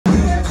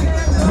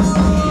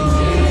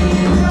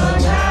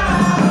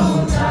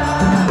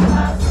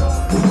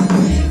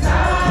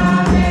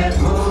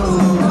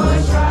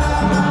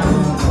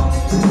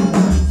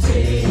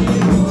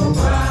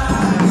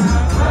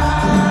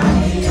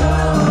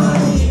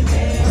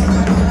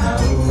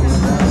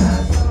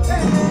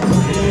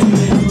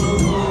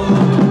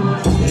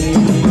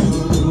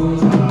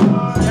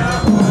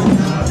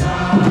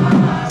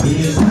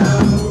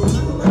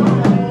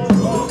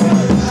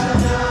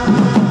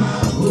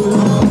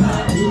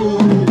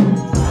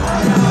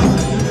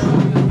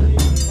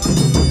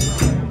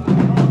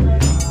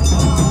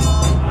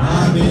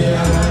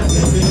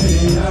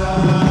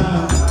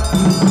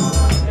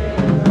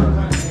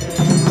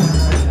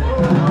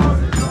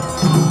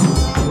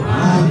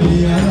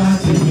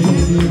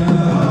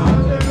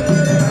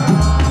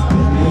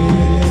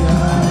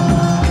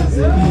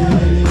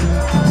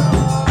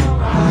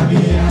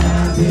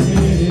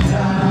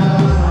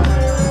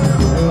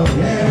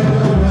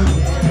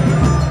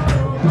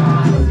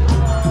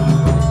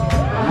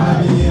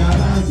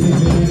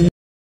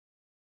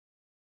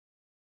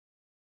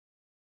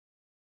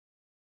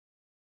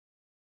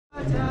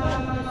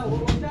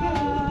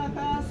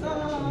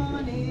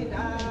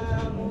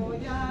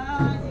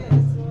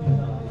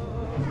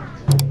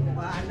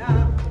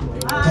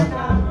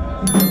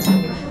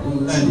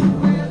nani?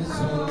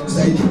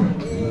 Saidi.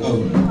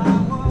 Oh.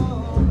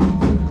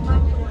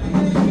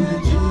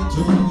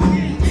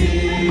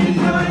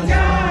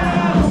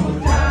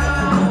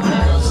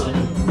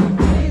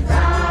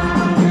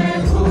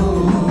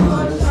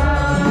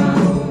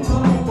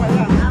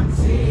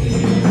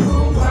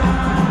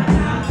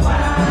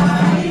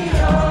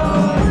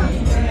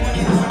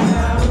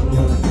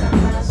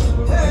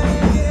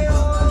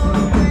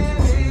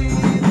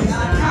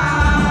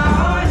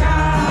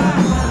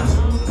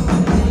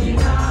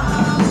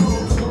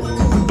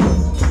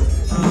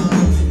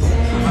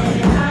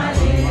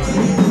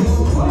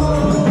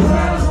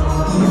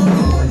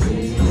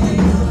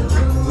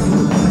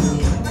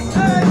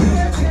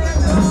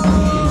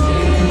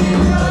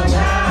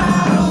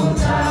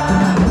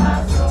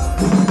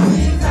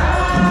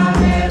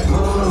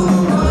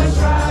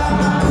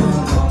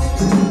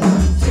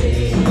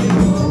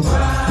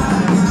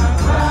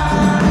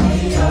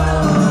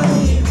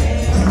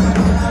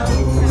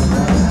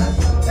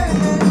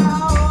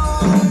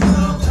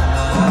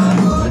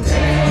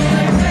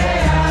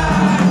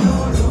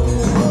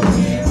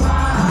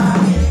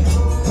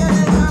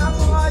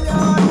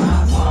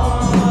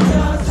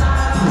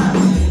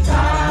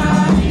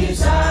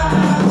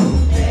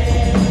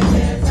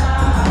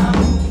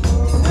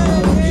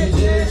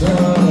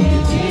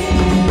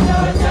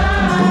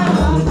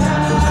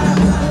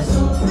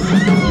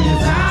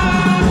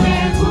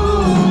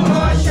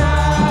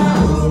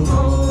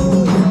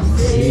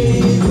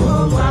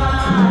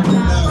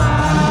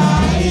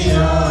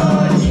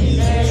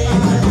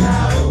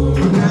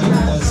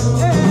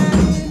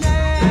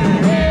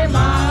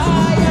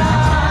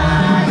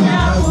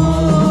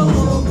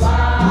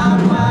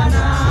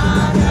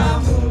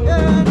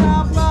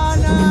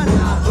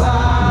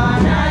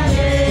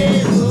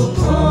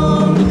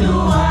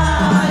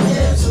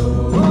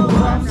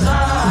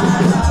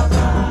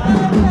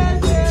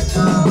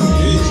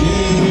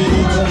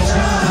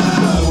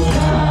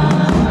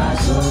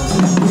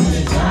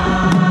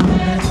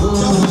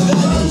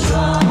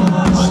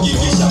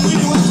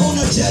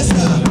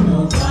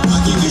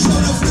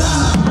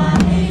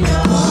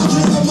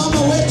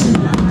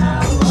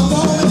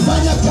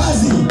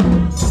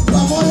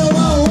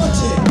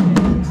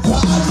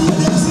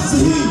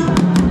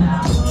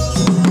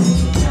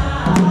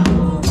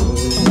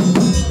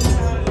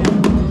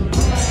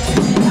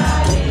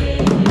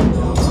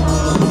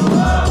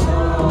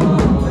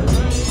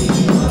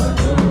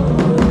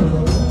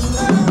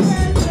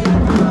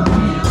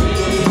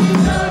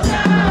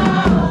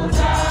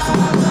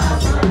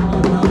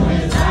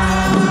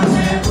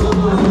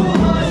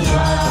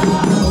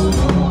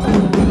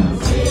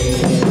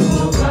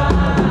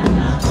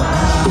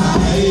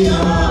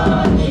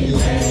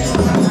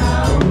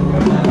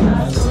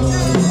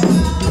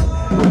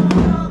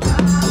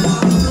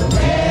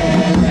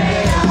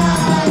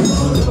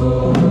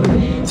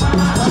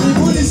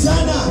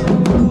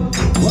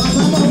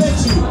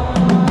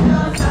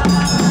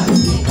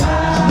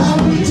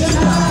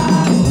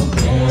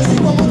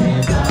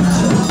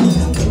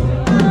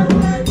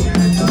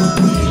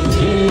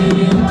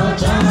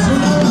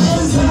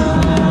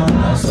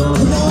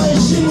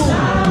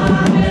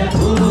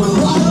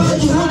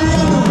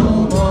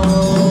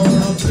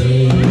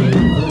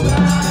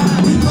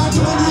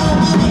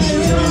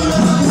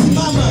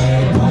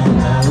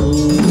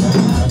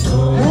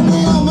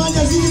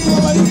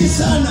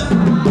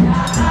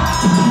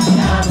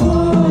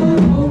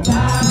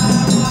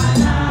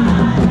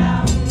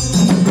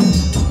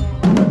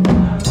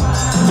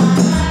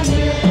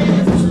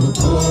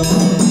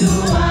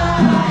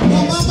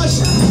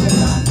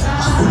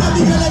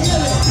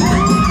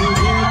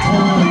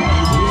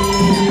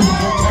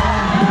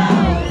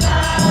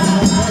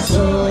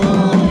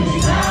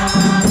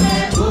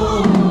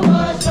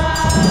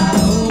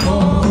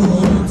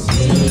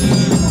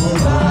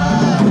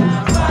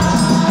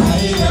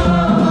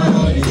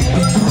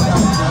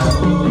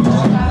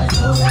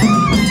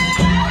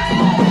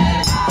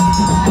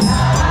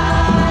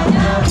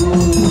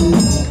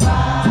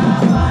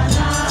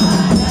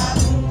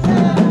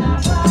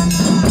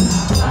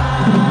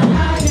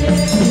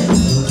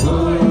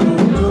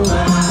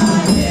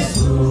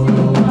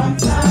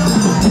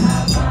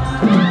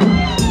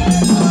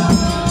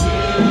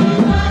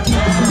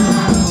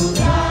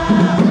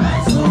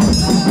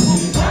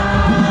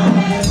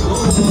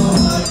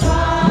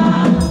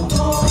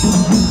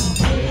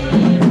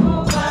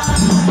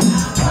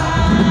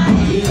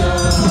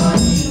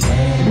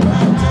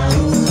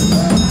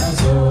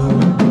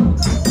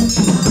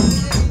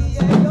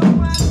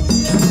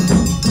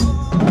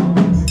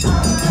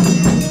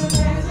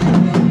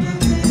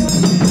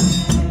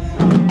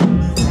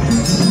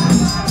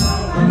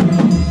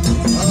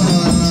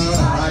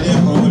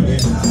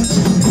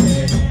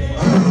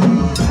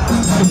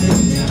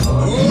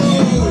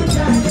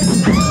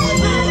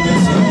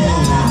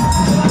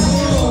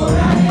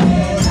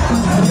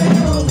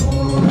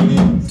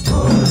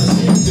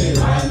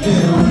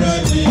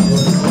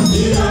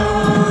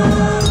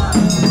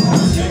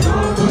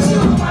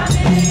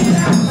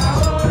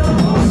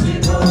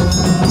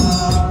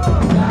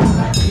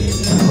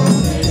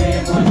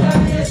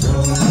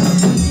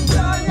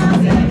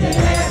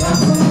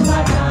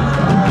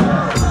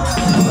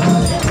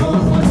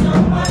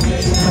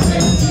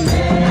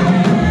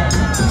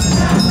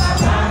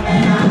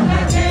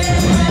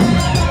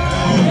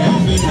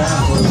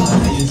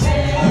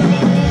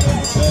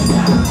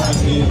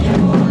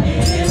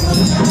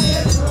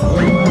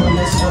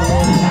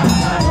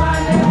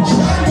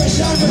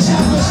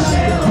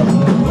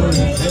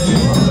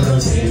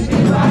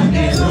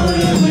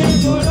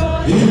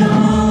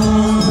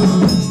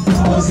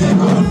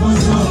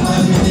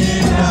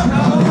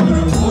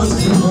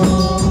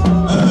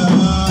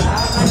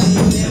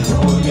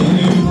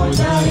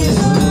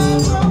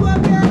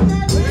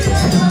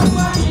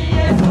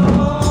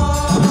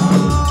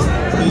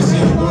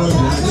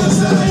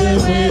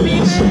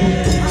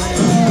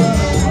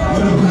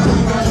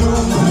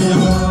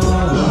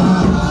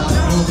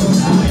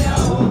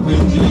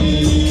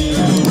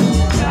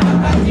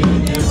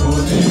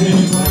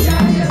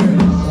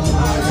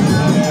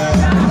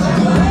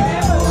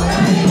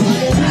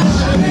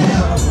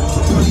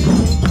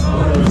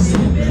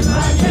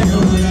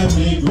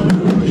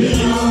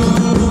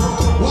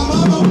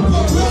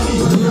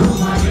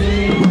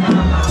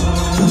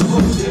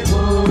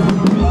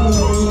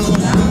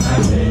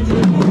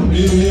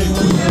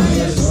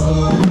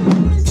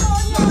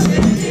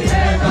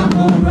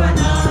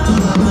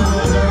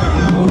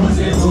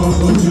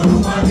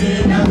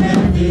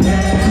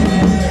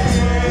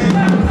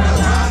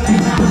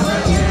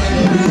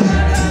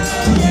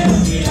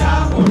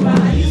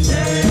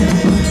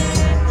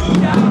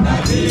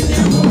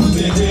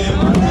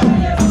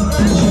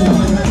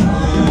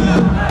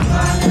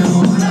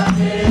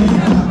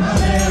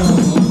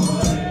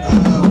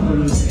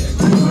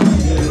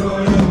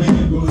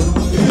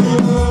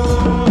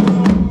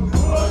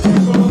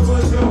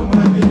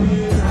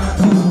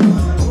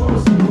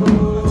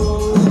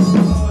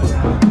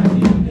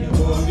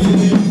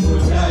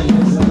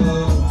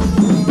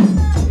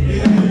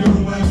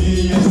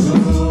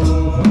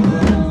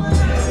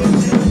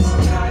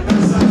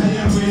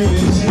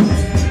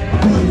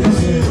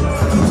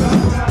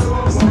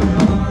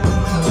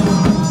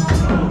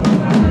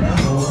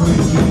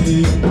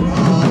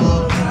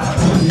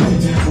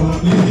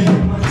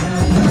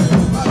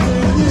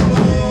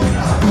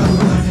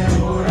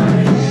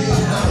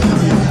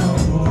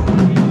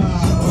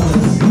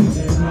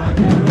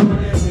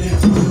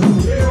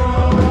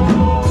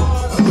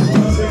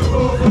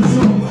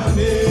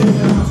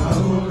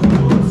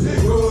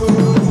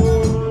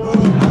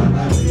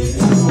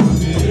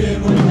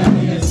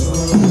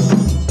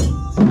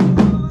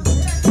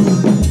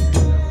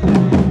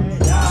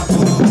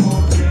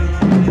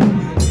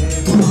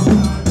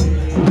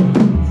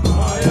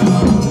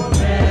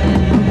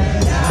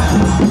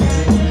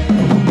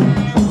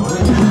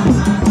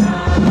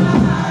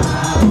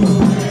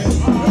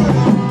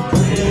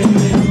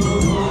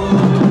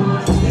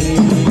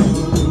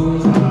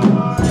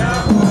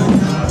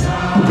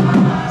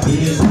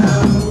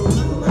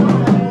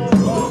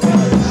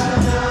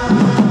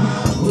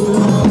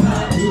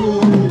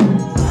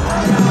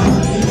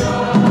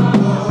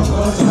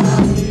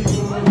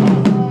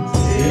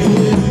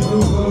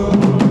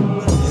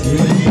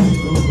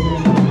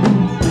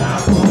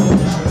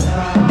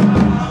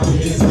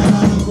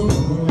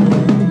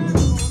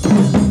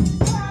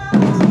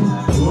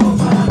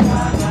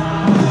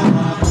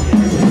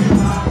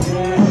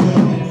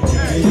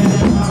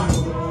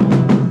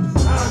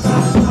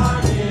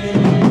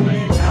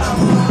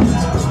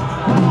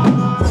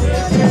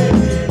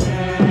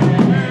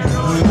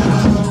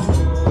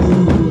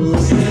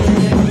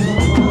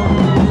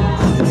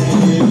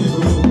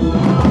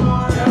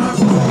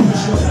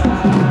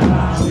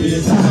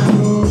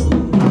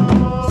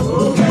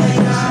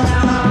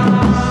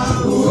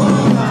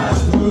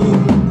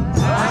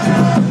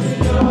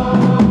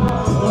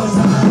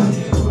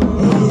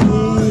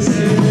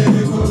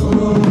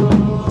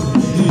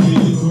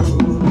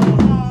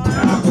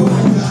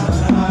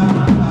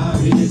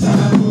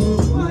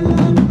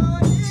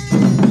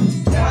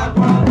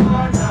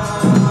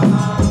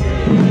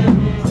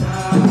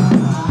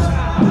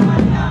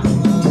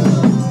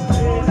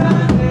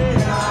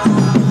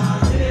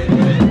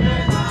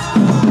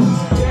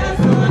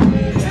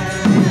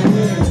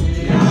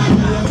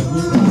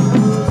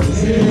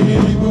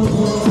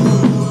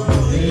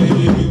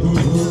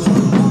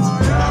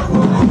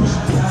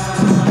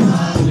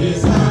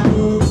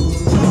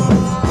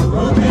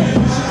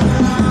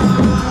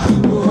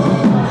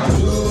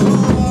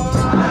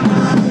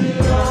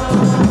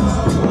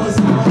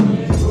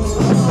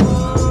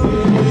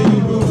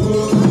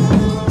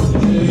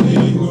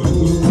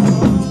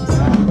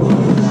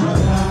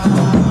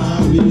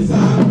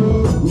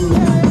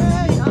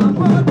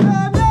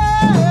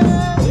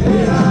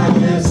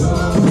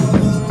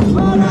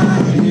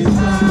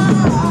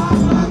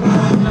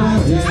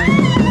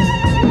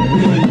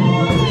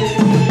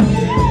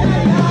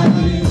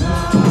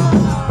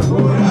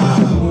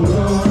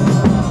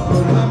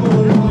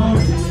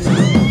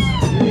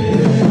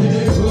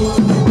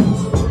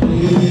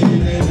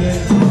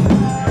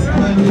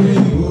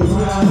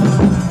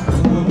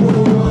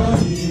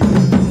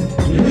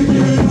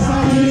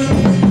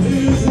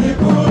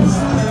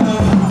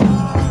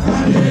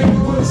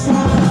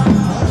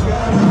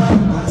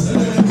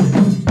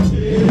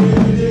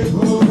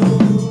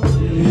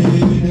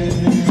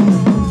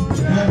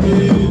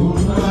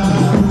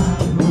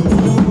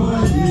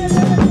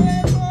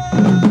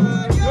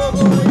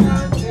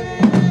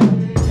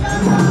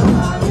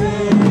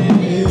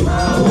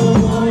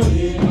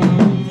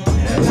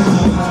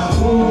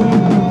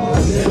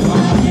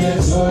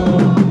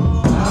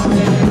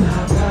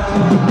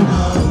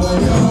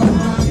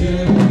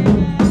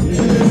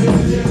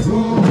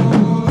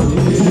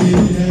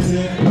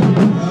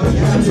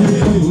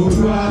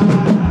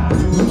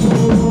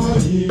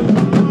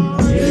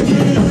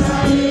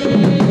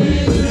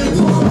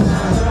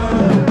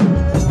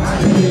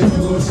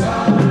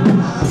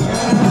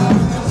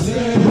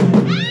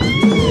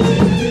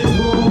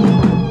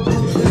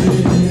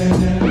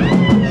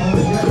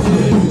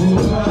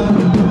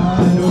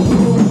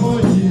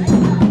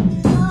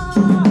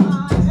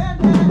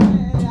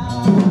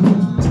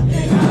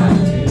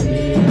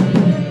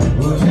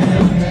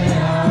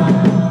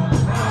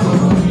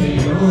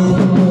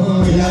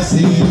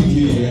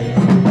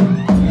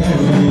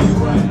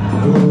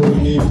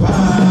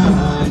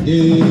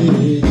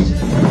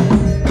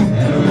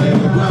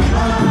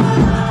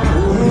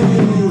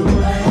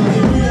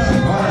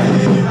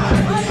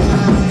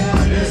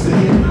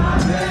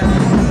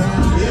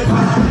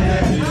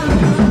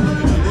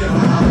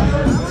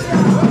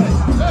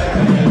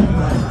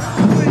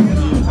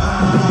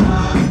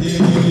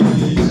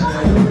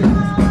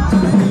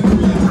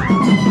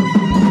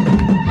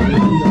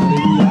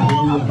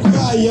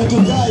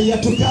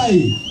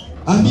 Hatukai.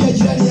 Ambia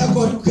jirani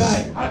yako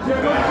hatukai.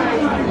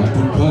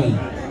 Hatukai.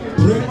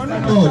 Praise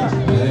the Lord.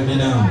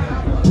 Amen.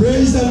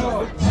 Praise the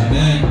Lord.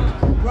 Amen.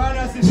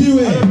 Bwana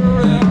asifiwe.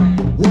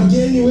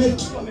 Wageni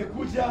wetu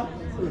wamekuja,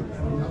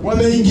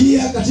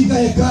 wameingia katika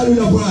hekalu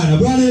la Bwana.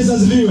 Bwana Yesu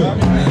asifiwe.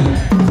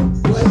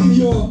 Kwa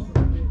hivyo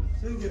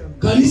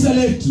kanisa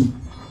letu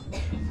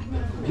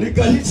ni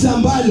kanisa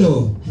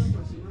ambalo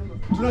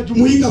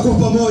tunajumuika kwa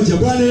pamoja.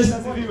 Bwana Yesu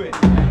asifiwe.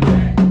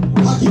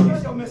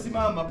 Hakika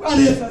umesimama.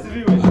 Bwana Yesu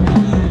asifiwe.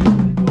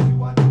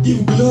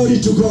 Give glory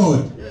to God.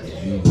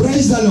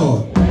 Praise the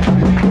Lord.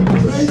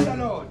 Praise the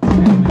Lord.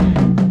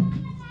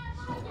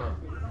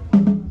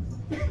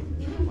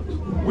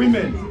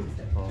 Women,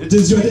 it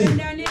is your day.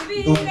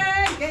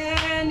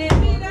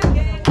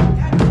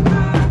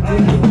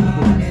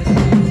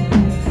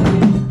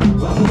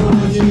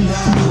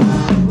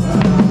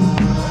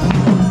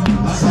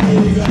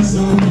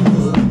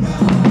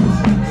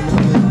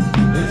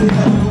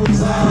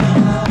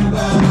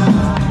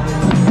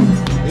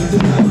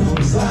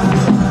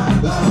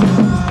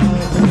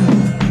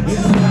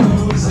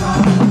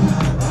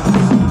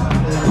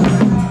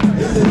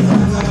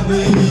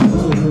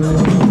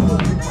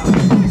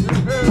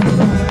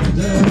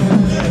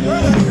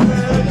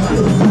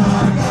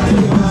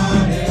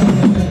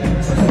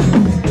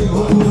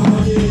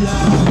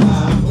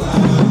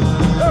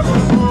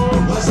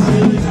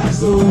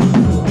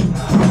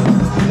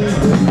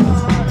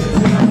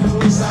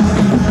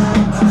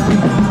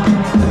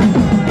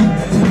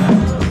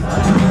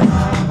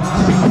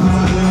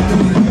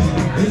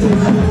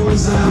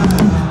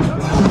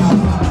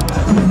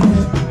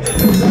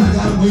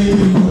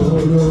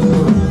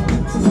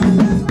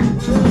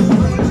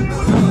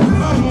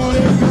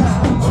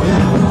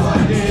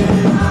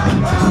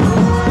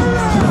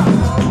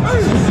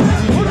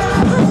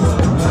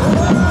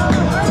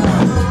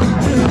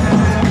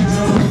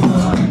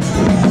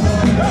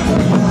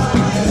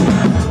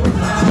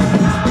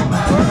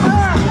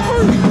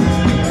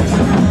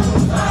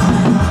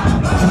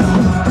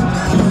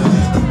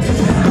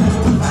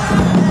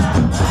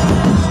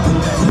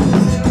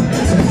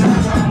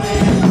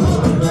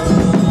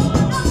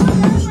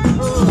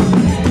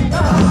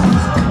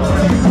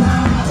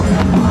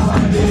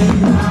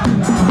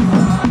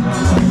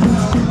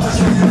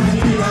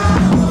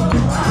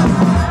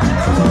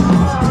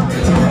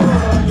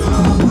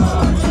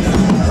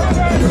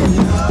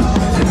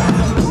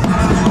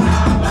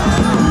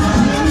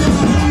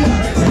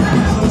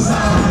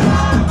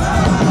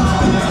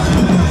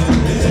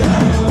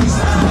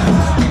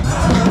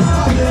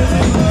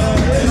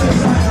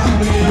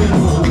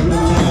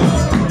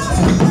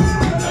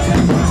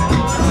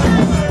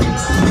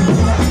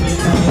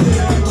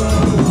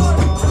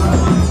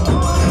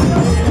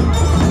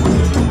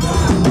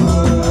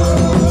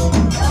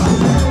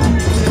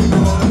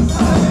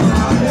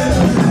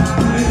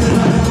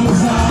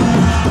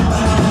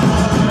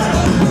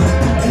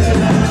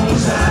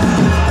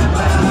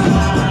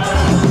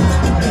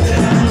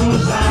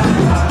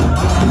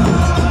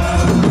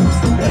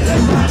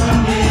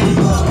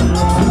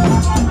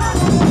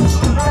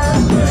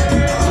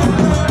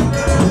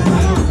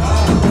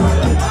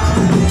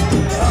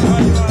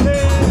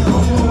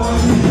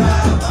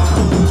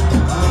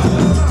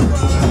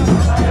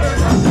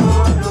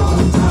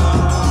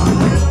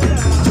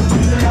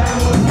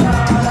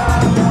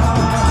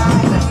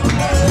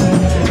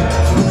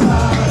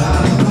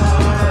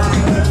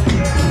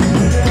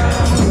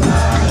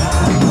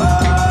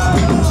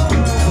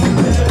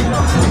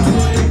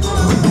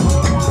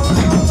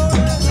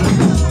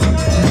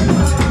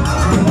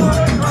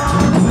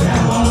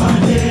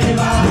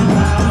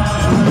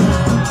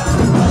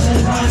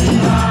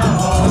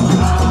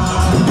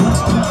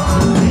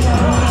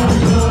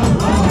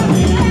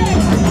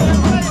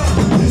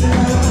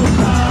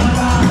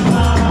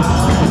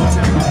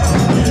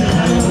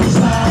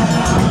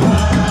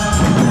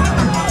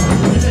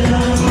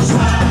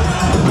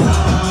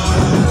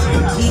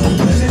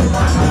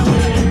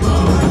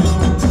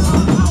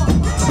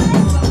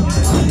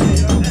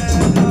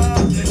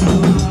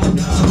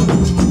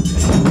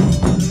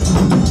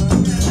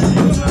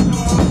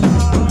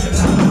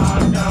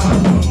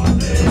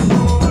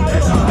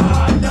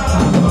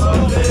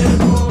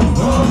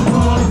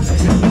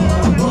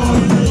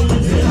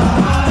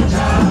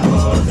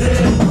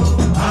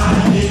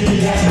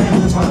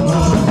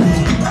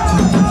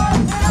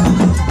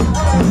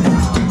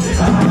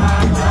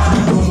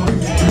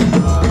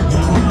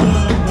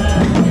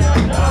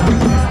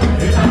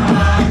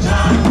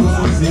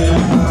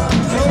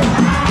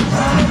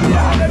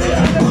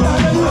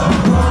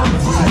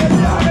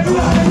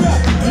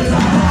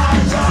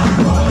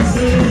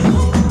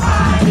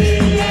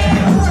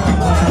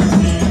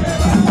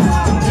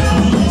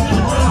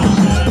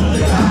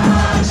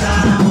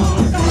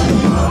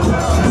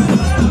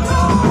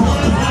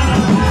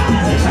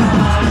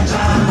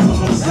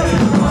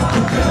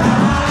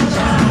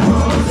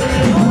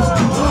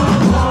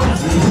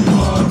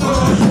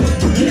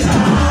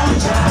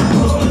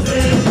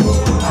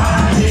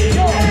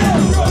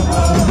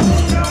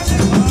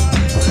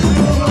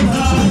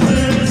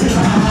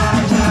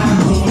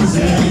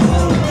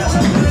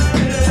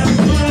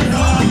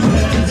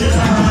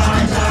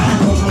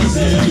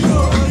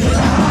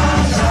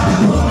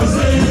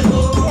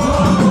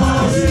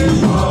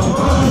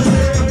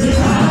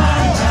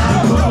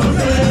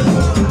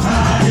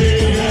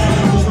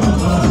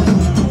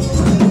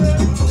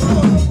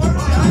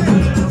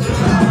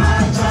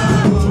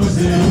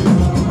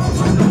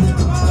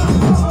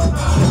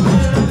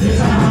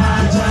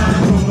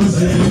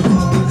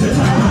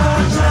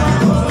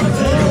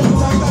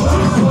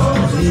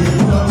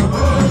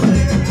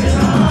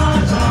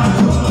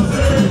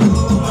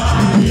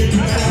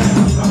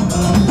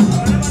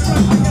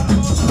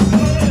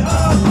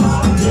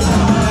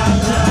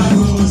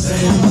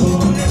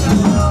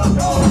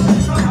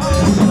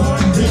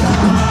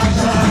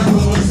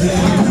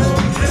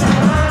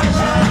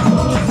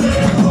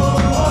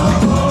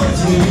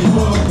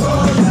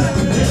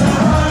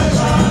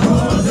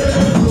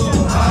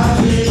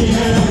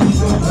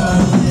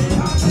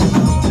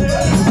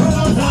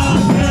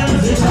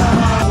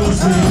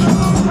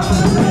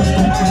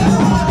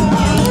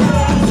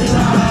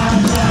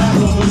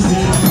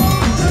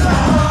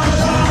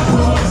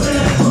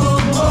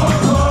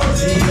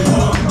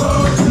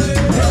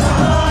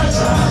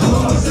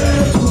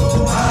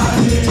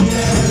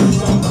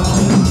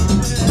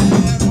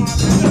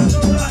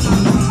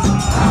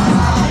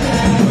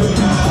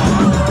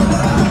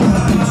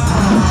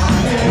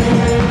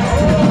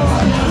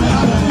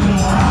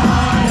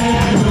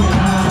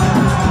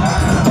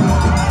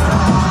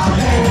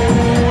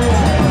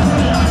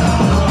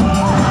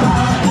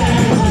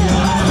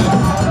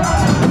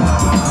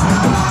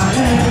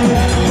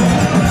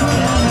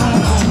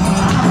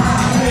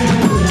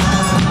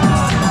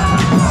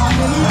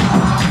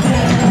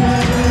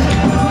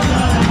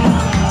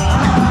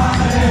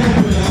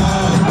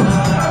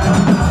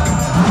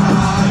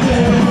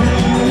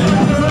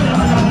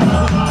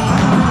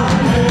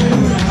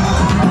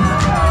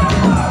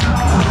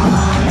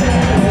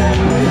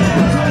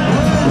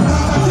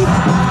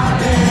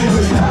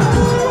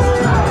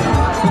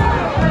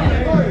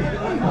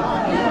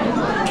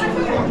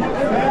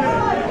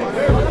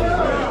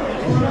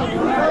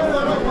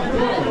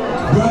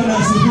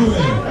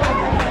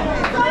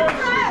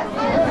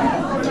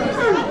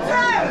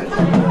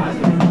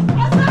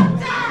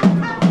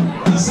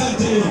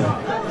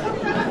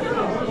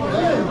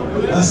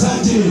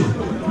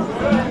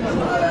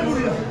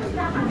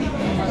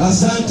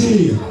 Asante.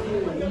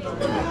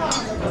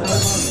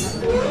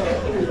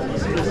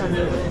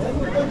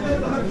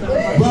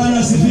 Bwana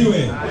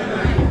asifiwe.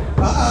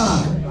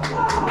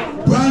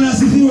 Bwana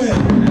asifiwe.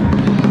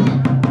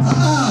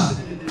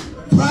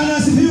 Bwana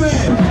asifiwe.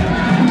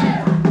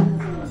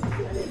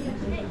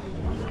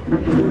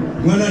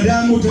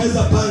 Mwanadamu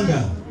utaweza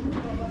panga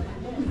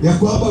ya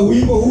kwamba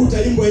wimbo huu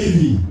utaimbwa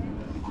hivi,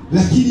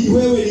 lakini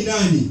wewe ni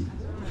nani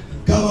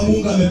kama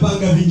Mungu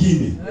amepanga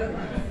vingine?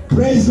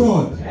 Praise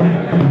God.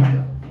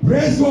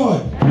 Praise God.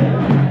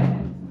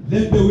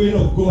 Let the will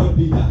of God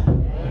be done.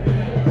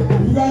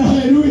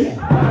 Hallelujah.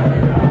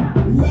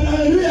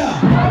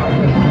 Hallelujah.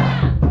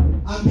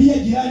 Ambia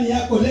jirani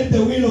yako, let the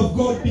will of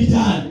God be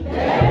done.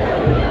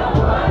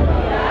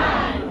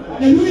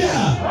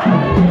 Hallelujah.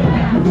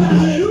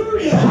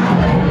 Hallelujah.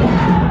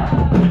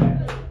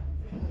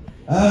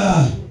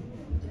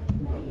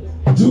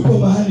 Tuko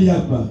mahali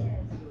hapa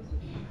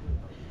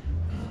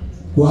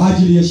kwa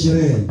ajili ya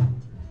sherehe.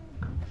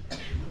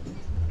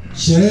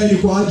 Sherehe ni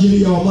kwa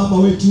ajili ya wamama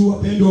wetu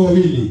wapendwa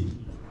wawili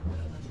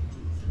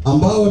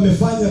ambao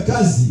wamefanya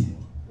kazi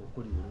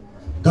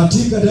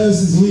katika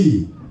diocese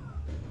hii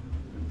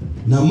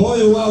na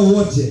moyo wao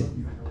wote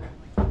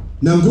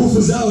na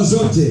nguvu zao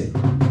zote,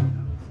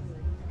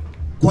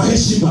 kwa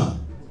heshima,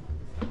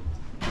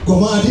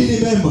 kwa maadili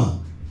mema.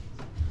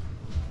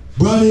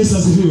 Bwana Yesu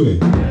asifiwe.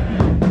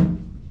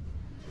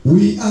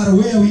 We are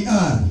where we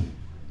are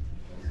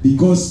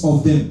because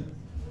of them.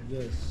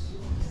 Yes.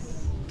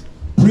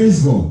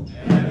 Praise God.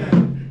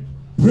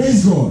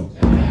 Praise God.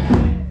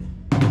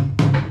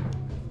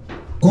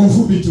 Kwa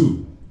ufupi tu,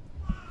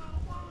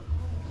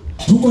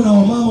 tuko na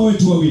wamama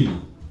wetu wawili,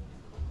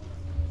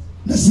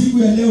 na siku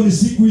ya leo ni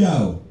siku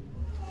yao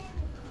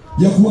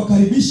ya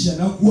kuwakaribisha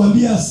na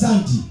kuambia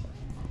asanti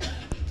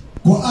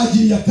kwa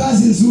ajili ya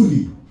kazi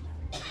nzuri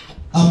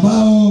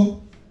ambao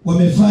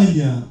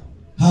wamefanya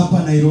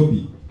hapa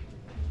Nairobi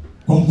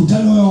kwa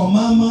mkutano wa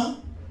wamama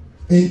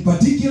in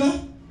particular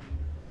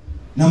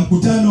na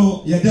mkutano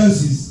ya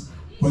diocese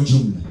kwa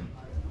jumla.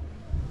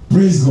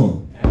 Praise God.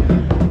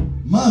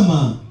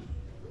 Mama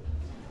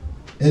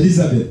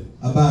Elizabeth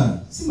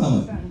Abara, si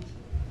mama.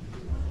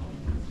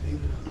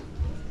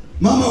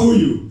 Mama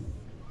huyu,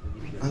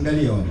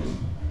 angalia watu,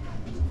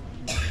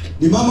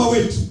 ni mama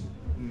wetu,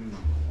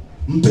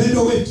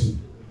 mpendo wetu,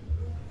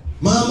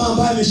 mama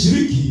ambaye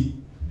ameshiriki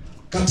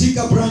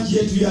katika branch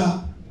yetu ya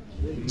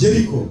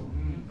Jericho.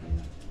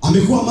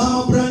 Amekuwa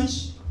mama branch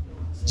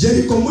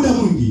Jericho muda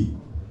mwingi,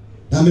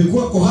 na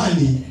amekuwa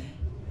kohani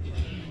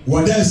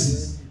wa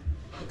diocese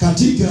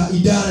katika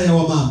idara ya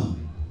wamama.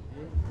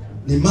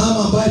 Ni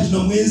mama ambaye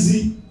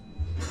tunamwenzi,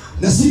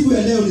 na siku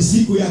ya leo ni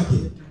siku yake,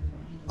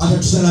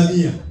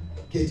 atatusalamia.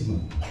 Keti mama.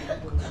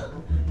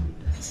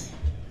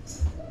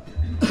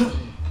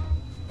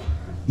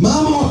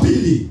 Mama wa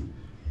pili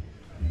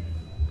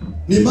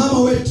ni mama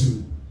wetu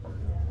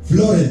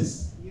Florence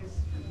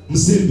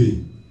Msimbi,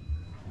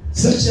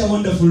 such a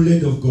wonderful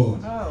lady of God.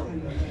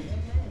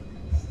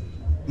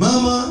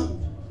 Mama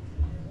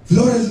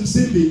Florence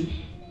Msimbi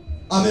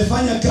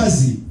amefanya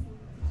kazi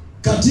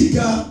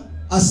katika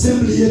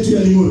assembly yetu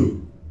ya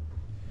Limuru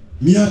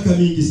miaka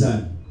mingi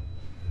sana.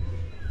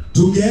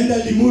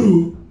 Tungeenda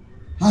Limuru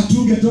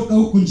hatungetoka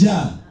huku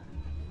njaa,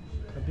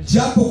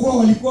 japo kwa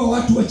walikuwa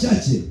watu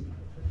wachache,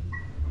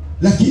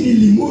 lakini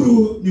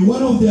Limuru ni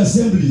one of the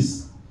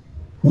assemblies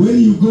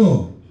when you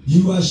go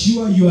you are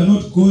sure you are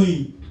not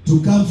going to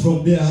come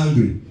from there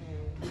hungry.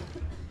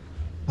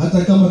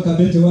 Hata kama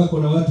Kabete wako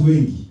na watu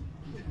wengi,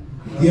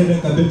 ukienda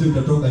Kabete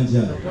utatoka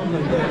njaa.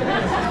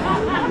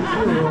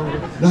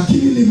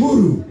 Lakini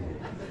Limuru,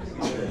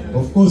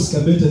 of course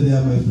Kabete they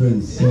are my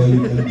friends, so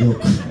you can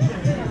joke.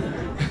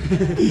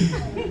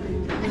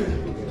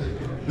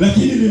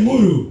 Lakini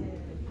Limuru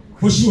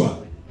for sure.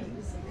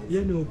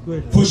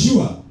 For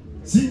sure.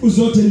 Siku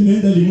zote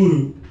nimeenda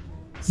Limuru,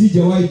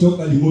 sijawahi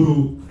toka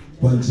Limuru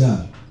kwa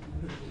njaa.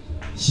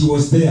 She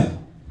was there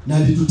na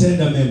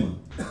alitutenda mema.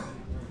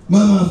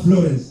 Mama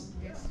Florence,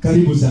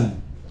 karibu sana.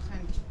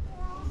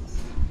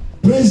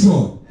 Praise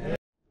God.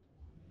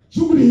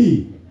 Shughuli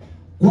hii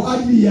kwa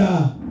ajili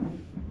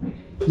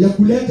ya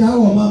kuleta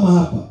hawa mama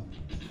hapa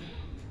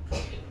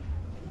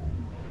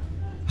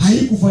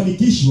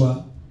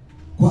haikufanikishwa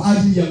kwa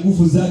ajili ya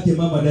nguvu zake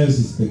mama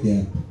diocese peke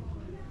yake.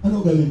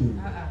 Anoga mimi.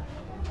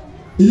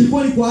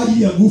 Ilikuwa ni kwa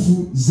ajili ya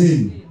nguvu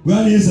zenu.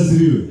 Bwana Yesu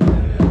asifiwe.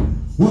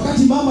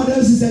 Wakati mama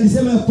diocese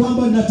alisema ya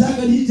kwamba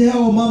nataka niite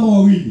hao mama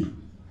wawili,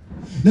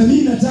 na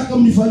mimi nataka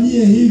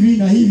mnifanyie hivi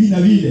na hivi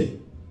na vile,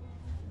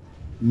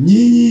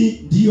 nyinyi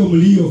ndio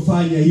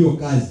mliofanya hiyo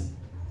kazi.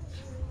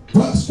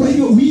 Kwa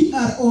hivyo we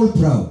are all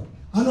proud.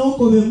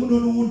 Anaoko wemuno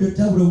numunde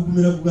tabura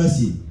kukumira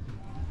kugasi.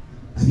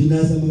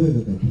 Abinaza mwewe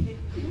kati.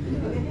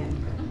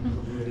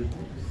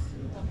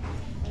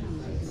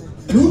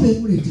 Nobe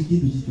mule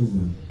tikindu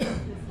chitovana.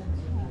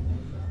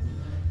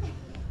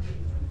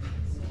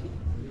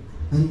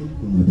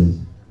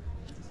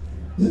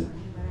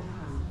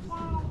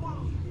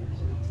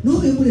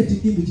 Nobe mule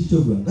tikindu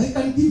chitovana. I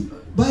can give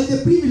by the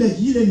privilege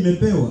ile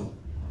nimepewa.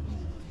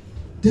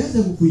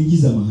 Taweza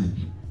kukuingiza mahali.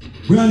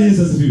 Bwana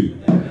Yesu asifiwe.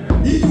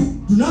 Ili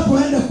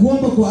tunapoenda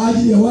kuomba kwa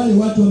ajili ya wale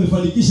watu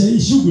wamefanikisha hii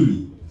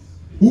shughuli,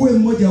 uwe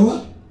mmoja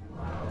wa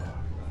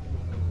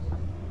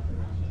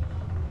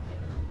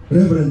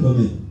Reverend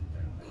Ome.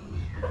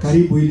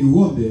 Karibu ili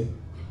uombe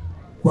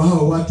kwa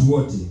hao watu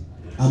wote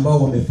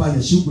ambao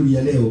wamefanya shughuli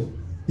ya leo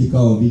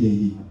ikawa vile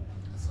ilivyo.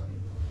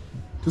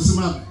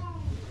 Tusimame.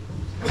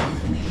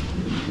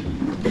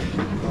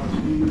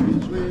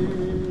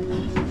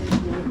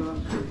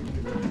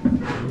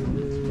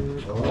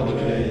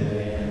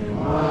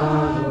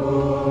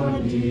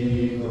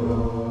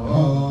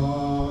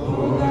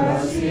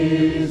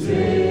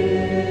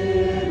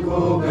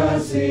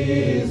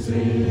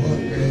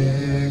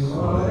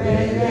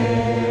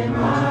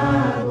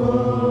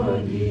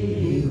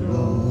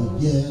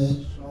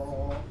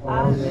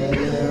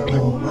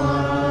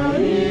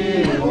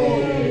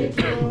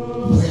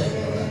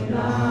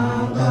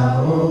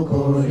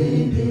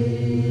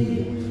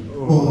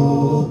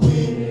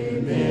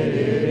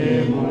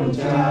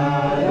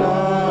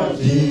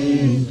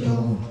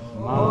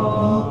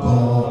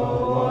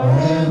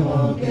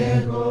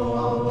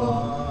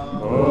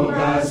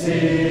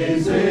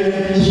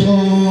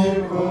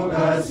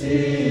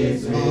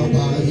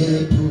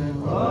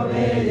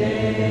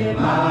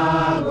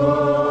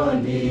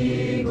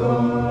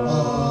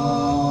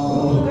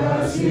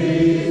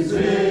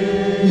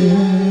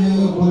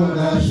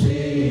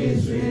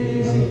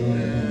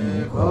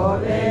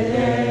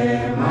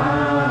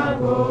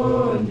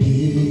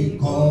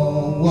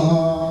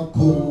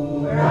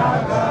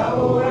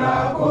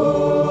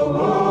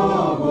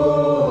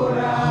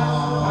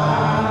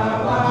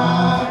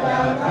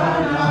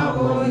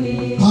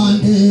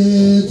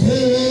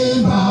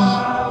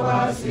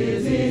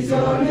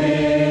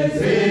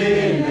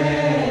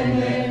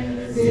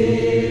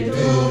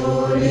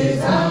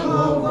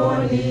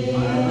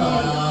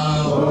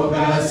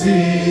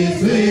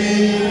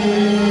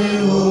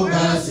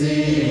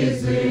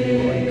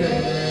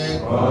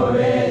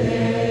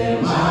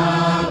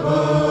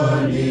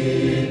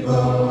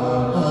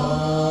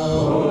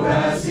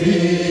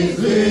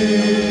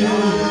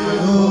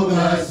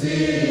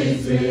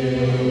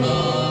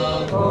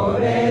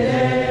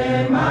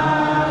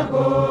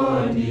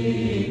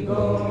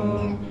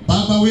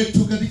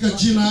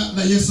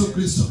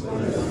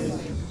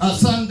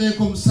 Asante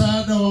kwa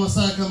msaada wa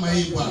masaa kama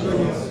hii Bwana.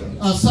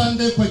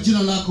 Asante kwa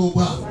jina lako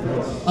Bwana.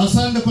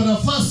 Asante kwa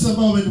nafasi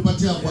ambayo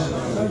umetupatia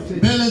Bwana.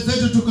 Mbele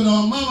zetu tuko na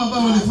wamama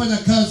ambao walifanya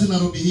kazi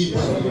Nairobi hii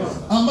Bwana,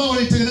 ambao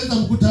walitengeneza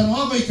mkutano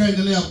wao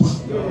ikaendelea Bwana.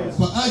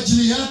 Kwa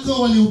ajili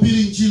yako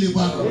walihubiri injili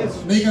Bwana,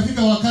 na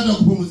ikafika wakati wa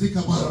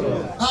kupumzika Bwana,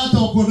 hata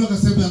wakuondoka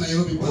sehemu ya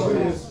Nairobi Bwana.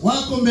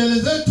 Wako mbele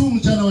zetu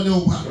mchana wa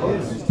leo Bwana.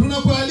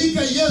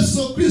 Tunakualika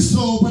Yesu Kristo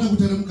upate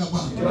kuteremka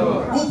Bwana.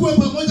 Ukuwe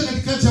pamoja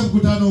katikati ya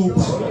mkutano huu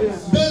Bwana.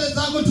 Mbele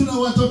zako tuna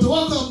watoto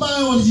wako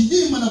ambao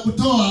walijinyima na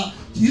kutoa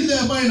ile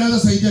ambayo inaweza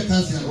saidia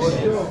kazi yako.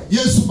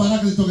 Yesu,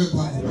 baraka zitoke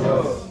kwako.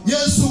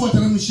 Yesu,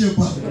 wateremshie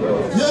Bwana.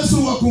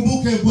 Yesu,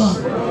 wakumbuke Bwana.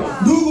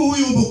 Ndugu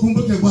huyu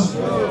mkumbuke Bwana.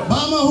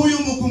 Mama huyu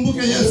mkumbuke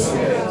Yesu.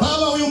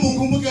 Baba huyu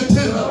mkumbuke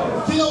tena.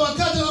 Kila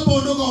wakati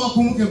anapoondoka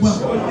wakumbuke Bwana.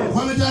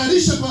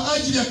 Wametayarisha kwa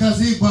ajili ya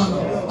kazi hii Bwana,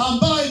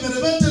 ambayo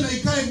imeremete na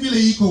ikae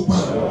vile iko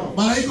Bwana.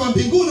 Malaika wa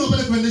mbinguni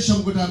wapende kuendesha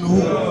mkutano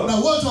huu, na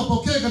wote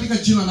wapokee katika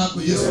jina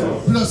lako Yesu.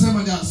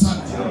 Tunasema ni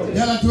asante.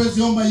 Yala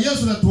tuwezi omba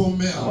Yesu na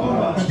tuombea.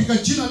 Katika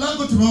jina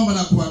lako tumeomba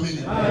na kuamini.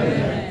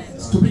 Amen.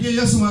 Tupige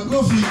Yesu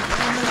makofi.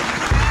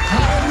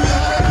 Haleluya,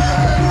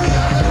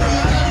 haleluya,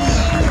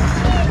 haleluya.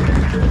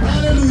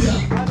 Haleluya.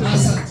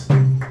 Asante.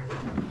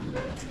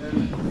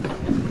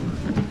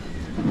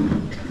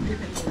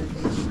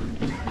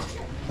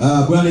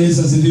 Bwana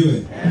Yesu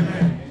asifiwe.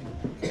 Amen.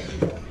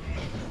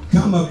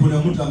 Kama kuna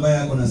mtu ambaye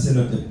ako na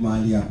sellotape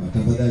mahali hapa,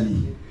 tafadhali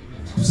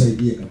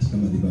tusaidie katika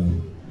madhabahu.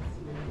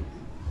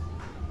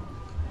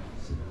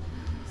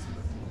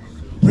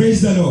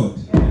 Praise the Lord.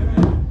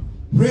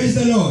 Praise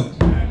the Lord.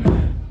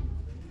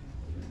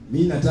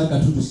 Mimi nataka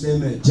tu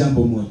tuseme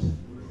jambo moja,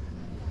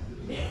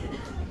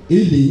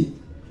 ili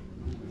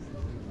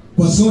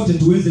kwa sote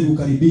tuweze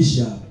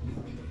kukaribisha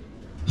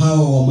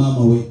hawa wamama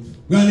wetu.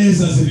 Bwana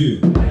Yesu asifiwe.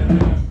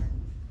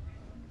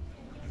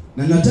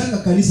 Na nataka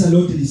kanisa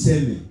lote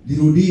liseme,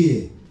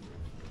 lirudie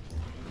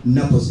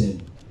ninaposema.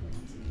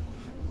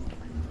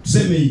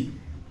 Tuseme hivi: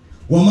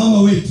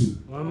 wamama wetu,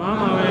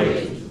 wamama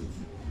wetu,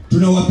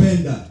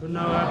 tunawapenda,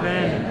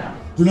 tunawapenda,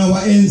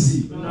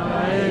 tunawaenzi,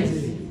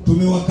 tunawaenzi.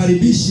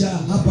 Tumewakaribisha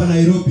hapa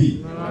Nairobi.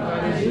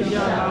 Tumewakaribisha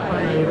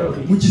hapa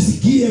Nairobi.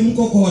 Mjisikie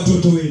mko kwa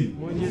watoto wenu.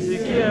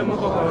 Mjisikie mko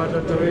kwa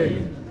watoto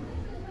wenu.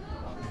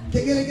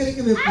 Kegele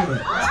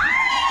mekura.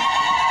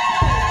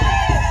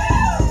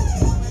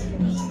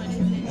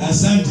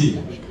 Asante.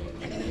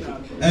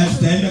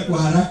 Tutaenda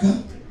kwa haraka.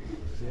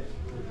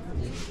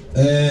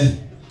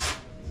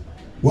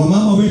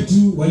 Wamama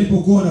wetu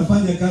walipokuwa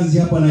wanafanya kazi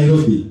hapa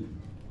Nairobi,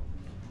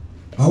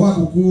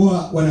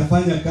 hawakuwa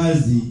wanafanya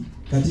kazi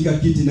katika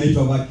kiti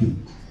inaitwa vacuum.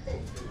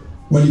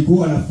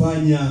 Walikuwa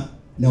wanafanya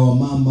na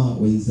wamama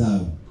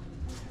wenzao.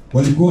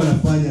 Walikuwa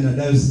wanafanya na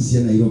Diocese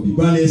ya Nairobi.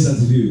 Bwana Yesu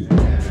asifiwe.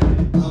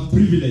 I'm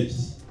privileged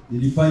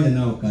nilifanya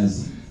nao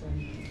kazi.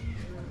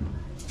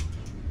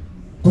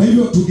 Kwa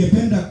hivyo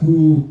tungependa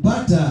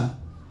kupata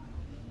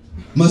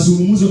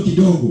mazungumzo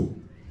kidogo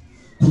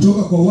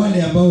kutoka kwa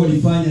wale ambao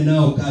walifanya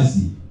nao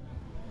kazi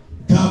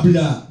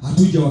kabla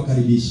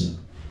hatujawakaribisha.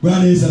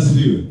 Bwana Yesu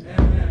asifiwe.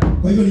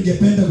 Kwa hivyo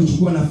ningependa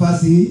kuchukua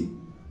nafasi hii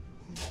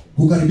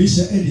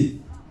kukaribisha Edith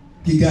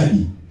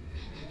Kigadi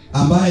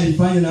ambaye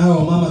alifanya na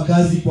hao mama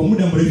kazi kwa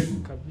muda mrefu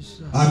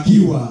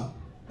akiwa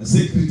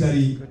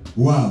secretary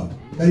wao.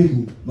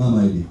 Karibu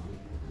mama Edith.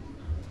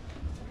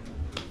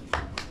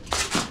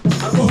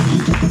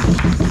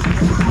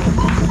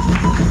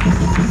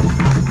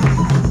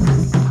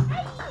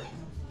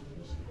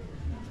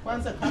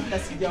 Kwanza kabla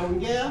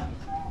sijaongea,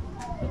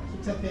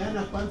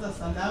 tutapeana kwanza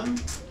salamu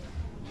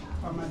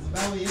kwa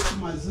madhabahu yetu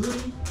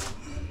mazuri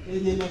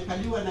yenye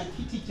imekaliwa na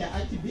kiti cha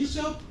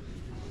Archbishop,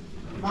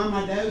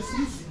 Mama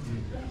Diocese,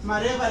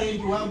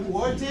 mareverend wangu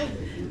wote,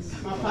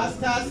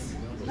 mapastors.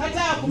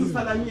 Nataka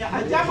kumsalamia.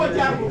 Ajambo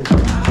jambo.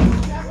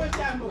 Jambo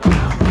jambo.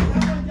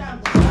 Jambo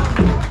jambo.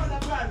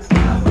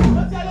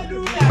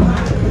 Haleluya.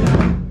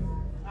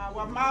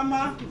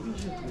 Wamama,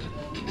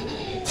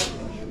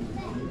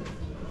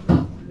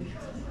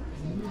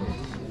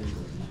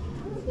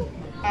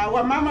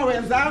 wamama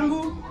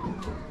wenzangu,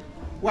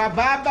 wa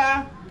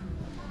baba,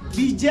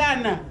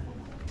 vijana,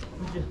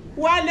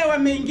 wale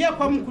wameingia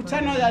kwa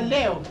mkutano ya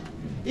leo,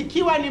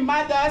 ikiwa ni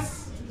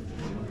Mother's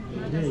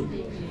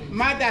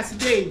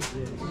Day.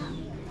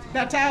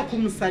 Nataka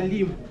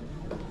kumsalimu.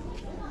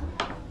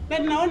 Na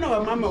naona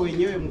wamama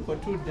wenyewe mko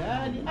tu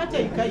ndani, hata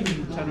ikai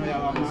mkutano ya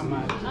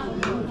wamama.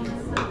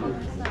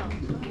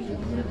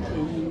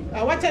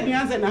 Wacha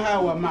nianze na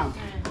hao wamama.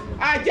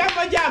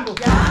 Jambo jambo.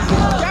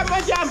 Jambo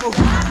jambo.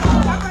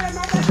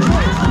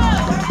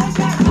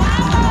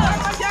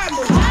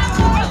 Jambo.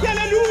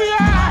 Haleluya.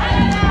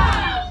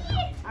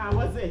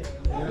 Wazee.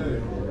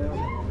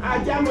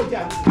 Jambo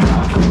jambo.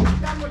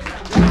 Jambo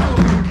jambo.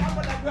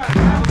 Jambo la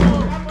Bwana.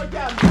 Jambo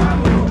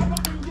jambo.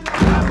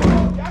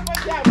 Jambo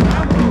jambo.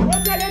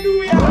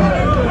 Haleluya.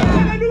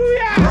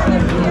 Haleluya.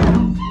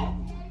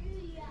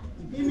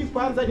 Mimi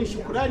kwanza ni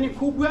shukrani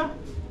kubwa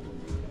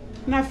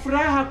na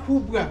furaha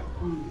kubwa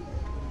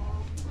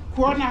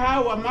kuona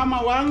hao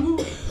wamama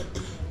wangu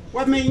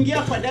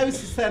wameingia kwa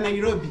Diocese ya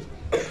Nairobi.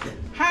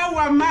 Hao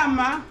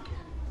wamama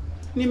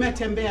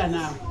nimetembea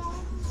nao.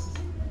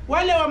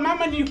 Wale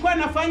wamama nilikuwa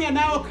nafanya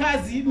nao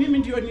kazi, mimi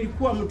ndio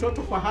nilikuwa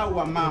mtoto kwa hao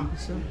wamama.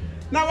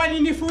 Na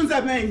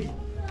walinifunza mengi.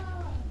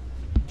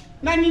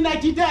 Na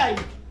ninajidai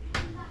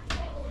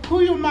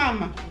huyu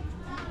mama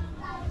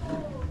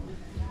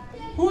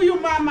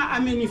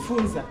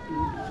amenifunza.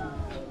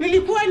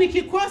 Nilikuwa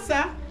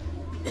nikikosa,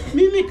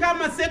 mimi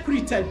kama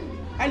secretary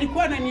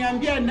alikuwa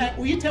ananiambia na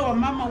uite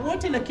wamama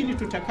wote, lakini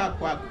tutakaa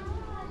kwako.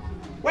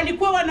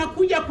 Walikuwa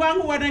wanakuja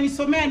kwangu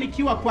wananisomea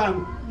nikiwa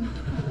kwangu.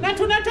 Na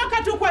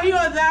tunatoka tu, kwa hiyo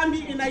dhambi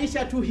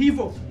inaisha tu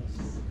hivyo.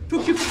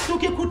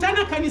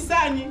 Tukikutana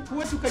kanisani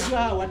huwa tukajua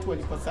hao watu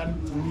walikosana.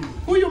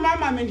 Huyu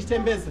mama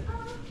amenitembeza.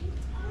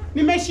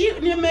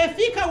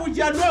 Nimefika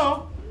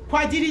ujano kwa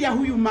ajili ya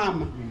huyu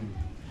mama.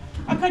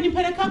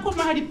 Akanipeleka kwa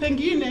mahali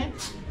pengine,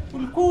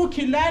 ulikuwa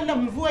ukilala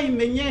mvua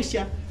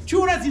imenyesha,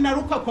 chura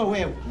zinaruka kwa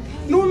wewe.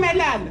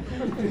 Numelala.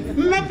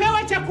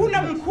 Mmepewa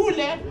chakula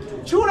mkule,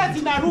 chura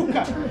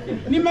zinaruka.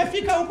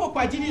 Nimefika huko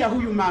kwa ajili ya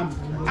huyu mama.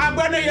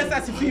 Bwana Yesu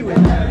asifiwe.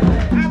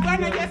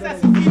 Bwana Yesu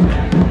asifiwe.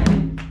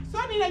 So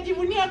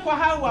ninajivunia kwa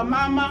hao wa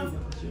mama,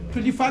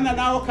 tulifanya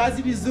nao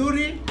kazi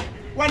vizuri,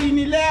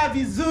 walinilea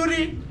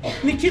vizuri.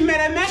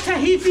 Nikimeremeta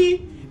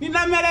hivi,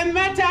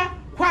 ninameremeta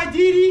kwa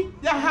ajili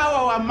ya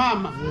hawa wa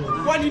mama.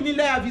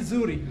 Walinilea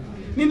vizuri.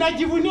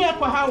 Ninajivunia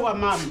kwa hao wa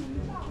mama.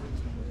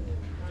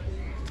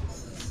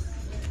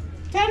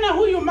 Tena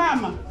huyu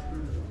mama,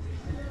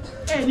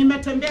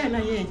 nimetembea na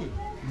yeye.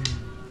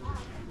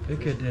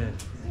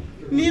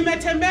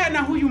 Nimetembea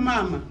na huyu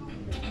mama.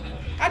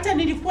 Hata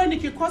nilikuwa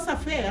nikikosa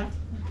fare,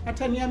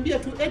 ataniambia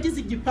tu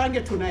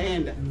jipange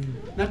tunaenda.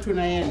 Na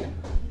tunaenda.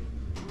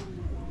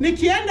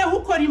 Nikienda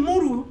huko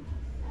Limuru,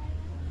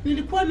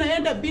 nilikuwa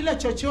naenda bila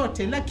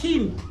chochote,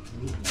 lakini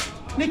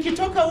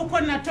nikitoka huko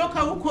natoka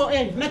huko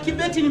na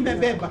kibeti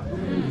nimebeba.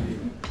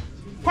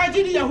 Kwa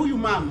ajili ya huyu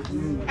mama.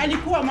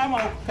 Alikuwa mama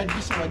wa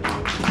kukaribisha wageni.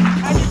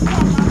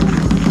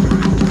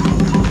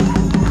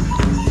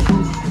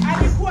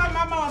 Alikuwa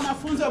mama wa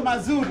mafunzo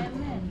mazuri.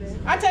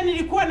 Hata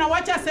nilikuwa na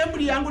wacha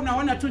assembly yangu,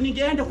 naona tu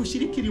ningeenda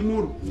kushiriki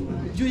Limuru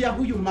juu ya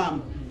huyu mama,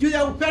 juu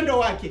ya upendo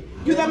wake,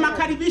 juu ya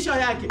makaribisho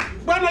yake.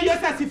 Bwana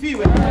Yesu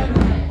asifiwe.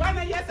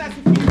 Bwana Yesu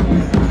asifiwe.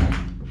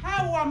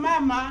 Hao wa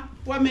mama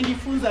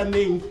wamenifunza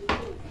mengi.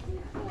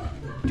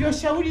 Ndio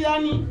shauri,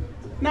 yani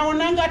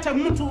naonanga hata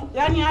mtu,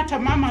 yani hata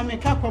mama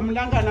amekaa kwa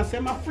mlango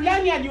anasema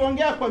fulani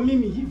aliongea kwa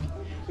mimi hivi.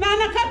 Na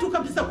anakaa tu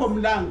kabisa kwa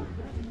mlango.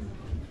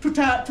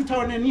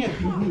 Tutaonania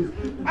mbinguni.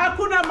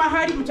 Hakuna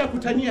mahali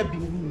mtakutania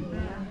mbinguni.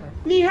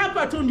 Ni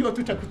hapa tu ndio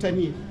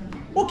tutakutania.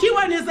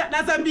 Ukiwa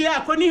na dhambi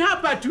yako ni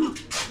hapa tu.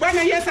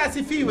 Bwana Yesu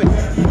asifiwe.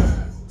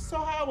 So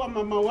hawa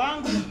mama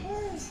wangu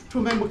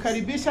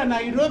tumemkaribisha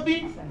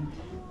Nairobi,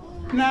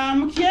 na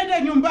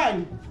mkienda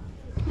nyumbani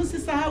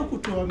msisahau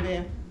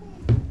kutuombea.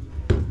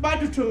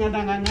 Bado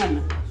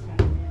tunang'ang'ana.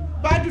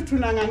 Bado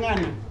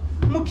tunang'ang'ana.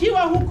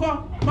 Mkiwa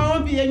huko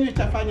maombi yenu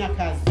itafanya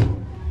kazi.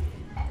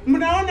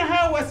 Mnaona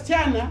hao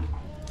wasichana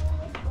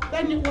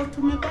yani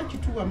tumebaki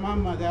tu wa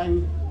mama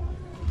gani?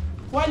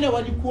 Wale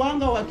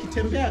walikuanga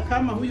wakitembea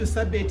kama huyu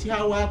Sabeti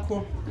hao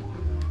wako.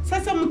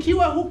 Sasa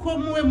mkiwa huko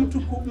muwe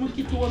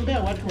mkituombea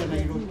watu wa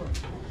Nairobi.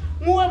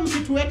 Muwe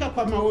mkituweka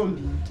kwa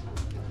maombi.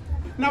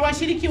 Na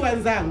washiriki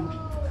wenzangu,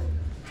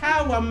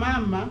 hawa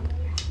mama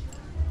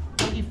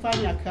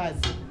walifanya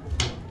kazi.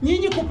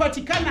 Nyinyi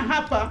kupatikana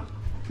hapa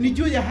ni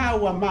juu ya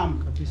hawa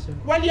mama.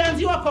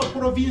 Walianziwa kwa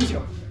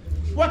provincial,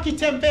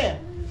 wakitembea,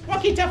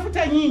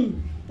 wakitafuta nyinyi,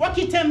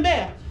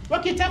 wakitembea,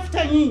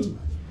 wakitafuta nyinyi.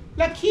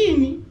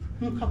 Lakini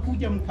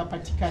mkakuja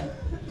mkapatikana.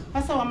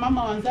 Sasa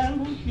wamama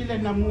wenzangu, vile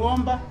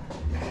namuomba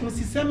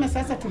msiseme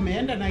sasa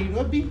tumeenda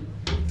Nairobi,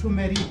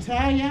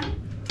 tumeretire,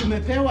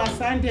 tumepewa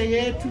asante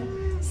yetu.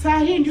 Saa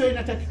hii ndio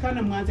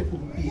inatakikana mwanze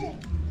kuhubiri.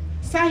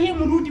 Saa hii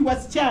mrudi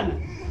wasichana,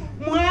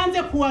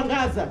 mwanze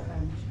kuangaza.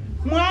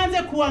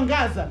 Mwanze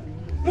kuangaza.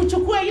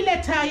 Mchukue ile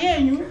taa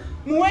yenu,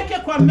 muweke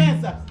kwa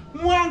meza,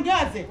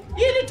 muangaze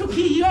ili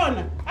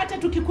tukiiona hata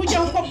tukikuja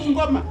huko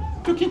Bungoma,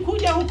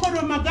 tukikuja huko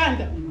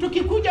Romaganda,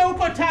 tukikuja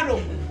huko Taro,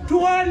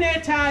 tuone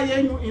taa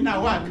yenu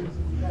inawaka.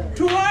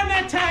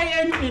 Tuone taa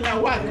yenu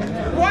inawaka.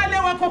 Wale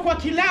wako kwa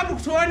kilabu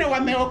tuone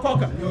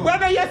wameokoka.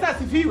 Bwana Yesu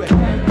asifiwe.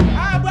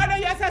 Bwana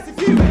Yesu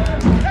asifiwe.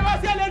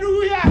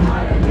 Haleluya.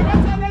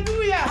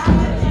 Haleluya.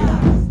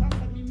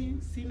 Sasa mimi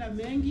sina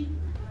mengi.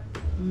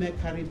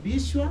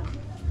 Mmekaribishwa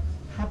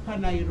hapa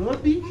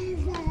Nairobi.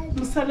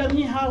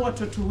 Msalimie hawa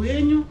watoto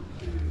wenu.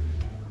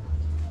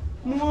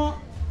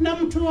 Na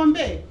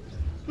mtuombee.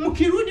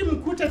 Mkirudi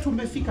mkute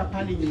tumefika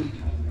pale nyuma.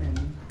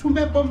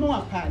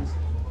 Tumebomoa pale.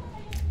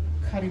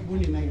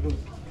 Karibuni Nairobi.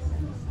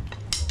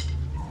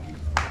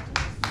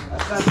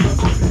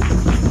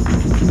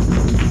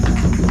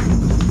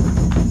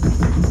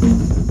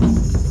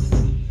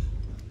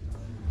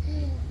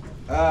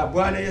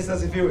 Bwana Yesu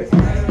asifiwe.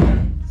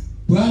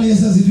 Bwana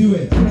Yesu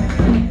asifiwe.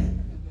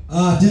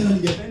 Tena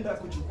ningependa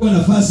kuchukua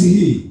nafasi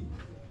hii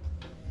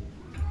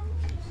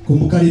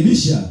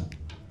kumkaribisha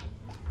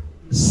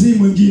si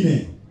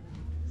mwingine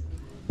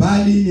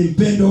bali ni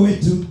mpendo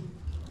wetu,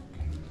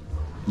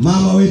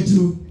 mama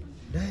wetu,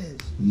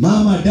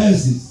 Mama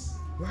Diocese.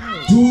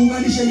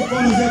 Tuunganishe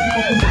mikono zetu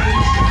kwa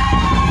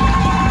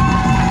kumkaribisha.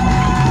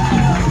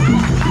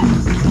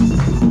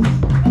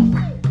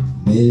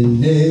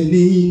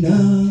 Melenina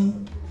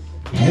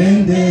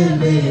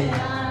endelea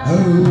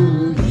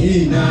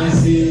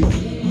ninasi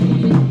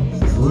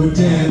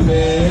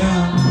utembea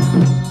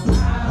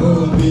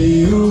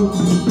ombiu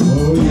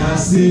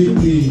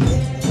uyasiki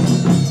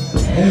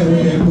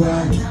ewe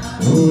Bwana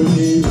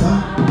unipa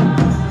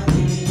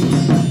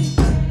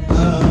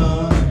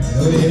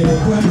ewe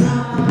Bwana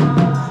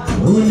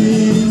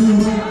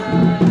uninue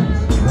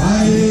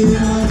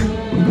waimani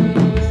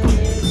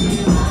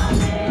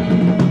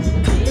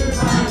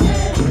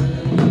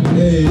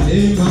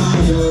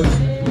elimayo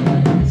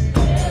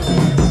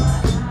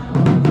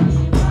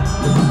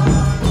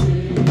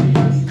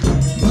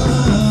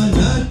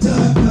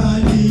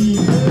manatakani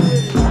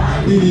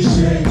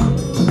alishe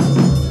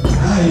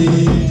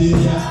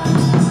aidia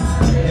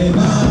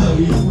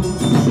ebawi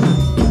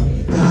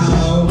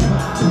nao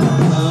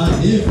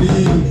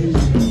anifi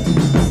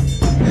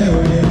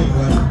ewe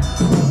Bwana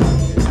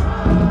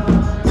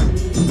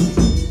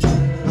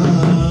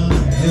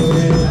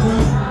ewe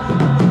Bwana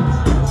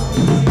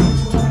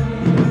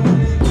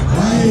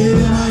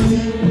waimani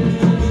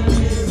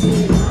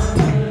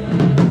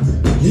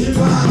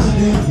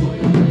ibade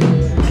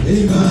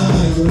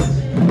ibayo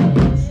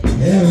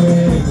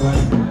ewe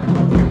Bwana.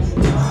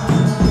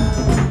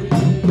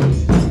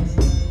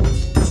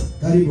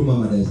 Karibu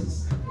Mama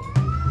Diocese.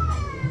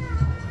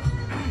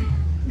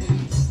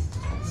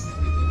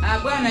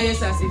 Bwana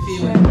Yesu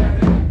asifiwe.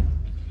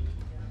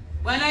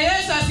 Bwana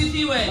Yesu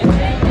asifiwe.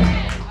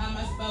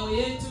 Madhabahu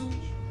yetu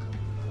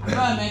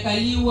ambayo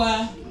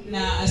amekaliwa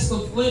na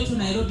askofu wetu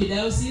Nairobi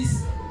Diocese,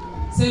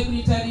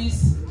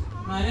 secretaries,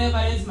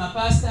 reverends,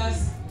 pastors,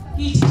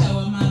 kiti cha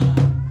wamama.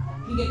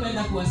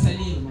 Ningependa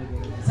kuwasalimu.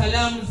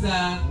 Salamu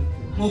za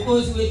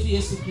Mwokozi wetu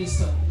Yesu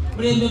Kristo.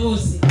 Mrembe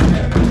bosi.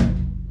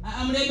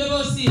 Mrembe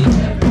bosi.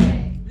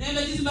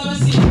 Mrembe jizimba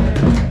basi.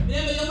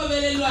 Mrembe joko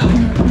belelwa.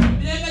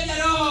 Mrembe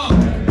jaroho.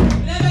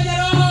 Mrembe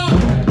jaroho.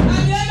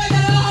 Mrembe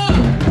jaroho.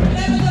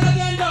 Mrembe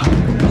jaragendo.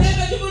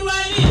 Mrembe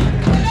jiburwani.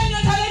 Mrembe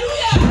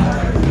haleluya.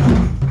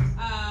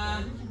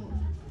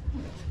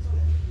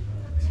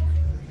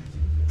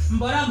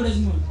 Mbora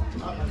brezmo.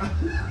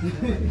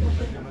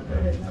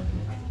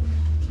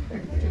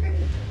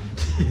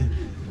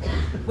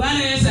 Bwana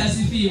Yesu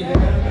asifiwe.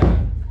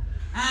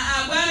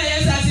 Bwana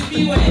Yesu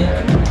asifiwe.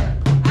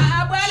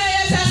 Bwana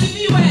Yesu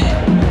asifiwe.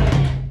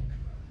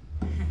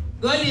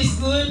 God is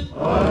good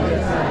all the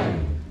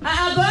time.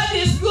 God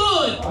is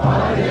good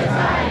all the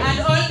time. And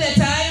all the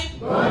time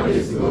God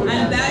is good.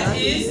 And that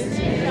is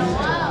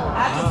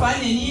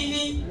atufanye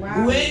nini?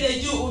 Uende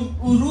juu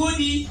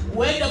urudi,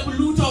 uende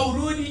Pluto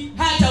urudi,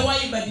 hata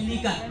waiba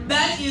kubadilika.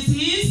 That is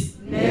his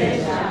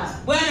nature.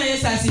 Bwana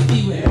Yesu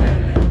asifiwe.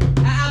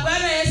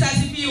 Bwana Yesu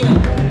asifiwe.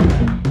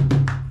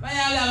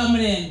 Baya ya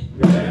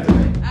mrembo.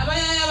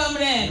 Abaya ya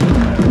mrembo.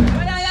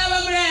 Baya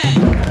ya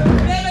mrembo.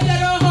 Beba ya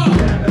roho.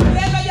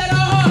 Beba ya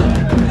roho.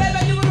 Beba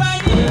ya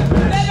Bwana.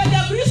 Beba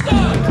ya Kristo.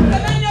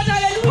 Beba ya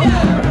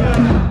hallelujah.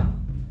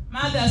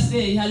 Mother's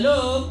Day.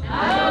 Hello.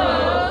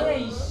 Hello.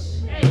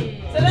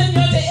 Seven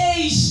yote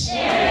eish.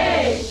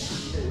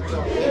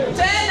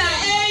 Tena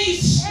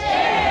eish.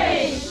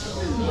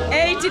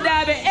 Eight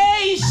dabe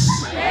eish.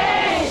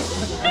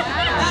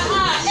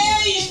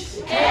 Eish.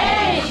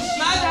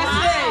 Mother's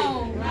Day.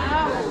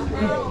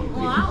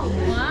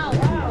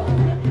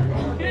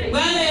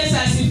 Bwana Yesu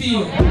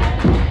asifiwe.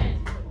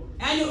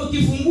 Yaani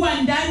ukifungua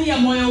ndani ya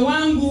moyo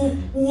wangu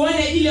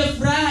uone ile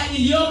furaha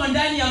iliyomo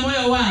ndani ya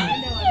moyo wangu.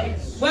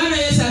 Bwana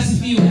Yesu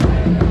asifiwe.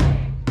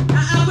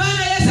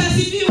 Bwana Yesu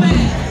asifiwe.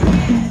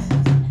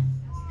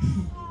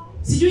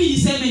 Sijui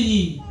niseme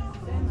nini.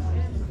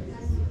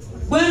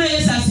 Bwana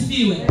Yesu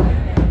asifiwe.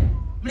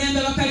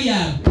 Mlembe bakari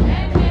yao.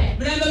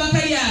 Mlembe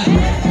bakari yao.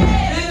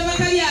 Mlembe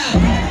bakari yao.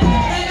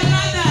 Mlembe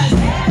mothers.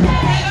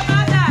 Mlembe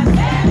mothers.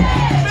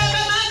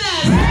 Mlembe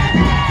mothers.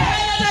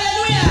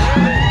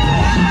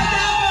 Hallelujah.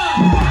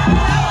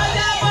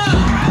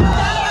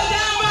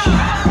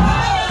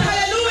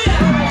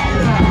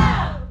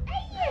 Hallelujah.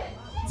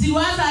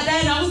 Ziwaza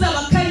adai nauza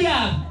bakari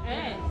yao.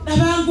 Na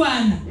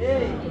bangwana.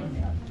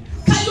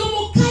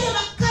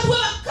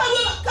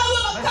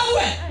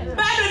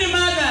 Bado ni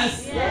mothers.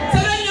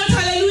 Semeni yote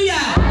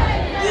hallelujah.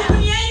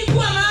 Duniani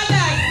kuwa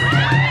mothers.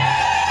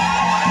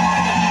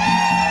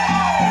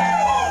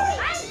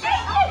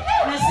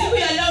 Na siku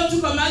ya leo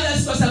tuko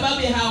mothers kwa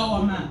sababu ya hao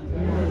wamama.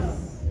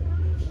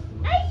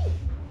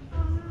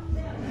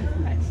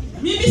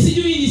 Mimi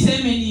sijui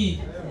niseme nini.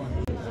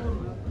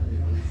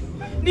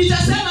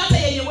 Nitasema hata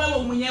yenye wewe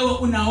mwenyewe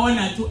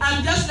unaona tu.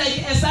 I'm just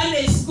like a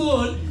Sunday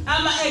school.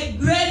 I'm a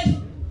grade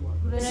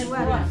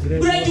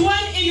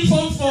 1 in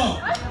form 4.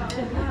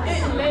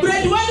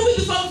 Grade 1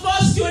 with form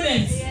 4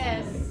 students.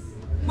 Yes.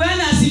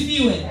 Bwana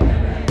asifiwe.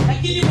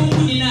 Lakini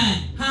Mungu ni nani?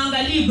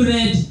 Haangalii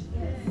grade.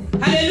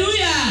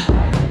 Hallelujah.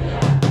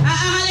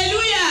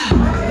 Hallelujah.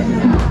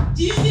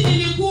 Jinsi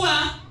nilikuwa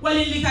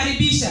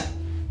walinikaribisha.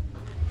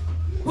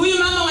 Huyu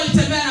mama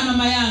walitembea na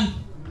mama yangu.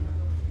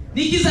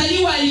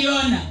 Nikizaliwa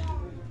aliona.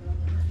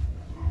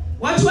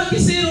 Watu wa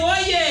Kisiru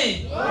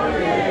oye.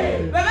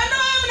 Baba na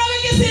mama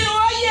wa Kisiru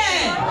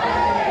oye.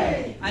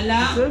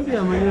 Ala.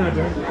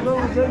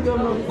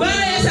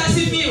 Bwana Yesu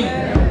asifiwe.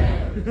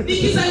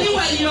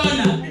 Nikizaliwa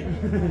aliona.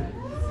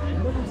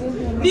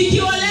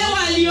 Nikiolewa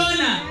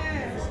aliona.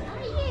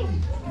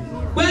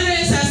 Bwana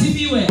Yesu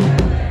asifiwe.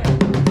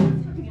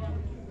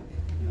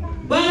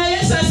 Bwana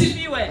Yesu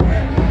asifiwe.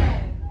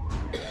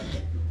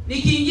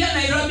 Nikiingia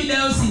Nairobi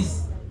Diocese.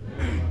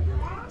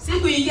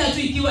 Sikuingia tu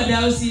ikiwa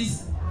diocese.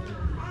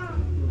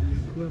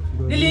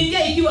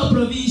 Niliingia ikiwa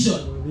provincial.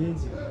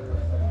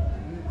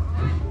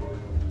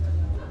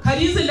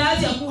 Hadithi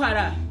ndazi ya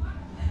kuhara.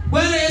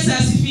 Bwana Yesu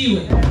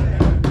asifiwe.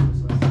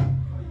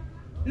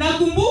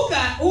 Nakumbuka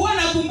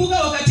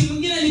wakati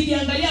mwingine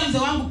nikiangalia mzee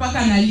wangu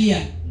paka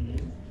nalia.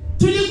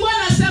 Tulikuwa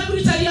na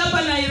secretary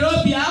hapa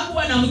Nairobi,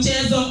 hakuwa na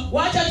mchezo.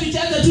 Wacha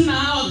tucheze tu na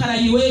hao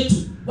karani wetu.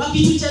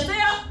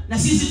 Wakituchezea na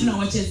sisi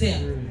tunawachezea.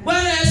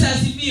 Bwana Yesu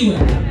asifiwe.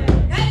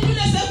 Yaani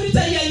yule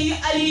secretary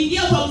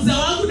aliingia kwa mzee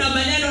wangu na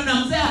maneno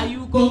na mzee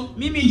hayuko,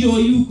 mimi ndio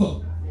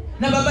yuko.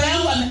 Na baba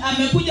yangu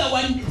amekuja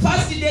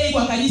first day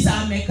kwa kanisa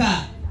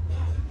amekaa.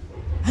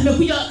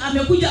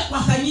 Amekuja kwa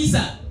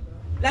kanisa.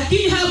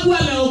 Lakini hakuwa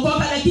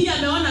ameokoka, lakini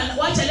ameona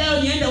wacha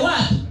leo niende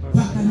wapi?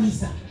 Kwa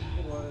kanisa.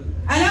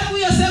 Alafu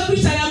huyo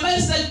secretary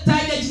ambaye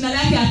sitaje jina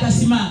lake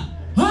akasimama.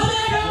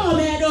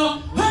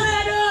 Homedo.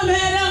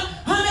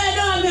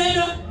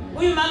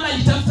 Huyu mama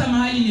alitafuta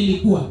mahali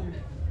nilikuwa.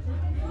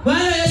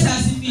 Bwana Yesu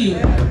asifiwe.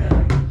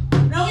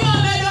 Na huyo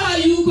Homedo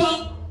hayuko.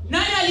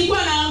 Nani alikuwa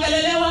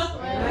anaongelelewa?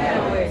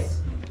 Wewe.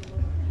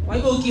 Kwa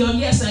hivyo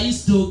ukiongea saa hii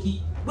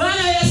stoki.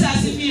 Bwana Yesu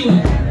asifiwe.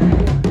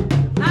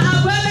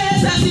 Bwana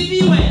Yesu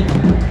asifiwe.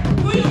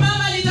 Huyu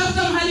mama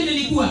alitafuta mahali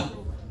nilikuwa.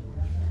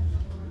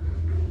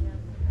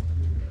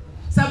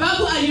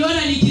 Sababu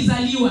aliona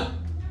nikizaliwa.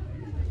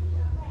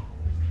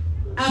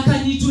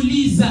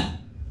 Akanituliza.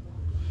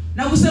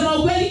 Na kusema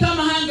ukweli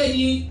kama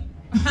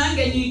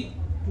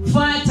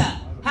hangenifuata,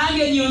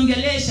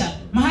 hangeniongelesha,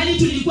 mahali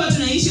tulikuwa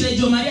tunaishi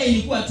Rejo Maria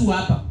ilikuwa tu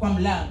hapa kwa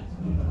mlango.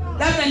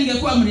 Labda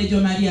ningekuwa Mrejo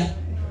Maria.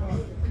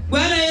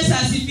 Bwana Yesu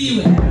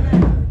asifiwe.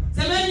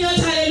 Semeni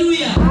yote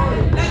haleluya.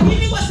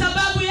 Lakini kwa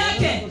sababu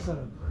yake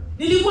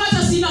nilikuwa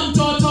hata sina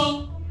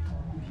mtoto.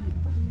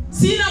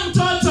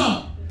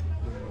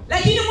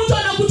 Lakini mtu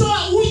anakutoa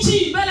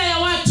uchi mbele ya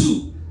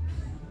watu.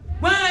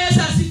 Bwana Yesu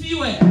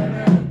asifiwe.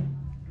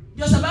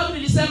 Ndio sababu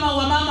nilisema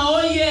wamama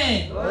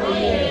oye.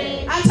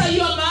 Hata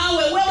hiyo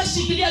mawe wewe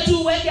shikilia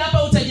tu uweke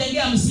hapa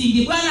utajengea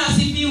msingi. Bwana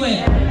asifiwe.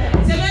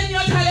 Semeni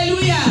yote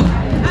haleluya.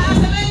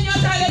 Semeni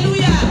yote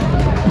haleluya.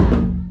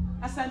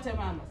 Asante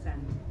mama,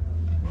 asante.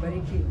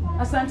 Barikiwe.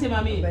 Asante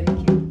mami.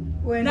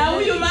 Barikiwe. Na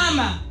huyu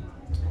mama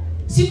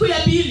Siku ya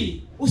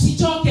pili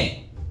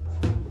usichoke.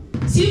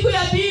 Siku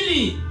ya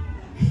pili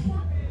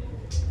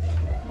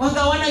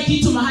wakaona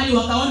kitu mahali,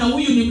 wakaona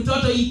huyu ni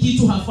mtoto, hii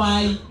kitu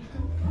hafai.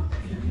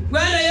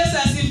 Bwana Yesu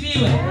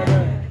asifiwe.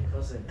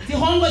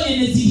 Tihongo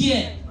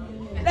nyenezigie.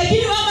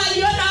 Lakini mama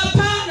aliona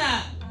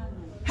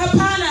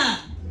hapana.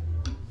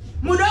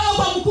 Mdogo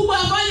kwa mkubwa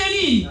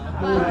afanye nini?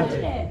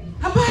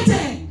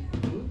 Hapate.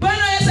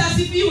 Bwana Yesu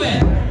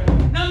asifiwe.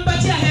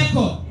 Nampatia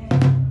heko.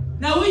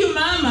 Na huyu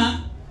mama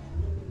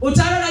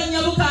utarora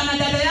nyabuka na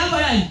dada yako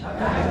nani?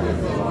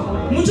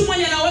 Mtu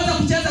mwenye anaweza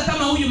kucheza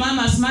kama huyu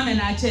mama asimame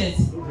na acheze.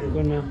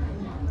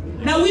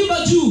 Na wimbo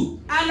juu,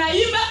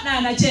 anaimba na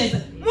anacheza.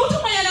 Mtu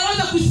mwenye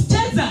anaweza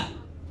kucheza,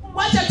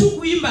 wacha tu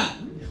kuimba,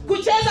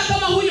 kucheza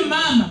kama huyu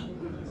mama.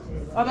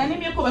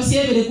 Waganimi yako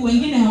wasiebele ku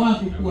wengine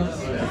hawakukua.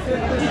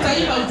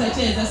 Tutaimba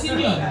utacheza, si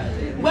ndio?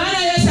 Bwana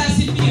Yesu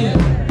asifiwe.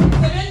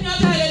 Semeni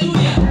yote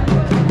haleluya.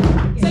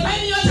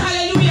 Semeni yote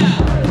haleluya.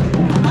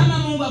 Mama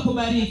Mungu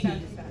akubariki.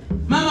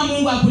 Mama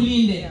Mungu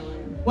akulinde.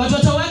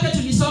 Watoto wake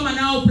tulisoma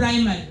nao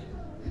primary.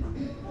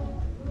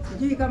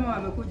 Sijui kama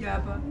wamekuja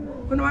hapa.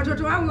 Kuna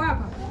watoto wangu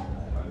hapa.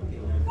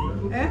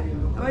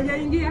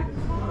 Hawajaingia?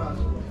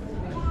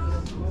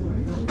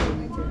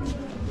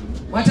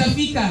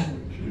 Watafika.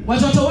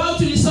 Watoto wao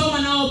tulisoma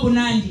nao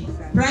Bunandi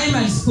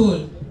Primary School.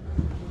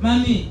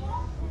 Mami.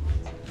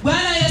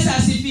 Bwana Yesu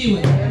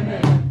asifiwe.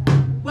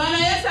 Bwana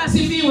Yesu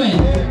asifiwe.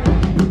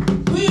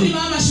 Huyu ni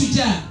mama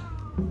shujaa.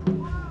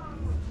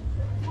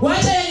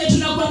 Wacha yenye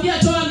tunakwambia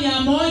toa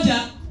 100,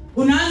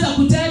 unaanza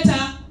kuteta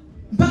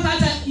mpaka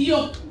hata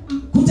hiyo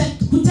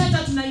kuteta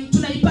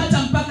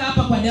tunaipata mpaka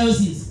hapa kwa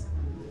diocese.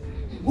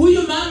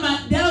 Huyu mama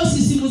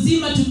diocese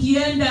mzima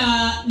tukienda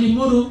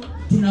Limuru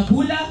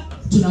tunakula,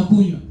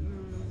 tunakunywa.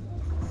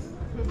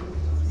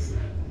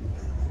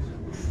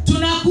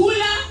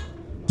 Tunakula,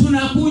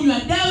 tunakunywa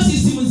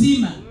diocese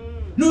mzima.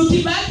 Na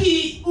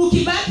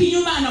ukibaki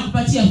nyuma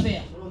anakupatia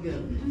fare.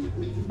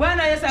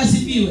 Bwana Yesu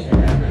asifiwe.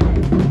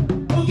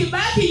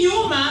 Ukibaki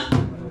nyuma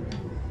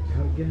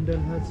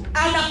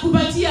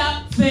anakupatia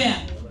fare.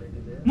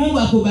 Mungu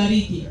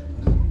akubariki.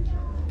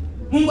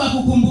 Mungu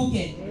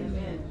akukumbuke.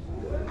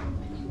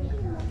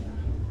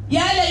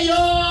 Yale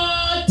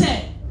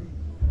yote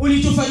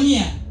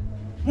ulitufanyia,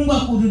 Mungu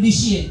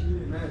akurudishie.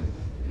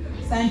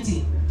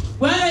 Asante.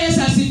 Bwana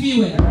Yesu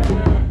asifiwe.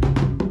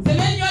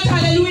 Semeni yote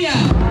haleluya.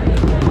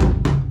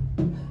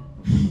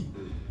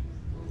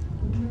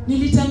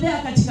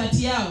 Nilitembea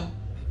katikati yao.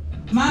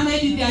 Mama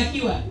Edith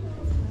akiwa.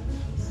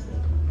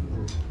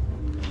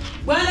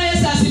 Bwana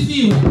Yesu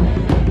asifiwe.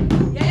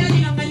 Yeye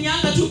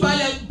ninanganyanga tu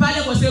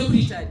pale kwa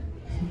secretary.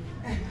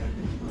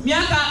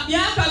 Miaka.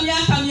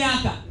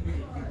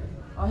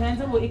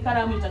 Ohenze bo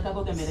ikaramu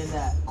itakagoga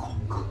merenda.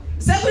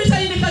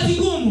 Secretary ni kazi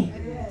ngumu.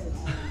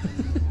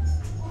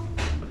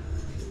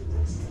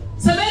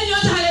 Semeni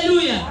yote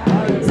haleluya.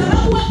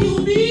 Sababu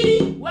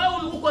wakihubiri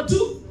wewe uko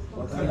tu.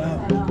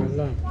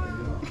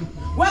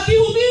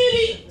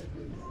 Wakihubiri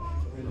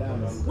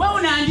wewe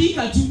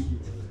unaandika tu.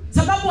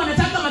 Sababu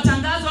wanataka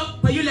matangazo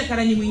kwa yule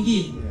karani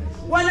mwingine.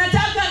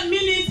 Wanataka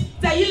minutes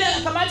za ile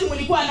kamati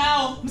mlikuwa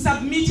nao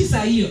msubmit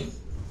saa hiyo.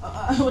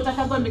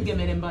 Utakagwa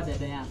mgegemere mbada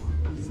dada yako.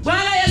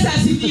 Bwana Yesu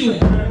asifiwe.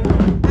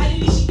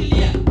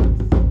 Alinishikilia.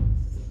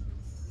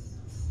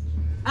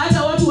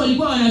 Hata watu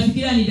walikuwa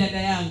wanafikiria ni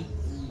dada yangu.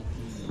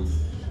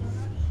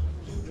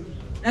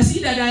 Na si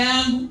dada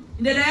yangu,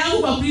 ni dada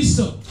yangu kwa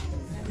Kristo.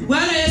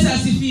 Bwana Yesu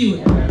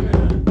asifiwe.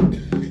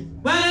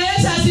 Bwana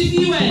Yesu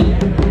asifiwe.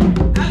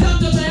 Hata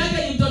mtoto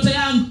yake ni mtoto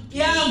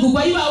yangu,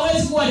 kwa hiyo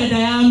hawezi kuwa dada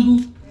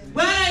yangu.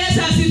 Bwana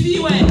Yesu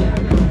asifiwe.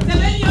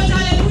 Semeni yote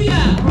haleluya.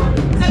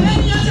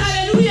 Semeni yote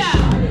haleluya.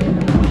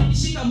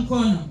 Nishika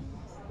mkono.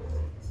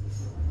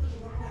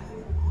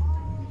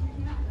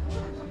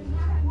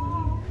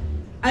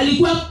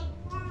 Alikuwa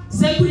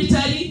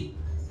secretary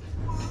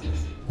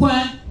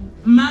kwa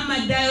Mama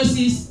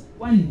Diocese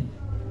 1.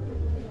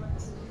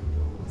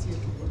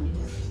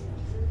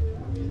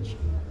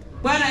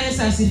 Bwana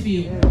Yesu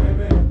asifiwe.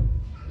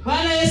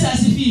 Bwana Yesu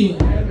asifiwe.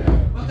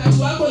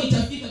 Wakati wako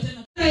itafika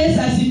tena. Bwana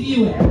Yesu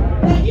asifiwe.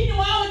 Lakini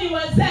wao ni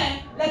wazee,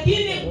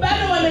 lakini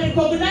bado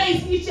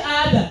wanarecognize each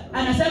other.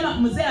 Anasema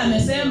mzee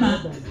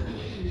amesema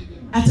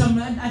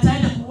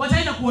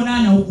wataenda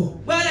kuonana huko.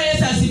 Bwana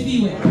Yesu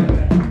asifiwe.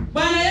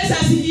 Bwana Yesu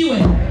asifiwe.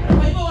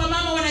 Kwa hivyo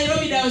wamama wa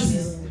Nairobi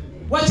Diocese,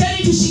 wacheni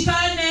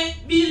tushikane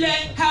vile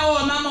hao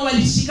wamama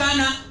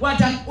walishikana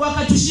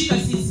wakatushika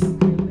sisi.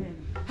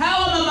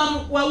 Hao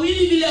mama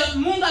wawili vile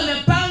Mungu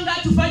amepanga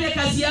tufanye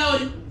kazi yao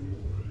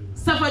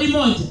safari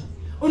moja.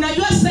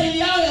 Unajua style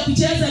yao ya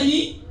kucheza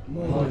ni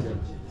moja.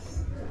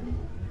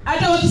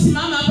 Hata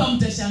wakisimama hapa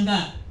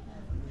mtashangaa.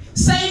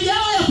 Style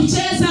yao ya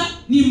kucheza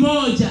ni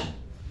moja.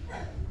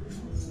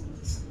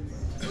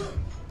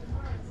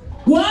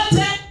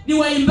 Wote ni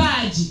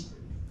waimbaji.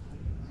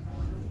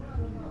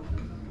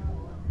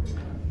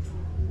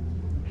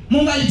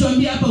 Mungu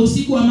alituambia hapa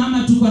usiku wa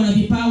mama tuko na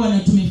vipawa na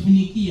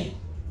tumefunikia.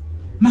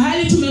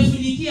 Mahali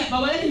tumefunikia,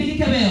 baba yake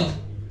nilike leo.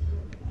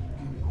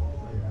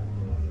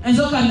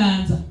 Enzo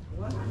kanaanza.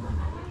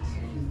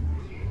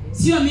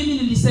 Sio mimi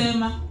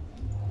nilisema.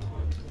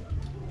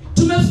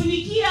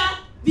 Tumefunikia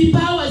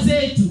vipawa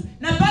zetu.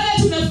 Na pale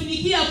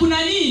tumefunikia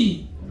kuna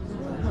nini?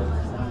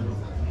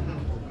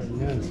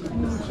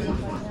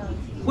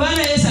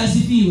 Bwana Yesu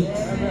asifiwe.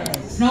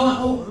 Na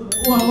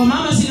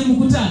wamama si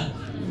mkutano.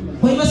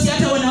 Kwa hivyo si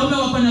hata wanaume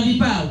wako na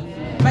vipawa.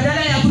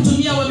 Badala ya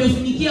kutumia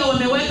wamefunikia,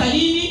 wameweka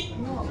nini?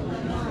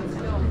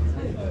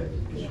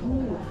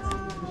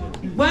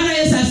 Bwana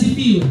Yesu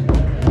asifiwe.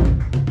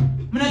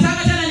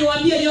 Mnataka tena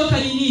niwaambie nyoka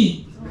ni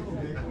nini?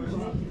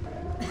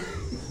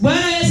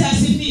 Bwana Yesu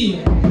asifiwe.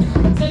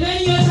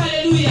 Semeni yote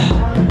haleluya.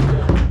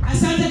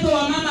 Asante kwa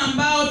wamama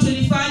ambao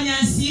tulifanya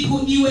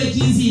siku iwe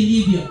jinsi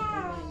ilivyo.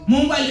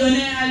 Mungu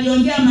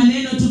aliongea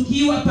maneno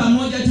tukiwa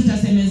pamoja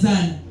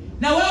tutasemezana.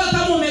 Na wewe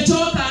kama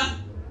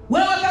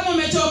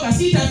umechoka,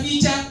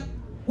 sitaficha.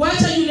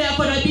 Wacha yule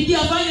yako na bidii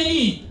afanye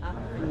nini?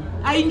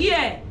 Aingie.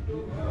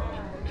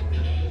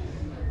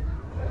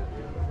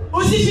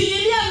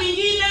 Usifinyilia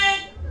mwingine.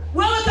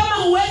 Wewe kama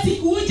huwezi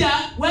kuja,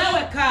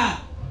 wewe kaa.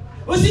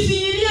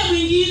 Usifinyilia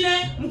mwingine.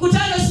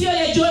 Mkutano sio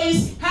ya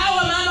Joyce.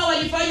 Hawa mama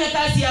walifanya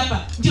kazi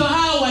hapa. Ndio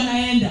hao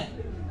wanaenda.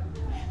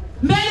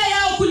 Mbele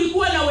yao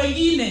kulikuwa na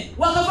wengine.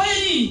 Wakafanya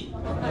nini?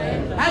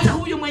 Hata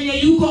huyu mwenye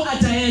yuko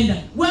ataenda.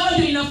 Wewe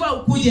ndio inafaa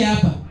ukuje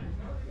hapa.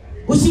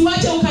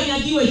 Usiwache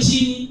ukanyagiwe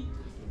chini.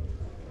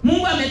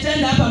 Mungu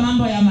ametenda hapa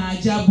mambo ya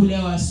maajabu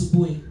leo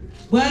asubuhi.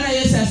 Bwana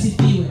Yesu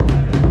asifiwe.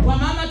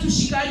 Wamama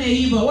tushikane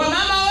hivyo.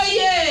 Wamama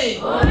oye!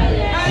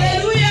 Oye!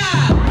 Haleluya!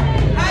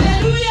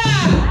 Haleluya!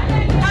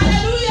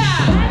 Haleluya!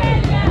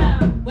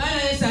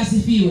 Bwana Yesu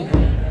asifiwe.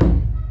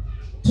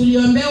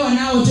 Tuliombewa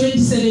nao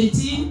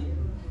 2017.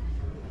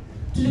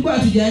 Tulikuwa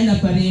hatujaenda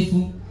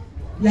parefu.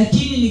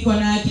 Lakini niko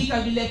na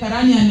hakika vile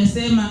karani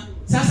amesema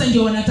sasa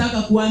ndio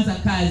wanataka kuanza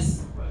kazi.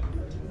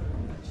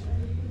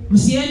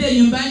 Msiende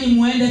nyumbani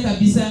muende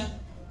kabisa.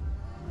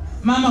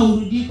 Mama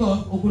urudiko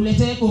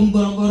ukuletee kwa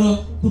mgorogoro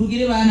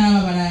kurugire bana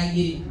aba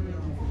baragiri.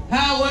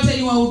 Hao wote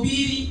ni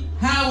wahubiri,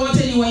 hao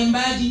wote ni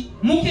waimbaji.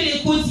 Mukile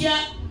kuzia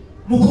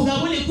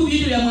mukugabule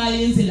kubidu ya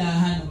mwayenzi la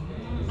hano.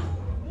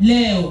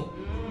 Leo.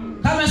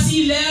 Kama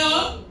si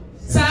leo,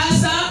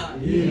 sasa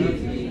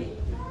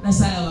na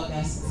sala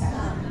wakasi.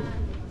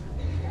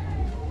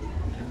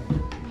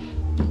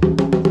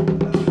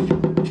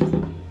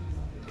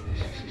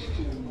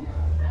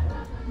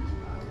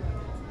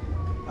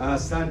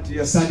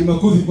 Asante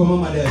makofi kwa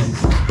mama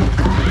Diocese.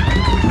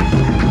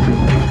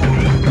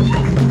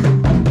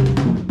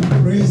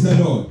 Praise the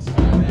Lord.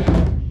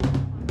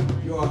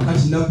 Yo,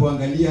 wakati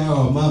ninapoangalia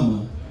hawa mama,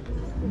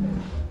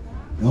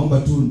 naomba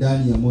tu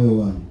ndani ya moyo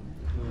wangu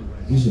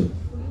Bishop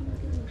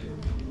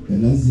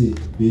kanazi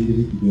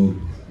bendele kidogo.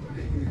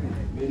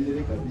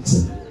 Bendele kabisa.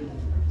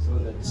 So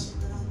that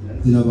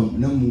zinaba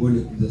na mngole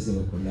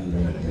kuzasema kwa ndani.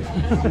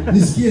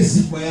 Nisikie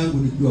sifa yangu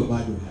nikiwa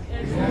bado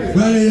hai.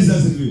 Bwana Yesu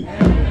asifiwe.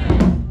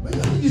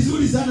 Ni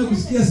vizuri sana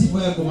kusikia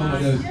sifa yako mama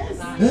Diocese.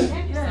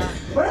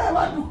 Bwana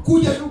watu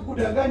kuja tu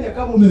kudanganya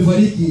kama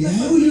umefariki.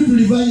 Huyu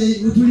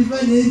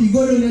tulifanya hivi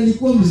godo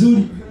alikuwa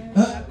mzuri.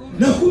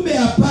 Na kumbe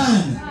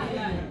hapana.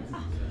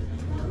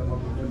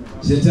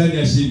 Shetani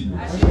ashindwe.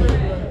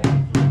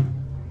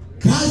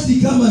 Kazi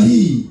kama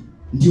hii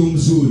ndio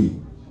mzuri.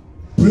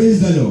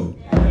 Praise the Lord.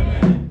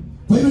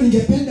 Kwa hiyo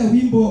ningependa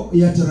wimbo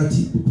ya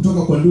taratibu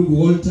kutoka kwa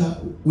ndugu Walter,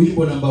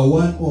 wimbo number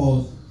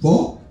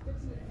 104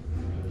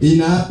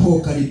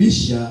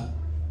 inapokaribisha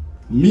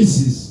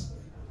Mrs.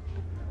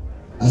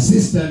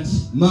 Assistant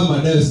Mama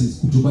Diocese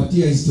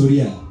kutupatia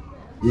historia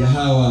ya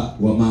hawa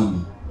wa mama.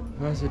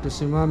 Basi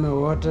tusimame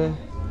wote.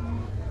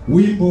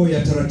 Wimbo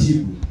ya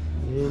taratibu.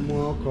 Ni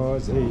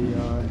Mwokozi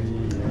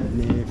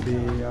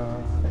aliyenifikia.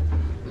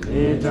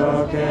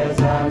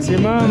 Nitokeza.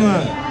 Simama.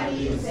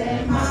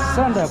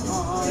 Stand up.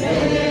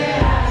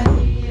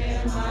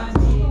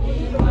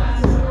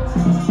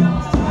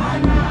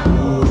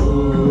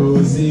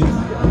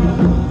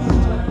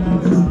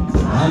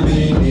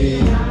 Amini.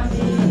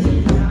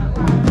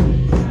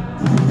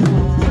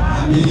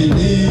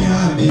 Amini,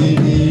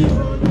 amini.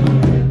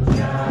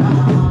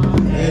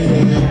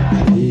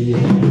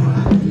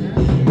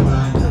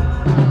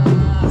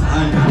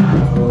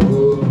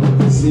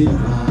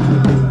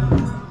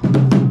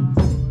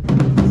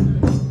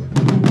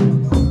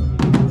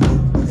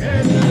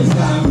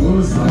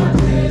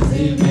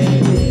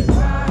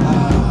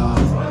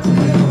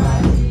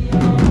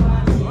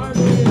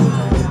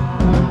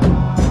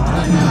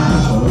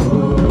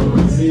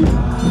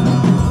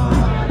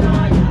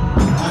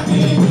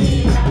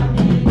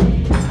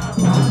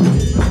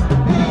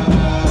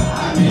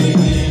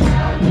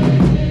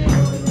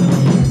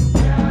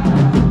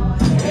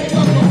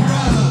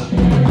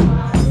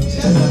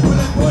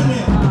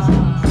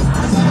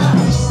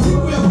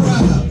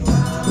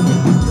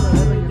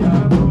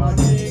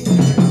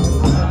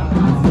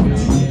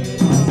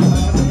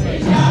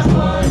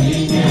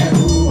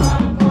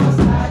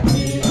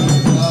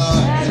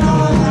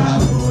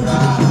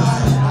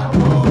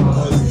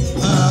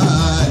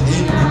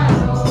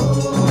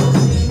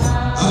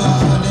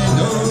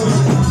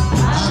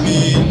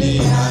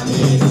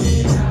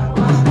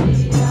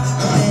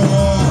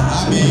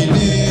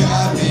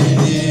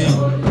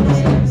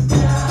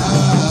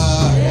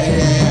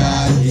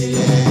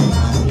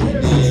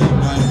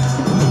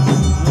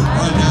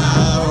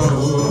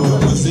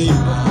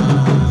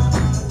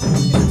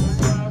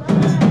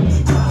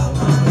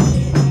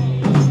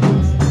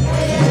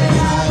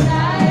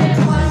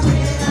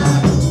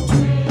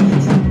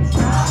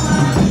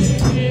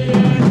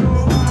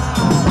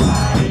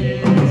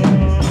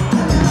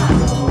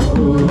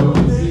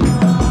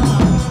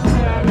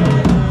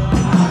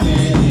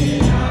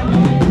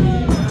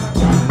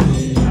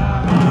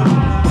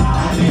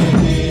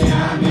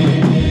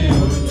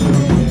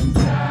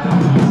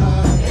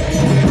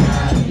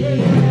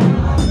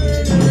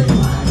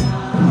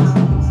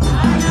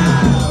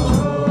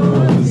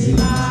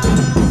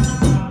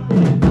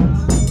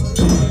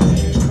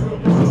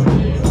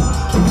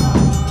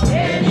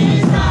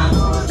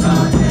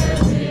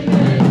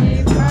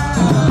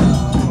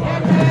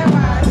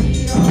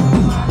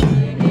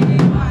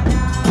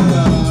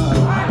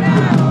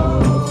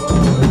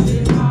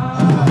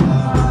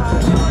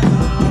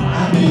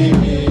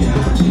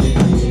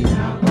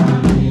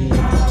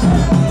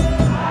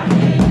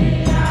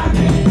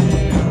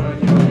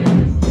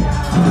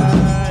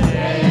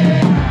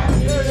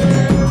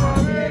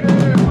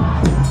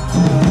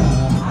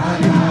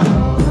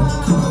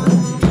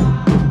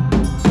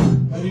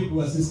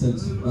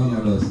 Assistant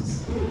Mama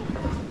Diocese.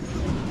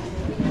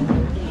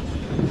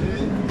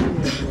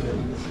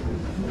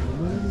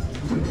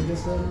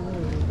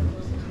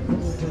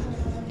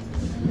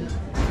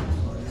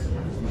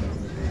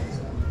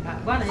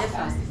 Bwana Yesu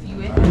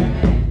asifiwe.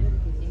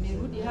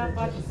 Nimerudi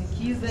hapa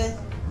tusikize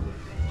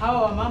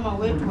hawa wamama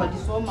wetu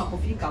walisoma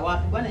kufika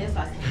wapi. Bwana Yesu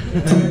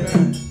asifiwe.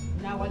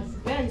 Na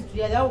walisipea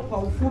historia yao kwa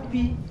ufupi,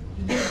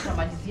 ili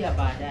tutamalizia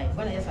baadaye.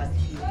 Bwana Yesu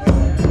asifiwe.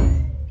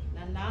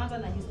 Na naanza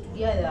na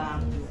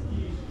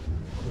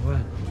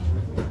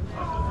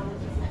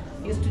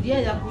historia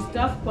ya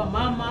kustaafu kwa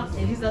mama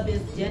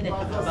Elizabeth Jende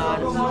Kabara.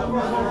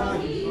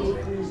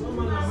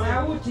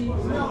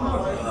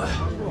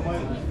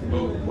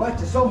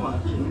 Wacha soma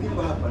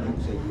nilipo hapa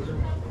nikusaidia.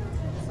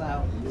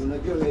 Sawa.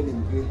 Unajua wewe ni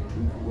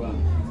mkuu wangu.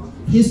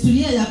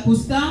 Historia ya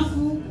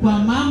kustaafu kwa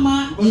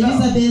mama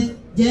Elizabeth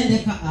Jende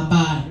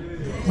Kabara.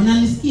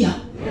 Unanisikia?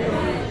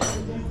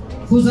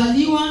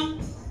 Kuzaliwa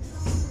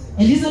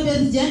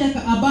Elizabeth Jende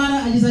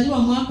Kabara alizaliwa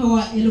mwaka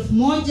wa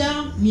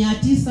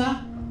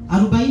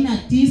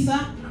 1949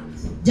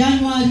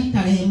 Januari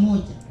tarehe 1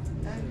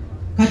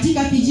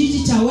 katika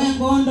kijiji cha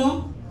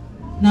Wengondo,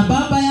 na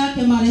baba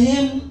yake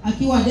marehemu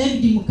akiwa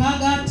David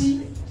Mukagati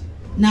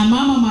na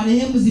mama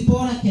marehemu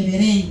Zipora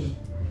Keberenge,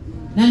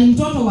 na ni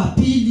mtoto wa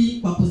pili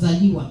kwa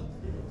kuzaliwa.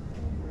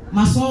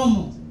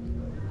 Masomo.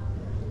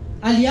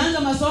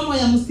 Alianza masomo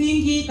ya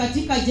msingi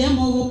katika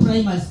Jemogo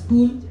Primary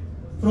School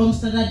from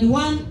standard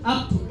 1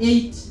 up to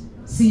 8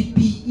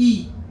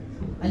 CPE.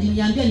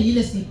 Aliniambia ni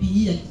ile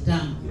CPE ya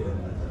kitambo.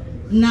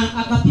 Na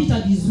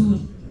akapita vizuri.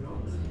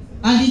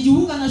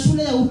 Alijiunga na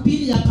shule ya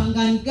upili ya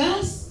Pangani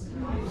Girls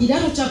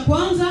kidato cha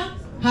kwanza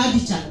hadi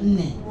cha 4.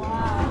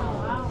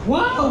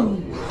 Wow.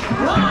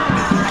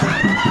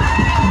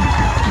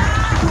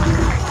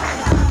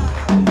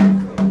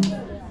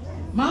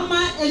 Mama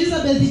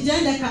Elizabeth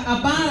Jende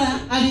Kabara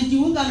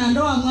alijiunga na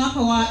ndoa mwaka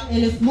wa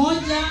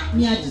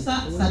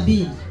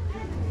 1970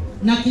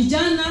 na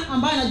kijana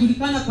ambaye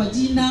anajulikana kwa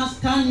jina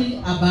Stanley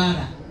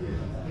Abara.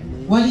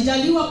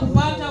 Walijaliwa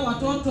kupata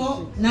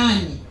watoto 8,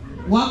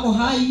 wako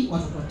hai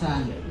watoto 5.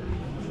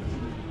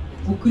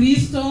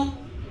 Ukristo.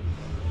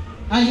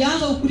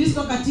 Alianza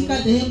Ukristo katika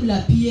dhehebu la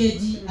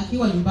PAG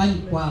akiwa nyumbani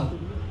kwao.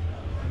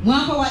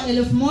 Mwaka wa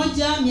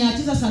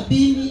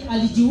 1970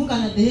 alijiunga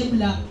na dhehebu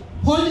la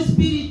Holy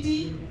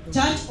Spirit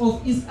Church of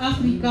East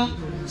Africa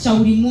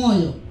Shauri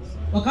Moyo.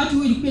 Wakati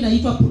huo ilikuwa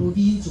inaitwa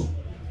Provincial.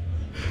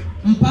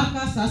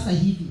 Mpaka sasa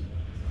hivi.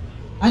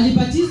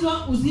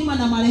 Alibatizwa uzima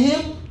na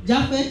marehemu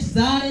Jafet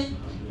Zare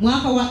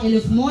mwaka wa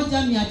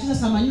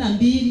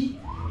 1982,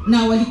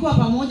 na walikuwa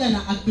pamoja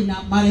na akina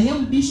marehemu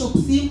Bishop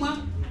Simwa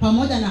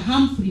pamoja na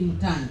Humphrey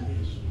Mutani.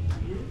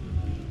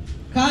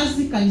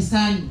 Kazi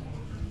kanisani.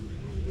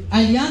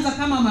 Alianza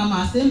kama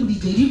mama assembly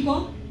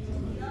Jericho,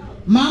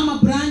 mama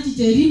branch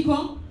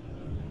Jericho,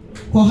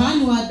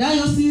 kohani wa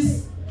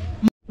diocese.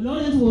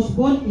 Florence was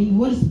born in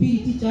Holy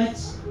Spirit Church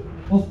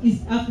of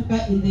East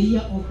Africa in the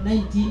year of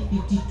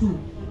 1952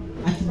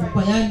 at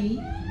Bukayani.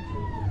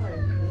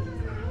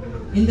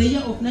 In the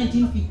year of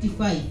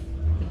 1955,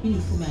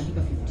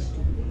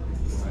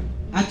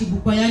 at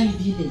Bukayani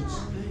village.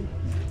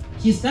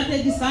 She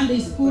started the Sunday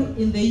school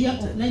in the year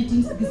of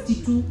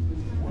 1962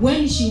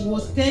 when she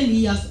was 10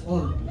 years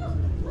old.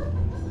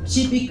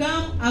 She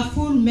became a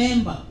full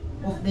member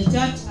of the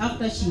church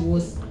after she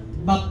was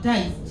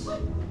baptized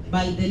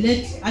by the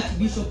late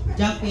Archbishop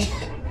Jafet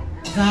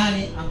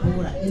Zare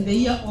Apora in the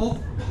year of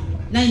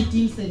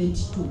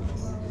 1972.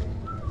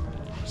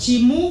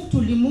 She moved to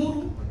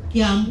Limuru,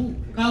 Kiambu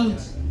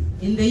County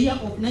in the year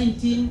of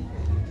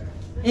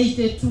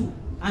 1982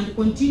 and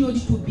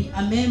continued to be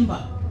a member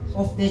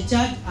of the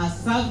church and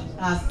served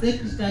as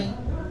secretary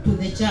to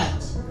the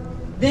church.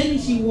 Then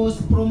she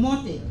was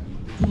promoted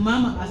to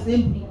Mama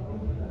Assembly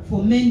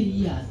for many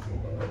years.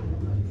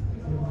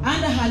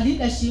 Under her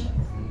leadership,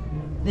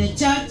 the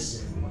church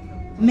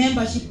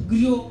membership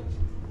grew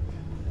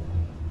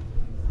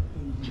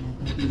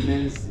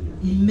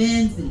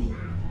immensely.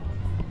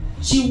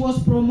 She was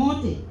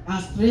promoted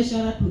as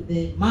treasurer to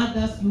the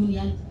Mothers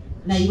Union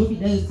Nairobi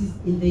Diocese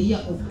in the year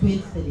of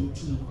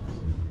 2017.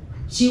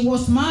 She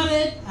was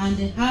married and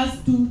has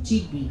 2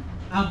 children,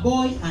 a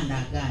boy and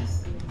a girl.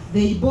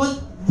 They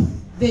both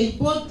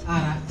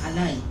are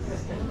alive.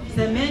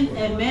 Amen.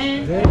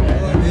 Amen.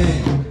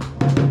 Amen.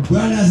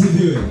 Bwana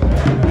asifiwe.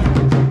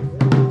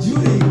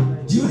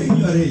 During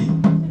your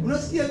reign.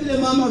 Unasikia vile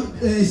mama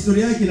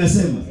historia yake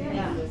inasema?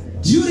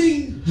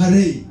 During her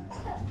reign,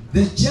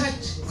 the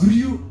church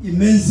grew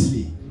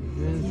immensely.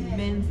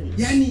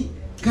 Yani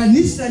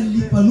kanisa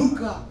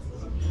lilipanuka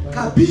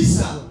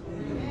kabisa.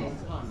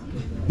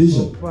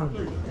 Bishop.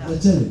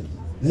 Achane.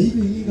 Na hivi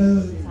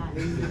inga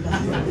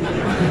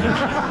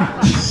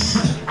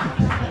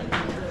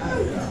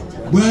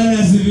Bwana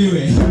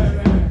asifiwe.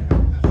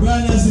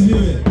 Bwana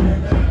asifiwe.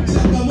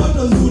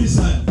 Changamoto nzuri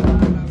sana.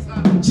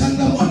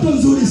 Changamoto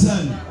nzuri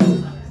sana.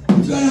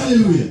 Bwana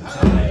haleluya.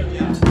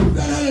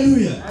 Bwana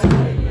haleluya.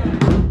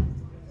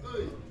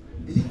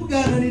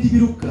 Ilikugana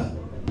nilibiruka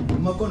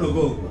makono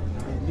gogo.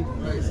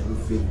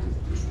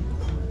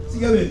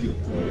 Sigawevyo.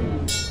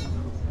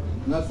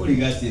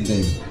 Nakuligasi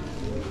ndani.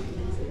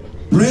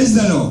 Praise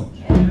the Lord.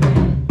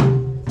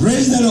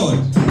 Praise the Lord.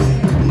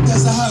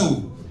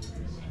 Mtasahau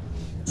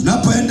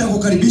tunapoenda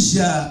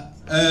kukaribisha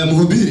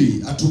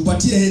mhubiri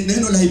atupatie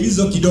neno la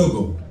himizo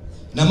kidogo.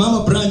 Na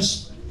mama branch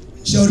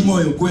Shauri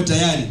Moyo kuwe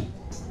tayari.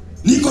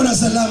 Niko na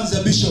salamu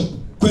za Bishop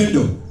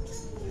Kwendo.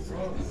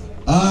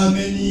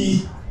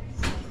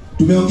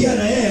 Tumeongea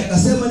na yeye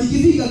akasema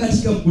nikifika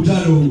katika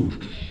mkutano huu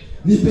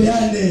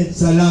nipeane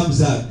salamu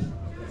zake.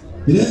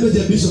 Mrembe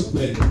ya Bishop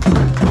Kwendo.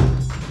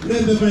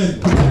 Mrembe.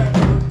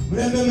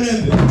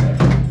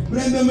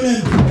 Mrembe.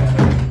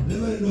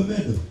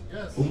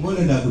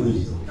 Umbone na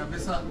kurudi.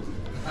 Kabisa.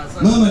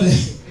 Mama le.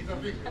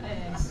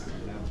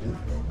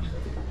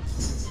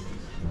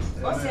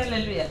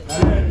 Hallelujah.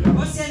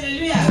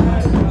 Hallelujah.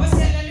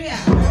 Hallelujah.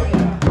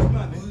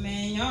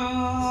 Umenyo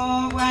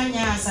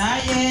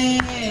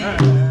wanyasaye.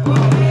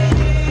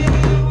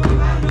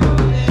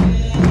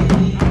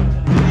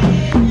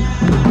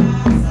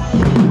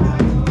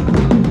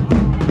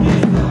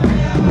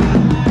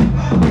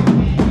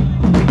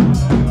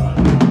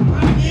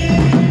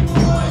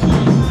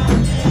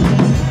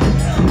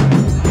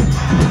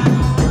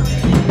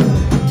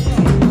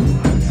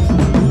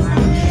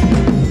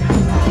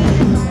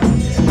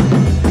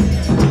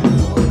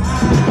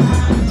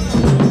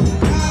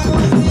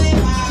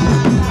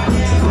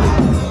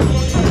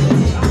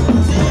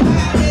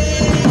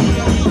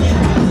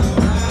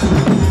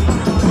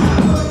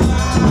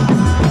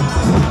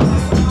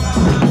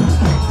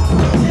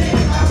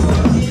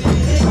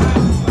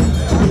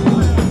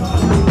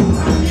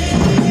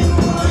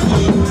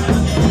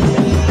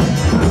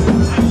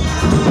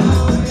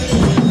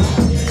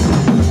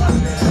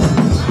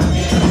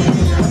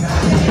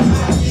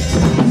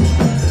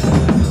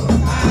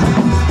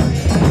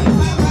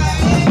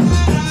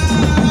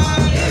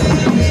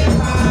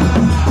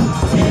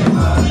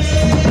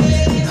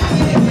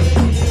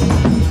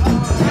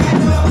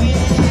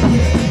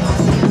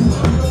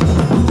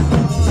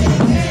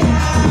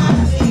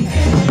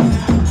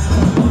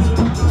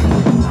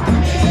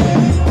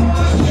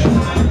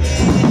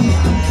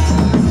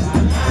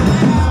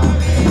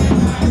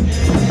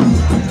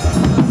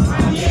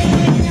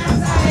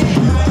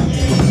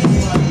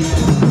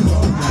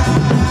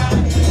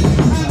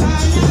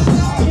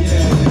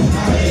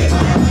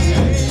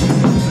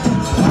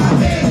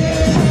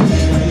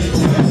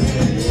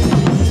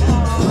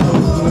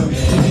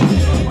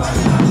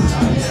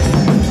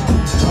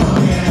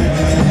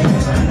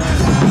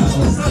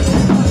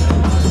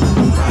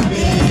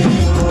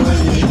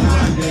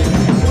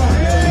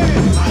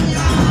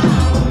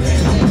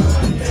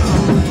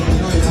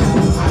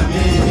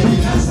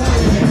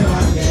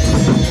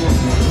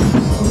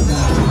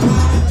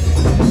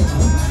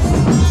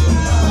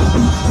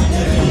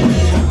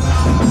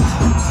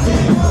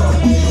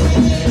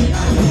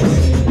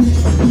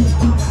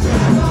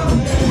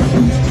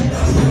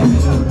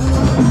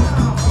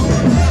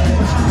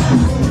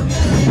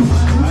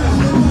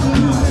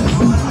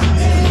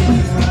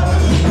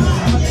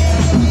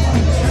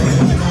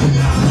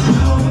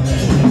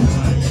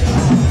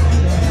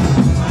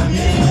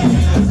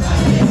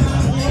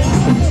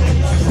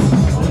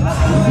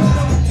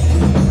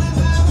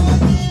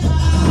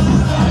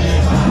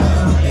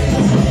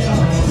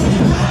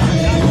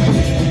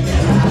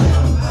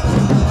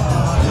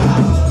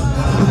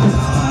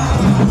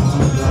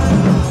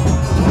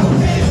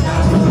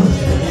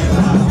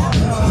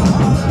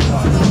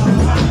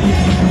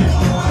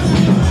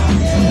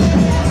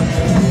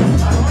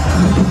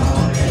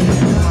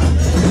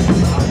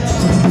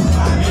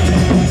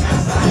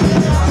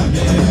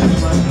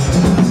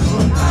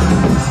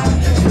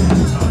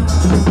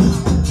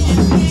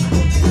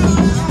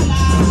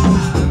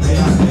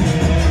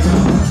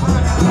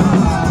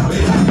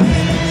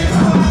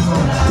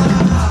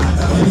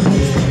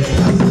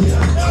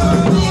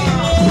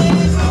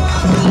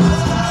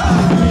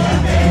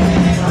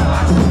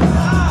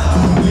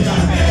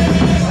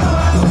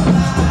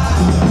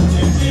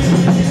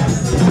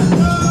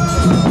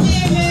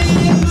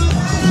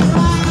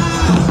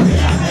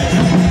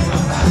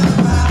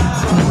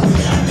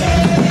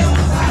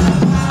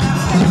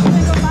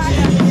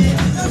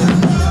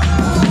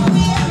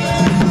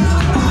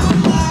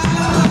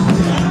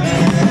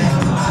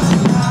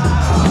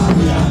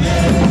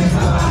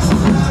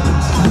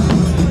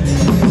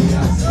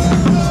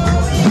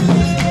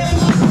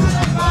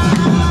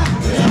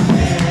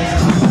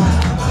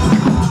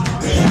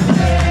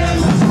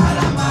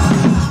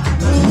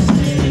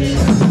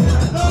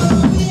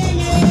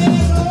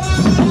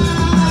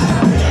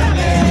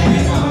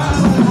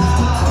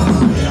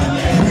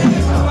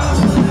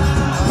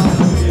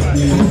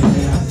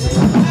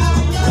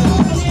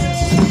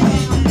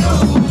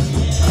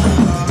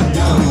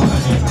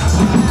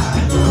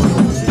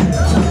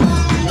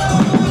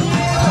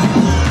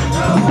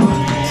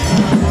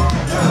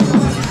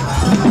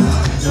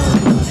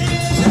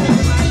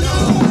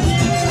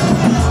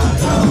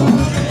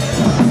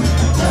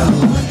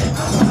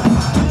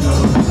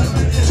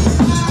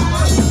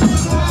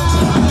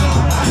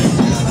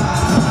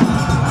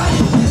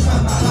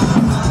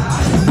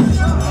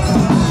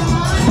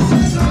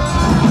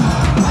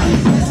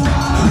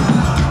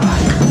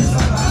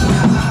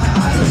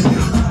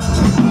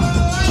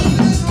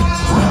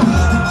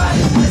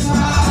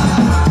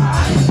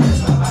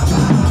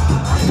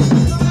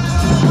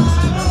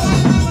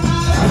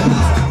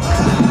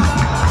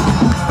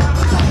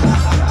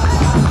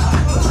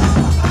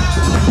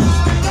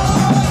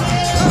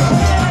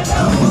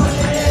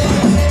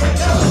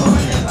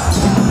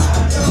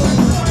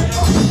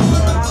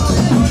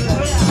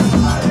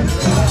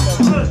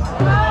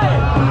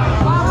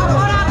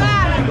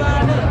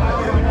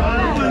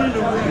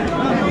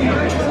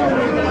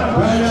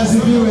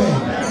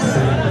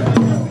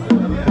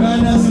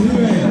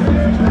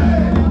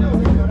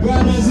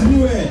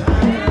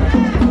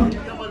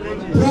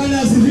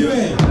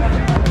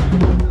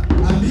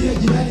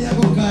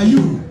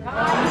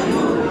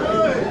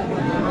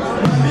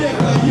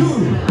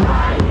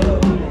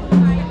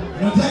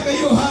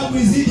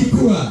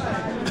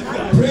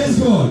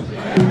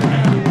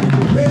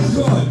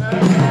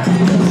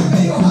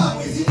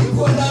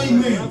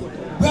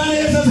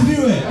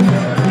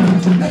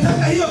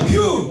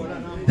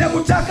 na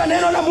kutaka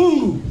neno la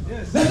Mungu.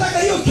 Nataka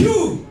hiyo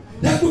kiu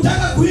na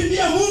kutaka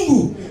kuimbia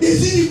Mungu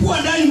izidi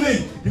kuwa ndani mwenu.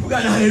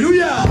 Nipigana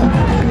haleluya.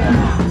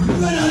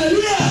 Nipigana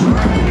haleluya.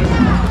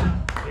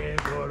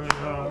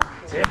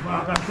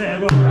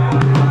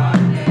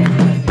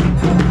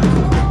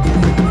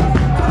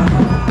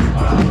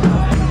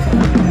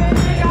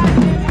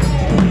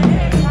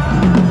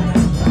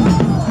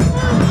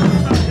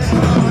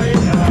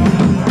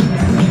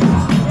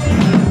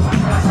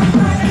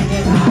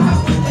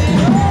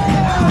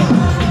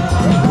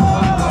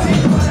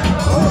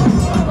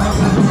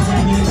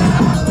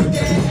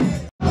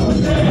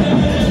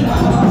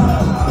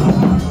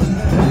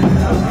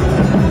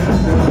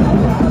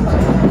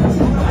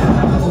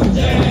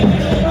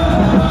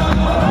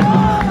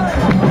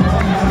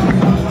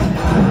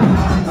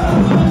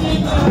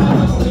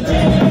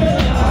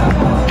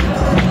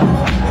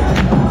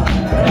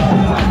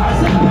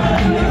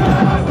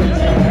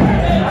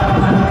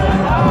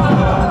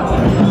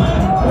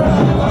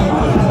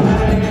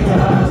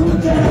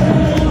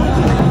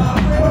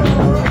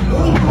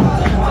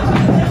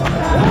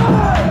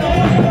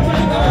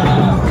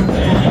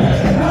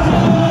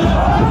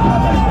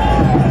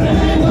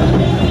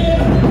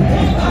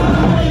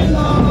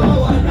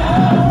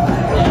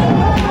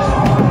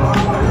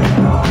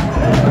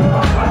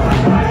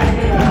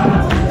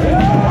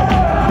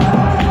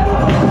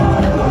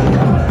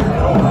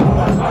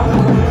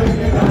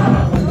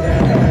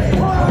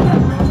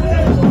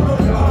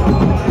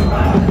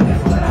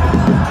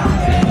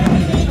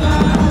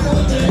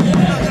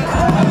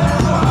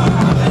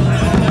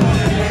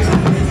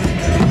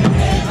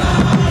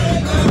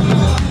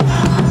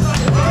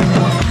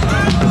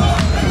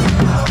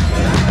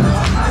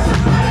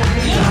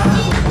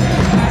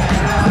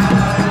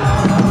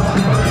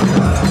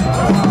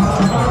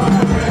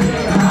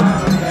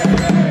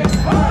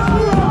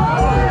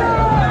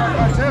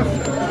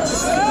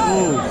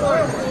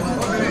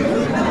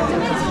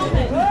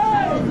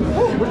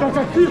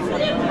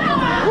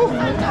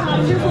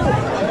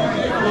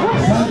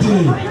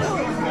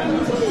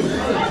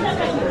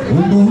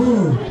 Wimbo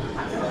huu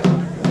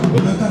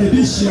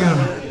unakaribisha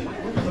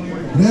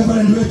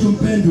Reverend wetu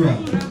mpendwa,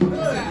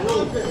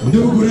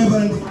 ndugu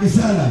Reverend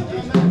Kisala.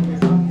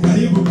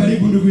 Karibu,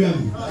 karibu ndugu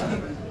yangu.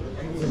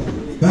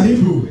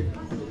 Karibu.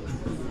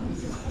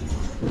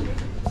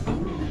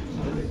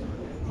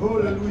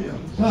 Hallelujah.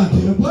 Asante.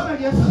 Bwana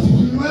Yesu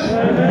asifiwe.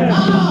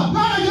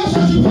 Bwana Yesu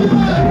asifiwe.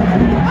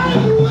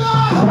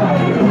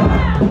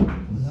 Hallelujah.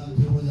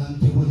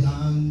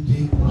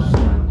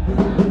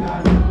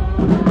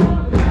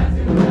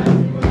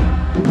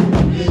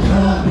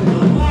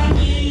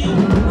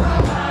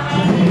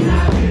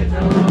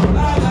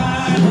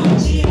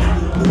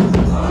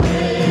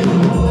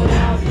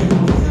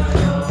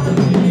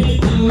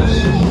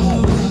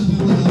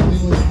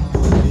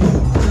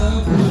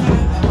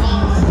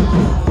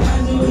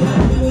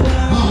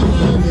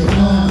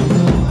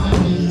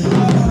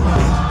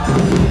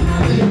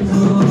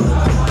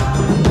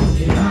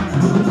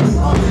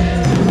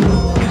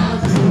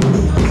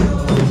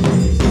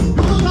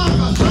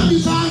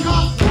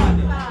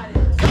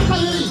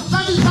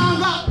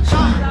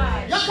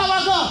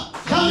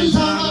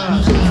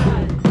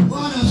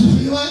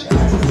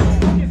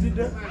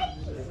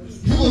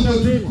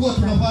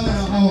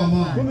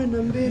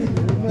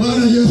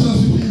 Bwana Yesu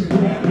asifiwe.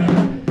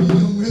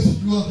 Ndio mwezi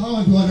jua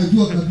hawa ndio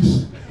wanajua kabisa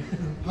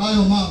hayo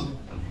mambo.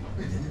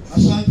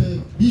 Asante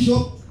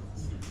Bishop,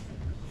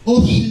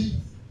 ofisi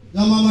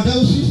ya Mama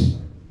Diocese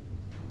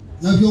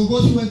na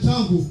viongozi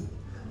wenzangu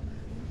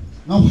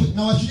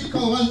na washirika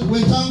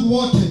wenzangu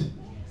wote.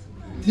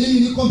 Mimi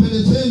niko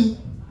mbele zenu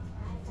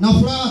na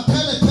furaha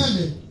tele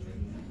tele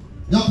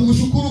ya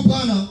kumshukuru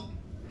Bwana.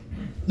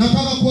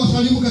 Nataka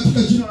kuwasalimu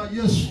katika jina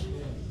la Yesu.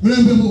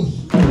 Mlembe Mungu.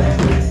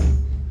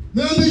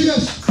 Mlembe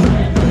Yesu.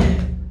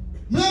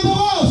 Mlembe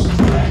Mungu.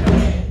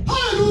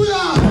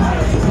 Hallelujah.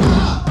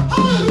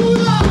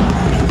 Hallelujah.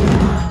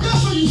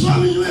 Yesu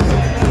yishamiwe.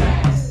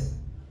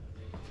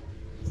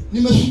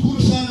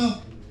 Nimeshukuru sana.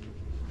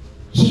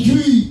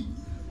 Sijui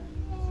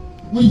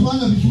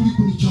mlifanya vizuri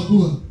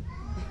kunichagua.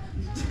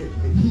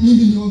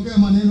 Mimi niongea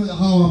maneno ya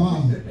hawa mama.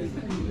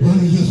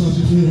 Bwana Yesu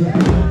asifiwe.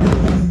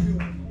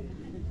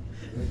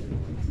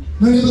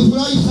 Na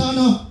nimefurahi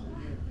sana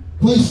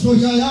kwa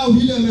historia yao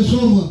vile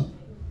imesomwa.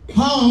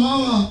 Hawa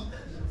mama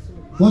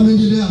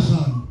wameendelea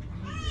sana.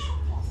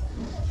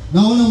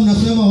 Naona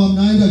mnasema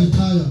wanaenda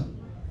vitaya.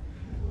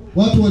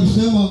 Watu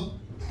walisema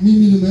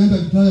mimi nimeenda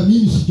vitaya,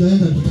 mimi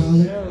sijaenda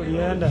vitaya.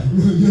 Ulienda.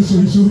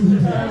 Yesu vizuri.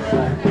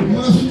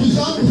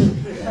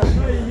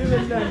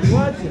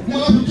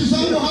 Marafiki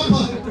zangu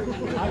hapa.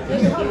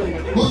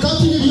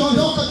 Wakati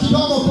niliondoka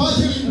kidogo kwa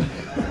ajili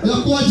ya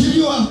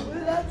kuajiriwa,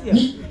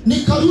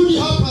 nikarudi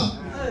hapa.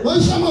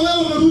 Walisema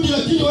wewe unarudi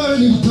lakini wewe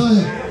ni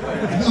vitaya.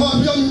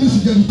 Nawaambia mimi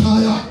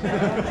sijalitaya.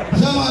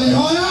 Sema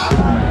aliona.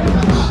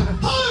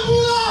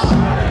 Hallelujah.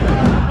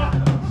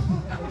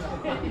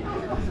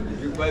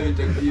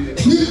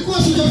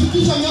 Nilikuwa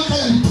sijafikisha miaka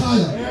ya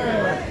vitaya.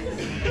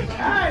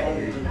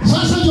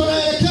 Sasa ndio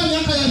naelekea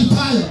miaka ya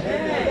vitaya.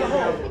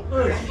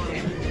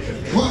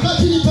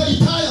 Wakati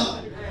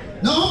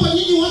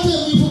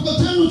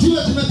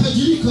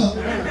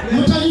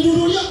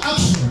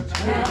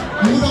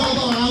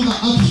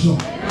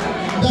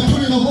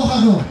na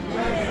bohano.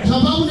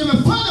 Sababu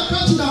nimefanya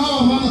kazi na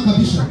hawa mama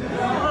kabisa.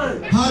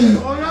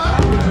 Haleluya.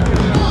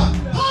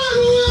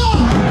 Haleluya.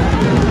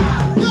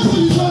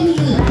 Yesu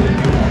nisomie.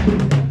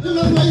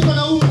 Nimefurahi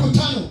na huu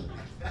mkutano.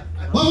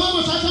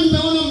 Wamama sasa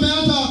nimeona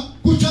mmeanza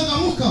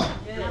kuchangamka.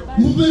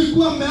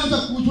 Mlikuwa mmeanza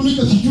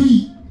kuhuzunika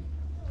sijui.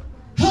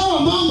 Hawa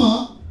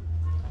mama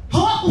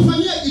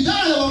hawakufanyia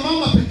idara ya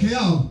wamama peke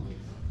yao.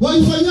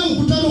 Walifanyia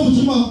mkutano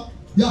mzima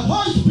ya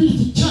Holy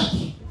Spirit Church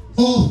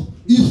of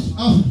East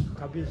Africa.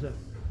 Kabisa.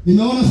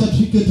 Ninaona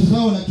certificate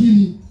zao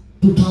lakini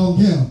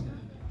tutaongea.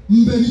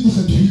 Mbeni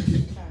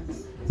certificate.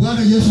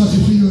 Bwana Yesu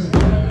asifiwe.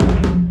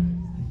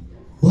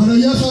 Bwana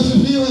Yesu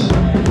asifiwe.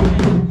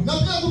 Na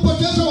pia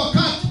kupoteza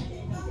wakati.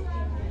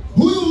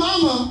 Huyu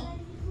mama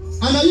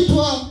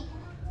anaitwa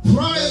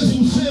Florence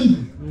Musembe.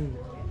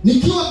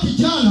 Nikiwa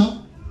kijana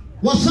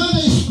wa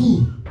Sunday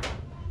school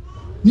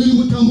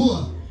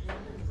nilimtambua.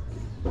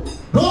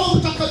 Roho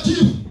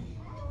Mtakatifu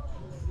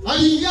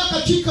aliingia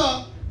katika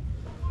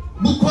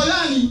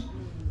Bukolani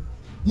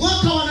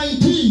mwaka wa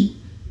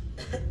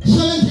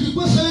 1970,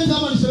 ilikuwa 70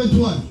 ama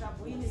 71.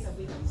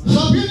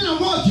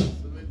 71.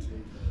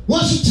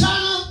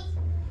 Wasichana,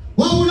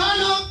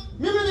 wavulana,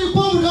 mimi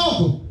nilikuwa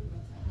mdogo.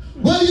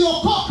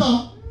 Waliokoka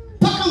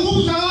mpaka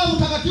nguvu za Roho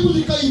Mtakatifu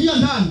zikaingia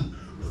ndani.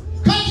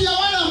 Kati ya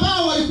wale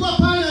ambao walikuwa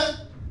pale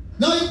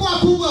na walikuwa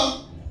kubwa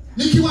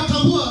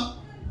nikiwatambua,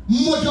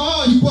 mmoja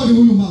wao alikuwa ni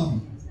huyu mama.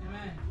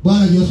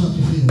 Bwana Yesu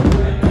asifiwe.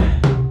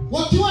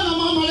 Wakiwa na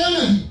mama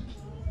Leonard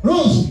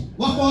Rose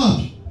wako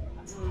wapi?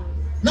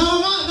 Na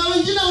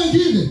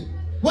wengine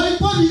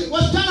walikuwa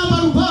wasichana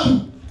barubaru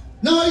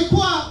na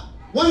walikuwa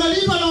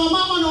wanalindwa na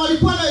wamama na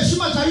walikuwa na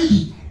heshima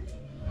zaidi.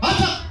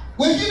 Hata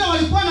wengine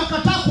walikuwa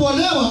nakataa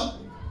kuolewa,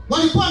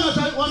 walikuwa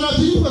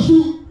wanazimika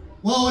tu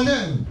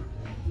waolewe.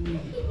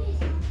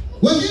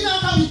 Wengine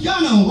hata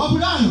vijana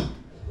wavulana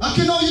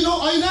akina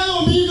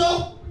Ainayo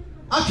Mido,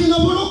 akina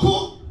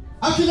Buruku,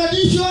 akina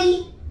Dishon,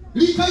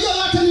 lika hiyo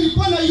yote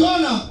nilikuwa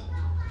naiona.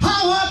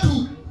 Hawa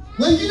watu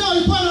wengine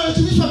walikuwa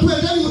wanalazimishwa tu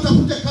endeni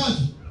mtafute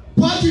kazi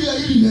kwa ajili ya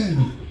hili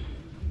neno.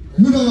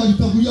 Yule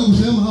walitangulia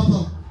kusema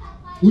hapa,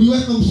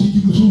 uliweka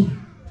msingi mzuri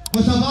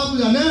kwa sababu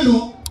ya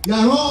neno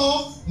ya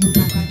Roho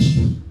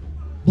Mtakatifu.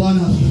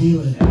 Bwana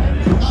asifiwe.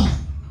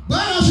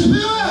 Bwana asifiwe.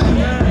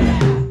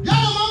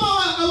 Yale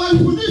mama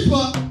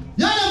walifundishwa,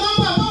 yale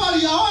mambo ambayo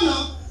waliyaona,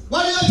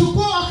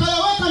 waliyachukua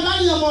wakayaweka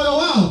ndani ya moyo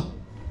wao.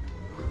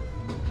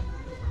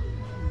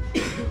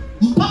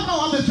 Mpaka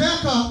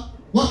wamezeeka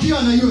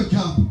wakiwa na hiyo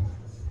jambo.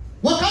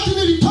 Wakati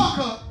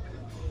nilitoka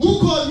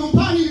huko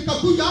nyumbani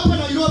nikakuja hapa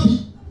Nairobi,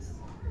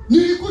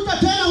 nilikuta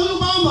tena huyu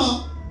mama.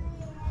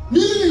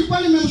 Mimi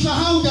nilikuwa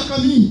nimemsahau miaka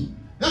mingi,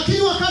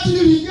 lakini wakati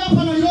niliingia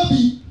hapa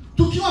Nairobi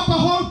tukiwa kwa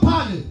hall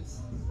pale,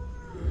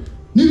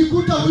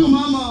 nilikuta huyu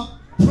mama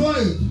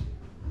Florence.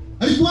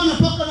 Alikuwa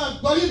anatoka na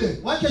gwaride.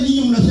 Wacha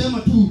nyinyi mnasema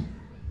tu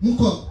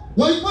mko.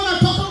 Walikuwa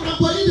anatoka na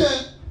gwaride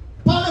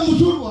pale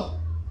Mzurwa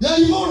ya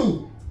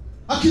Limuru.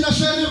 Akina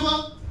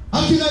Sheneva,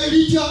 akina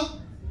Elija.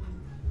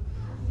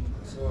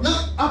 Na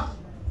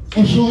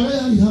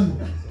Oshorea hano.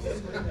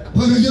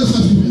 Bwana Yesu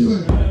asifiwe.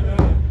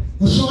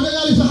 Oshorea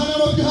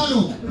hano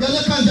hano. Yale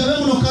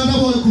kanjawe mno kanda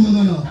bole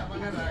kumangana.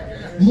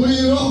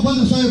 Muri roho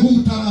bwana saye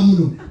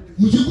kumtaramuno.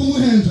 Mjiku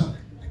muhenza.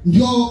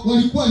 Ndio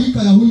walikuwa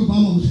lika ya huyu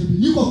mama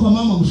Musembe. Niko kwa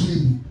mama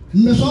Musembe.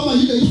 Nimesoma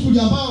ile history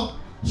ambayo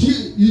si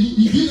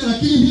ingine,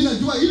 lakini mimi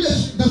najua ile,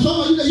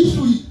 nasoma ile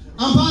history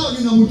ambayo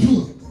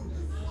ninamjua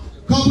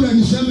kabla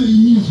niseme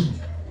imizi.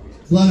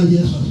 Bwana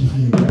Yesu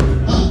asifiwe.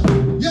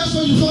 Yesu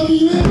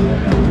yusomiwe.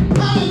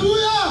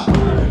 Haleluya.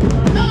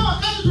 Kama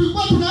wakati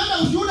tulikuwa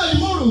tunaenda ushuhuda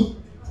Limuru,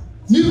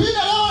 ni vile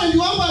leo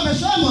ndio wangu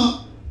amesema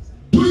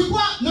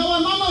tulikuwa na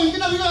wamama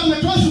wengine vile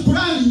wametoa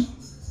shukrani.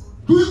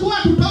 Tulikuwa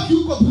tutoki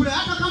huko bure,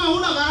 hata kama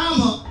huna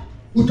gharama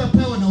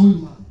utapewa na huyu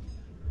mama.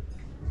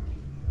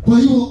 Kwa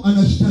hiyo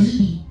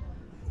anastahili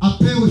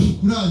apewe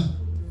shukrani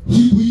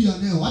siku hii ya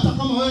leo. Hata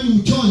kama wewe ni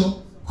mchoyo,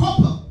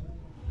 kopa.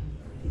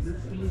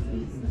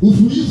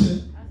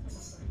 Ufulize,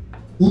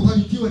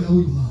 ubarikiwe na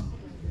huyu mama.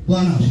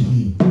 Bwana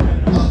asifiwe.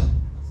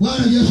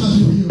 Bwana Yesu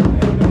asifiwe.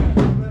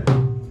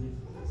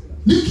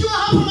 Nikiwa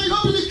hapa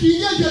Nairobi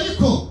nikiingia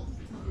Jericho,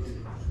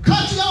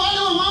 kati ya wale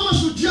wa mama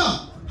shujaa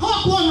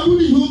hawakuwa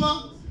wanarudi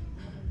nyuma.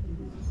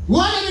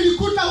 Wale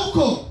nilikuta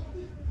huko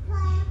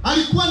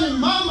alikuwa ni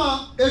mama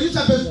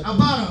Elizabeth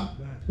Abara,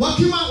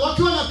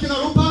 wakiwa na kina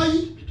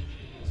Rubai,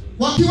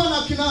 wakiwa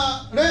na kina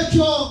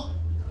Recho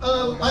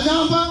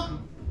Anyamba,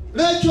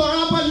 Recho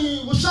Raba ni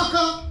Usaka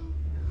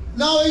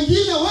na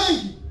wengine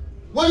wengi.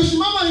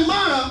 Walisimama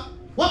imara,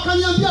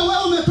 wakaniambia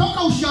wewe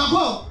umetoka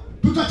Ushago,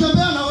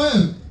 tutatembea na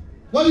wewe.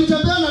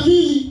 Walitembea na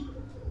mimi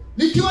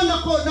nikiwa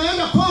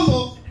naenda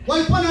Kombo.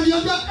 Walikuwa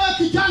wananiambia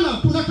kijana,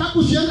 tunataka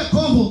usiende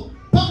Kombo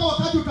mpaka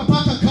wakati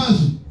utapata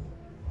kazi.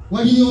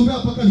 Waliniombea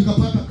mpaka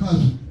nikapata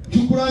kazi.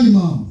 Shukrani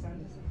mama.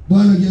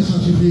 Bwana Yesu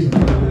asifiwe.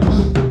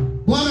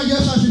 Bwana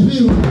Yesu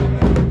asifiwe.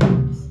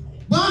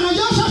 Bwana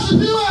Yesu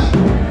asifiwe.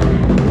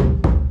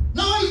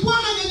 Na walikuwa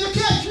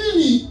wananyenyekea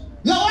chini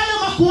ya wale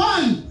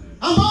makuhani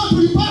ambao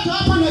tulipata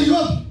hapa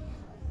Nairobi.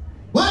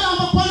 Wale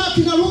ambao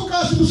kina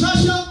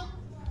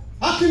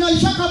akina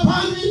Ishaka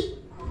Pandi,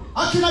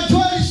 akina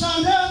Joel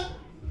Sande,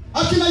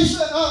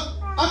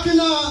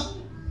 akina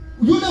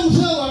yule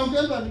mzee wa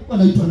Rogendo alikuwa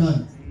anaitwa nani?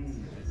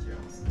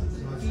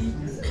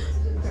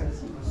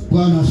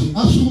 Bwana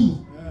Asumu.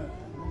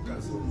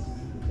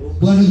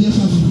 Bwana Yesu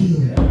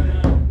asifiwe.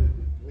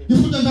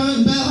 Nifuta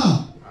ndaa.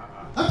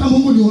 Hata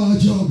Mungu ni wa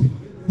ajabu.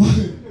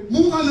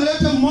 Mungu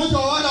ameleta mmoja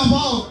wa wale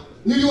ambao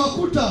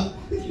niliwakuta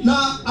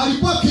na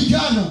alikuwa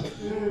kijana.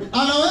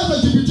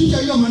 Anaweza thibitisha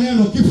hiyo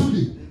maneno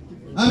kifudi.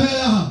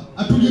 Ameelewa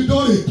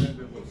atujitore.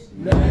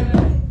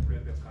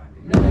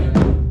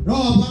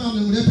 Roho Bwana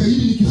amemleta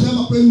ili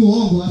nikisema kwenu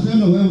uongo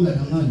aseme wewe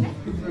unadanganya.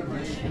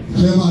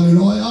 Sema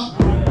haleluya.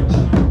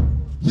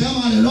 Sema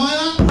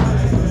haleluya.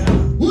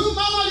 Huyu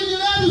mama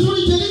alinilea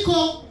vizuri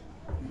Jeriko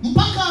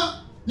mpaka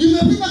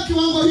nimefika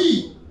kiwango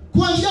hii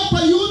kuanzia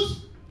kwa youth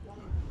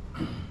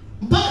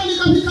mpaka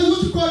nikafika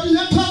youth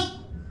coordinator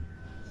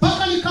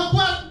mpaka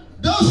nikakuwa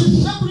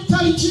diocese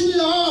secretary chini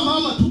ya wao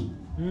mama tu.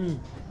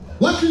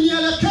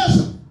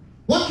 Wakinielekeza,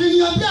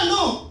 wakiniambia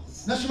no,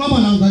 nasimama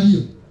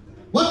naangalia.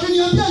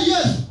 Wakiniambia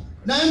yes,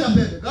 naenda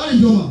mbele. Gari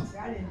ndio mama.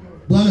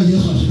 Bwana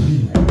Yesu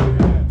asifiwe.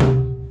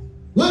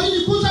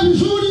 Walinikuza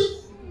vizuri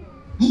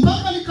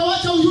mpaka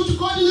nikawacha youth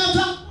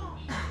coordinator.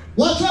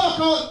 Watu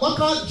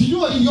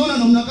wakajijua waliniona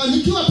namna gani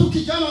nikiwa tu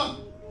kijana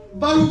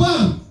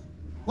barubaru.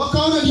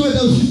 Wakaona niwe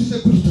diocese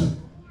secretary.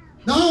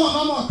 Na hao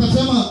mama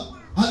wakasema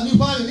ni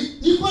bali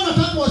nilikuwa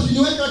nataka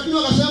wasiniweke lakini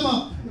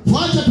wakasema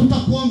wacha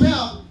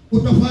tutakuombea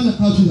utafanya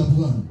kazi ya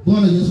Bwana.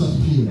 Bwana Yesu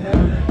asifiwe.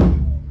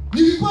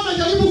 Nilikuwa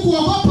najaribu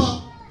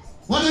kuogopa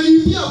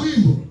wananiimbia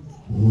wimbo.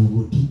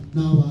 Wote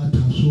na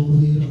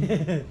watasubira.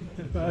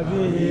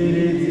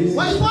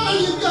 Walikuwa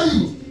wananiimbia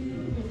hivyo.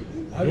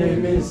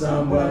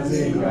 Alimesambwa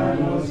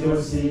zingano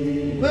zosi.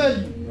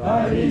 Kweli.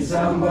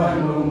 Alisambwa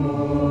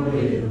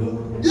numuriro.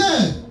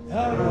 Yeah.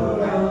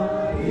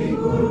 Arora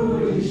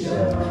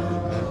igurisha.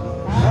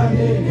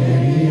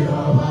 Amene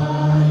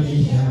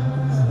irobalisha.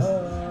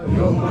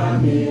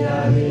 Yomami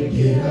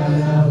alikira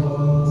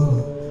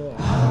yao.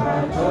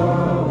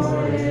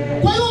 Aratore.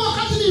 Kwa hiyo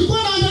wakati nilikuwa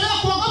naendelea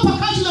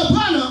kuogopa kazi ya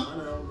Bwana,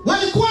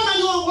 walikuwa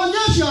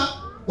wananionyesha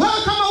wewe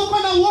kama uko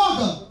na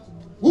uoga,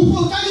 upo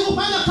utaki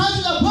kufanya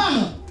kazi ya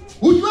Bwana,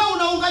 ujue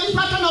unaunganisha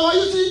hata na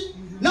waizi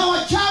na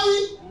wachawi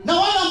na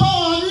wale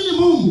ambao waamini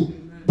Mungu.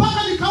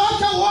 Mpaka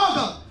nikawacha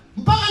uoga,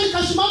 mpaka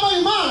nikasimama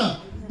imara,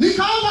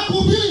 nikaanza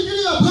kuhubiri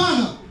injili ya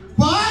Bwana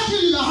kwa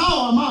ajili ya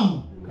hawa mama.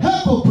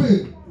 Heko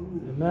kweli.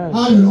 Amen.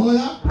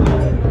 Haleluya.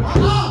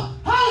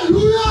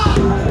 Haleluya.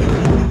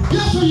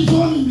 Yesu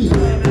yizoni mimi.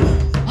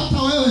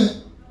 Hata wewe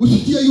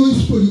usikie hiyo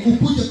history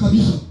ukuje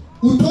kabisa.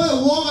 Utoe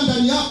uoga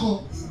ndani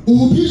yako,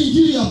 uhubiri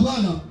injili ya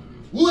Bwana.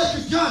 Uwe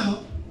kijana,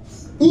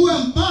 uwe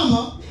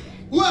mama,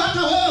 uwe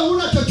hata wewe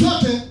una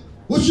chochote,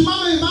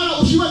 usimame imara,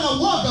 usiwe na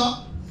uoga,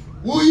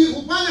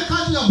 ufanye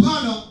kazi ya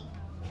Bwana,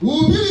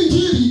 uhubiri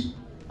injili,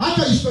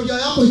 hata historia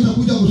yako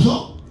itakuja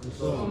kusoma.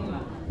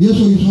 Yesu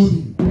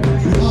yizoni.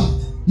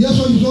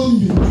 Yesu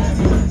yizoni.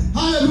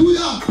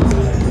 Haleluya.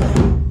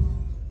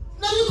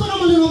 Na niko na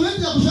maneno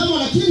mengi ya kusema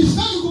lakini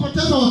sitaki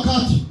kupoteza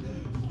wakati.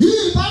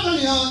 Hii ibada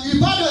ni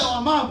ibada ya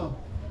wamama.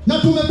 Na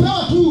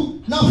tumepewa tu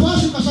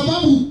nafasi kwa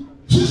sababu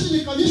sisi ni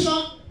kanisa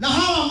na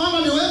hawa mama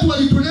ni wetu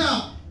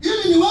walitulea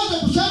ili niweze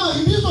kusema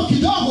himizo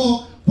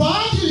kidogo kwa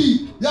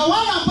ajili ya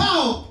wale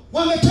ambao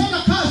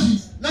wametenda kazi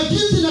na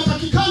jinsi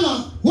inatakikana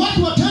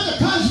watu watende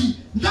kazi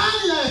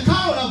ndani ya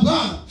hekalo la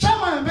Bwana.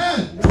 Sema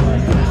amen.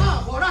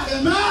 Bora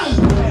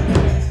amen.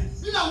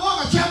 Bila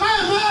uoga sema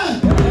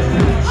amen.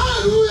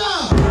 Haleluya.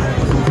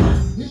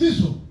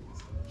 Himizo.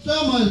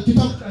 Sema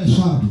kitabu cha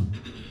Hesabu.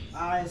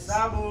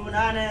 Hesabu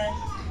 8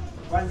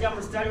 kuanzia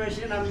mstari wa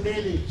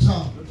 22.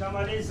 Sawa.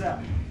 Tutamaliza.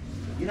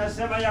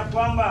 Inasema ya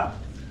kwamba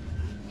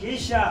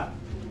kisha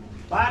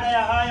baada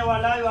ya hayo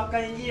Walawi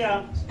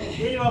wakaingia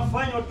ili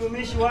wafanye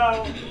utumishi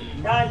wao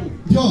ndani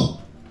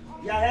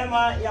ya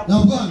hema ya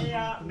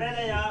kukutania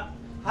mbele ya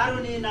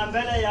Haruni na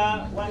mbele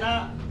ya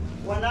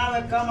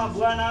wanawe kama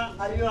Bwana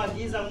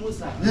alivyoagiza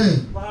Musa.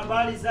 Kwa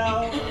habari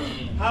zao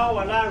hao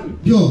Walawi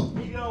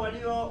ndivyo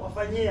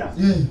waliowafanyia.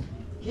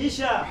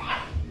 Kisha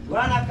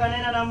Bwana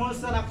akanena na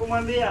Musa na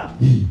kumwambia,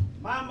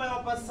 mambo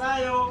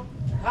yapasayo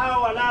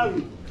hao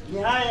Walawi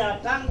ni haya: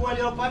 tangu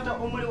waliopata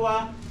umri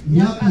wa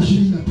miaka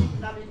 25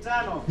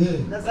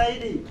 na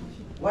zaidi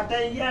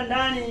wataingia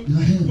ndani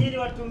ili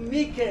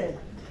watumike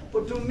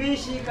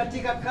utumishi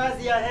katika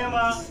kazi ya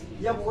hema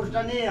ya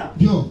kukutania.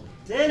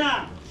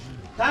 Tena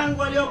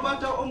tangu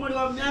waliopata umri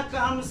wa miaka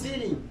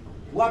 50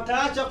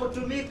 wataacha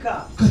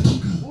kutumika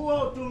huo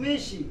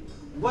utumishi,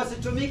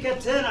 wasitumike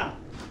tena,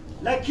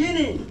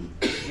 lakini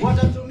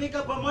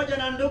watatumika pamoja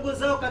na ndugu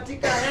zao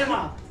katika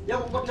hema ya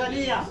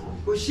kukutania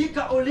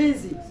kushika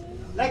ulinzi,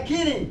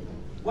 lakini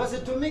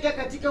wasitumike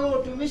katika huo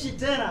utumishi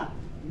tena.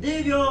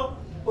 Ndivyo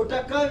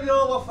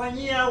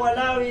utakavyowafanyia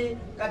Walawi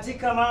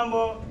katika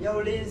mambo ya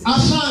ulinzi.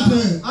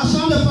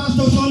 Asante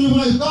Pastor Soni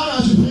Mwana. Bwana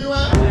asifiwe.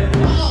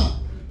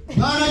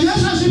 Bwana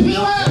Yesu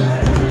asifiwe.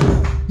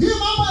 Hii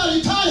mambo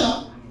yalitaya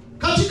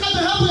katika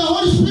dhehebu ya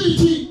Holy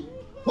Spirit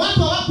watu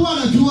hawakuwa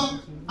wanajua.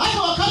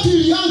 Hata wakati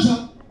ilianza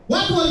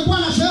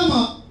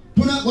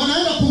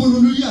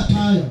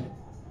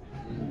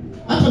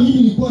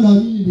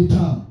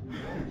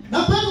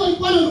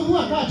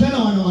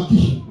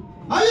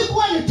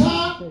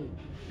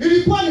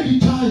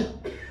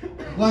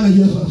Bwana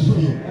Yesu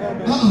asifiwe.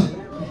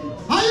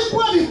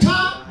 Haikuwa ni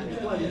taa.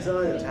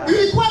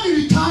 Ilikuwa ni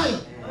retire.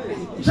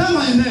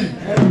 Sema amen.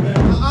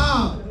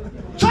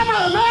 Sema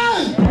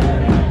amen.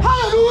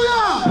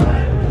 Hallelujah.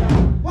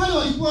 Wale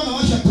walikuwa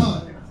wanawasha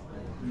taa.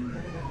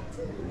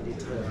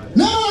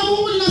 Neno la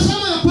Mungu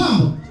linasema ya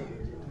kwamba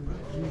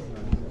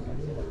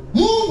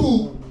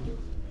Mungu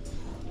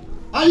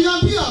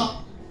aliambia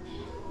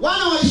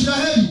wana wa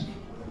Israeli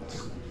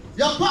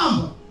ya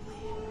kwamba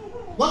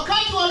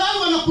wakati Walawi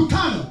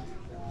wanakutana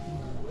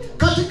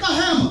katika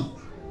hema,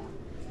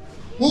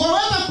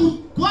 waweza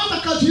kuanza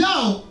kazi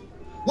yao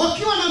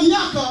wakiwa na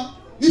miaka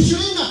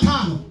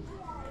 25.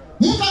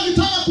 Mtu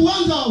akitaka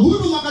kuanza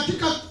huduma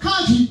katika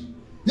kazi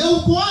ya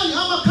ukuhani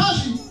ama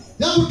kazi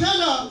ya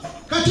kutenda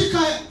katika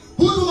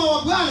huduma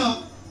wa Bwana,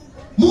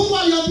 Mungu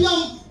aliambia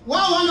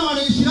wao wana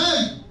wa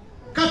Israeli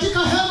katika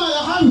hema ya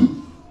Haruni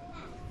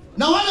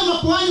na wale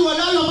makuhani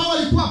Walawi ambao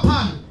walikuwa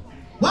pale,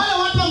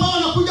 wale watu ambao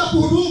wanakuja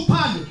kuhudumu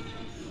pale,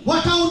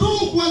 watahudumu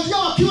kuanzia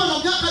wakiwa na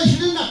miaka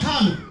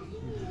 25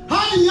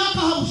 hadi miaka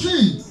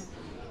 50.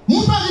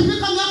 Mtu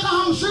akifika miaka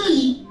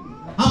 50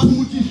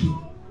 apumzishwe.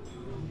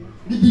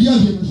 Biblia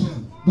inasema.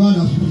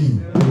 Bwana asifiwe.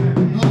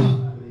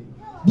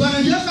 Bwana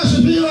Yesu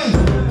asifiwe.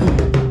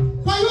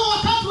 Kwa hiyo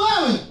wakati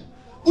wewe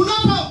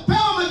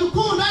unapopewa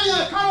majukumu ndani ya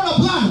hekalu la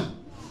Bwana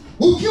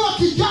ukiwa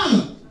kijana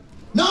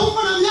na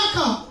uko na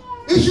miaka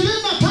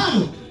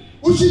 25,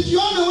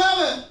 usijione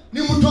wewe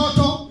ni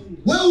mtoto.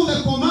 Wewe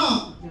umekomaa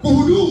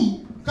kuhudumu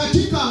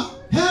katika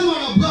hema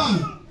la Bwana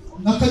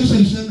na kanisa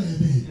liseme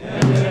amen.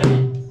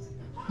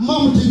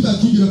 Mama tiza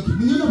kijira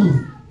kimwingine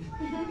bwana.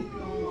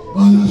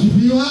 Bwana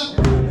asifiwe.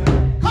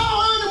 Kama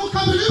wewe ni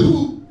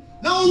mkamilifu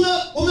na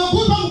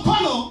umekupa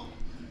mkono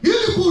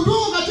ili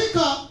kuhudumu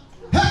katika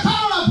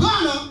hekalu la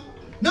Bwana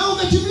na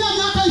umetimia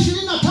miaka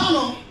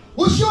 25,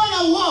 usiwe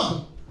na uoga.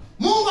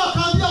 Mungu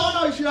akaambia wana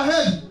wa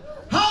Israeli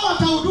hawa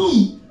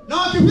watahudumu na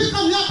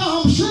wakifika miaka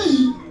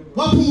 50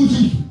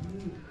 wapumzike.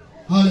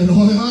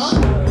 Haleluya.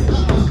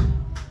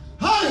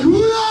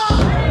 Haleluya.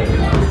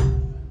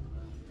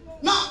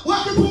 Na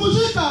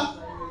wakipumzika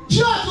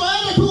sio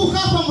waende tu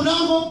kukaa kwa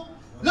mlango,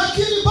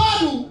 lakini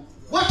bado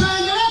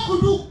wataendelea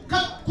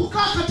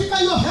kukaa katika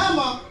hiyo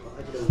hema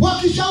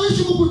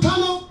wakishawishi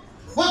mkutano,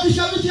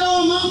 wakishawishi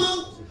hao mama,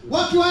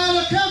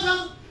 wakiwaelekeza,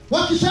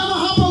 wakisema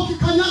hapa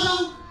ukikanyaga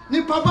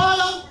ni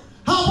pabaya,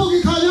 hapa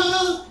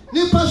ukikanyaga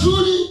ni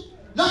pazuri,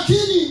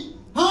 lakini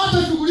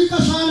hawatashughulika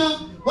sana.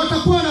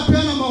 Watakuwa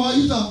wanapeana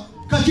mawaidha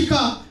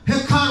katika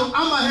hekalu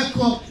ama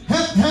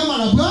hema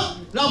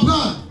la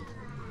Bwana.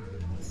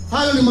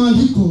 Hayo ni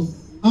maandiko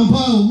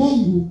ambayo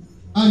Mungu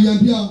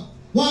aliambia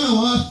wana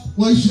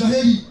wa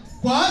Israeli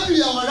kwa ajili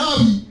ya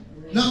Walawi,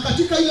 na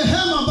katika ile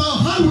hema ambayo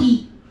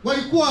Haruni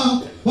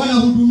walikuwa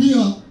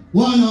wanahudumia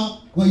wana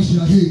wa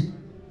Israeli.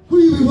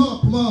 Kuiwe wao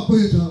kuma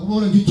kweta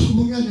wana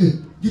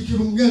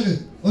gikirungene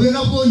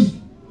wena boyi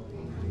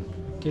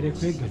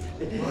Kerekwega.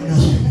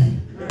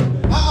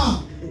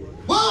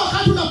 Wewe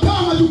wakati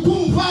unapewa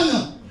majukumu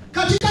fanya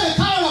katika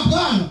hekalu la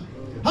Bwana,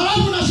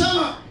 halafu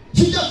unasema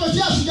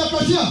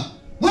sijatoshea.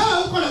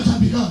 Wewe uko na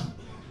dhambi gani?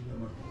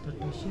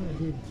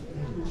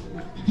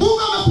 Mungu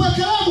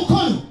amekuwekelea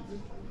mkono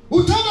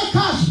utende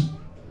kazi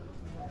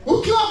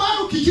ukiwa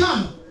bado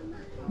kijana.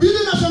 Bili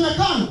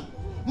inasemekana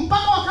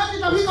mpaka wakati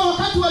itafika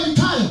wakati wa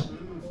retire,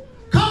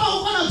 kama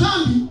uko na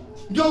dhambi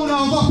ndio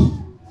unaogopa,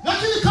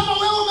 lakini kama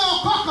wewe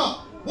umeokoka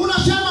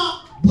unasema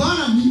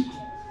Bwana ni.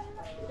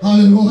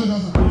 Haleluya.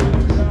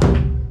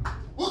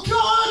 Ukiwa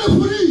wewe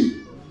ni free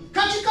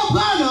katika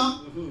Bwana,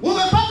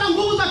 umepata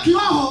nguvu za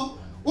kiroho,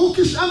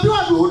 ukiambiwa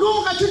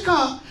hudumu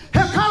katika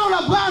hekalu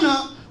la Bwana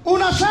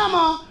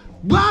unasema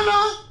Bwana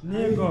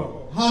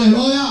niko.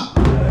 Haleluya.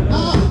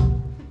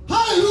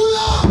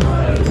 Haleluya.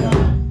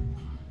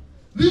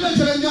 Bila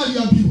Yeremia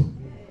aliambiwa,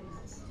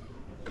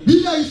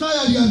 bila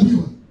Isaya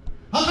aliambiwa,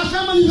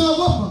 akasema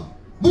ninaogopa.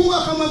 Mungu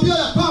akamwambia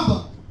ya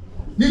kwamba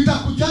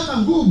nitakujaza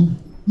nguvu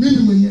mimi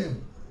mwenyewe,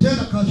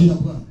 tenda kazi ya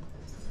Bwana.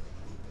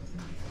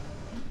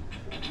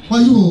 Kwa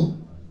hiyo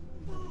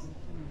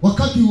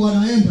wakati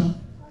wanaenda,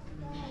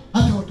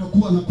 hata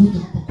watakuwa wanakuja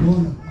hapa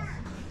kuona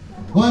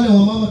wale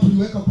wamama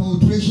tuliweka kwa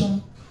operation,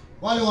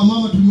 wale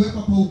wamama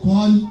tuliweka kwa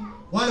ukoani,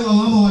 wale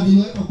wamama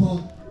waliweka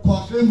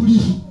kwa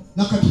assembly,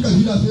 na katika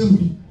zile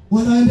assembly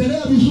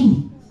wanaendelea vizuri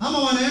ama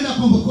wanaenda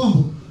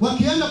kombo.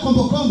 Wakienda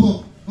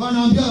kombo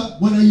wanaambia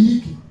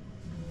wanainiki.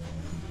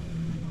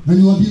 Na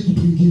niwaambie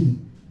kitu kingine,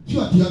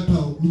 sio ati hata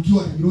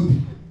nikiwa Nairobi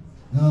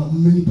na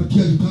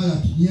mmenipatia retire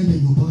ati niende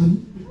nyumbani.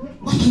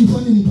 Wacha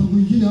nifanye mipango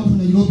mingine hapo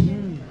Nairobi,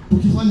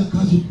 tukifanya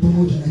kazi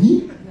pamoja na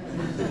nyinyi.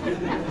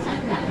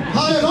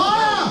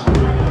 Haleluya.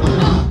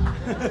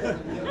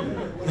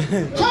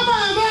 Kama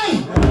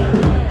amen.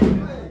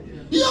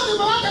 Hiyo ni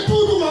baraka tu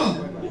huduma.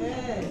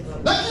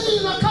 Lakini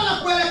ninakala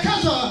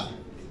kuelekeza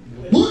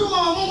huduma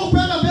wa Mungu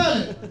kwenda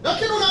mbele.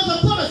 Lakini unaanza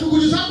kuwa na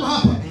shughuli zako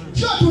hapa.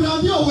 Sio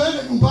tunaambia uende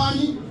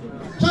nyumbani.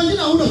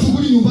 Sasa huna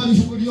shughuli nyumbani,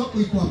 shughuli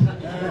yako iko hapa.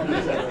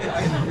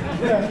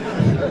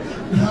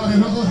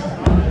 Haleluya.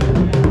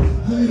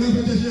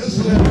 Haleluya.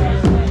 Yesu.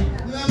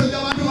 Nenda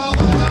jamani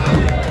hapa.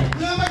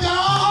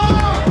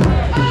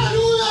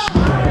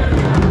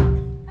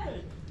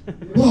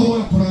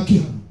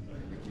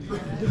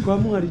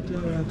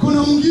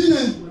 Kuna mwingine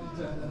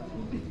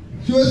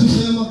siwezi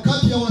sema,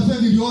 kati ya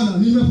wazee niliona,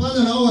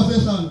 nimefanya nao wazee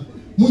sana.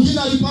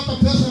 Mwingine alipata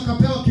pesa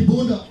akapewa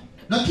kibunda,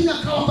 lakini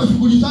akawa kwa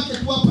shughuli zake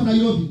tu hapa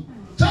Nairobi.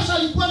 Sasa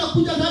alikuwa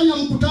anakuja ndani ya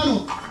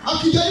mkutano,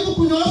 akijaribu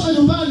kunyorosha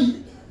nyumbani,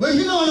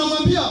 wengine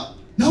wanamwambia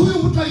na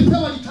huyu mtu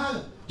alipewa litala,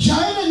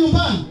 shaende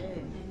nyumbani,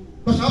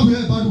 kwa sababu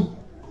yeye bado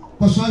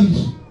kwa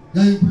service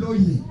ya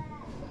employment.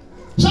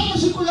 Sasa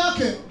siku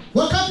yake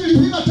wakati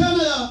ilifika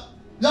tena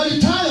ya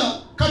litaya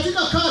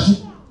katika kazi,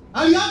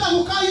 alianza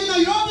kukaa hii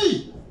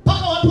Nairobi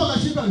mpaka watu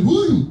wakashika,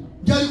 huyu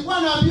ndiye alikuwa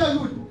anaambia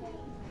yule.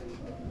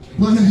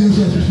 Bwana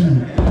Yesu asifiwe.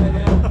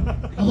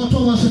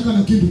 Watu waseka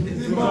na kitu.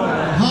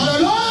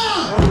 Haleluya!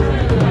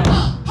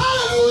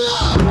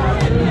 Haleluya!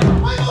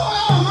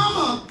 Wao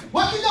mama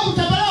wakija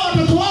kutembelea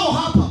watoto wao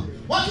hapa,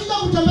 wakija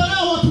kutembelea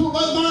watu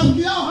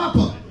marafiki yao hapa.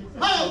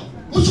 Hayo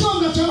msio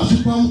mnasema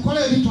siku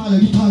mkole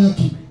litaya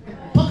tu.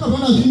 Paka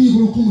bwana zini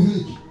gurukumu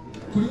heki.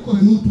 Kuliko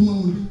mtu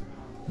maundi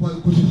kwa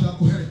kusisa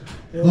kuhere.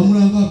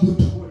 Bamuranga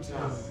buta.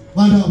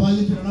 Banda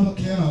abaye kira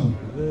nabakera.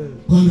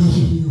 Bwana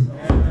asifiwe.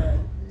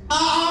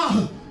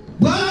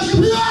 Bwana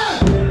asifiwe.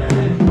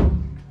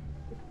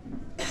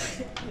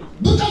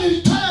 Buta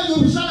nilitaya ndio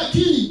bisala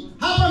kini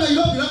hapa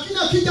Nairobi, lakini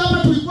akija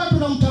hapa tulikuwa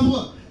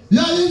tunamtambua.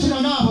 Yale nchi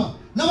na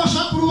na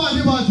bashakuru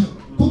bandi baje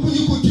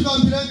kukunyikutika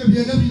mbirenge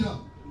byene bila.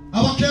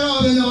 Abakera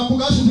abenya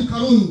bakugasi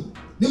bikarunu.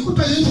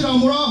 Nikuta yinjira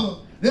muraho.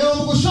 Leo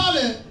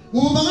mugusale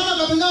ubangana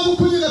kabinga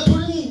mukunyile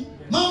tulimu.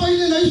 Mambo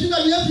ile na ishi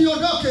ndani yetu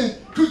iondoke.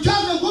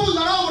 Tujaze nguvu za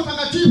Roho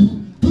Mtakatifu.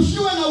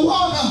 Tusiwe na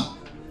uoga.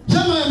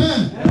 Sema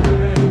amen.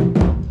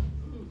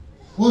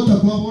 Wote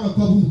kwa bora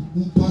kwa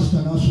mpasta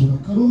na sura.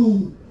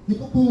 Karunu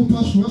niko kwa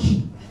mpasta na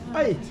sura.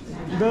 Ai,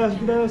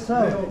 ndio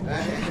sawa.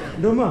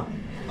 Ndoma.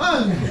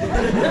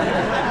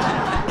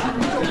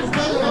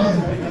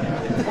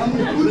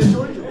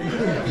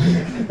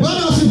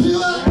 Bwana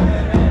asifiwe.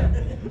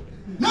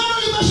 Neno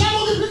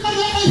limesema ukifika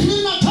miaka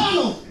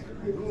 25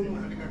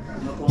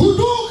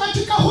 hudumu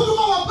katika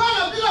huduma wa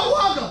Bwana bila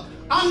uoga,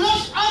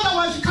 unless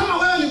otherwise kama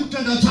wewe ni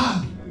mtenda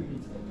dhambi.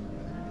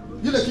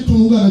 Ile kitu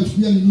Mungu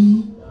anachukia ni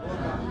nini?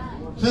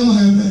 Sema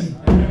amen.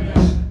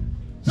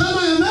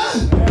 Sema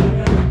amen.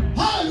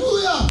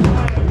 Haleluya.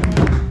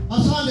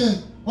 Asante.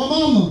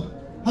 Wamama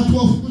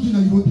hatuwafukuzi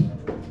Nairobi.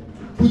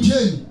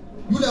 Kujeni.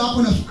 Yule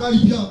hapo na sukari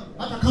pia,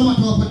 hata kama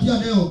atawapatia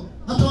leo,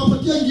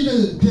 atawapatia nyingine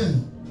tena.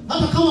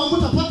 Hata kama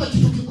mtapata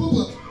kitu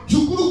kikubwa,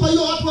 shukuru kwa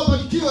hiyo watu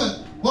wabarikiwe.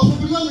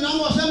 Wafunguliwe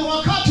milango waseme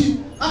wakati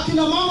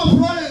akina mama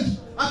Florence,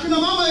 akina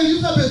mama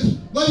Elizabeth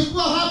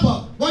walikuwa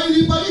hapa,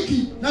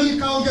 walinibariki na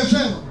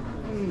nikaongezewa.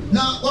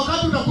 Na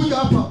wakati utakuja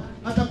hapa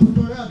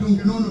atakutolea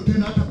donge nono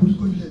tena hata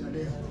kuliko ile na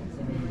leo.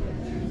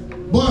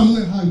 Bora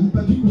muwe hai,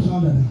 mpatiku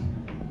sana na.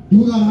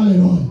 Yuga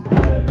haleluya.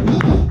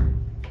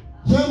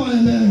 Sema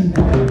amen.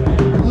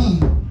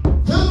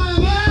 Sema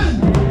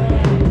amen.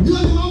 Hiyo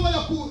ni mambo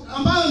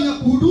ambayo ni ya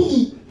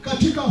kuhudumu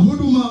katika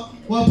huduma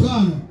wa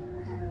Bwana.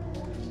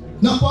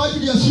 Na kwa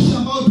ajili ya sisi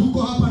ambao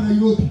tuko hapa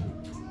Nairobi,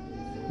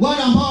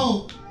 wale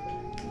ambao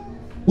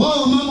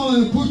wao mama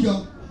wamekuja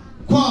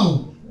kwao,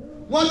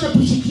 wacha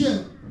tusikie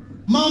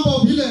mambo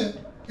vile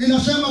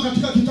inasema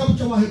katika kitabu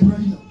cha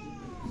Wahebrania.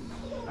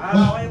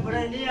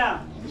 Wahebrania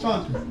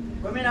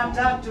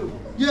 13.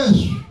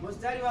 Yes.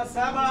 Mstari wa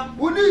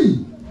 7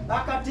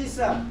 mpaka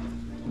 9.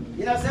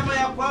 Inasema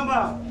ya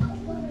kwamba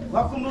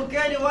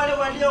wakumbukeni wale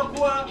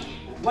waliokuwa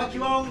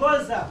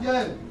wakiwaongoza.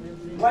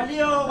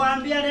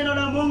 Waliowaambia neno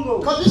la Mungu.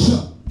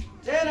 Kabisa.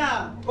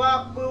 Tena kwa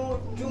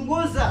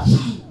kuchunguza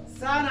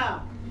sana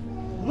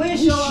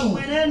mwisho wa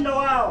mwenendo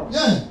wao.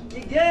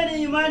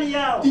 Igeni imani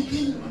yao.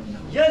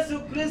 Yesu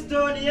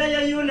Kristo ni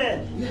yeye yule.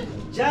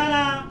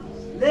 Jana,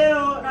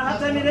 leo na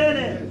hata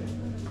milele.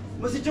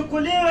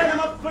 Msichukuliwe na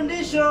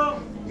mafundisho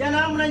ya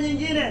namna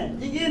nyingine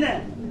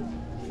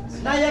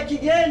na ya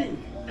kigeni,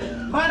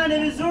 maana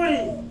ni vizuri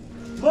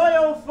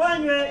moyo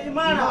ufanywe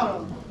imara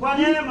kwa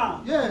neema,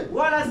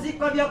 wala si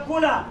kwa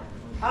vyakula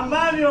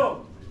ambavyo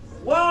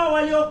wao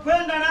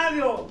waliokwenda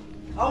navyo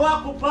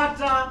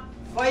hawakupata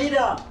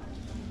faida.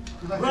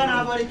 Bwana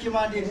abariki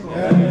maandiko.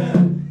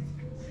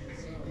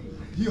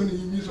 Hiyo ni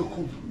himizo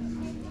kubwa.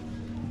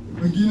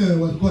 Wengine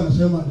walikuwa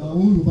wanasema na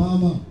huyu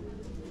mama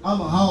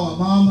ama hawa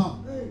mama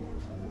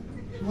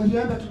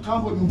walienda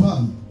tukambo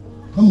nyumbani.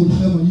 Kama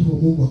ulisema hivyo,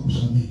 Mungu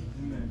akusamehe.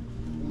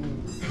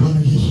 Bwana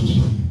Yesu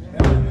asifiwe.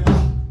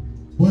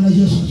 Bwana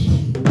Yesu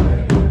asifiwe.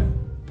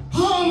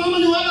 Hawa mama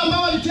ni wale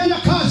ambao walitenda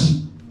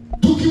kazi,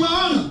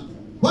 tukiwaona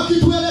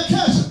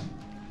wakituelekeza.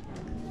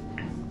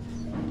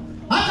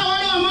 Hata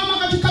wale mama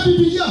katika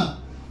Biblia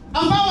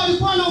ambao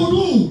walikuwa na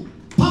hudumu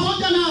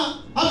pamoja na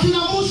akina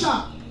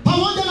Musa,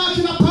 pamoja na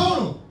akina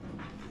Paulo,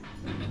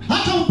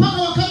 hata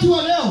mpaka wakati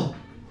wa leo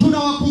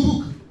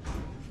tunawakumbuka.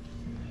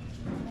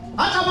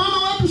 Hata mama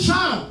wetu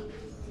Sara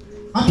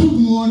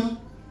hatukumuona.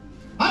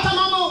 Hata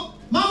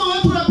mama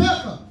wetu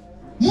Rebeka,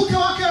 mke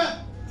wake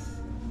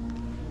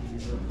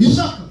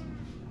Isaka,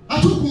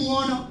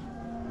 hatukumuona.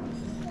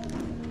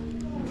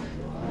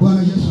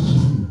 Bwana Yesu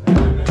asifiwe.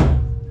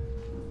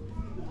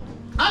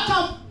 Hata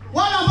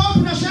wale ambao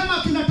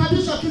tunasema kina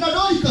kabisa, kina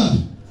Doika,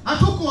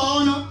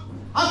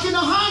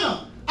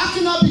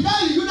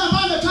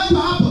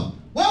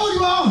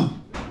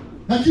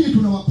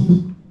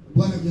 tunawakumbuka.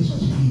 Bwana Yesu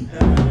asifiwe.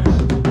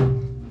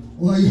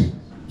 Wai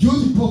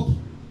juzi pop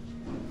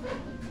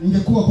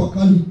ningekuwa kwa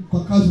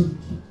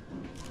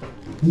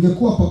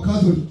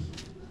Catholic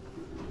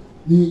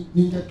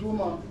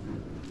ningetuma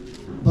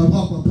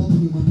barua kwa Pope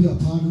nimwambie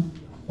hapana.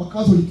 Kwa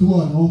Catholic huwa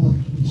wanaomba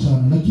vizuri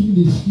sana, lakini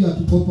nilisikia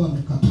ati Pope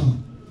amekataa.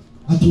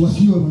 Ati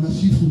wasiwe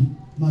wanasifu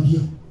Maria.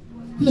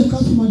 Ile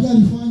kazi Maria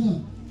alifanya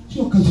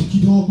sio kazi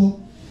kidogo.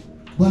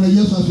 Bwana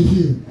Yesu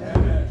asifiwe.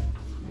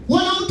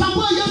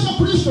 Wanamtambua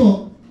Yesu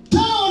Kristo,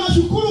 tena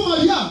wanashukuru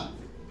Maria.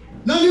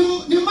 Na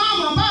ni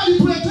mama ambaye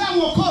alituletea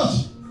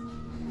Mwokozi.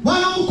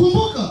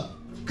 Wanamkumbuka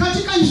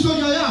katika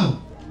historia yao.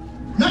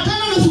 Na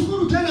tena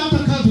nashukuru tena hata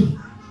Catholic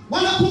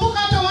wanakumbuka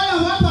hata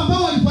wale watu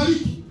ambao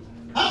walifariki.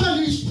 Hata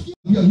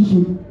nilisikia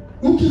history.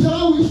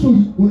 Ukidharau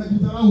history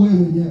unajidharau wewe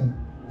mwenyewe.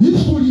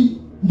 History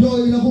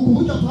ndio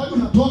inakukumbusha pahali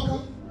unatoka,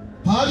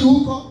 pahali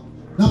huko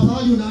na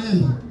pahali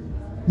unaenda.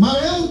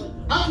 Marehemu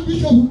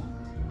Archbishop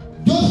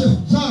Joseph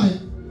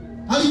Zare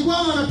alikuwa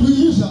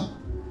anatuhimiza,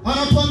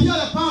 anatuambia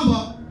ya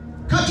kwamba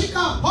katika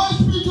Holy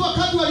Spirit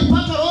wakati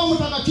walipata Roho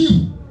Mtakatifu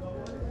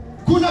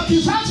kuna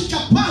kizazi cha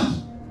kwanza,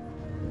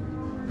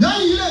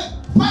 yaani ile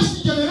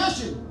first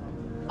generation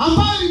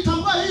ambayo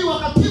ilitambua hii,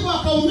 wakapigwa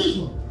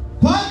wakaumizwa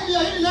kwa ajili ya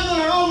hili neno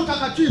la Roho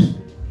Mtakatifu.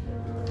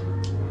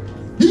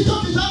 Hicho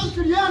kizazi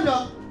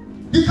kilienda,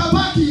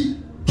 ikabaki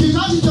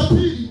kizazi cha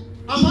pili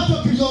ambacho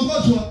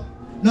kiliongozwa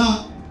na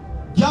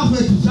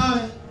Jafet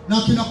Zare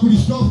na kina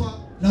Christopher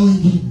na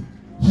wengine.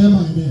 Sema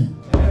amen.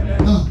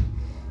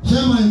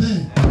 Sema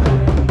amen.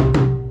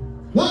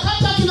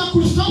 Wakati akina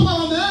Christopher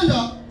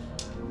wameenda,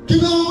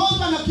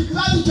 kimeongozwa na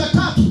kizazi cha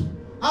tatu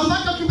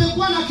ambacho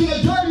kimekuwa na kina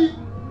Joeli,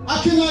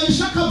 akina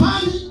Ishaka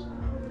Bandi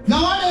na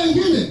wale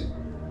wengine.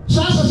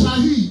 Sasa saa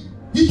hii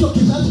hicho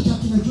kizazi cha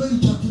kina Joeli,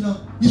 cha kina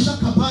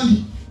Ishaka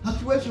Bandi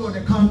hakiwezi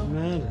onekana.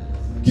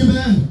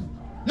 Kimeenda.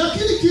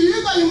 Lakini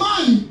kiliiga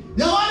imani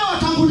ya wale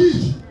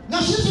watangulizi.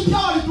 Na sisi pia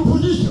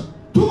walitufundisha.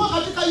 Tumo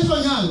katika hizo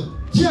nyayo.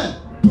 Je,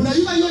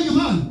 tunaiga hiyo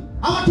imani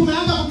ama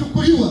tumeanza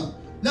kuchukuliwa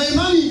na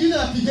imani nyingine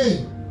ya kigeni?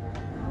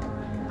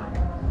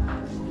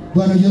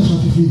 Bwana Yesu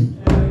asifiwe.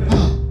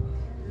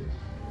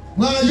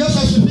 Bwana Yesu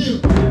asifiwe.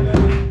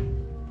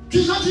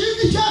 Kizazi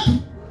hiki chetu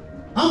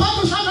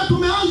ambacho sasa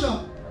tumeanza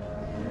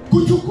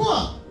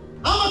kuchukua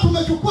ama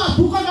tumechukua,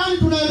 tuko ndani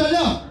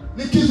tunaendelea,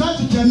 ni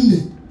kizazi cha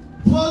 4,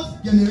 4th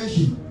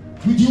generation.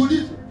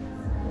 Tujiulize,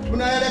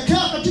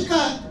 tunaelekea katika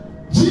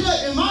zile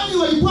imani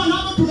walikuwa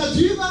nazo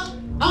tunaziiga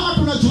ama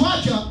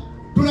tunaziacha,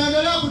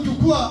 tunaendelea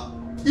kuchukua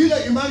ile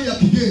imani ya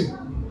kigeni?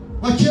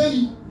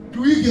 Wacheni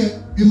tuige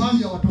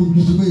imani ya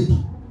watangulizi wetu.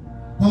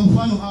 Kwa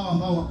mfano hawa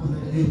ambao wako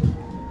mbele yetu.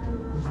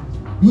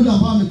 Yule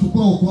ambaye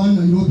amechukua ukoani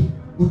Nairobi,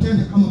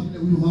 utende kama vile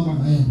huyu mama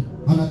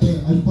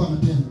alikuwa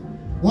anatenda.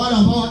 Wale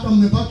ambao hata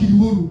mmebaki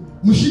Limuru,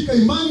 mshike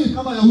imani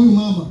kama ya huyu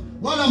mama.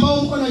 Wale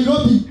ambao mko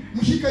Nairobi,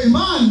 mshike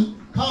imani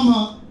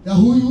kama ya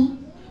huyu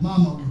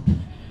mama wetu.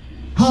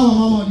 Hawa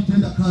mama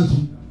walitenda kazi.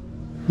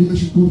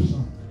 Nimeshukuru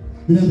sana.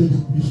 Milele ya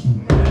Kristo.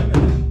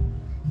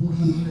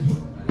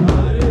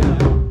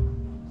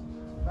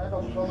 Naenda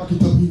kusoma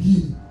kitabu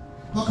kingine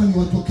mpaka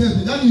niwatokeze.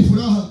 Yaani ni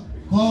furaha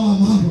kwa hawa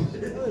mama.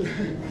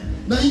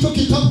 Na hicho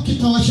kitabu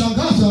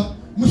kitawashangaza,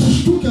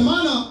 msishtuke,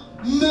 maana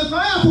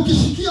mmezoea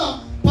kukisikia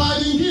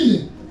pahali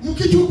nyingine.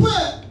 Mkichukue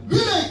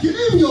vile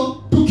kilivyo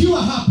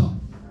tukiwa hapa.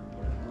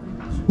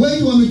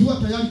 Wengi wamejua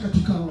tayari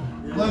katika roho.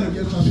 Bwana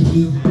Yesu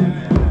asifiwe.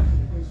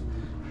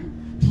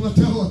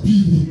 Timotheo wa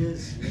pili.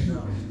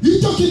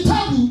 Hicho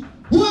kitabu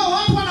huwa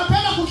watu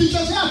wanapenda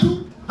kukichezea tu.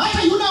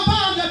 Hata yule ambaye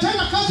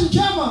anatenda kazi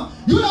njema,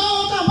 yule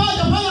ambaye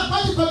anafanya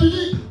kazi kwa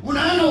bidii,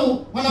 unaenda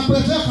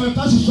wanakuletea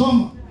karatasi,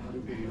 soma.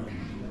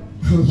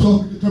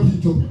 Soma kitabu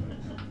hicho.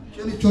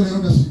 Cheni chole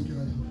roda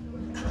sikira.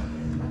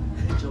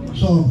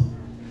 Soma.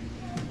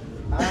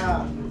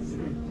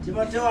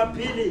 Timotheo wa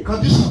pili.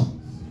 Kabisa.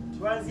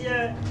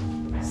 Tuanzie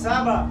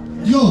 7.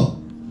 Ndio.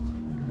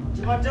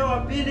 Timotheo wa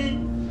pili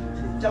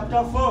chapter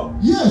 4.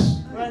 Yes.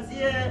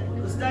 Tuanzie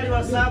mstari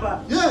wa 7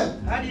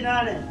 hadi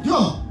 8.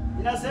 Ndio.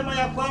 Inasema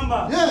ya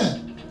kwamba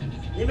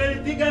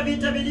nimevipiga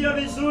vita vilivyo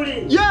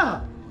vizuri.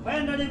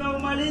 Mwendo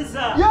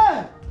nimeumaliza.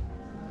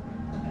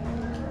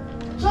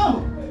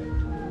 Soma.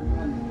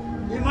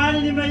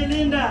 Imani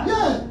nimeilinda.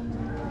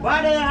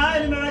 Baada ya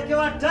hayo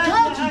nimewekewa taji ya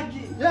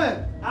haki.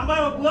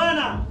 Ambayo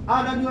Bwana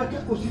ananiwekea.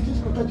 Usitisi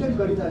kutajeni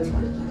garida hiyo.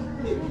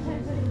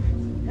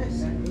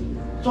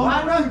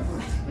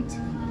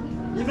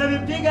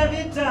 nimevipiga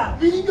vita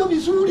vilivyo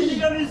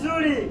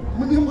vizuri.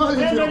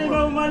 Mwendo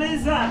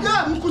nimeumaliza.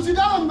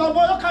 Mkusidama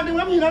mbaboyo kandi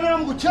mwami inanera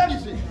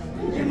mgucherize.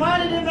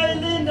 Imani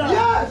nimeilinda.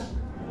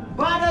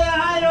 Baada ya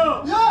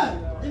hayo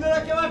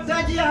nimewekewa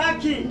taji ya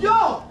haki.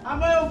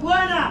 Ambayo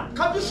Bwana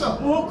kabisa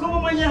mhukumu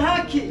mwenye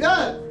haki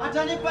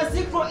atanipa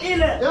siku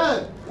ile.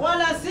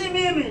 Wala si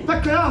mimi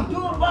peke yangu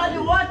tu, bali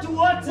watu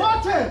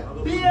wote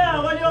pia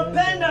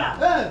waliopenda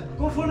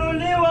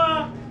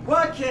kufunuliwa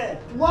kwake.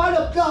 Wale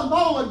pia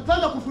ambao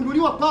walipenda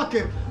kufunuliwa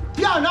kwake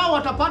pia nao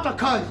watapata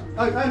kazi.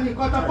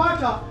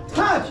 Watapata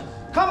taji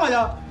kama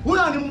ya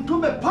huyo ni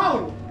mtume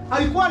Paulo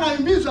alikuwa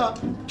anahimiza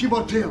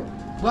Timotheo.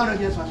 Bwana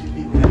Yesu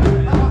asifiwe.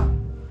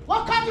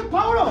 Wakati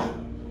Paulo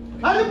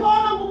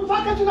alipoona nguvu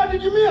zake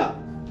zinadidimia,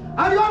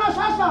 aliona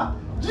sasa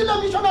zile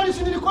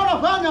missionaries nilikuwa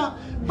nafanya,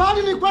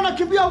 bali nilikuwa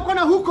nakimbia huko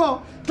na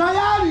huko,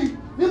 tayari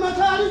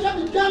nimetayarisha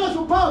vijana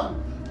shupavu,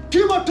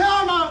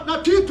 Timotheo na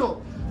Tito.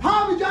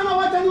 Hawa vijana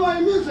wacha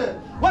niwahimize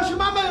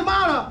wasimame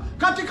imara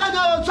katika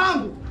nyayo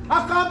zangu.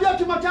 Akaambia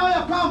Timotheo ya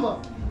kwamba,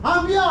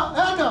 ambia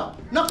enda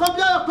na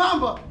kwambia ya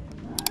kwamba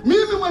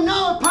mimi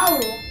mwenyewe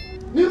Paulo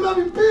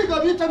nimevipiga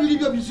vita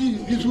vilivyo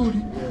vizuri.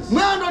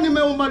 Mwendo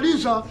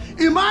nimeumaliza,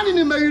 imani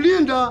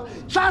nimeilinda.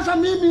 Sasa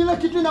mimi ile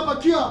kitu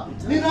inabakia,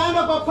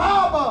 ninaenda kwa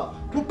Baba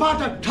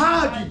kupata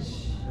taji.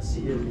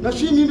 Na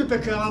si mimi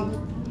peke yangu,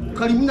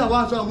 kalimina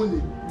waza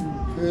mwenye.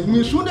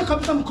 Mwisunde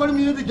kabisa mkono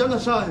miezi jana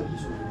saa.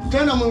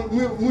 Tena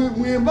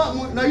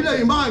na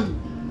ile imani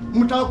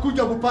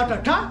mtakuja kupata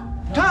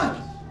taji.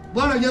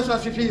 Bwana Yesu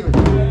asifiwe.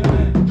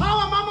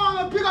 Hawa mama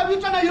wamepiga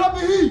vita Nairobi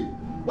hii.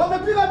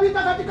 Wamepiga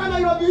vita katika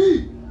Nairobi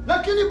hii.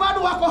 Lakini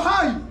bado wako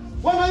hai.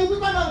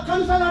 Wanahimiza na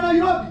kanisa la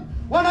Nairobi.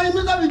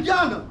 Wanahimiza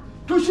vijana.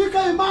 Tushike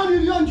imani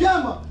iliyo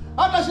njema.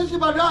 Hata sisi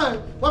baadaye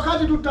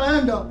wakati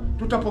tutaenda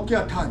tutapokea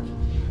taji.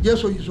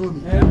 Yesu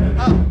izoni.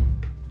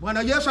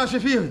 Bwana Yesu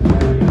asifiwe.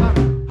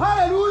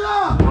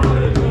 Haleluya.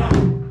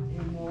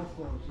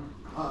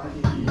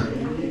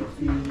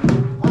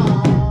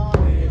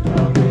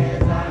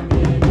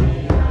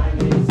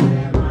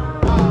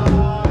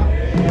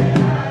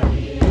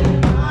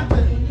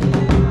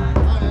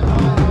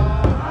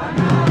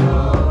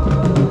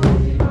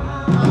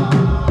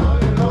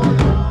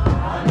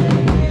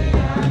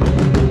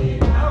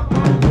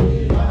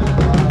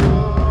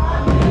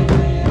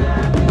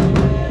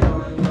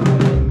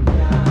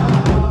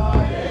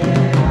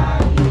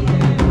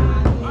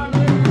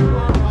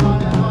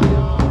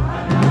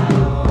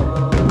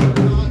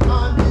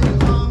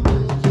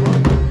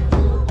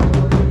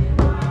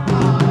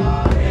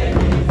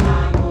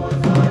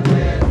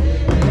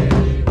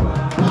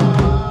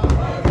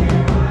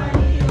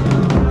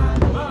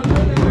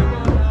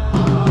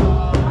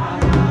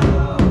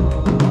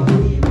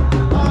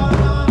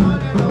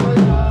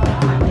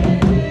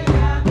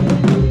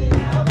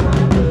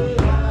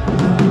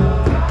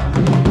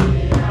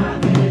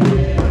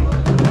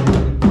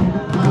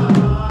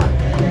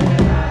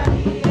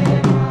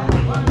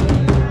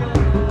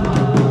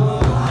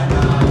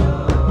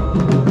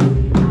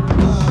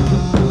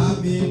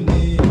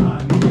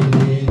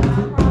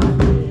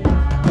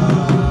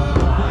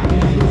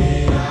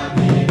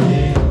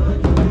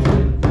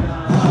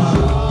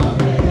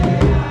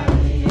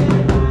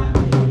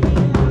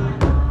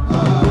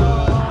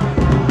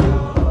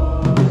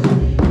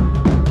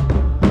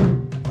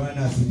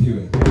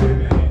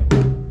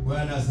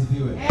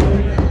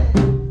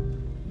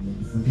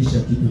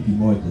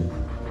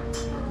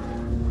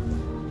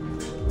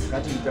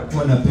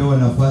 Napewa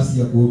nafasi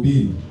ya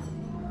kuhubiri,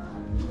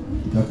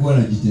 itakuwa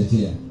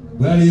najitetea.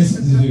 Bwana Yesu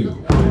asifiwe.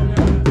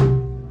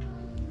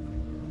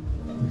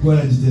 Itakuwa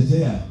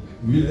najitetea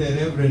vile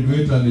Reverend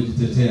wetu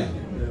amejitetea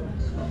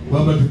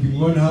kwamba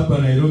tukimwona hapa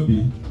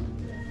Nairobi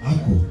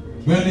ako.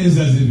 Bwana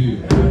Yesu asifiwe.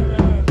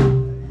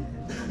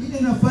 Ile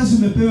nafasi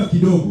umepewa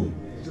kidogo,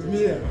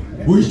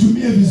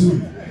 uitumie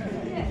vizuri.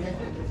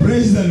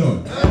 Praise the Lord.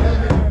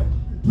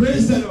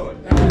 Praise the Lord.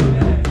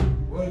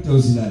 Wote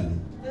usilale.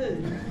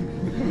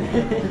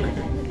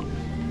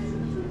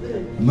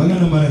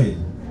 Magana marai.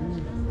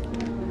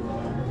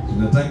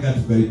 Tunataka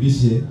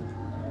tukaribishe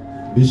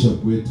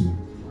bishop wetu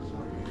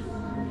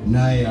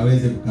naye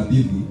aweze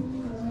kukabidhi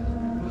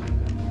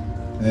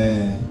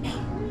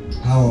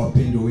hawa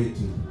wapendo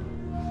wetu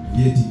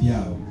vyeti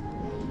vyao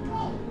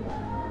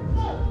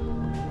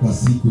kwa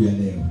siku ya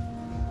leo.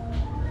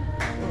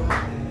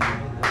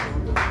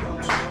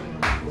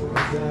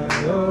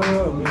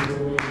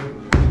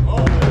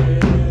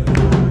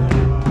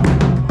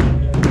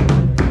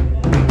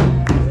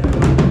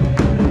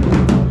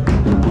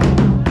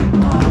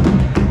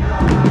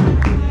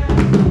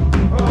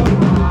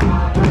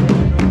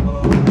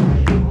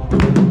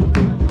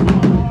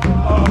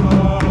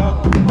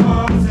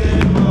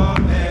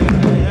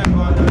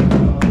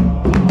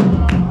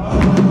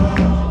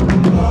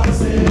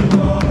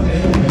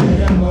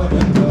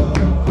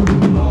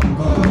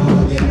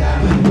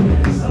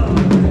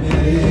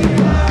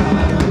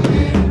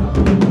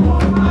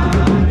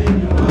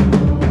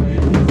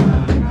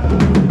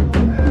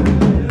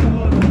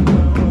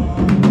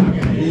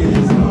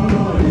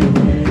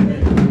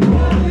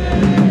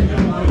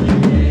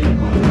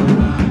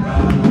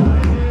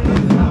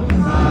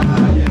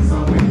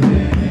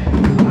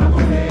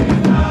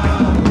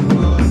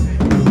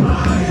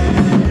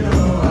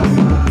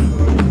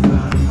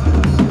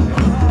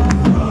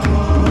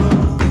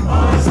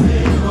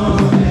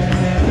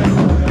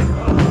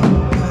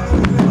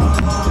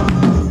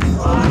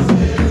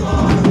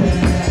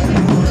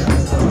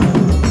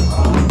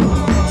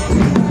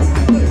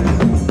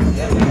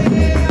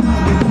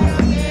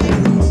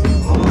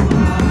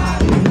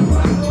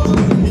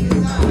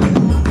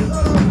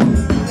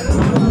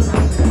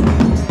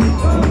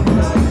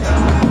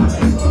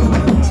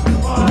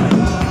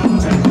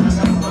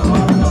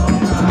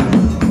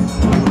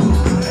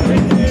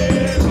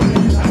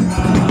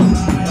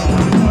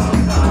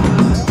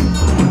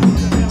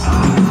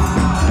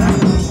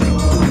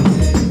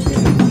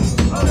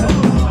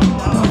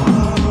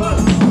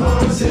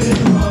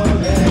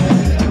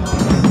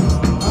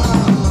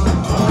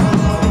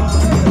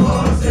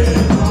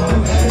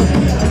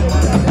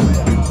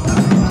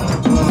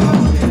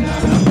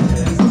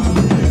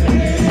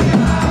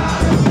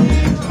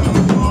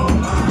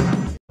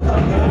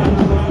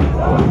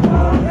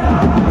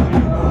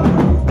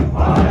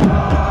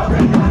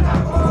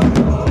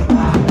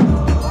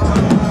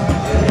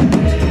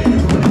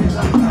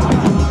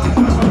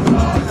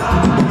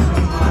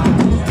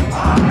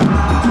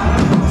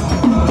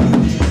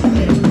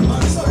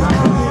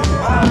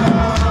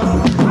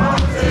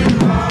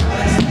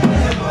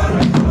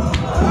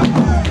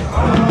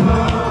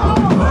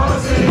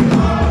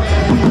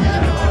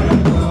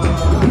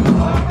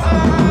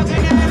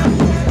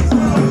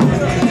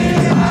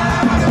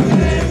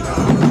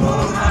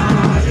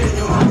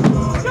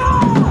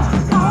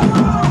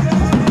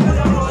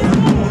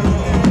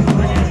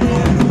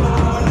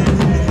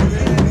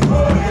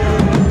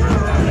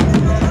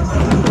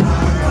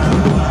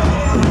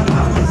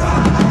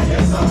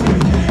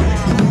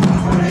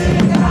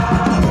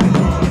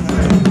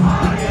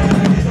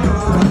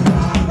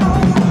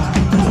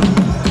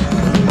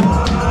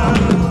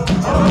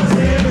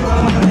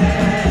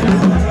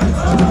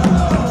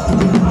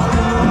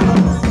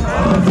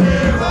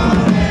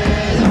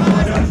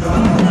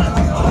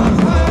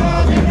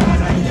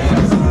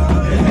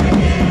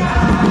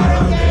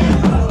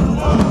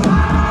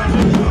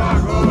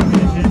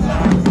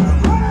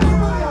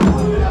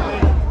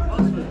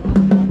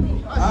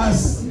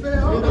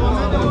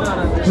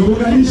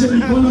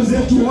 mikono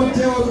zetu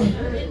wote,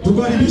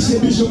 tukaribishe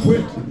bishop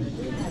wetu.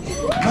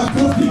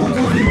 Makofi,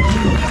 makofi.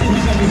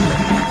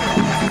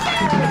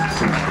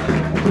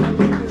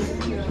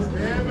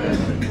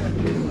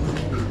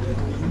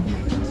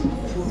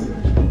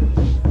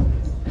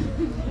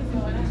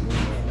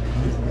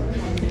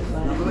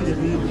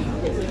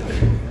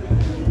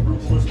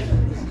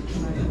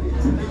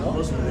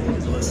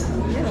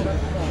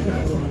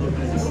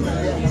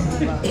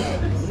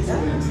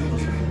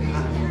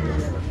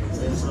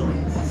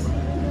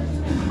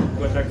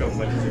 Nataka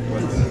umalize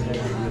kwanza.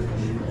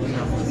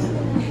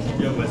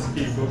 Ya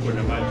masikini koko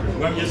na macho.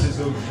 Bwana Yesu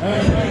asifiwe.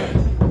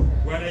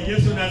 Bwana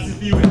Yesu na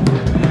asifiwe.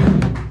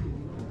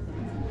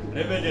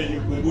 Reverend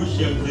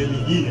nikumbushe mzee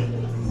mwingine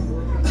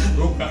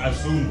toka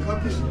Asumu.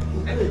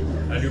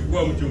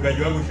 Alikuwa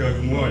mchungaji wangu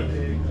Shauri Moyo.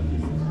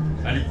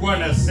 Alikuwa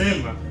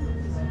anasema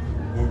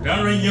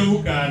utaro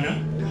nyevukana.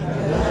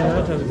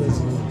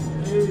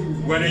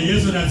 Bwana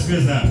Yesu na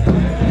asifiwe sana.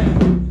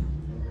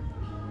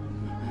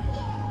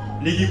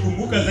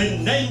 Nikikumbuka zaidi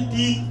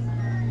 1983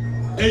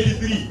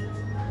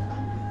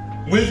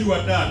 mwezi wa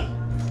 5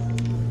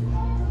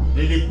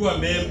 nilikuwa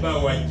memba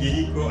wa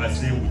Jericho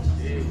Assembly.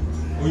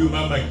 Huyu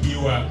mama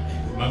akiwa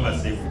mama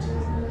Assembly.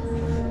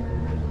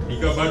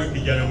 Nikiwa bado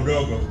kijana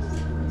mdogo,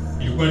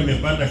 nilikuwa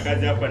nimepata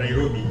kazi hapa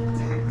Nairobi.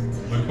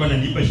 Walikuwa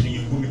wananipa shilingi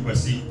 10 kwa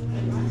siku.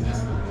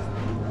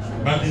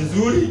 Bahati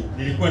nzuri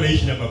nilikuwa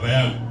naishi na baba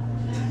yangu.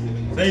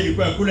 Sasa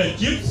ilikuwa kula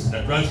chips na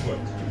transport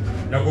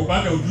na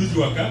kupata ujuzi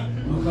wa kazi.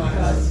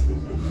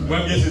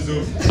 Mwambie Yesu.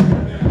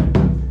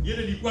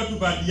 Yeye ilikuwa tu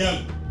bahati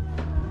yangu.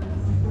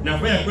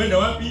 Nafanya kwenda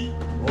wapi?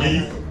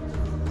 Jericho.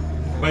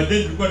 By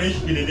then tulikuwa naishi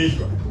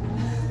Kileleshwa.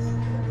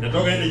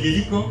 Natoka ende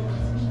Jericho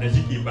na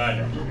shiki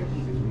ibada.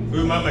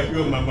 Huyu mama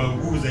akiwa mama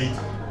nguvu zaidi.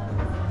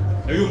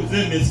 Na huyu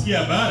mzee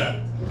mmesikia bara.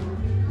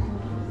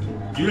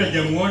 Yule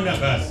hajamuona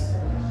basi.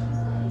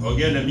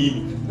 Ongea na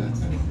mimi.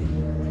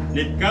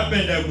 Ni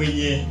carpenter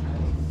mwenye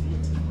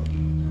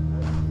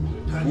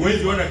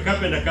huwezi ona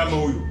carpenter kama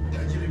huyu.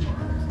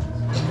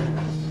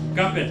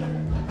 Carpenter.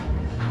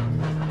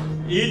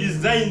 Hii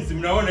designs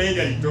mnaona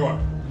yeye alitoa.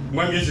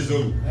 Mwambie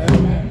Yesu.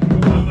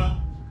 Mama,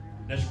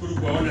 nashukuru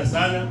kuwaona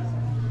sana.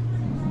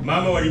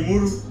 Mama wa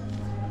Limuru,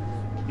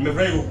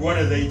 nimefurahi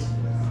kukuona zaidi.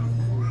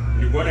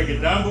 Nilikuona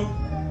kitambo.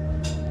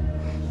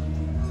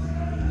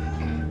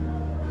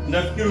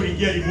 Nafikiri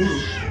uliingia Limuru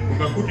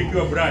ukakuta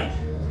ikiwa branch.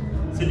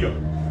 Si ndio?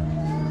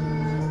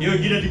 Hiyo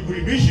jina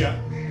likuridhisha,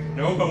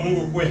 naomba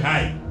Mungu kuwe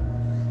hai.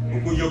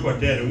 Ukuje kwa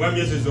tena.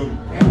 Mwambie Yesu.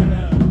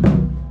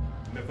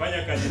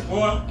 Umefanya kazi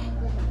poa.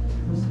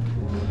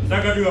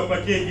 Nataka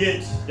niwapatie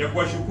gate ya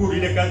kuwashukuru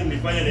ile kazi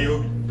mlifanya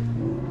Nairobi.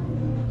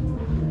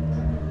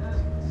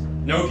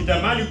 Na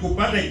ukitamani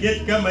kupata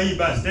gate kama hii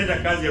basi tenda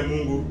kazi ya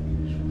Mungu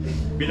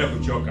bila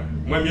kuchoka.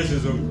 Mwambie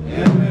Yesu.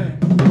 Amen.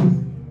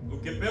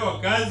 Ukipewa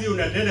kazi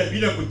unatenda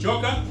bila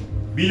kuchoka,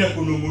 bila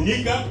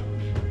kunungunika.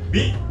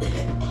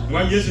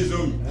 Mwambie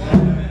Yesu.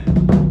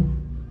 Amen.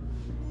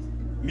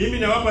 Mimi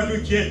nawapa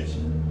tu cheti.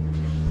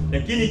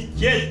 Lakini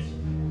cheti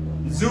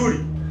nzuri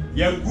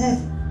ya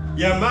nguvu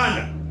ya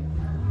maana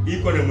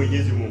iko na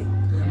Mwenyezi Mungu.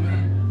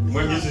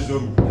 Mwambie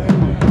Yesu.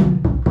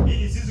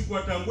 Ili sisi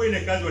kuwatambua ile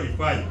kazi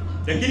walifanya.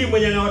 Lakini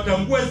mwenye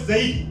anawatambua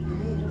zaidi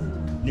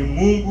ni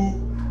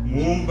Mungu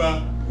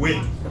muumba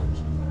wetu.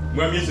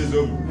 Mwambie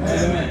Yesu.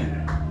 Amen.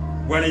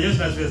 Bwana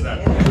Yesu asifiwe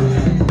sana.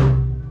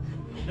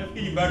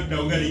 Nafikiri bado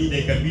tutaongea ni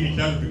dakika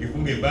 2-3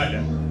 tukifunga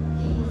ibada.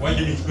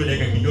 Waje nichukue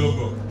dakika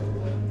kidogo.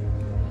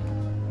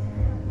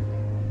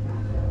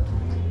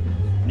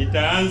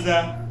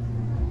 Nitaanza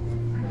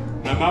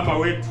na mama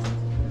wetu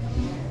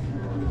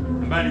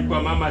ambaye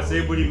alikuwa mama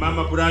Assembly,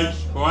 mama branch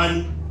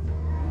Koani.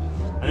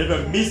 Anaitwa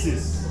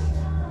Mrs.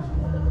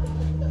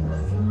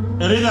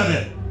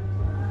 Elizabeth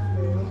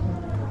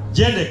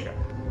Jendeka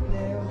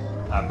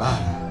Abara.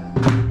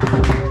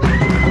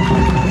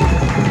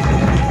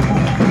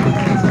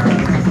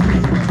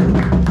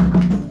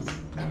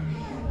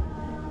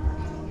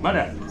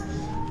 Mada,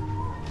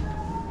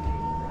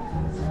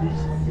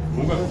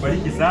 Mungu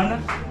akubariki sana.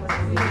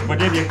 Kwa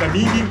miaka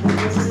mingi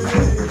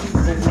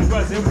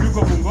kwa sehemu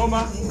yuko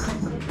Bungoma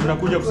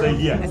tunakuja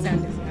kusaidia.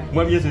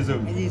 Mwambie Yesu.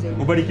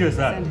 Ubarikiwe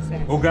sana.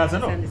 Ugaza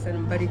no? Asante sana,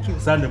 mbarikiwe.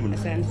 Asante mno.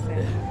 Asante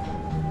sana.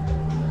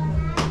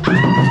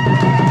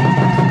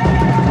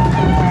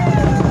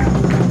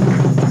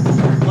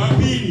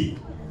 Wapili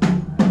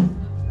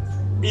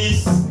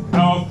is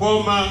our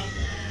former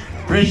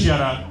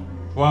treasurer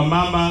wa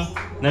mama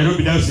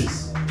Nairobi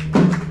Diocese.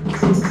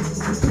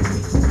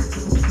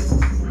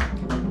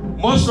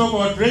 Most of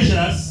our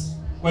treasurers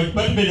kwa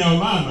department ya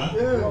mama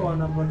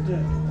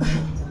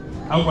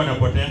au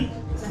wanapotea.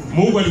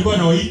 Mungu alikuwa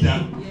anawaita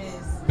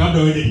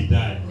kabla waende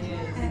kitaya.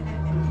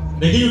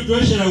 Lakini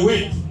treasurer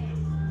wetu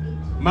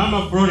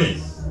mama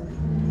Florence,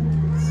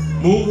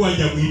 Mungu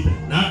hajamuita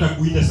na hata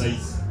kuita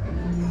saizi.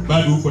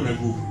 Bado uko na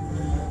nguvu.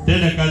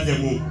 Tena kazi ya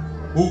Mungu.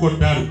 Huko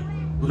taru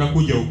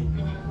tunakuja huko.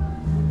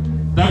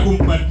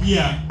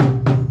 Takumpatia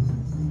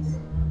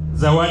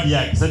zawadi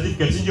yake,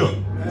 certificate ndio.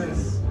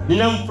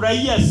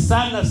 Ninamfurahia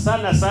sana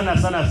sana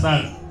sana sana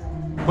sana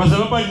kwa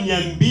sababu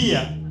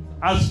aliniambia,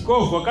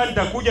 askofu, wakati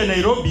nitakuja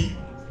Nairobi,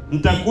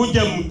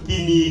 nitakuja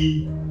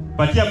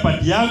mkinipatia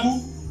pati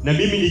yangu na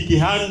mimi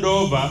nikihand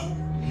over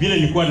vile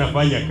nilikuwa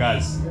nafanya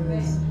kazi.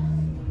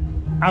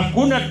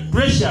 Hakuna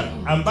treasurer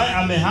ambaye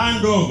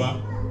amehand over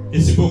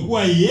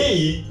isipokuwa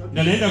yeye,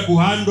 na naenda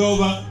kuhand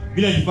over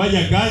vile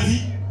alifanya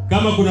kazi.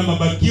 Kama kuna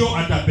mabakio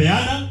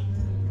atapeana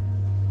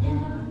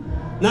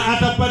na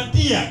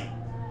atapatia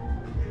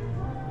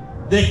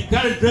the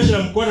current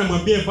treasurer mkono,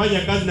 mwambie fanya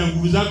kazi na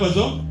nguvu zako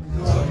zote.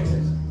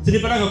 Si ni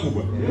baraka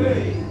kubwa?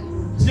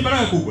 Si ni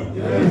baraka kubwa?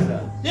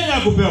 Yeye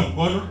akupewa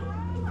mkono.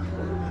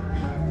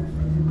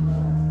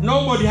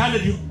 Nobody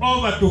handed you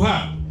over to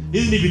her.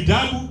 Hizi ni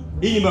vitabu,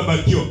 hii ni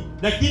mabakio.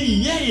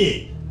 Lakini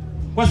yeye,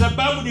 kwa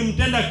sababu ni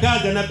mtenda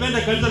kazi,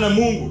 anapenda kanisa la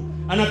Mungu,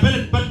 anapenda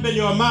department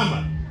ya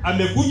mama,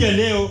 amekuja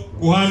leo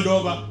kuhand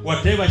over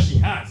whatever she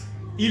has,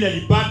 ile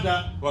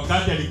alipata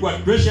wakati alikuwa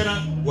treasurer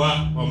wa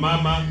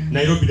mama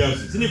Nairobi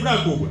Diocese. Si ni furaha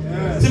kubwa?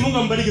 Si Mungu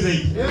ambariki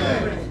zaidi?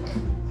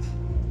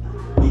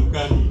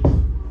 Mkani.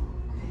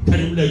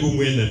 Karibu na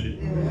gumu enda.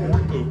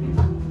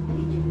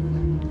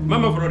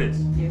 Mama Florence.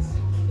 Yes.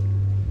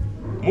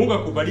 Mungu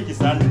akubariki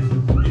sana.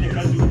 Ile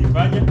kazi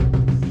ulifanya,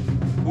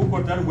 huko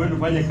tayari wewe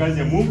ufanye kazi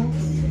ya Mungu,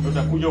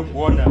 utakuja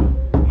kuona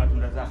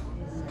matunda zako.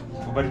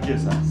 Kubarikiwe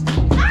sana.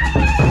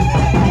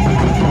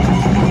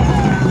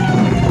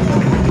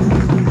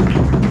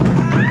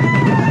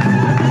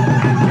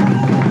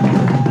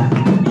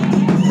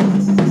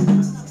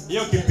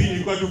 Hiyo kipindi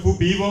ilikuwa tu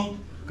fupi hivyo.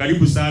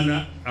 Karibu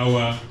sana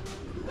our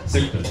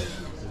sector.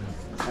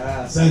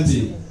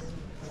 Asante.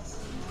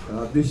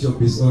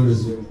 Bishop is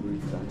always very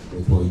good at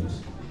the point.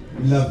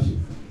 We love you.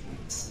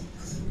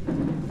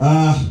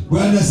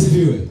 Bwana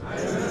asifiwe.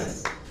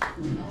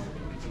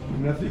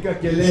 Mnafika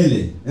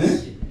kelele, eh?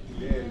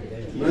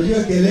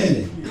 Unajua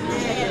kelele?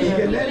 Ni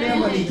kelele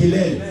ama ni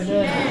kilele?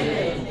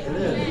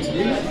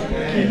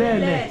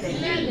 Kilele.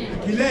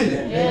 Kilele. Kilele.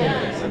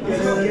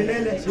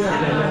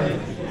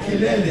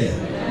 Kilele.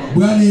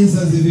 Bwana Yesu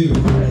asifiwe.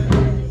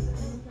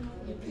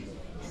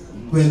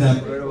 Kwenda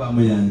kwa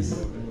mwanzo.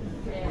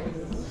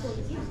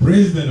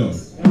 Praise the Lord.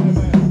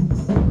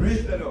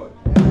 Praise the Lord.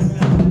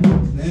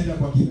 Naenda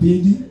kwa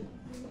kipindi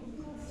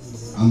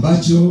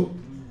ambacho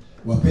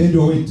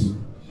wapendwa wetu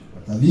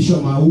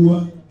watavishwa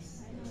maua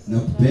na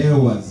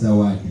kupewa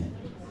zawadi.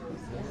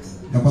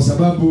 Na kwa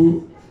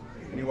sababu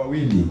ni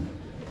wawili,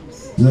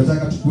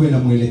 tunataka tukue na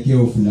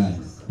mwelekeo fulani.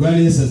 Bwana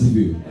Yesu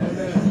asifiwe.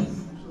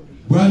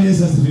 Bwana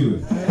Yesu asifiwe.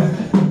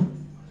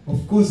 Of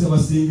course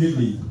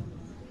abasingeli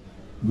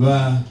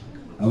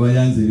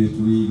abayanze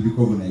betu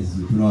recognize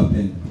you,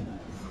 tunawapenda.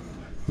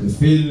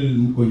 Feel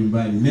mko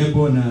nyumbani.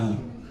 Mebo na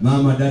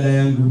mama dada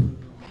yangu,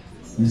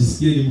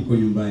 mjisikie ni mko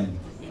nyumbani.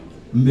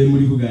 Mbe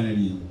mlivugana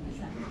lini?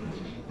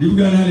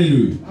 Livugana,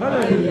 haleluya.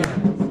 Haleluya.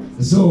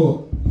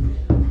 So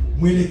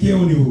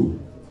mwelekeo ni huu.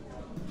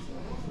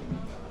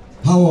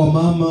 Hawa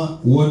mama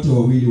wote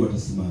wawili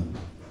watasimama.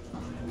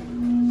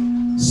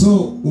 So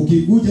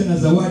ukikuja na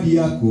zawadi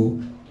yako,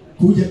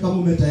 kuja kama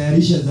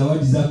umetayarisha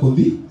zawadi zako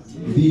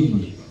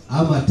mbili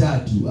ama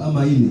tatu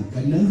ama nne.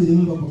 Kananze ni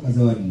Mungu kwa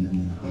zawadi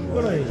nini?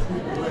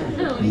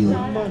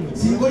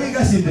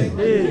 Singolika sinde.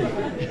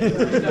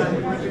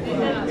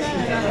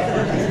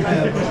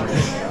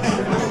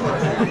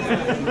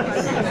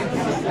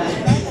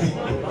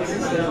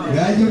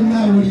 Gajo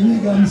na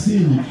ulimiga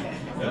 50.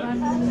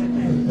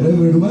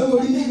 Reverend Moyo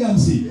ulimiga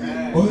 50.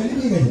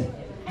 Ulimiga je?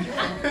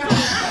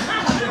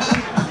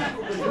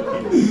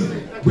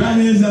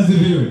 Bwana Yesu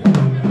asifiwe.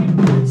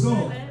 So,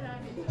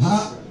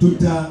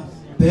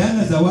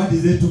 tutapeana zawadi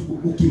zetu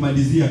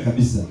ukimalizia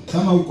kabisa.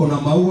 Kama uko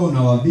na maua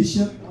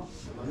unawavisha,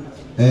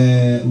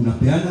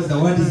 unapeana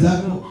zawadi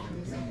zako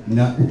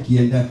na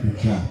ukienda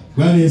kukaa.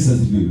 Bwana Yesu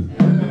asifiwe.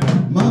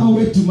 Mama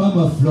wetu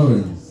mama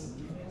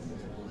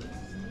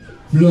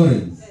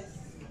Florence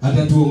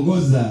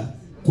atatuongoza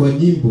kwa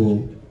nyimbo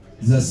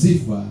za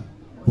sifa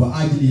kwa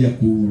ajili ya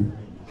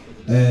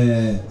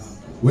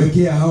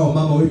wekea hawa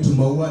mama wetu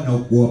maua na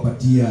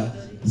kuwapatia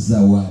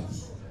zawadi.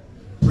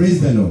 Praise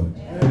the Lord.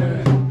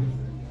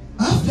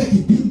 After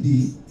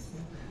kipindi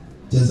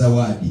cha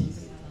zawadi,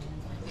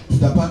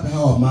 tutapata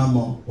hawa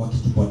mama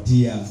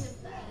wakitupatia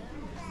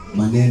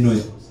maneno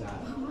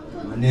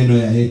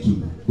ya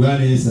hekima.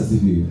 Bwana Yesu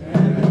asifiwe.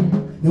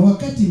 Na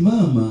wakati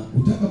mama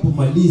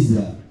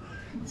utakapomaliza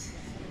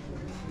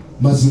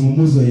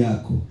mazungumzo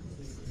yako,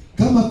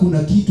 kama kuna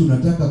kitu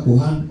nataka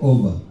hand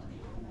over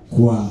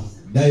kwa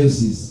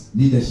diocese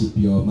leadership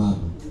ya mama,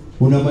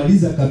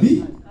 unamaliza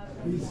kabisa.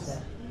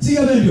 See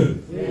you later.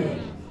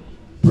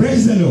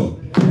 Praise the Lord.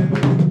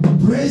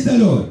 Praise the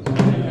Lord.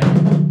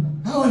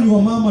 Hawa ni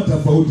wamama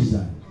tofauti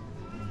sana.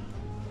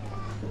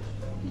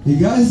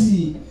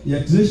 Igazi ya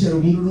treasure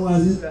mundu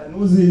waziza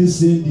nuzi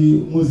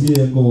sendi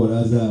muzi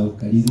ngora za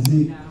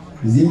ukalinzi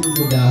ziende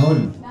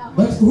dahoni.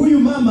 But huyu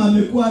mama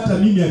amekuwa hata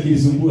mimi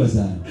akinisumbua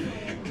sana.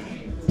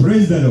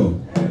 Praise the Lord.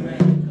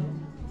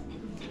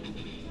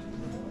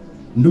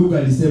 Ndugu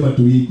alisema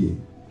tuige.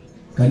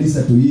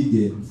 Kanisa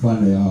tuige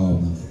mfano ya hao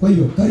mama. Kwa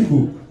hiyo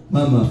karibu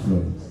mama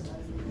Florence.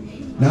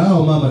 Na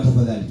hao mama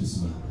tafadhali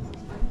tusimame.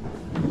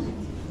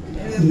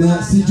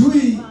 Na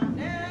sijui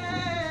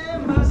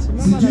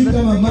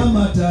kama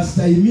mama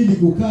atastahimili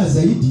kukaa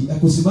zaidi,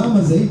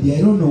 akusimama zaidi.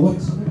 I don't know what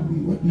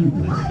do you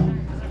do?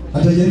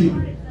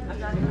 Atajaribu.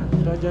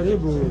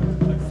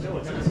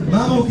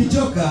 Mama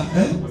ukichoka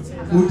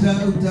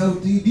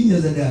utidinya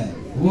za dai.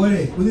 Wole,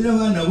 kudina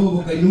wana bobo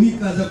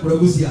kainumika za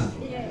kuragusia.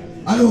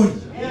 Aloni.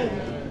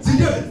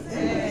 Sindio?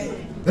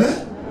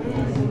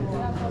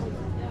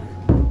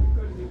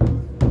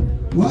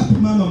 Wapi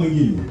mama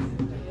mwingine?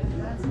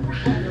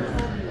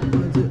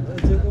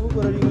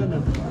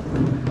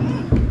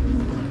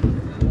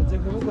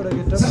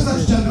 Sasa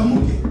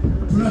tuchangamuke.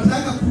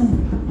 Tunataka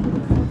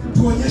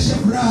tuonyeshe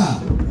furaha.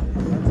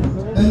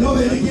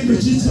 Enowe likindo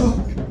chicho.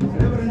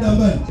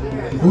 Ndambani.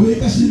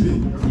 Uweka shimbe.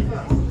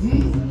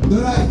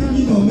 Dora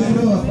kimino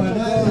mendo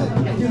wafadaye.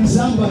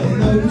 Kimsamba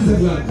enauliza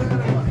bwana.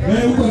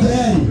 Wewe uko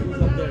tayari?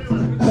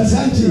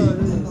 Asante.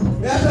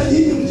 Hata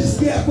nyinyi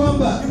mjisikia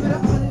kwamba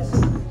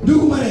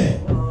ndugu mare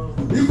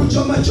yuko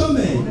choma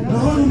chome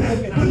naona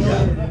umekuja.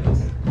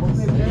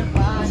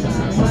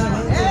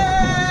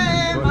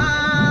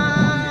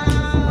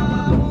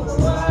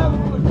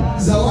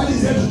 Zawadi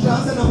zetu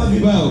tutaanza na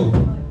mavibao.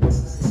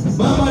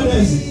 Mama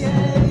Daisy.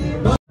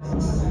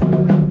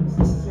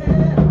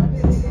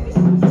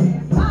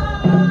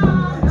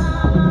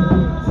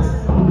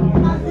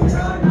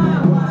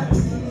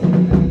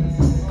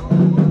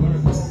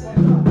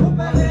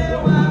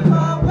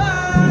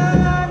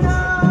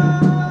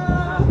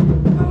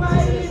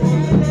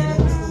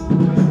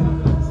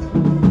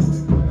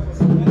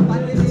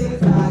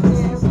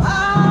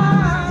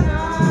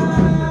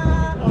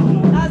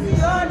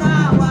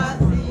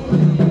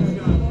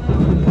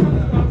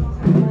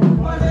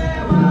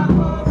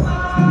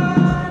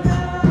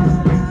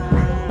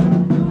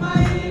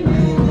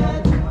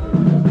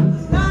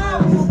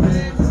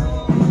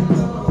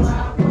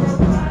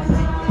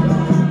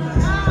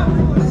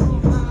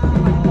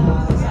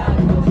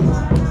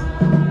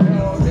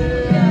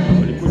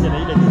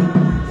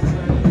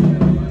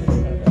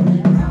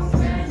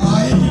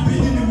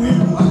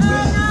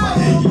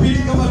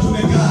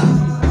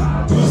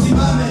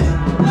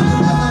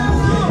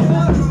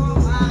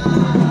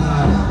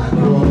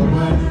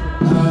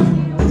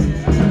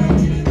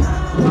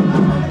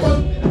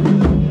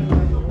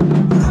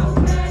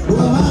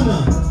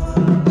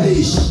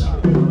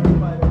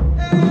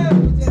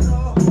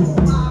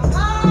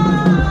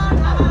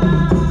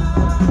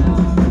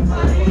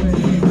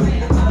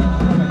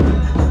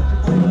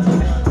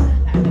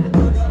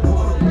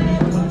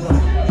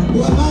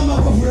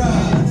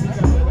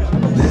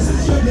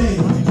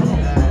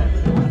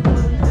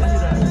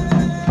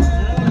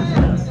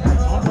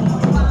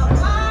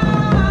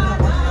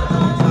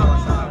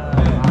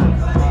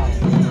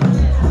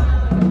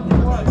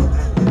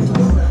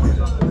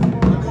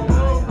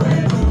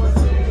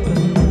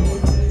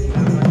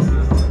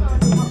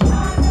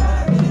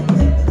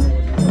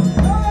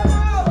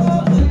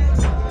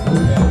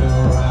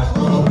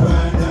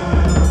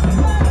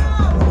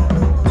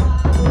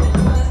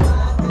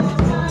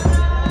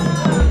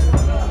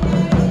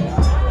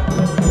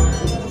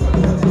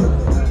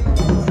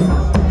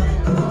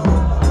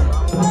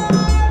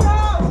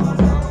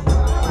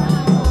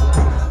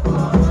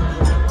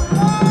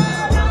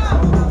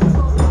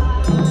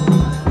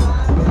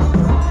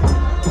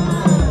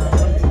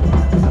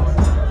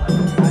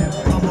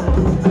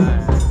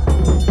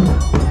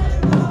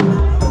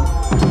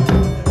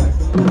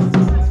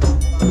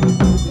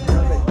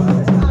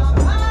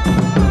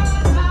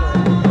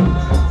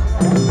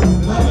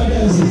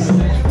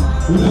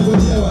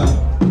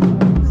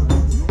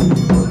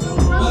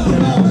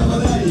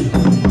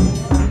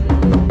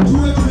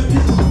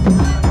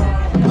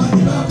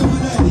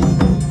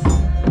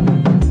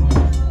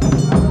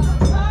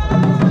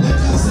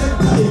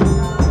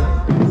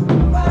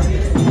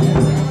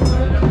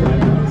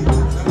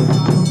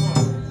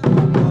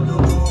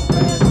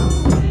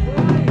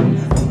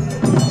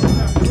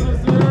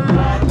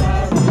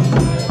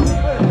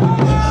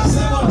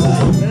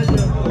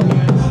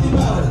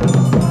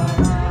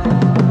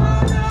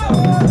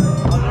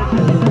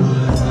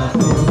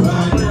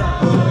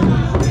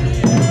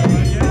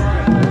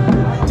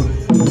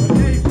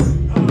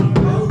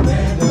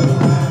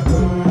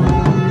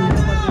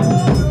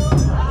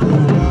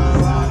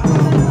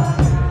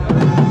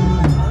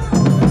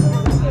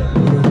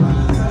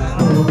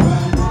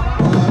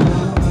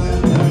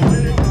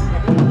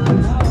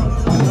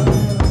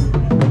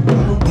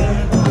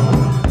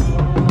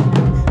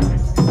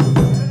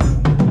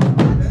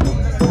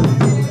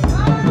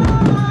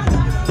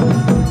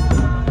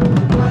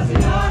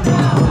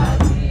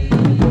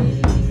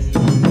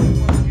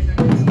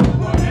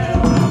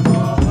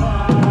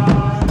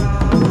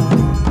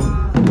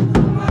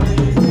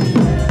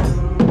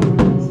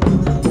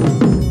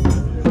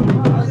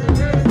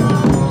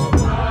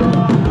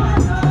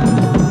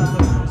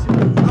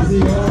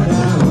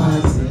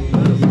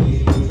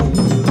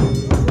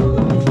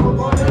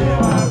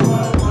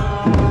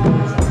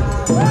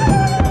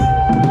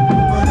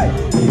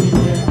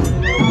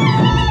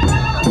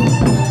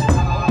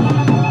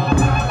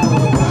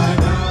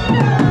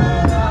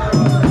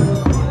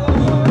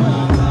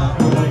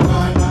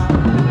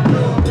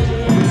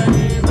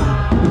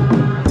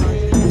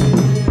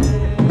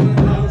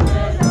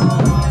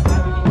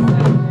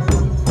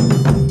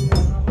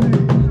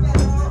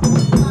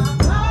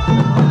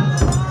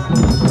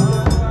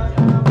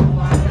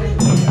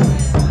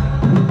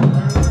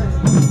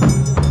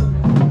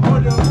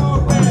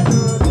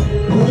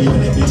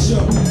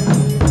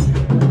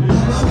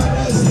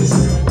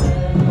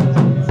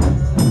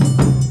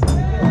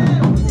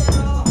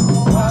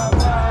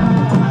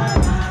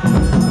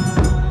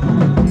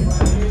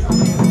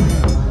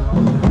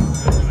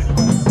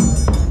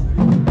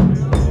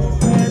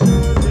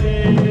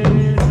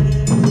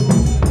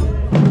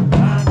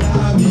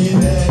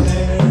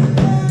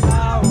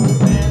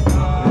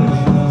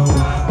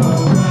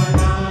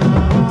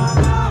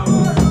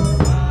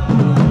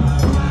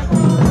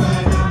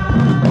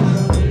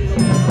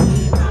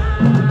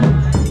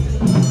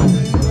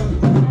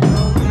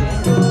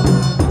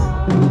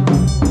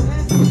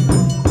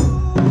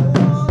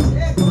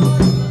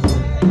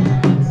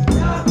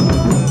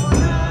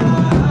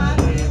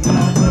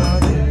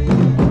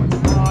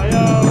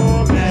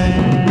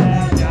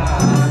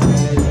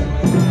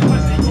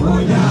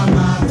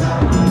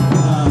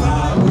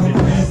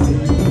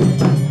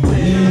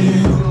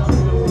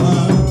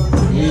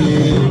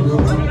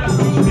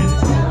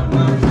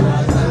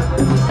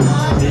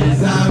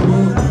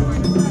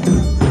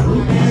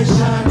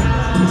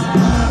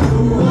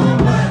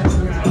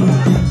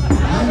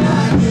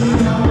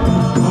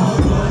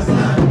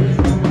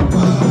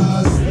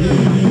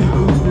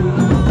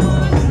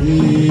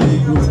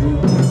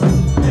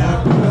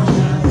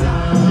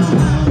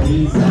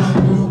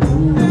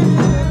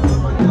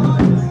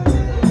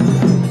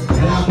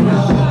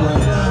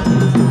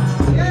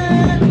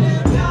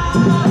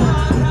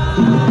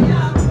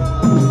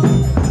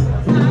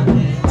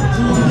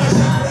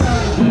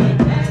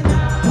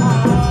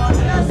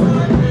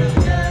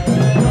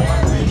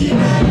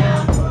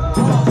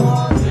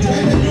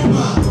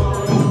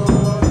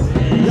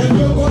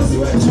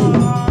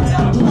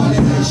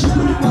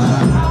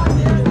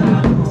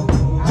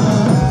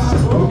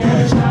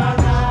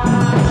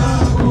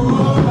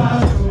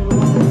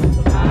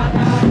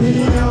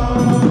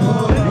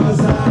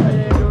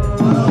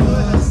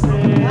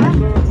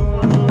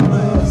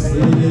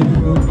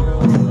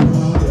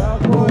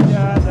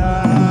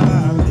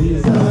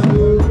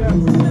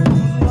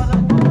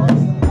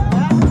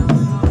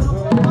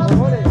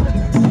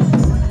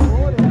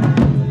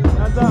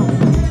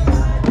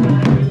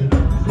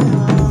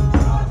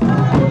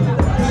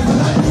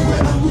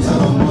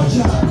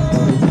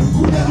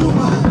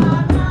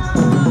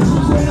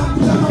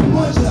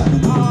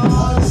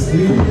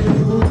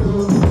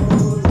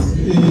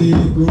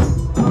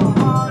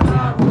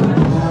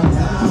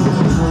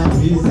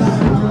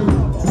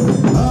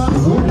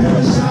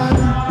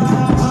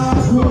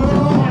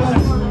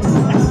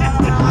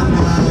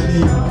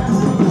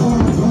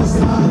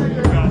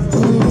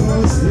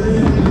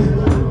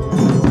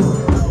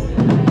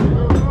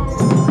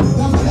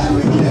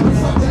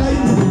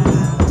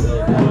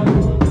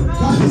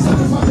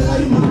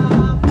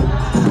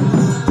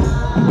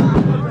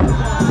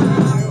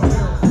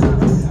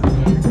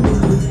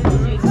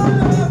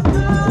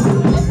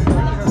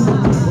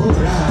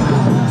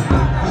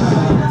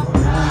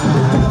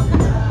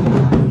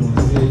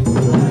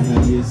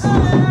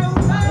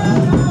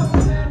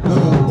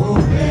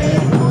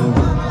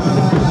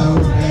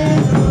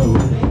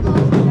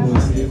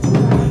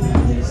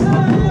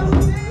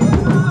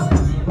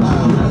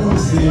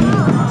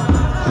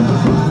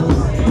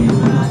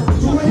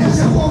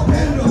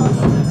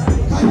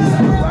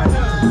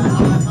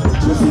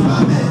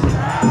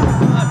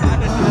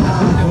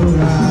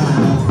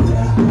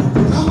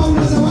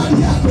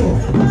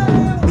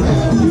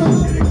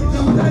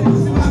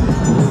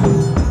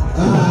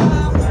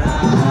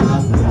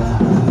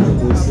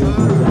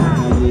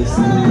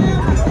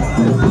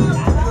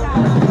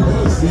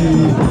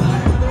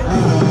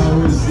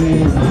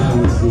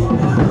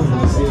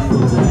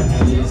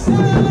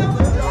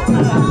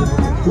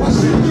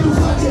 Washiriki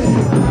tufuate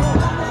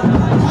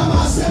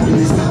kama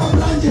assemblies, kama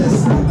branches,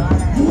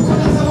 tuko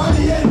na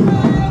zawadi yenu,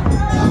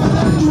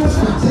 tafadhali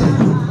tuwafuate.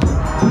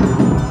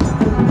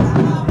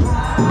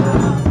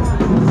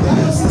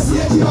 Diocese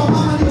yetu ya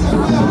wamama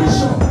itakuwa ya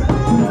mwisho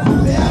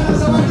kupeana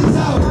zawadi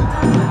zao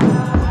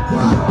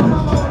kwa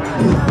wamama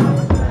wawili.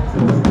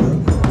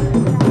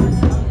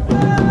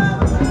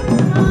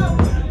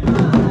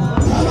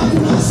 Kama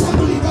kuna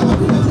assembly, kama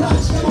kuna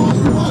branch, kama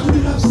kuna watu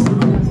binafsi,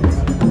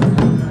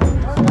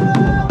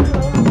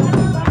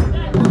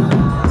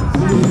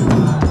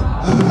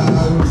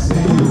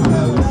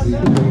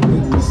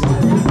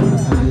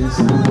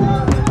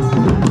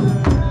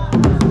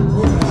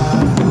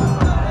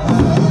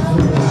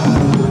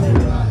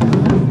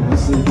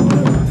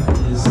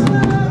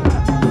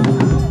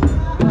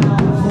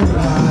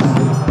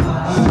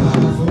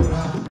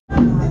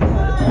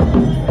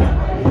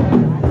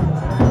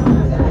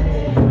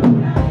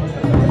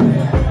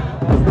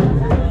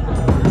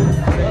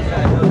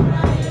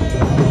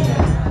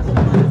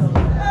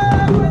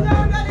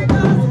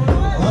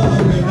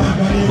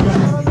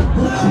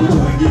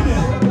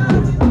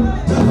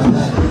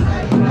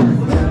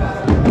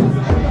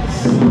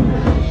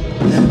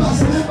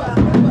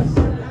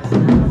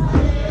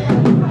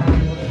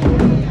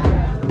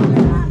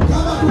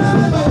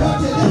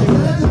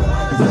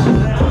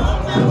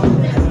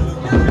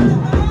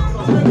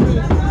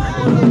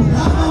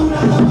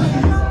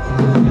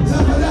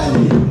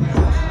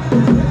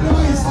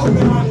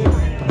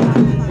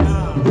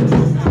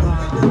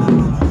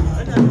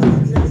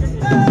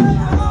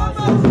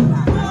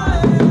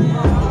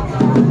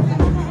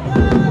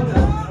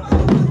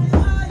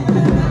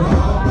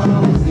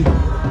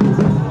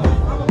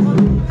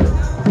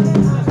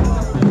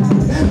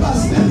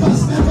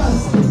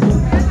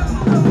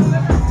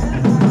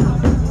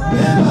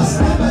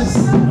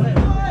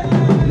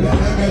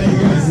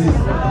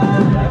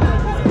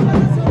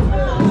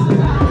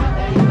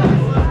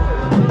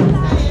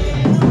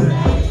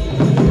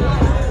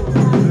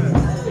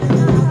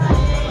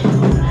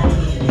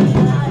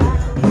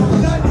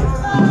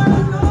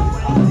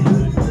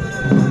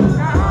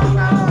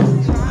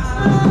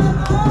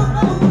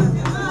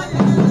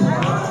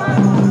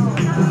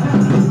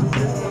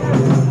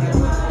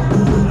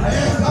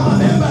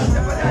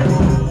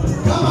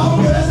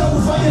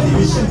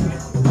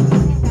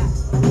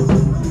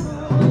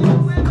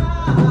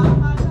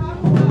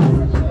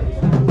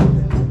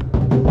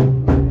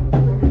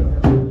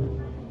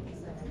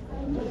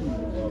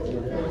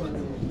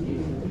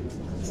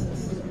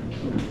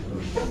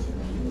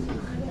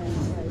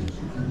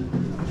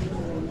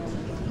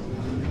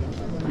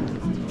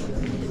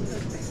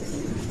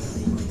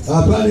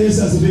 Bwana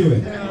Yesu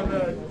asifiwe.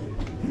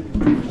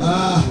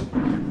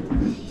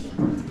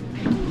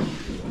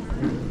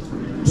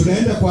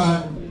 Tunaenda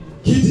kwa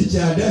kiti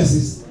cha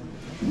diocese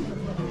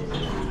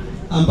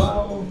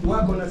ambao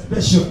wako na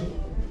special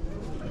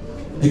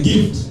a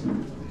gift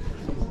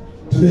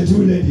to the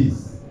two ladies.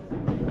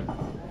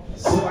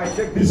 So I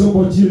take this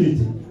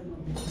opportunity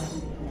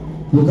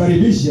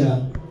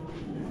kukaribisha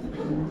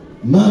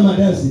mama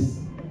diocese,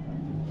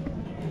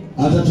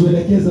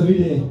 atatuelekeza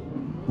vile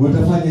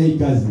watafanya hii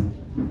kazi.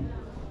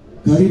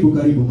 Karibu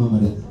karibu mama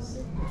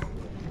diocese.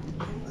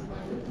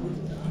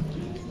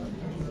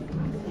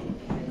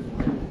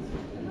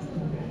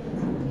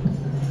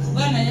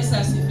 Bwana Yesu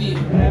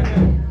asifiwe.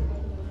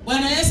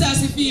 Bwana Yesu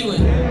asifiwe.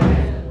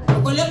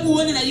 Kole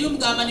kuone na yum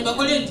kama ni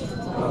bakolenti.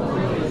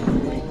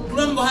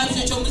 Kurombo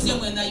hacho chonguzie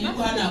mwenda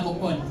yuko hana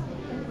akopona.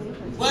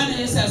 Bwana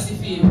Yesu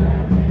asifiwe.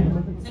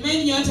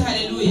 Semeni nyote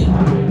haleluya.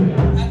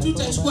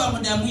 Hatutachukua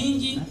muda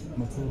mwingi.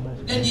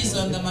 Ladies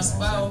on the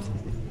masbao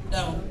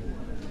down.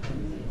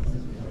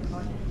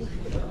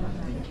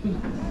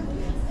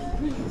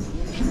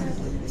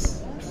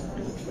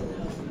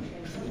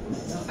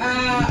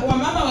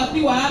 Wamama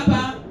wakiwa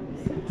hapa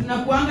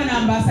tunakuanga na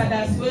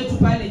ambassadors wetu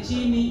pale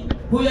chini.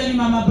 Huyo ni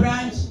mama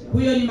branch,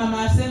 huyo ni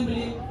mama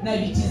assembly na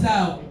viti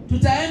zao.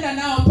 Tutaenda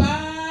nao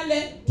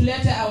pale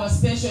tulete our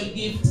special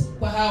gift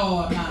kwa hawa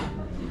wamama.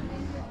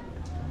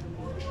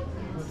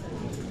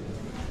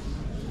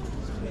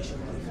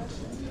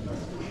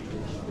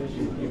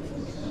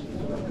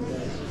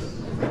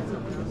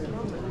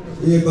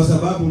 Kwa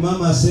sababu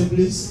mama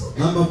assemblies,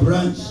 mama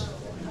branch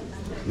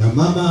na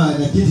mama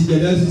na kiti cha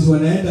diocese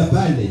wanaenda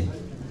pale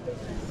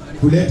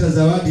kuleta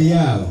zawadi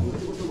yao.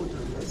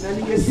 Na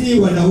ningesi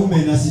wanaume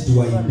nasi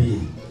tuwaimbie.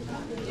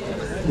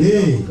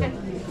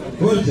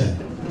 Hoja.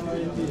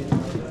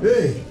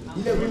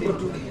 Ile wimbo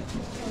tu.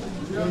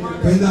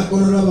 Kwenda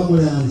korora ba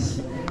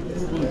mulanzi.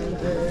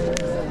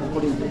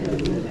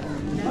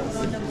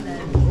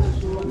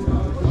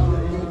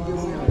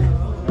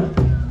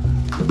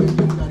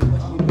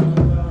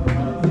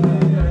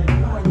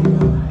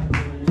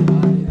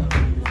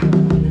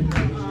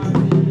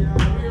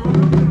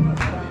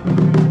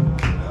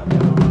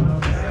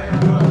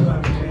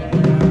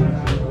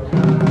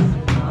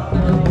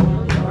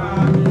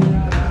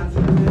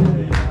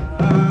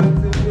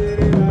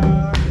 Spirit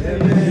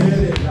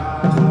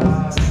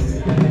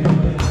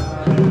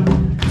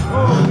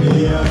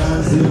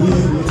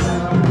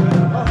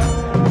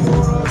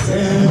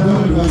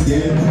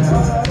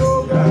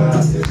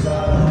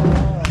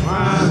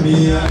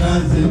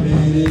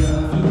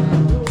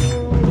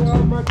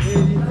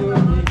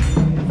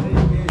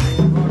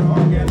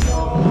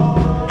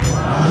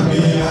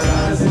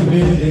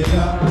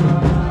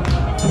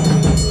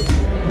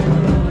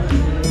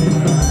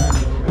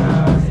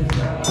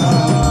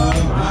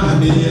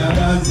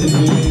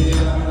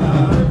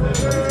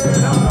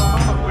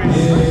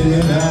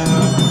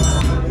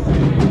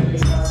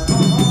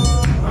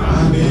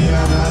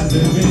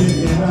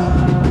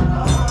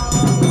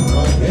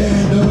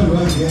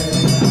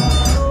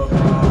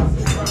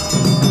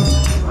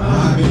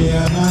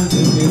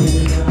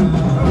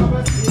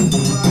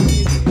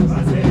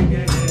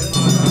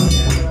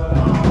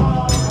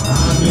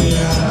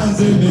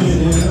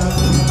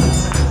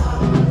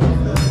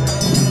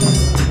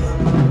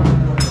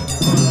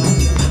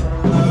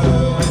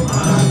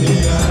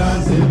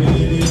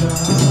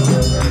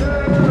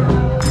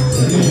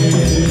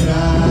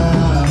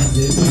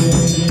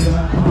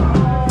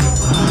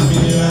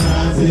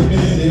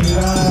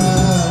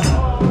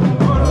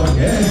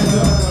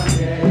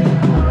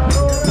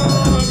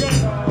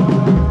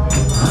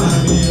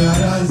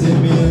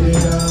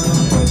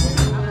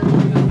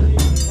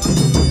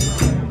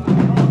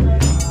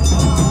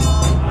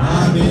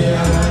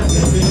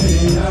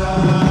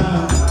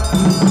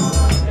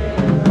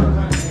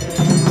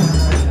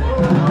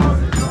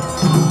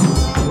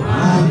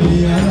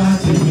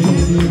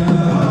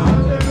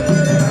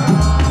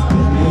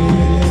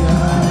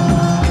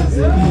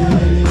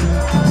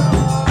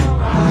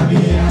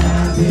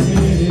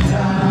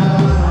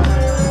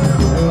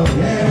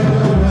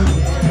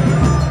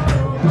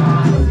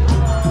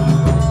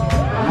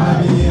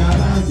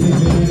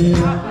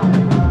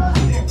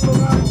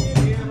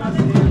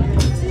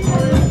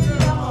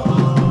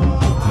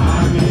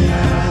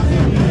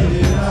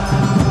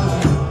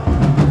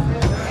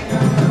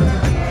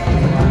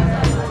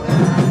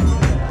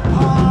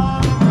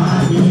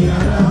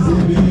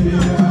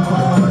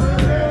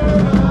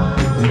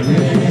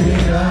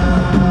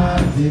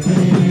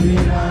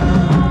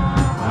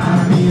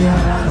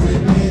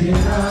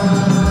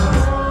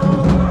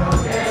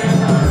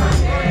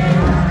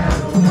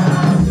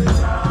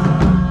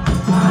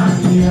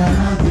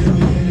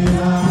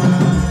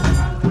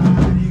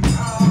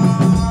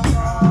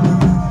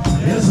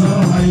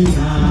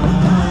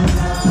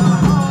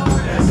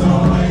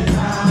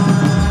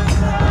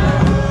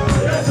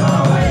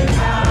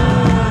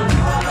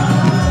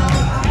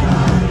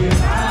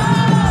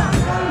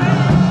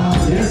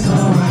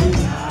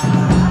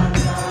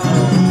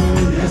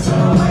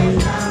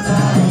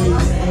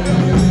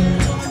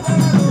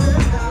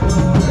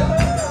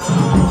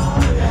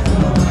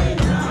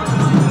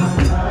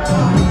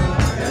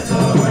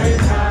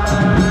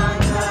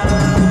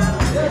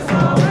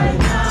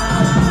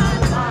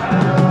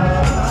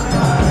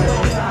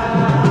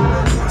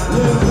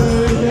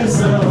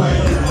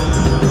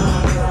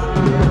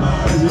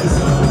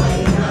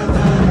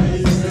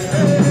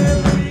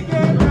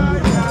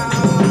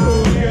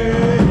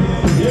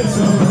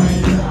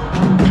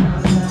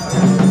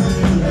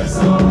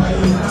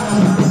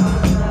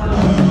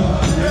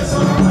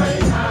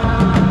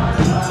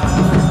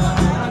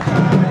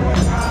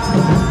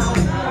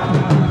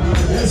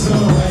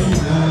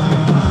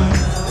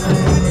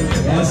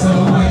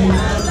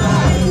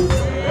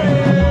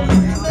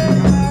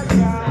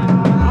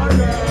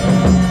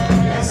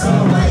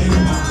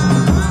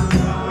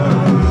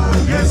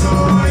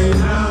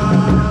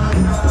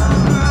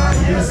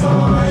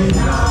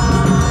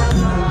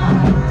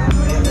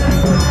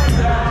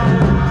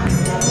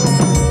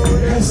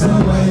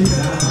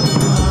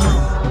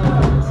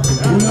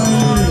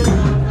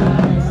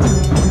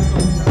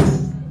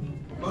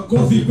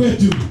Makofi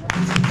kwetu.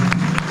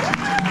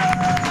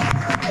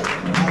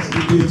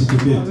 Tuketi.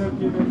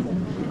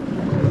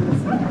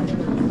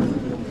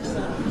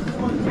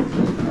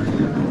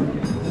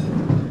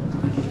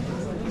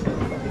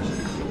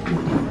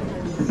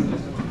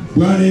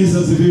 Bwana Yesu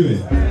asifiwe.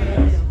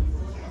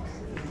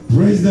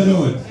 Praise the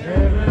Lord.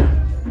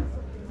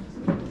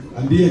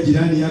 Ambia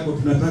jirani yako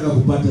tunataka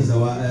kupata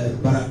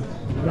baraka.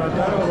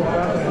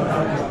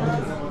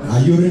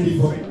 Are you ready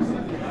for it?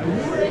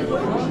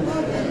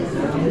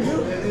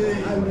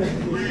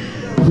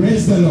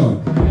 Praise the Lord.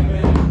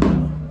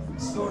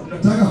 So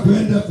tunataka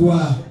kwenda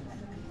kwa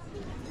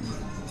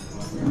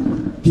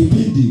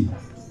kipindi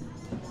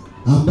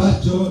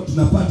ambacho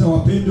tunapata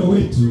wapendwa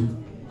wetu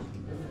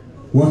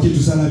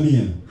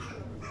wakitusalamia.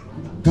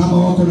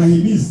 Kama wako na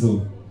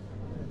himizo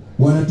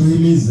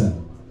wanatuhimiza.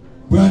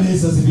 Bwana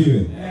Yesu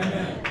asifiwe.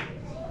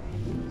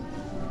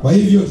 Kwa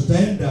hivyo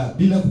tutaenda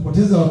bila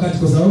kupoteza wakati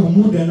kwa sababu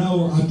muda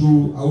nao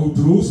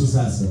hauturuhusu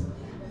sasa.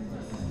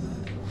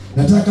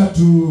 Nataka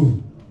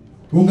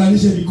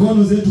tuunganishe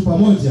mikono zetu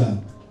pamoja,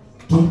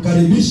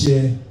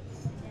 tumkaribishe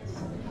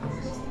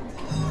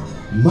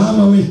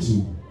mama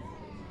wetu,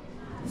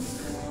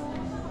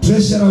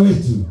 treasurer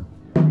wetu,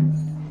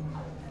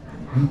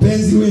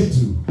 mpenzi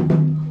wetu,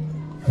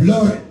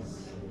 Lord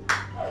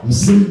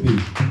Msimbi.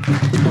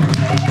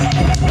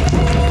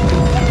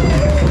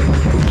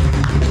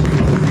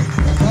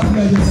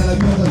 Kabla ya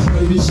salamia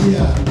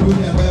tutakaribishia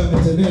yule ambaye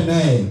umetembea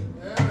naye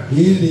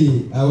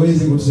ili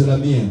aweze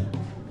kutusalamia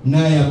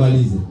naye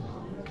amalize.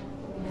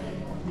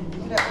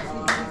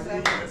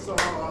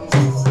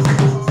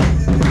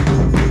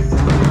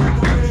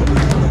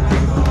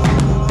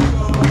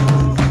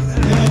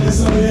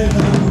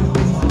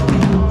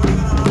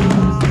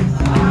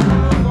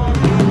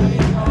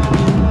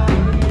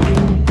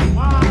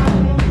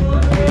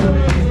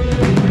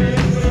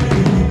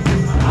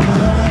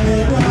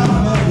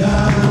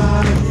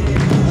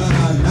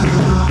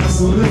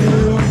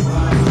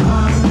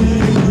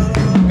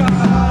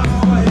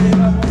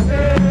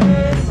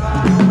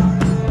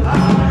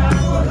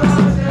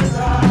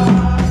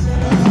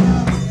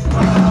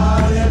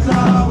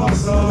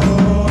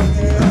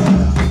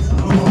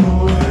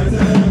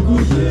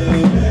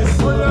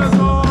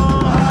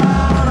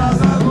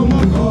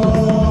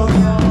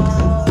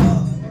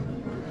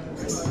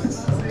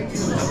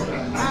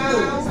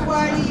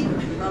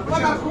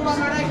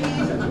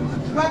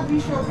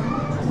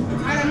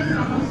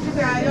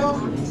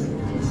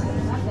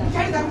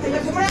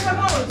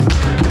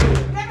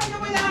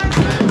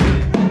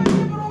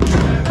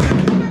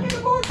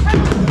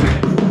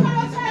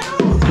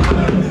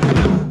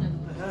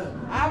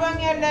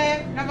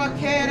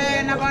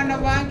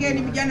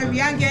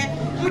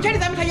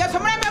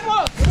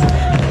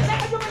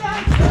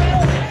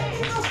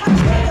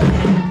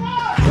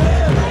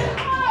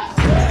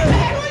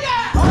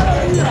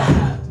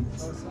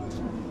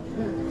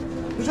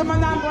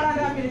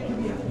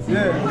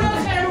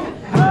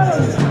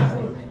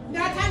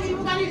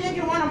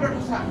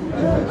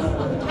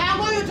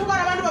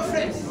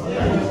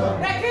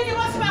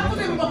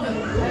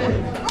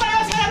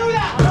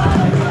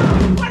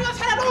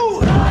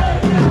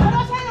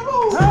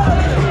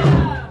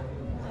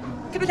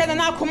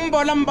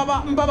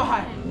 Mbaba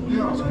haya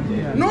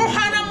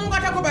Nuhana Mungu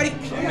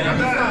atakubariki.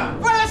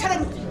 Bwana sana.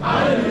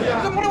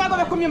 Mungu wako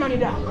amekumia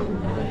manida.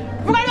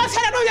 Bwana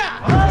sana duya.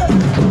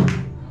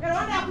 Ero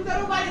wana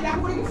kuzaruka ni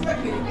ndakuri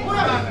kufeki.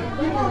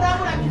 Mungu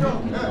ndakura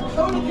kidogo.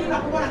 Sauni kila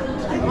kubara.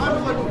 Mungu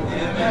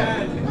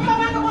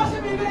wako mwasi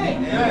mbele.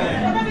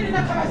 Kama mimi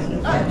nakabasi.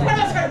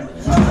 Bwana sana.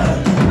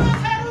 Bwana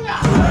sana duya.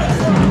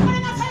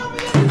 Bwana sana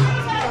mbele.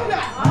 Bwana sana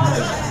duya.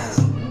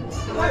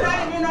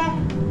 Bwana mino.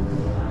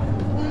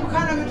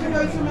 Kana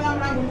mtuyo isema na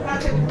mlango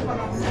mkate kwa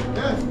mama.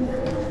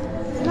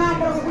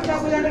 Namba kukuta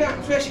kuendelea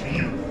kufresha.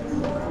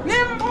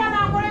 Nimbo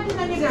na ngore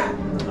jina nida.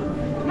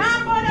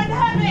 Namba na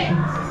dabe.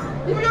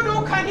 Ibyo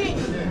dukani.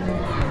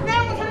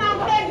 Nemo tuna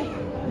ngoreni.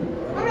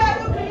 Ule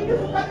dukani ndio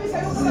kabisa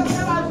yuko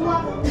na bazu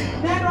wako.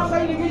 Nendo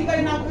kwa ile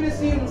gili na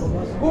kulisimu.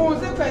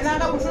 Uze kwa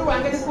nanga kushu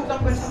wange kuza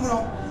kwesa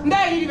muno.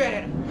 Ndai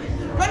iliberera.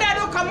 Bada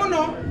duka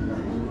muno.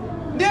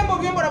 Ndembo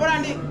byombo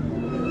rabarandi.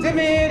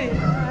 Zimiri.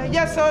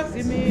 Yeso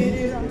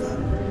zimiri.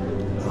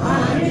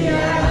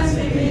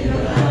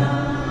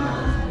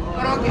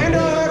 Rokendo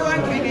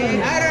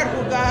rwankene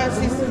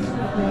ararugasis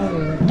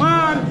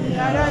Mami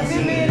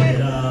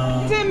arazimirira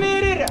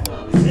Zimirira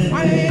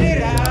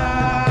Amirira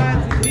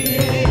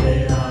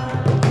Zimirira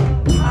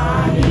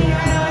Mami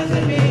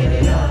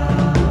arazimirira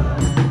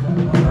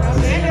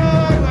Rokendo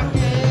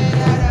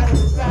rwankene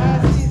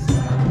ararugasis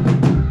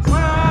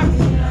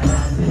Mami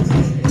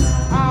arazimirira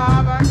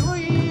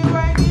Abanui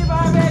wani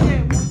babele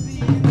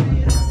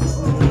muzimirira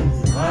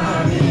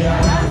Mami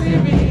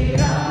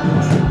arazimirira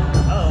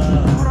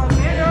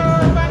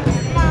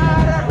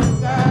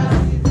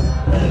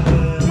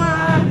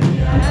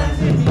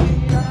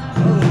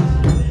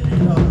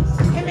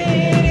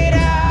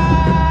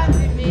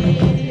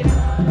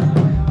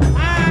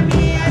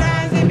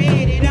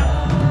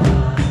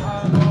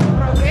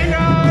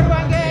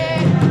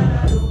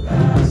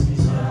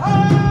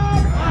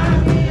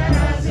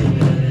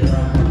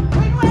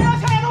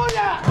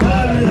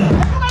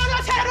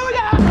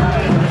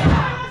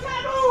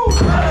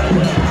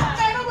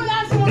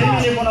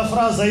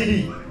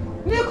zaidi.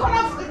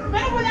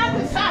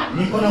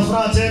 Niko na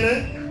furaha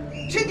tele.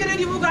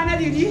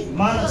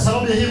 Maana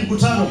sababu ya hii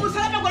mkutano.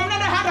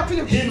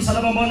 Hii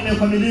msalaba ambao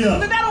nimekamilia.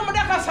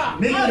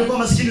 Mimi nilikuwa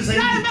maskini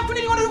zaidi.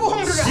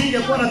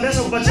 Singekuwa na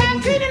pesa kupatia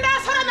mtu.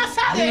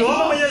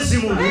 Niliomba Mwenyezi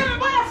Mungu.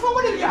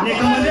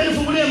 Nikamwambia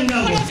nifungulie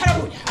mlango.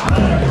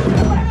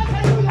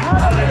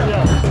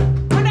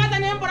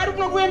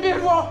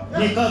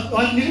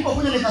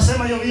 Nilipokuja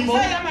nikasema hiyo wimbo.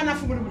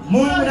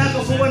 Mungu ndiye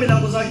akafungua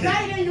milango zake.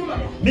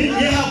 Mimi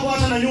yeye hakuwa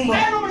hata na nyumba.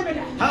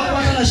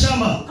 Hakuwa hata na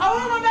shamba.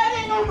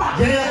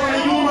 Yeye hakuwa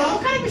na nyumba.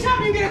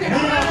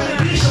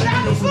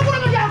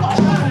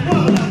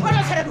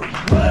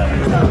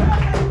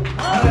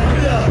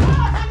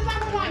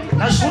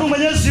 Nashukuru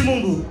Mwenyezi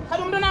Mungu.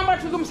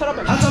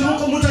 Hata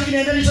Mungu mtu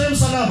akiniendea nitoe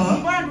msalaba.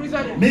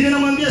 Mimi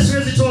namwambia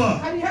siwezi toa.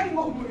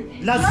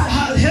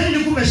 Heri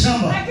nikupe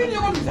shamba.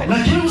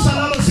 Lakini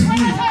msalaba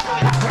sikui.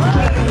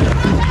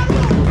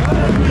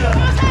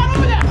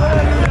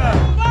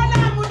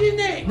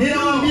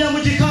 Ninamwambia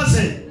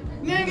mjikaze.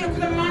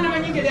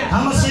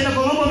 Ama sienda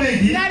kwa mambo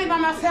mengi.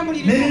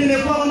 Mimi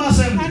nimekuwa mama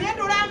assembly.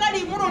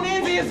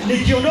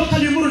 Nikiondoka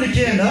Limuru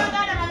nikienda.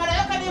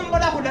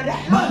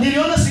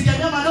 Niliona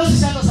sikanyama ndio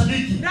sisi hata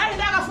sadiki.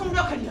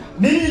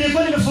 Mimi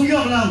nilikuwa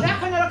nimefungiwa mlango.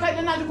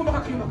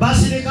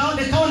 Basi nikawa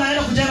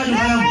naenda kujenga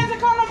nyumba yangu.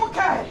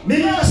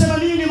 Mimi nikasema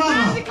mimi ni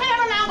mama.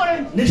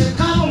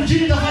 Nitakapo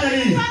mjini nitafanya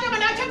nini?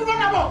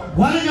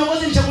 Wale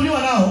viongozi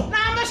nichaguliwa nao.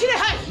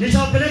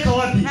 Nitawapeleka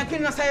wapi?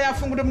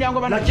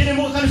 Lakini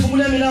Mungu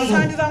kanifungulia milango.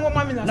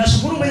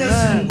 Nashukuru Mwenyezi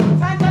Mungu.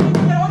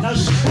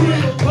 Nashukuru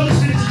Holy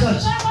Spirit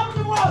Church.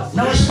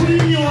 Na washukuru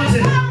ninyi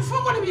wote.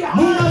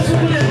 Mungu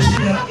afungulie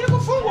njia.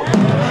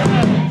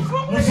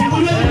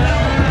 Mfungulie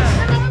milango.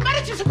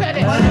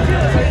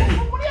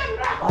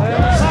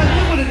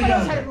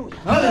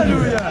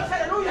 Hallelujah.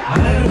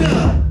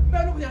 Hallelujah.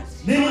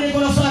 Mimi niko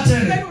na furaha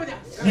tele.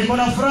 Niko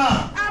na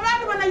furaha.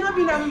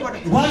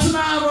 Watu na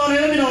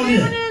Nairobi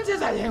naumia.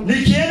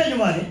 Nikienda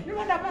nyumbani.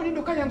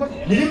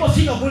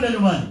 Nilipofika kule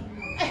nyumbani.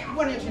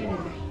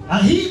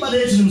 Hii ibada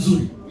yetu ni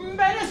mzuri.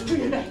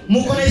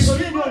 Mko na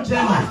historia ndio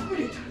njema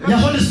ya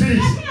Holy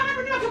Spirit.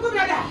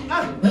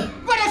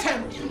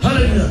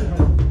 Hallelujah.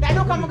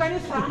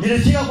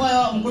 Nilifika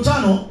kwa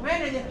mkutano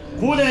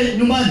kule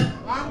nyumbani.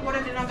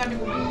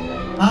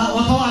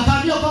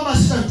 Wakaambia kwamba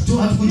sisi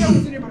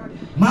hatukujui.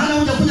 Maana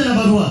hujakuja na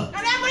barua.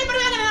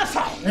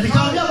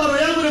 Nikamwambia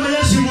barua yangu ni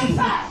Mwenyezi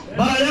Mungu.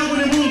 Barua yangu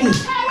ni Mungu.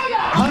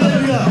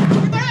 Hallelujah.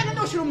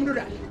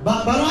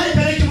 Barua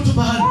haipeleki mtu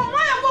pahali.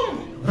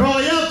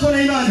 Roho yako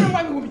na imani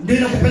ndio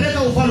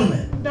inakupeleka ufalme.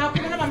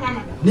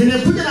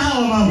 Nimekuja na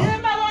hawa mama.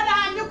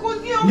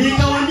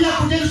 Nikawaambia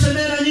kujeni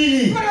tutembee na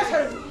nyinyi.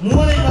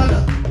 Muone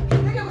ibada.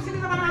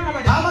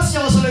 Kama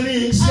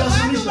sijawasalimia,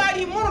 sijawasuluhisha.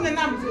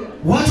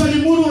 Watu wa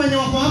Limuru wenye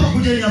wako hapa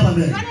kujeni hapa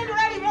mbele.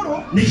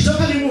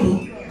 Nikitoka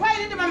Limuru,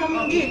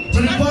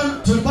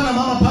 tulikuwa na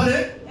mama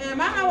pale.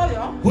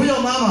 Huyo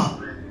mama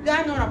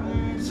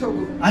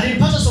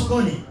alinipata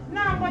sokoni.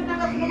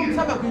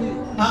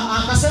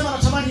 Akasema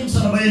anatamani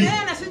msalabani.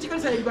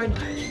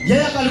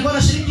 Yeye alikuwa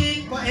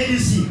anashiriki kwa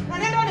ADC.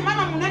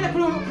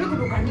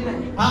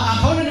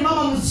 Akaona ni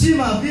mama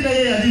mzima vile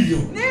yeye alivyo.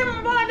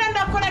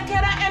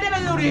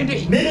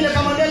 Mimi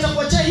nikamwambia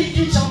atakuachia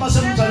hiki cha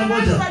masomo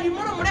moja.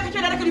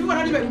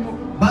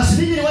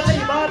 Basi mimi niwacha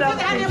ibada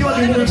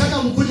ikiwa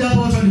ninataka mkuje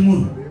hapa watu wa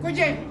Limuru.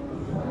 Kuje.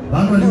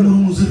 Watu wa Limuru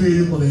mzuri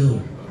yuko leo.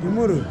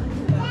 Limuru.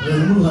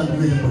 Limuru hadi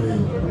yuko leo.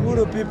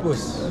 Limuru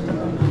peoples.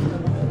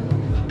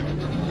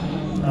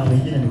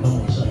 Wengine ni kama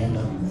washaenda.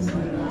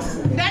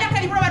 Ndio kwa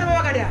Limuru watu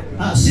wakadia.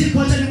 Si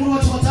kwa Limuru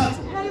watu watatu.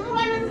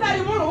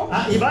 Limuru.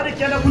 Ibada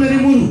ikienda kule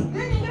Limuru.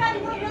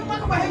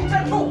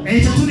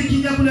 Tatu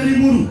nikiingia kule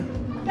Limuru.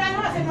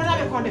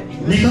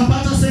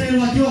 Nikapata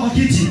Senelo wakiwa kwa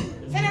kiti.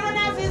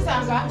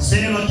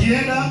 Senelo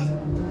akienda.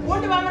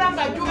 Kuna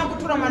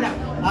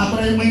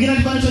mwingine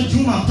alikuwa anaitwa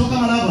Juma kutoka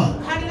Malaba.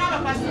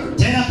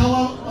 Tena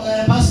akawa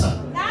pasta.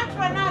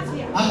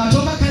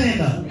 Akatoka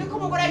kaenda.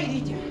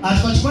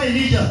 Akachukua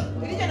Elijah.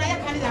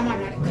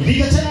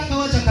 Elijah tena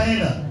akawacha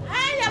kaenda.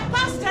 Haya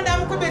pasta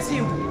ndio mkobe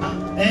simu.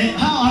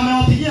 Hao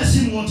amewapigia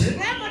simu wote.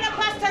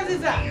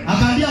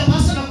 Akaambia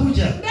pasta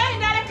nakuja.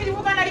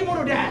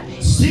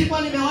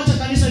 Sikuwa nimewacha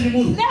kanisa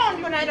Limuru. Leo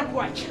ndio naenda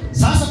kuacha.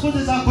 Sasa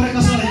kwanza za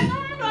koreka sala hii.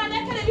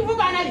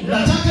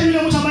 Nataka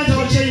yule mtu ambaye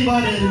atawacha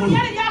ibada ya Limuru.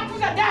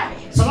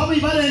 Sababu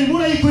ibada ya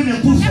Limuru iko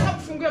imekufa.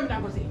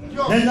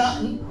 Nenda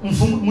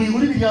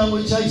muinguli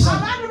milango cha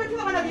Isa.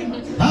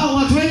 Hao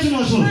watu wengi ni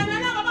wazuri.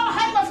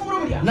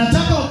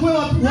 Nataka wakuwe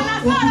wa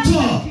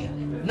kutoa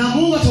na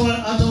Mungu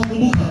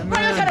atawakumbuka.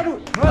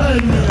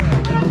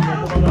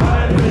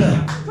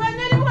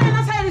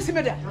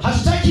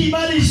 Hatutaki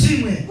ibada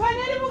isimwe.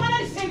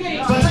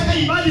 Tunataka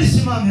ibada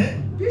isimame.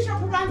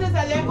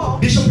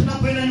 Bishop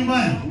tunapoenda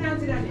nyumbani.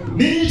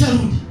 Mimi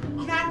nitarudi.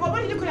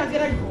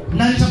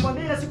 Na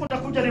nitakwambia ile siku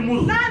nitakuja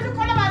Limuru.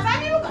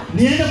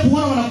 Niende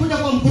kuona wanakuja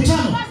kwa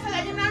mkutano.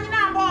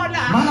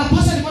 Maana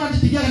pasa alikuwa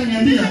ananipigia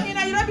akaniambia.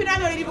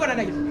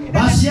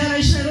 Basi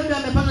anaishi Nairobi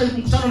amepata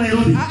mkutano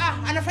Nairobi.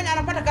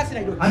 Anapata kazi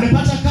Nairobi.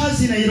 Amepata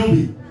kazi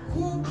Nairobi.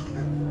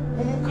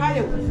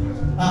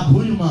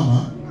 Huyu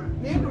mama.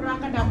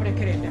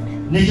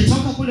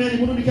 Nikitoka kule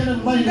Limuru nikaenda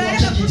nyumbani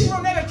niacha kiti.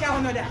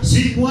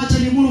 Sikuacha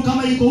Limuru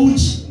kama iko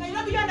uchi.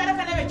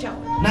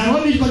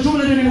 Nairobi kwa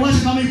jumla ndio niliwacha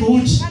kama iko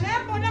uchi.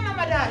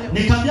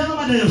 Nikamwambia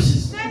mama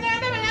Diocese.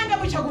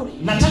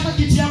 Nataka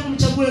kiti yangu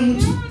mchague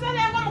mtu.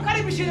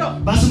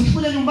 Basi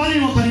mkikuja nyumbani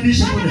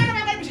niwakaribishe kule.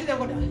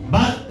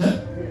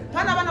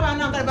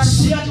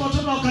 Si ati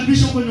watoto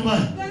wakaribishe huko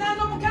nyumbani.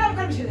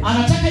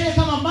 Anataka yeye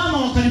kama mama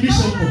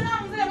wakaribishe huko.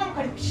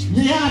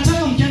 Yeye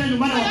anataka mkienda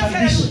nyumbani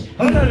wakaribishe.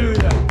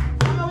 Hallelujah.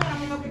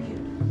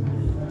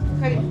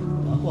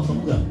 Hapo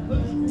akamuga.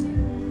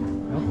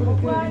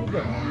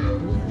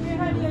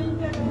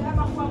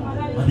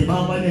 Hadi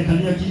mama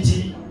amekalia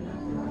kiti.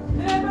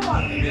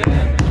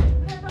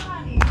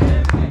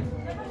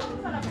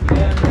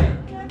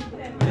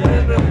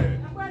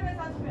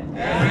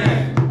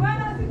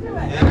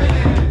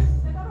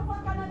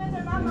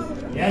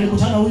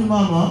 Alikutana huyu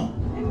mama.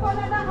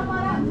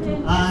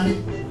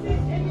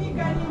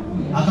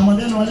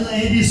 Akamwambia nimaliza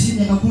ADC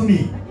miaka 10.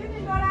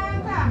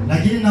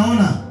 Lakini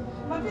naona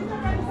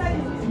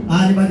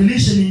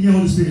nibadilishe niingie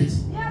Holy Spirit.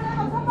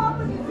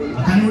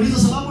 Akaniuliza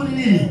sababu ni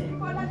nini?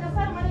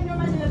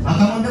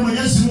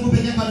 Mwenyezi Mungu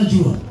pekee yake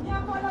anajua.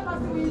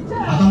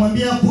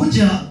 Akamwambia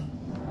kuja.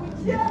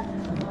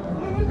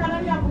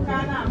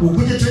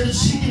 Ukuje twende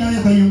tushiriki nawe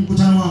kwa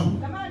mkutano wangu.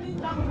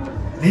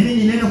 Mimi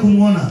nilienda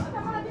kumuona.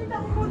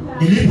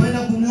 Nilipoenda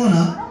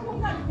kumuona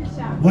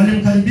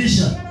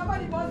walimkaribisha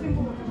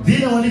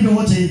vile walivyo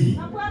wote hivi.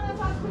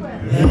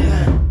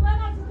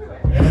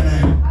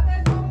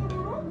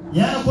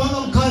 Yana kwanga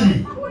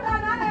mkali.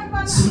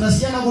 Si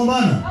unasikia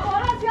nagombana?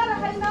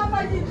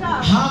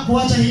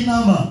 Hakuacha hii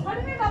namba.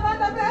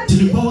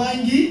 Tulikuwa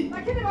wengi.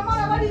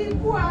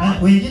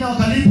 Wengine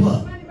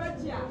wakalipwa.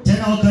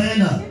 Tena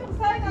wakaenda.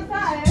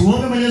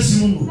 Tuombe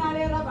Mwenyezi Mungu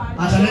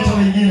ataleta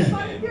wengine.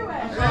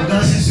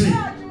 Ngasisi.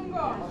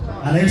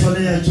 Anaitwa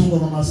Lea Chungo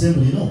mama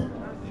assembly, you know.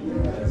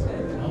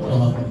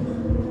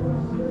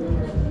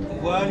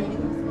 Wali.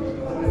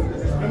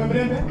 Kama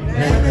mrembe?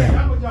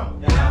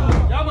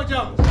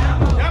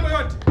 Jambo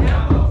yote.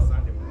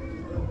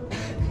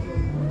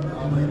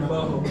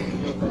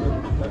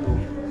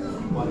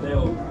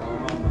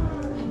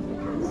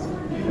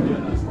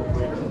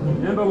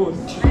 Nemba boss.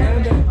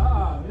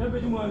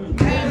 Nembe jumwami.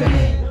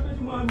 Nembe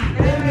jumwami.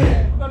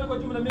 Kwa kwa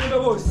jumla nembe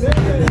boss.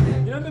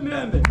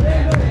 Nembe.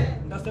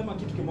 Ndasema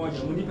kitu kimoja,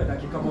 mnipe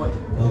dakika moja.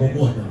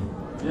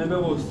 Nembe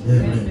boss.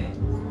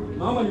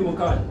 Mama ni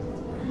mkali.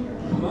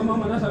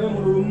 Mama nasa wewe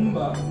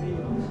mulumba.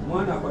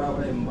 Mwana akora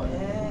mba.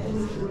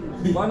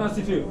 Bwana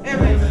asifiwe.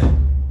 Amen.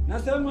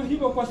 Nasema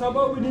hivyo kwa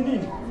sababu ni nini?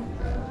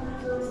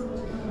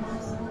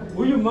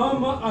 Huyu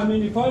mama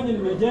amenifanya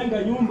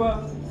nimejenga nyumba.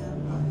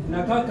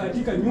 Nakaa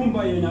katika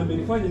nyumba yenye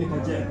amenifanya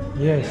nikajenga.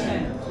 Yes.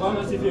 Bwana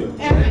asifiwe.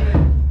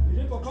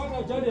 Nilipopata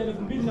ajali ya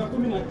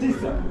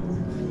 2019,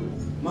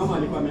 mama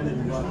alikuwa ameenda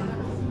nyumbani.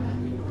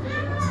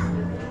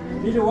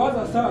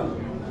 Niliwaza sana,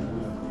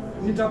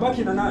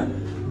 nitabaki na nani?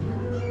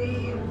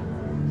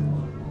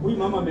 Huyu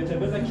mama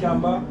ametembeza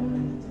Kiamba,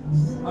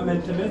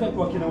 amenitembeza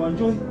kwa kina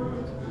Wanjoi,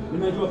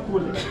 nimejua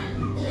kule.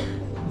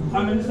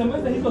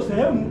 Amenisemeza hizo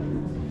sehemu,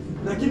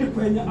 lakini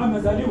kwenye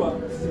amezaliwa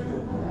sipo.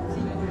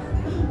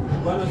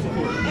 Bwana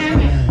asifiwe.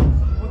 Amen.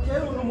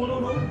 Okay,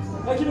 unomolono,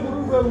 lakini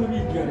Mungu wewe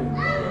unibigare.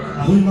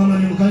 Huyu mama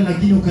ni mkali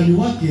lakini ukali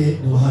wake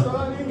ni wa haki.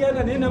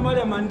 Ningeenda nina mali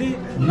ya mandi.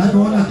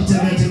 Unapoona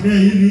akitembea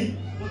hivi.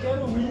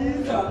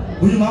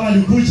 Huyu mama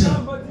alikuja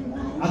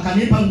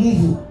akanipa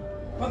nguvu.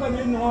 Mpaka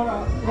mimi naona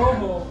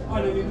roho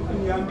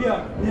ananiambia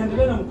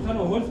niendelee na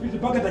mkutano wa Holy Spirit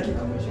mpaka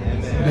dakika mwisho.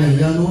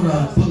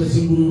 Naona mpaka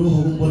singuru roho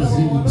Mungu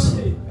anazidi msa.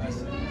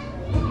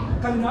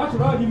 Kali na watu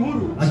roho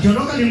Limuru.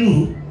 Akiondoka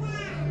Limuru,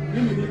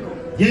 mimi niko.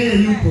 Yeye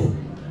yuko.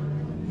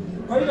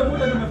 Kwa ile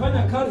muda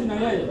nimefanya kazi na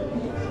yeye.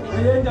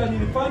 Na yeye ndiye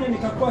alinifanya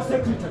nikakuwa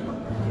secretary.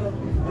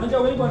 Unajua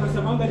wengi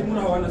wanasemanga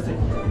Limuru hawana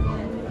secretary.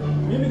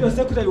 Mimi ndio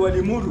secretary wa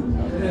Limuru.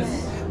 Yes.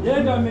 Yeye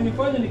ndiye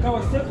amenifanya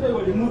nikawa secretary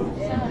wa Limuru.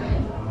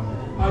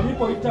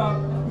 Alipoita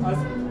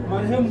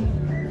marehemu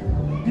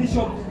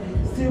Bishop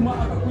Sima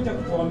akakuja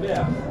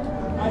kutuombea.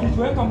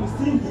 Alituweka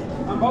msingi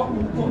ambao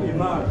uko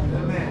imara.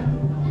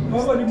 Kwa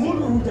hivyo Limuru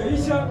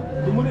hujaisha,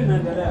 Limuru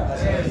inaendelea.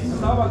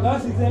 Sababu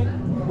gasi ze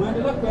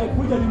muendelea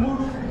kuja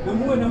Limuru na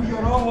muwe na hiyo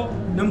roho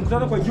na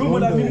mkutano kwa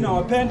jumla. Mimi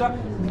nawapenda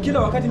kila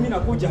wakati mimi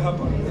nakuja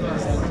hapa.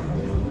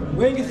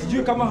 Wengi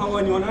sijui kama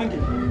hawanionangi.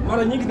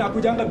 Mara nyingi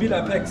nakujanga bila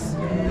Apex.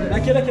 Na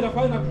kile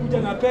kinafanya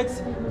nakuja na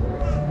Apex.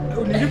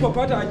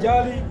 Nilipopata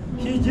ajali,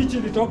 hii jicho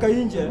litoka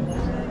nje.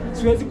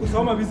 Siwezi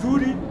kusoma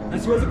vizuri na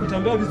siwezi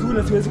kutembea vizuri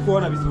na siwezi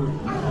kuona vizuri.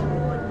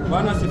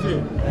 Bwana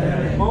asifiwe.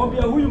 Maombi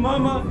ya huyu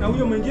mama na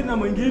huyo mwingine na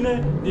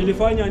mwingine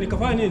nilifanya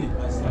nikafanya nini?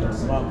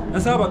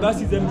 Na sababu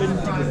gasi zembe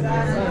nitike.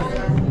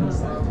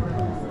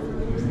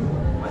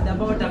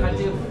 Madhabahu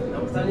takatifu na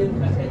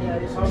kusalimu katika jina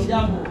la Yesu.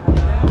 Hamjambo.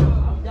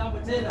 Hamjambo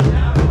tena.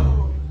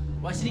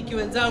 Washiriki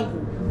wenzangu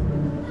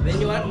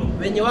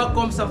wenye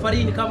wako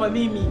msafarini kama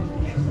mimi,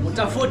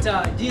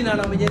 utafuta jina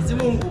la Mwenyezi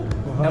Mungu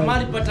na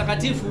mahali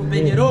patakatifu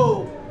penye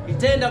roho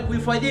itenda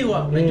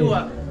kuhifadhiwa.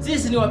 Unajua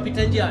sisi ni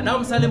wapita njia. Na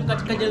msalimu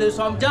katika jina la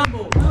Yesu.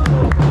 Hamjambo.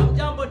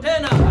 Hamjambo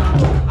tena.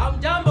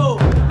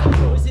 Hamjambo.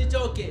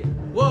 Usichoke.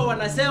 Wao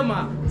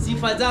wanasema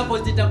sifa zako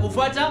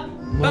zitakufuata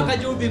mpaka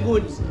juu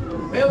mbinguni.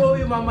 Wewe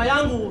huyu mama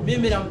yangu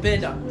mimi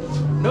nampenda.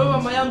 Ndio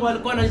mama yangu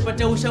alikuwa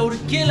ananipatia ushauri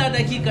kila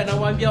dakika, na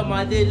mwambia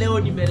madhe, leo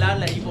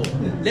nimelala hivyo.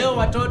 Leo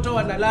watoto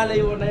wanalala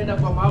hivyo, naenda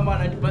kwa mama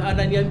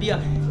ananiambia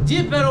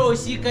jipe roho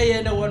shika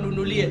iende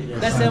wanunulie.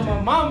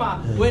 Nasema mama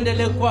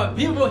uendelee kwa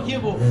vivyo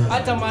hivyo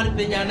hata mahali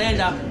penye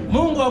anaenda.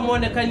 Mungu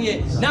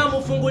amuonekanie na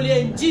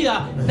mfungulie njia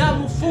na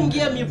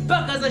mfungie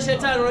mipaka za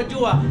shetani.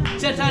 Unajua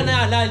shetani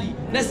halali,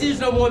 na sisi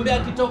tunamuombea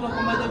kitoka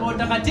kwa madhabahu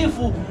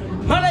takatifu.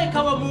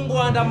 Malaika wa Mungu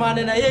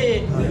waandamane na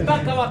yeye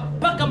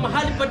mpaka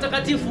mahali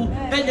patakatifu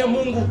penye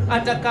Mungu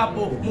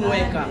atakapo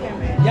muweka.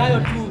 Yayo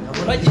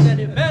tu kwa jina la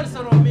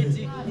Benson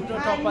Omiti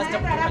kutoka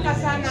Pastor Kutoka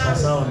sana.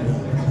 Sawa.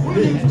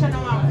 Huyu ni mchana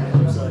wangu.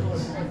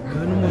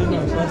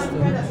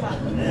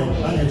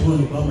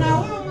 Na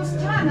huyu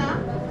msichana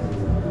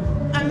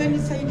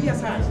amenisaidia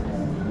sana.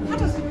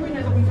 Hata sijui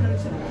naweza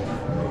kumfananisha.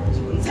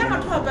 Sema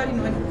tu habari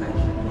ni wewe.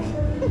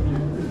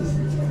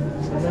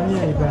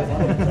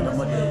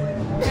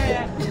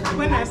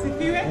 Bwana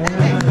asifiwe.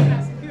 Bwana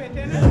asifiwe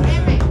tena.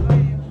 Amen.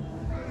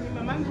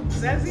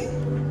 mzazi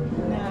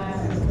na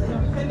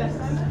nampenda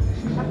sana.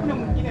 Hakuna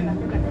mwingine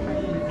napenda kama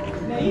yeye.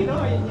 Na hii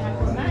roho yenye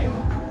ako nayo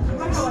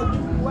mpaka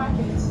wajukuu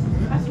wake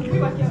asubuhi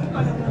wakiamka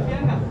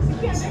wanamwambianga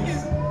sikia ndege.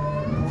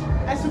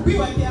 Asubuhi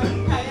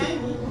wakiamka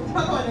yani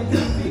mpaka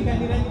wanajipiga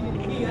ni nani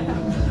ni hata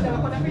kushinda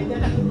wako na pesa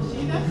hata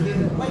kushinda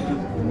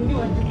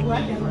wajukuu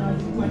wake na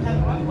wajukuu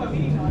watano wangu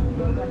wawili na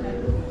watoto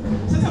watatu.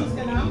 Sasa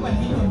msichana wangu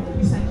alio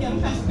bisakia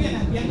mtu asubuhi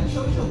anaambianga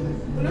shosho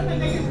unaona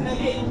ndege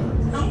zinalia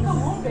amka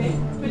muombe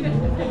twende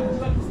tutafute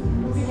mziwa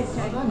tupige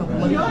chai.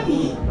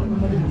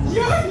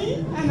 Jioni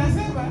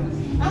anasema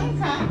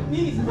amka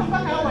nini sasa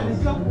mpaka hao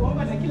wanajua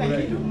kuomba na kila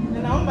kitu na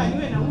naomba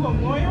niwe na huo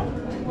moyo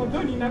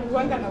although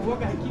ninakuanga na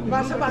uoga lakini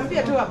basi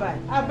mwambie tu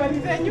habari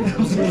zenyu.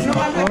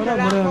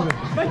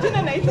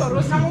 Majina naitwa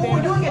Rosa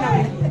Mujonge na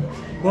wewe.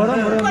 Bora.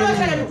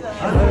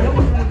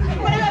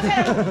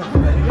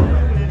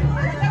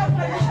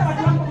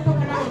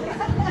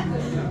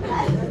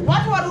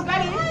 Watu wa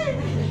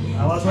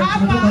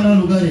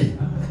Lugari.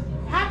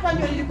 Hapa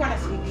ndio nilikuwa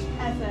nasikia.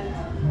 Asante.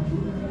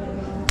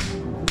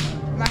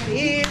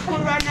 Mari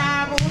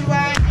kurana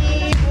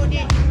bulwani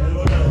budi.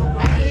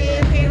 Mari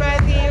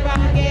kirwazi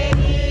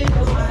wangeni.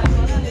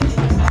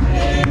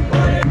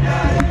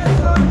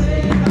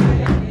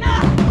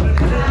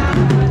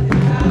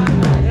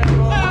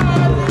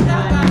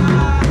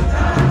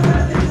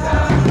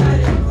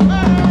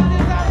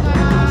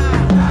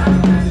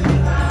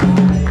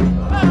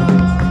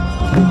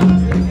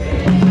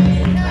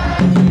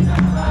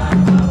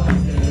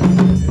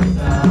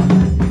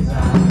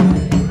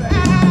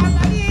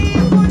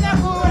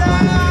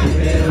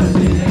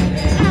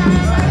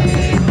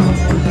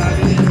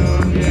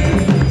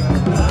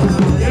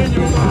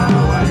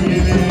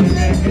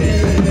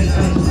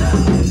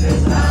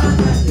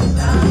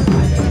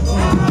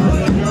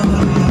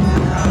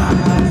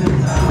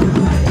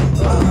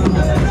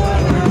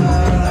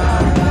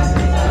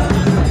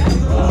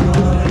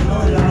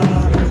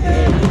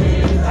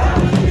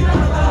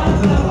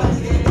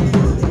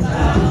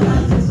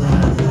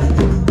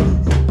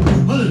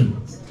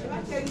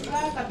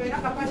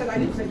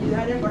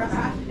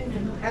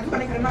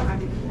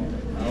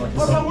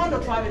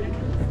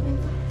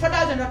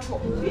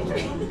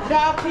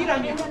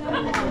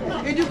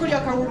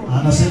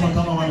 Anasema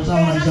kama wanataka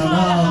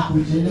wanajiandaa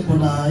kujiende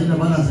kuna ile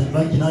bana za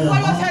baki nayo.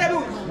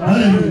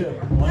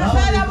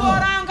 Sala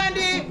boranga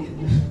ndi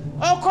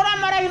okora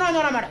mara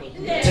inonyora mara.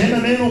 Tena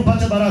neno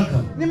upate baraka.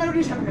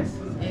 Nimerudisha pesa.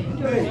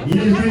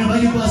 Ile ilikuwa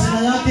baki kwa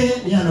asili yake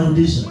yeye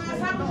anarudisha.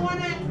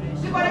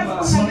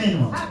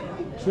 Simameni.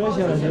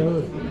 Treasure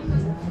ndio.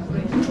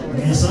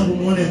 Hesabu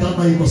muone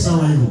kama iko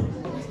sawa hivyo.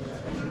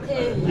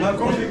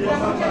 Makofi kwa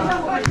mama.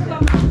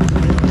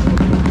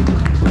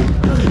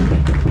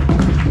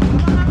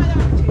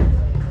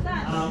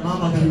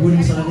 Mama karibuni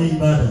msalimie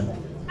ibada.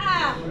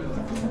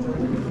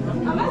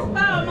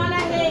 Amasipa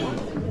malahe.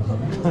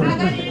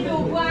 Agani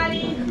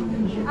ndugwali.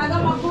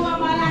 Agama kuwa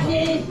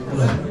malahe.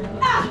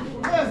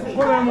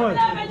 Kwa moyo.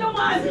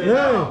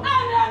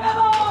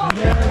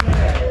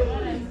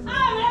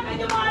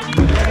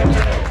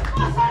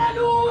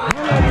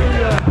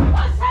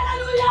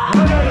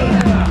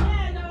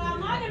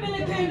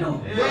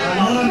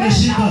 Naona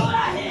mmeshika.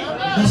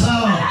 Ni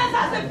sawa.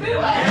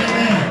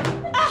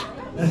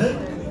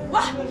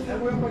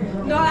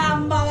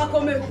 Nolamba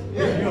wakome.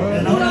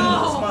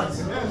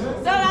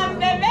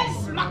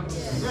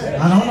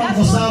 Anaona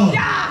mko sawa.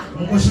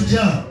 Mko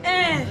shujaa.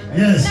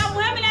 Yes. Na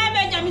muhimu na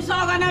Benja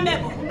misoga na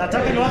mebo.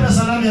 Nataka niwape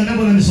salamu ya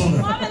mebo na misonga.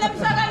 Muhimu na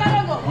misoga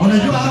na mebo.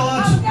 Unajua hao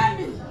watu?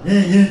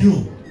 Ndio.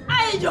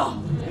 Aijo.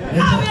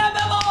 Abi ya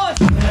mebo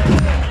wote.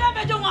 Na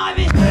bejo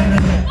mwabi.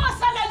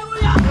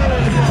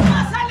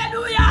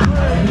 Hallelujah.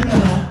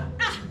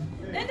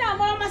 Nenda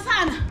mama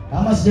sana.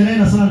 Kama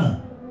sijanena sana.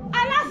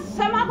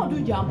 Sema kwa tu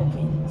jambo.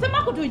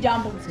 Sema kwa tu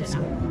jambo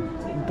msichana.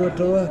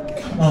 Mtoto wake.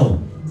 Au.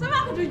 Sema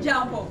kwa tu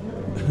jambo.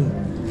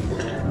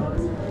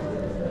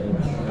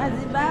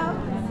 Mazibao.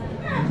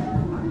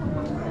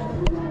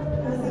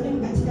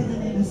 Nasalimu katika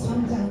jina la Yesu.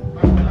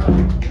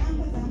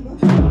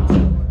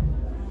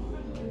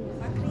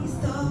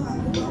 Wakristo,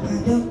 wakubwa,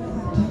 wadogo,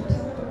 watoto,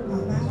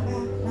 wababa,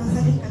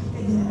 nasalimu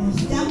katika jina la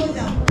Yesu. Jambo.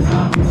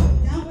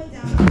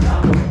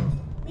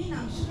 Mimi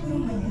namshukuru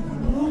Mwenyezi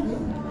Mungu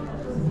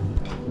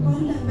kwa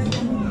muda ambao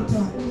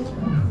amenitoa.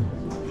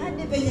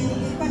 Hadi penye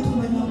nilikuwa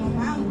tumboni mwa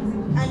mamangu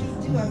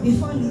alijua,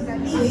 before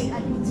nizaliwe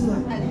alijua.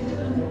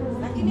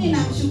 Lakini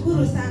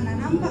namshukuru sana,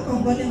 nampa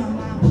kongole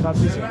mamangu.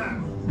 Kabisa.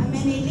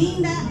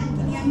 Amenilinda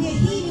akiniambia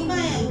hii ni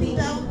mbaya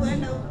pita huko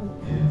kwenda huko.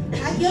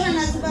 Akiona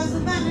na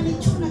zuba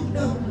ananichuna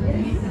kidogo.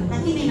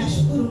 Lakini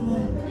nashukuru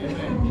Mungu.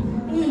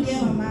 Huyu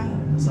ndiye mamangu.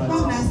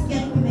 Kwa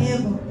nasikia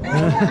kumego.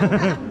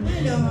 Huyu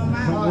ndio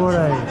mamangu.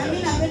 Bora. Na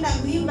mimi napenda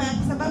kuimba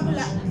sababu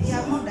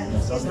ya muda.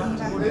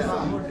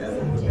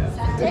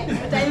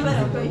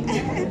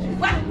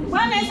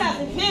 Bwana Yesu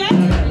asifiwe.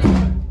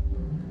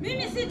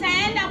 Mimi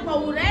sitaenda kwa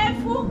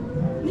urefu,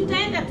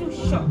 nitaenda tu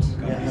short.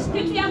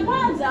 Kitu ya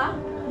kwanza,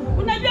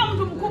 unajua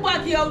mtu mkubwa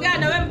akiongea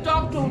na wewe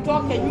mtoto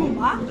utoke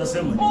nyuma.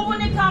 Utasema.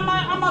 Uone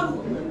kama ama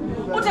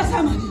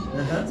utasema.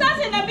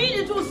 Sasa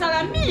inabidi tu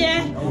usalamie,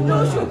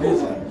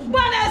 tushukuru.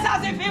 Bwana Yesu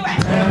asifiwe.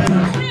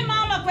 Huyu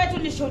mama kwetu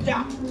ni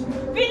shujaa.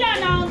 Vile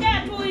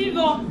anaongea tu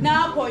hivyo na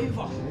hapo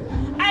hivyo.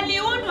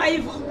 Aliundwa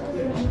hivyo.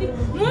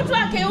 Mtu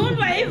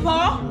akiundwa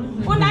hivyo,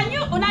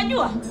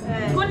 unajua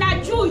kuna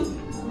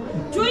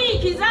chui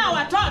ikizaa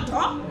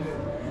watoto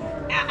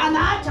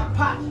anaacha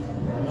pale.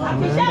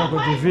 Akisha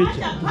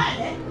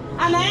pale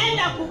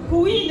anaenda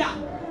kukuinda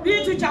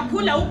vitu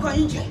chakula huko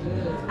nje.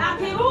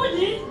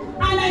 Akirudi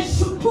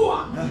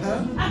anashutua.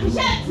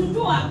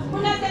 Akishachutua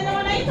kuna tena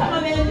wanaita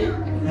mabeli.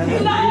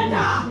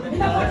 Inaenda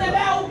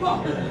inapotelea huko.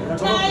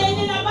 Na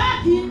yenye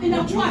inabaki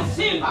inakuwa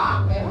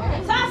simba.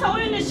 Sasa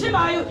huyu ni simba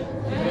huyu.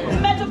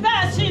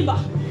 Tumetupea simba.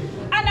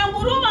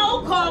 Ananguruma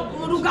huko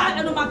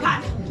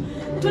Rumakana.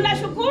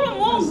 Tunashukuru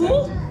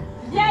Mungu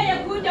yeye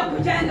kuja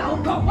kujenga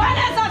huko. Bwana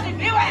Yesu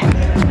asifiwe.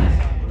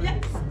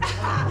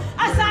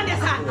 Asante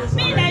sana.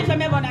 Mimi naitwa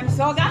Mebo na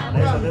Misoga.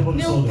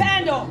 Ni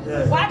upendo.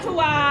 Watu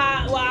wa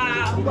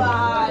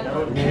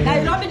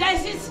Nairobi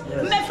Diocese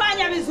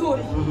mmefanya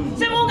vizuri.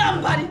 Si Mungu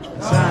ambariki.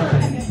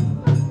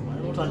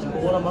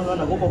 Utajikuona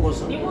mangana huko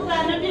kosa.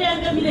 Nikugana vile.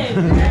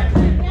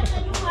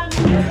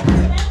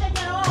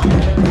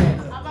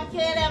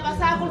 Abakere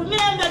abasakulu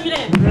vile.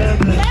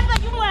 Leta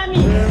jumwami.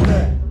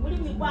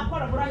 Mulimi kwa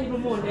kora burahi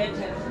rumonde.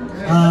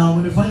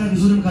 Ulifanya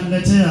vizuri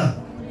mkaniletea.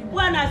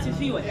 Bwana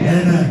asifiwe.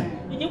 Amen.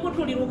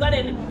 Nikutuli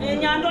Lugale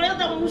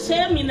nyandoleza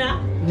musemina.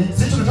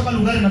 Sisi tunatoka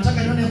Lugale,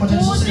 nataka nione kwa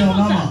tatizo ya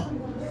mama.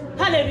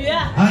 Haleluya.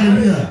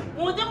 Haleluya.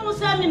 Muje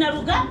musemina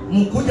Lugale.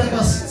 Mkuja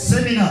kwa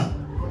semina.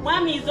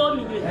 Mwami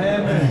izomi jwe.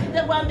 Amen.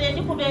 Nze kwambe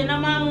ndikube na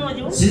mama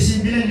mojo. Sisi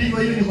vile ndivyo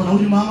hivi niko na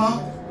huyu mama.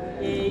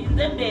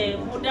 Nzembe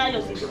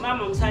mudayo sisi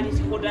mama msali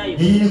sikodayo.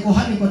 Yeye ni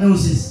kohani kwa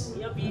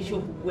diocese. Ya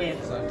bishop kweli.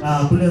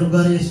 Kule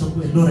Lugale Yesu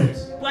Eldoret.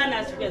 Bwana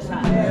asifiwe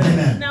sana.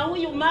 Amen. Na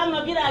huyu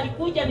mama bila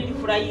alikuja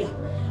nilifurahia.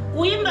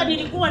 Kuimba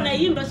nilikuwa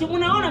naimba, si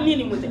mnaona mimi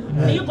ni mzee.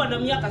 Niko na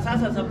miaka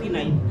sasa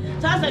 74.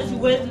 Sasa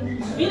siwezi.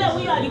 Vile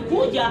huyo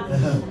alikuja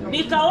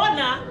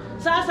nikaona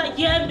sasa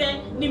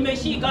jembe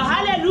nimeshika.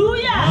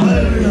 Haleluya.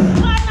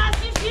 Bwana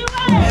asifiwe.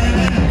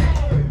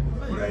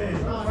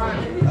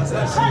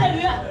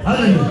 Haleluya.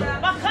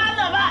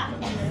 Bakala ba.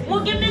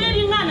 Mukimile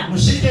lingana.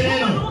 Mushike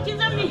neno.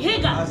 Mukiza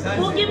mihiga.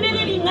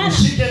 Mukimile lingana.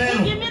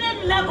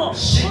 Mukimile lako.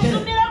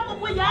 Mukimile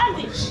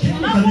kukuyanzi.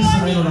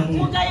 Maboni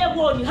mugaye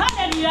boni.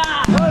 Haleluya.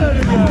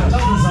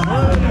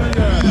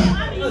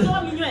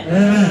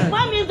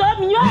 Mwami izo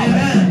minywe.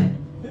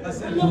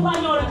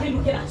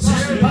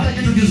 Tulipata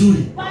kitu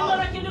kizuri.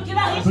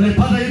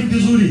 Tulipata kitu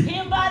kizuri.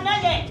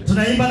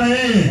 Tunaimba na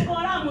yeye.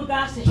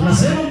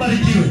 Tunasema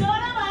mbarikiwe.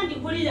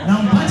 Na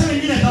mpate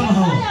wengine kama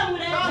hao.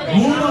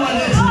 Mungu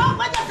awalete.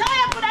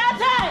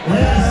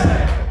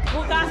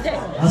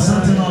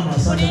 Asante mama,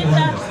 asante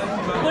mama.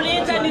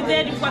 Kulita ni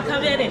zedi kwa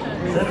kabere.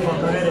 Zedi kwa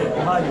kabere,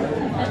 kohani.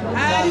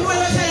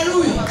 Haleluya.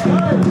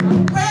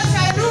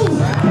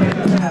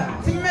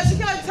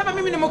 Simesikia wakisema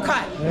mimi ni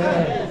mkali.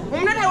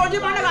 Mnada wote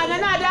maana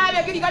kana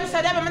dabe kili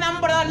kanisa dabe maana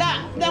mbora la.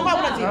 Ndio kwa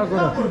kuna zi.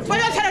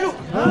 Fanya sana lu.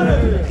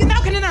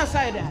 Kinao kinena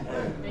saida.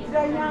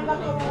 Ndanyanga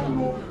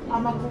kwa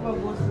amakuba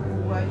gosu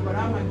wa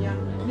baramanya.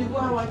 Ni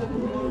kwa hawaje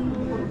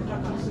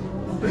kutaka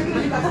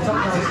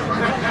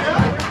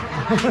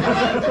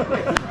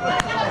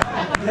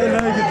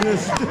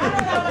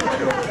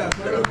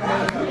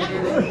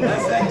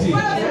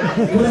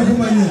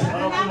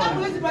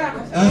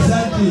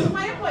Asante.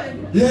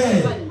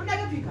 Yeah.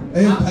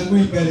 Tangu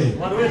ikale.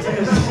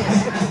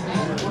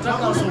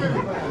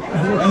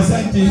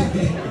 Asante.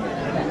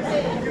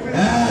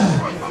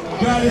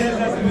 Bwana Yesu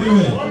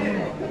asifiwe.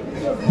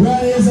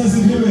 Bwana Yesu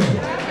asifiwe.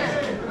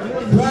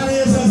 Bwana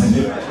Yesu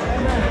asifiwe.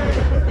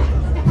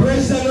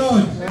 Praise the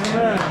Lord.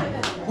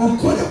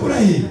 Okole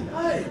kurahi.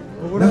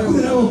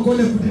 Nakuni na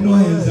okole kutino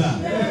henza.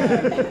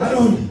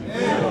 Arondi.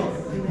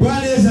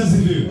 Bwana Yesu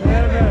asifiwe.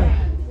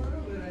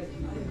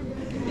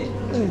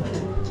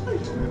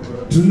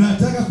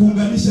 Tunataka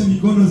kuunganisha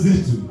mikono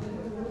zetu.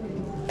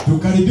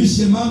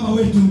 Tukaribishe mama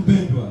wetu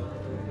mpendwa.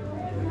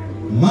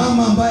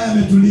 Mama ambaye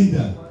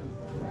ametulinda.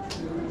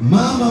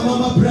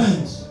 Mama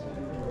Branch.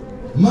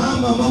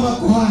 Mama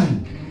Kohani.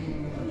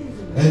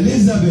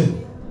 Elizabeth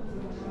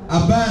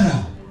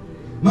Abara.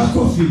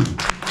 Makofi.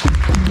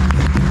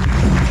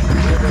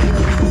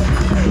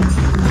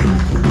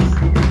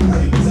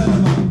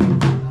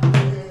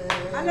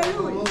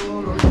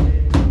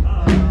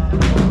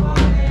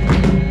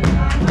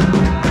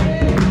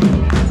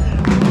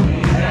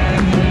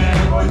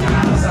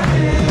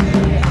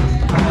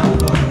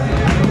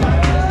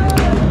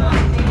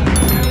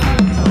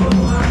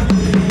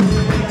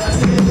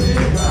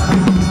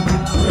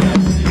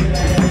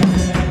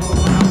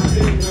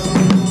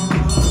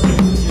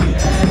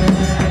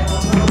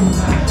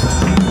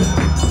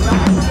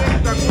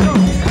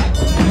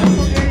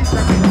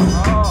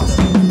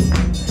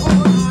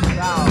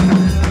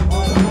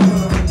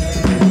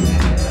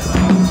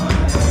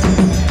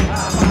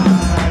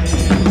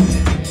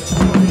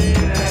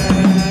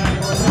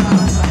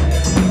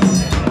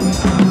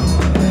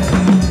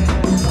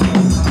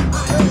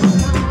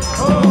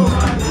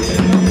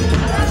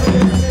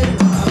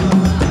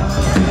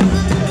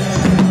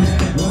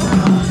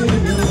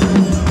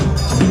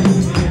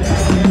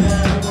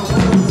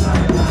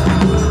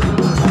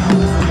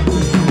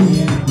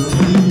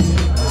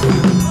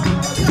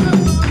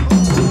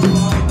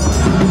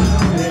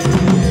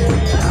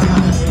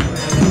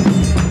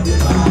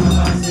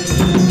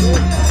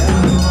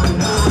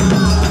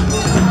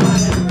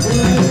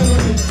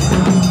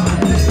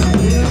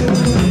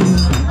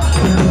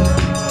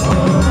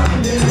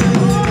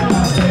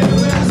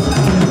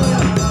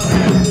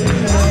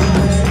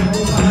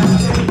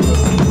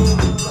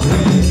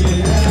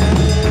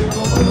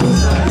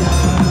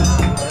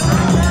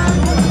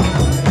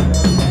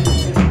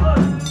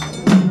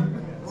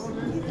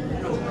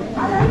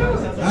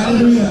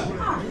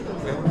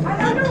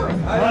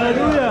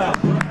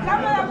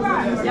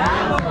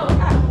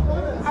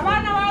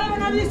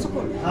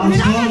 Mimi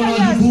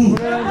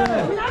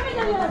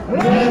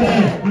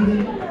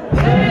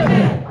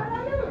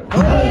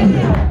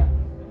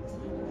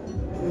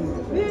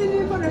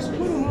niko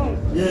nashukuru Mungu.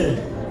 Yeah.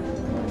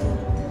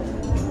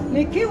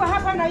 Nikiwa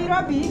hapa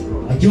Nairobi.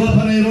 Akiwa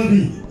hapa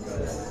Nairobi.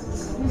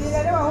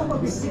 Nililelewa huko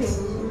Kisiru.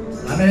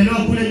 Amelelewa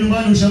kule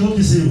nyumbani Ushago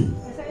Kisiru.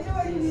 Sasa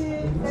hiyo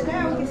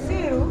nililelewa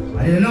Kisiru.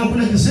 Alilelewa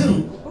kule Kisiru.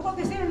 Huko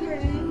Kisiru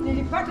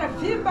nilipata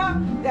fiba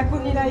ya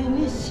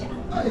kunilainisha.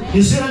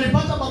 Kisiru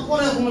alipata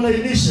bakora ya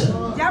kumlainisha.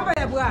 Jambo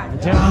ya Bwana.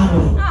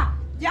 Jambo.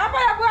 Jambo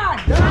ya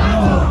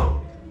Bwana.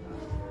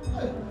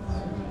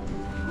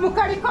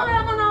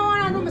 Mukalikola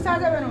mnaona ndo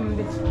msaada wenu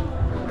mbele.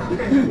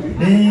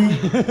 Ni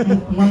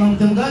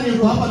mwanamke mgani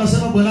yuko hapa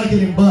anasema bwana yake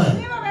ni mbaya?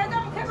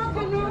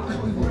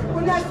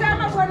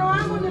 Unasema bwana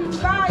wangu ni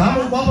mbaya. Kama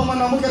uko hapa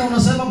mwanamke na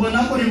unasema bwana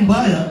wako ni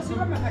mbaya,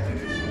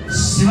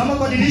 simama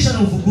kwa dirisha na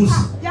ufukuze.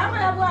 Jambo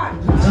ya Bwana.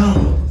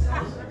 Jambo.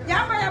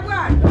 Jambo ya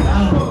Bwana.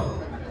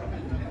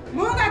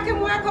 Mungu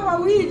akimweka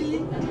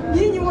wawili,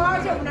 nyinyi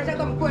wote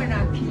mnataka mkoe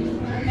na akili.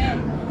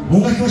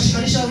 Mungu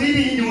akiwashikanisha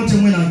wawili, nyinyi wote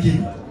mwe na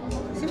akili.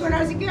 Sio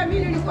nasikia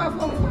mimi nilikuwa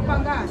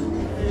Pangani.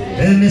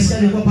 Nimesikia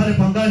alikuwa pale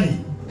Pangani.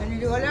 Na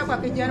niliolewa kwa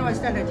kijana wa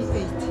standard 8.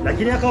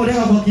 Lakini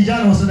akaolewa kwa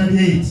kijana wa standard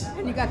 8.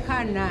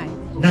 Nikakaa naye.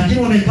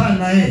 Lakini wamekaa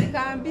naye.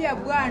 Nikaambia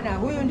Bwana,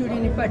 huyu ndio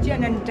ulinipatia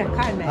na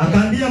nitakaa naye.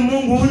 Akaambia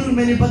Mungu, huyu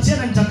umenipatia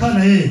na nitakaa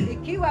na yeye.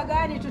 Ikiwa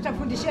gani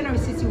tutafundishana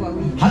sisi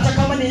wawili. Hata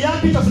kama ni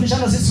yapi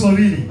tutafundishana sisi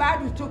wawili.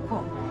 Bado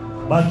tuko.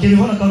 Bakili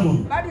hona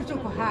karuni. Bado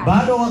tuko hai.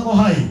 Bado wako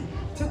hai.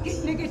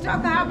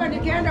 Nikitoka hapa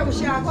nikienda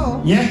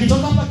Ushago. Yeye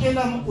akitoka hapa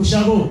kienda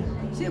Ushago.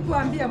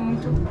 Sikuambia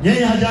mtu.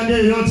 Yeye hajaambia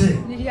yoyote.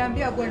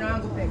 Niliambia bwana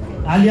wangu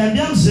pekee.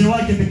 Aliambia mzee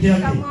wake peke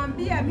yake.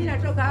 Akamwambia mimi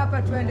natoka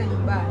hapa tuende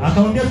nyumbani.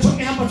 Akamwambia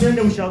tutoke hapa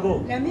tuende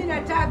Ushago. Na mimi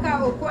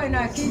nataka ukuwe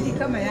na akili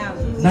kama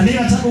yangu. Na mimi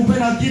nataka ukuwe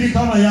na akili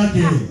kama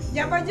yake.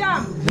 Jambo.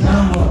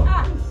 Jambo.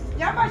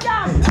 Jambo.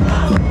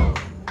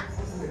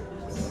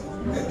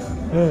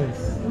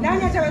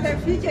 Nani ataweza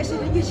ficha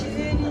shilingi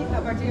 20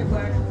 apatie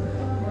Bwana?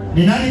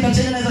 Ni nani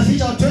kati anaweza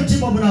ficha 20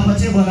 bob na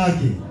apatie bwana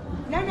yake?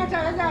 Nani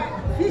ataweza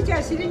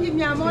ficha shilingi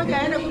 100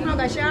 aende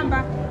kunoga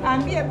shamba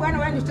aambie Bwana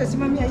wewe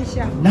tutasimamia hii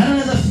shamba? Nani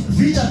anaweza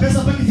ficha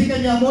pesa mpaka ifike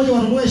 100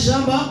 wanunue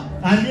shamba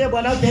aambie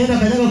bwana yake aenda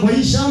kanyaga kwa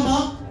hii shamba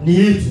ni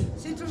yetu?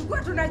 Si tulikuwa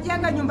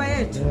tunajenga nyumba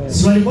yetu.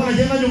 Si walikuwa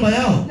wanajenga nyumba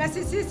yao? Na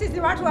sisi ni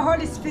watu wa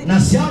Holy Spirit. Na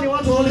sisi ni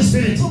watu wa Holy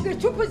Spirit.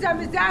 Ukitubu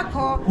dhambi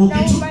zako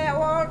na ubaya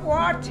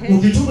wote.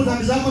 Ukitubu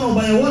dhambi zako na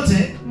ubaya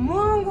wote,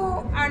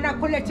 Mungu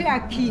anakuletea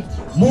akili.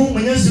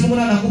 Mwenyezi Mungu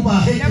anakupa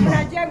hekima. Na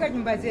mnajenga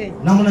nyumba zenu.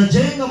 Na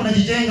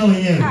mnajijenga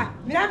wenyewe.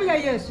 Milambo ya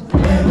Yesu.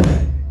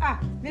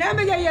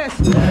 Milambo ya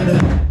Yesu.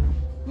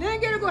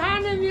 Ningiri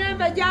kuhane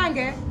milambo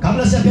jange.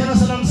 Kabla sijapeana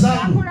salamu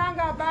zangu.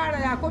 Kuranga bara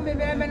ya kumbe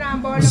milambo na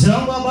mbona.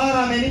 Msilangu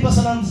bara amenipa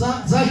salamu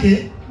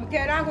zake. Mke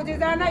wangu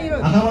tizana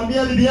Nairobi.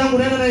 Akamwambia bibi yangu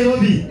nenda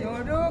Nairobi.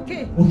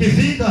 Ndodoke.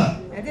 Ukifika.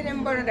 Ndine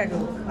mbona ndado.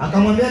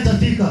 Akamwambia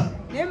atafika.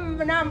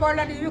 Na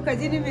mbona ndiyuka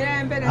zini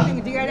milambo na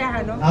tingtigale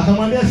hano.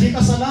 Akamwambia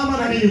fika salama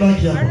na mimi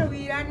baki hapo. Hano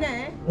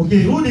wirane.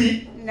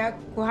 Ukirudi na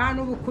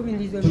kuhanu bukumi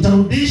ndizo.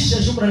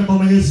 Tutarudisha shukrani kwa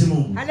Mwenyezi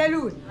Mungu.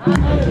 Haleluya.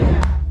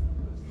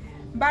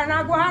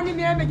 Bana kuhani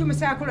milembe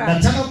jumusakula.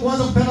 Nataka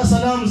kuanza kupeana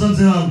salamu za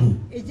mzee wangu.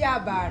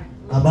 Ijabara.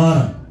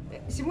 Abara.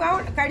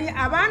 Simwa kali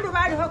abantu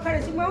bali ho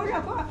kale simwa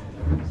kwa.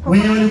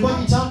 Wenye walikuwa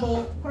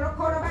kitambo.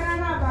 Korogana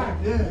na bara.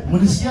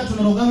 Mlisikia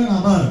tunarogana na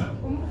Abara.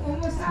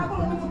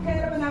 Umusakula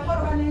mukera na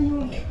korogana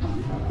nyumba.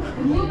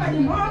 Nyumba ni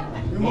moja.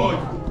 Ni moja.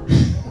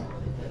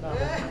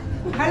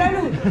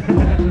 Haleluya.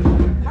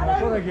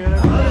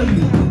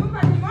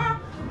 Nyumba ni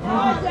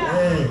moja.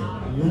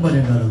 Nyumba ni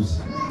ndarusi.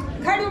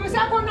 Kali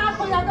umusako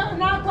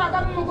nako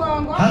agamu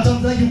mgongo. Hata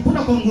mtaki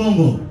mkuna kwa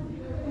mgongo.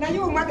 Na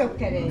yu umwage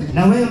kukelele.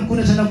 Na wewe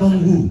mkuna tena kwa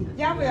mguu.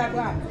 Jambo ya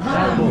Bwana.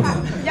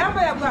 Jambo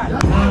ya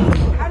Bwana.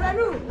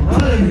 Haleluya.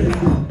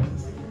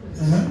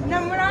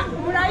 Na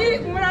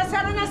mura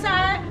sana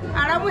saa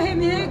aramuhe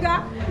mihiga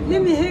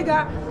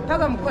nimihiga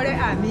paka mkole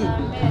amin.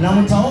 Na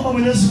mtaomba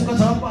Mwenyezi Mungu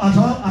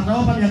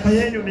atawapa miaka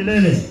yenu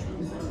milele.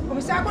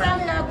 Umusako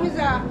langu ya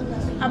kuza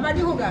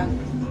amadihuga.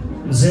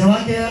 Mzee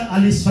wake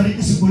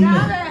alifariki siku 4.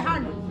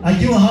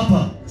 Akiwa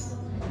hapa.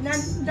 Na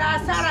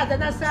ndasara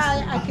tena saa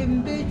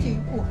akimbichi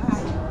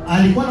uhai.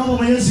 Alikuwa naomba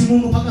Mwenyezi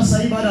Mungu mpaka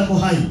sasa baada ya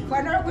kuhai.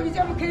 Kwa nini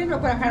kulija mkilindo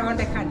kwa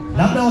kaondekana?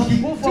 Labda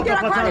wakikufa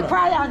wakapatana.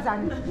 Kwa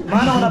yanzani.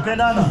 Maana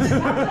wanapendana.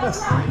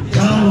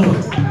 Jambo.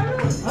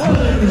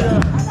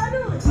 Haleluya.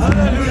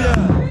 Haleluya.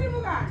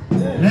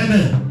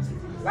 Neme.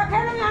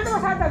 Wakana miando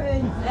wasata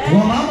wengi.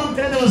 Wamama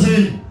mpende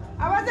wazee.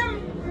 Awaza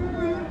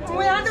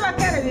muyando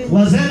wakere wengi.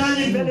 Wazee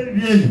nanyi mpende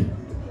bibi yenu.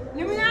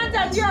 Ni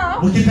muyanda ndio.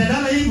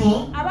 Mkipendana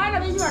hivyo, abana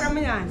wengi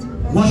wanamuyanda.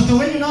 Watoto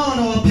wenu nao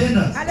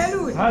wanawapenda.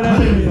 Haleluya.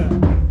 Haleluya.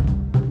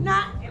 Na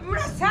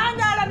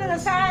mnasangala na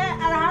saa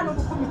arahano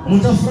bukumi.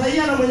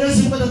 Mtafurahia na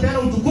Mwenyezi Mungu atapeana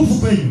utukufu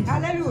kwenu.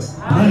 Haleluya.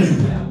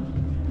 Haleluya.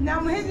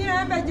 Na muhimu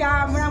namba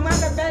ja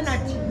mwanamwanga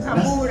Bernard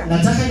Ambura.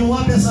 Nataka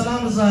niwape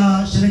salamu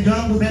za sherehe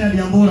yangu Bernard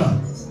Ambura.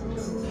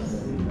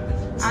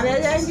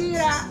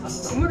 Abeyengira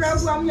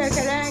umuragu wa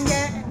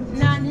mwekerenge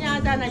na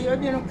nianda na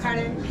Nairobi no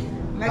kale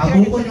Ako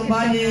huko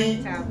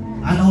nyumbani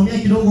anaumia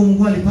kidogo,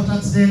 mguu alipata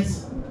accident.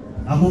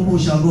 Ako huko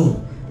ushago.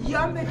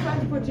 Yombe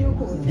transport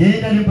yuko.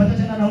 Yeye alimpata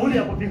tena nauli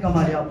ya kufika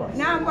mahali hapa.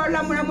 Nambo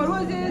la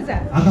mnamuruziza.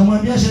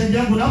 Akamwambia sherehe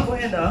yangu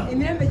napoenda.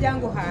 Imembe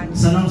jangu hani.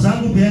 Salamu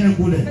zangu peane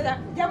kule.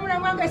 Jamu na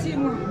mwanga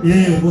simu.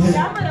 Yeye gohe.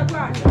 Jambo la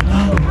Bwana.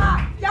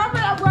 Jambo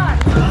la Bwana.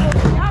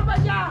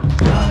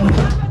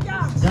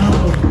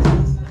 Jambo.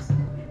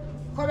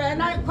 Kwa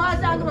na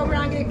kwanza angu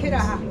bamurange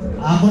kiraha.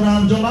 Hakuna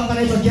mjomba wake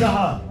anaitwa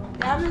Kiraha.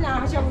 Jambo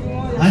na Shauri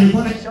Moyo.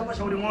 Alikuwa anashamba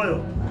Shauri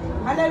Moyo.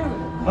 Haleluya.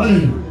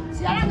 Haleluya.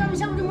 Si alanga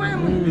Shauri Moyo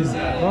Mungu.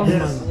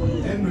 Yes.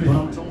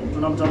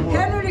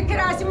 Tunamtambua. Henry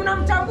Kirasi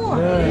mnamtambua?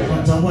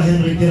 Tunamtambua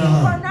Henry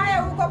Kiraha. Kwa naye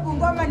huko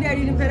Bungoma ndiye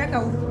alinipeleka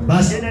huko.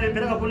 Basi yeye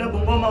alipeleka kule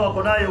Bungoma,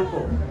 wako naye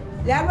huko.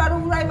 Yaba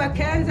rurai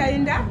bakenza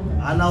inda.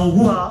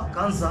 Anaugua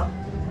kansa.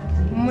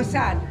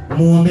 Musali.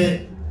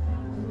 Muombe.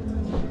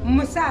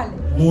 Musali.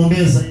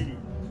 Muombe zaidi.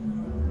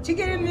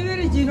 Chigiri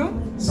miwili jino.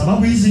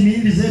 Sababu hizi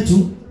miili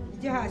zetu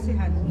jihasi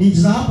hana. Ni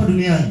za hapa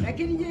duniani.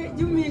 Lakini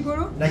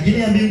jumiguru. Lakini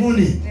ya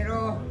mbinguni ni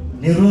roho.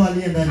 Ni roho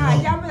aliye ndani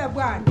mwako. Jambo la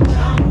Bwana.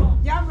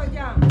 Jambo.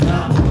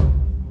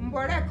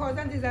 Mbole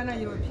koza ndiza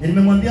Nairobi.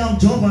 Nimemwambia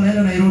mjomba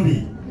anaenda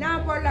Nairobi. Na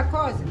mbole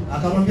koza.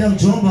 Akamwambia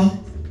mjomba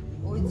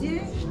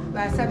uji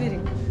basabiri.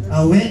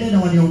 Awende na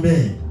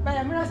waniombee.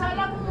 Baya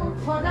mnasala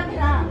koza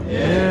kila.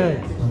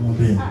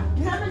 Tamwombee.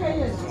 Ninaambia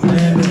Yesu.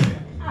 Amen.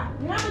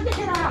 Ninaambia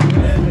kila.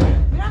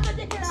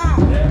 Ninaambia kila.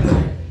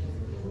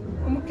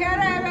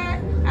 Umkerebe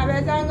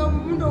abezanga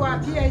mundu wa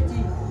PhD.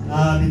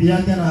 Bibi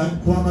yake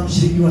anakuwa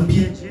mshiriki wa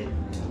PhD.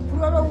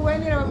 Kuroba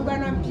uwenye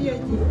wabugana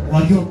PhD.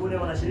 Wakiwa kule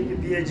wanashiriki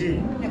PhD.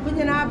 Na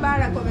kuja na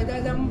habara kwa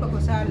bedaza mumba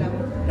kwa salamu.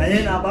 Na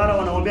yeye na habara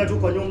wanaombea tu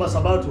kwa nyumba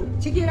Sabato.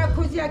 Chikira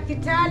kujia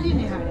Kitali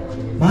ni hali.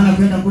 Maana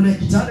kwenda kule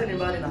Kitale ni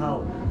mbali na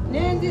hao.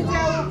 Ninja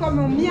huko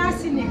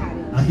Mumias ni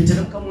hali.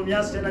 Akiteremka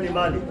Mumias tena ni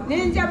mbali.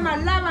 Ninja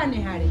Malava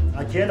ni hali.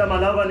 Akienda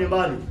Malava ni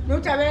mbali.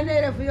 Nutawende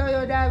ile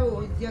fuyo dawo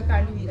ujia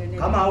kanduira ne.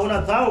 Kama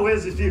hauna thao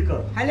huwezi fika.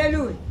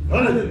 Haleluya.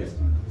 Haleluya.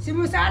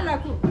 Simusala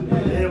ku.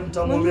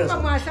 Mtamwombea.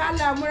 Mungu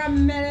mwasala mura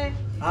mmere.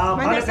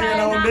 Pale kwenye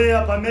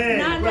naombea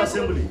pame kwa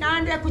assembly.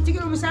 Nande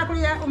kuchigira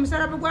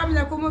umusarabu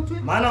gwamya kumutwe.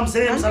 Maana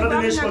msee msalaba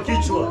imeshika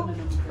kichwa.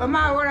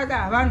 Mama wala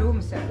da bandu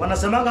umsala.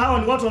 Wanasemanga hao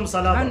ni watu wa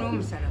msalaba. Bandu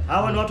umsala.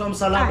 Hao ni watu wa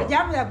msalaba.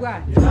 Jambo ya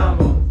Bwana.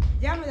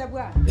 Jambo ya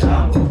Bwana.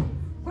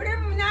 Kule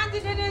mnyanzi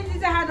nini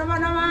za hano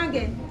mana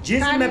wange.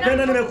 Jinsi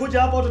nimependa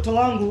nimekuja hapa watoto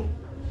wangu.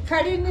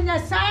 Kalini na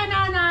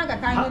sana nanga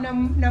kandi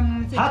na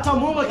mzee. Hata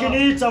Mungu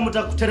akiniita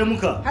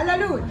mtakuteremka.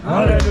 Haleluya.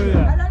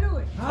 Haleluya.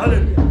 Haleluya.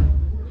 Haleluya.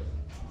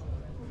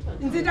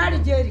 Nzidari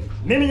Jericho.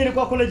 Mimi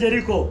nilikuwa kule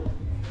Jericho.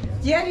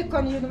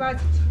 Jericho ni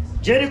university.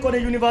 Jericho ni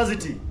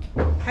university.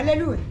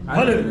 Haleluya.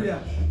 Haleluya.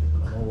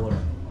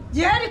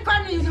 Jericho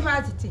ni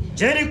university.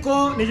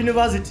 Jericho ni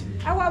university.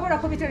 Awa abura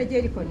kubitira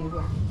Jericho ni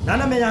bwa.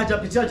 Nani amenya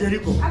hajapitia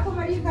Jericho? Ako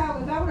malika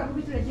abura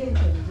kubitira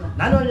Jericho ni bwa.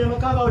 Nani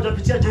wanyemekaba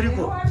hajapitia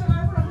Jericho?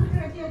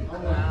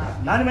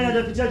 Nani amenya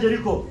hajapitia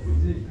Jericho?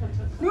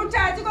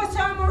 Nutaji ko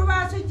soma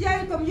rubasu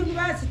Jericho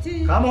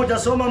university. Kama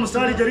hujasoma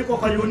mstari Jericho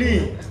kwa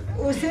uni,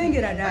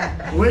 usingira da.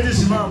 Uwezi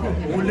simama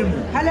ulimu.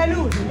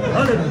 Haleluya.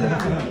 Haleluya.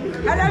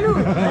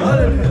 Haleluya.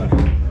 Haleluya.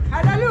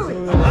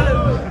 Haleluya.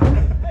 Haleluya.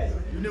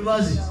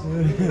 University.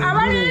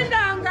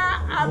 Abalindanga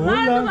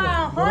abantu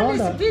ba Holy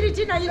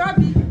Spirit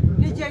Nairobi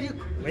ni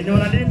Jericho. Wenye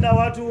wanalinda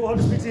watu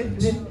Holy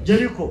Spirit ni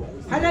Jericho.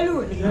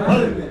 Haleluya.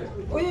 Haleluya.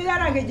 Huyu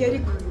yarange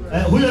Jericho.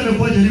 Huyu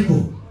amekuwa Jericho.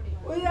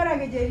 Huyu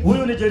yarange Jericho.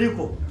 Huyu ni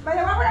Jericho.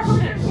 Baya wabura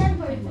kubitira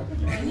Jericho.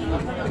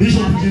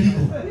 Bishop Jericho.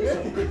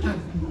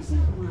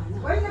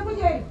 Waina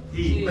kujeri.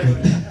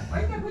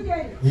 Waina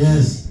kujeri.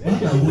 Yes.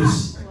 Bwana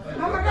Musi.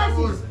 Mama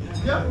kasi.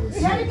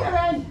 Jericho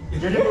bani.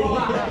 Jericho.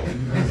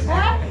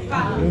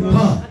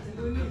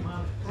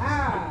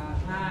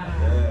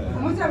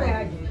 Muzabe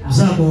haji.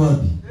 Mzako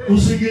wapi?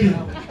 Usigiri.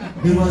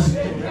 Ni wazi.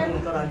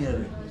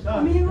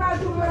 Umiwa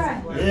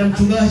tumurani. Yeye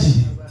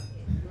mchungaji.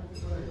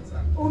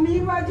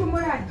 Umiwa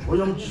tumurani.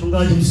 Huyo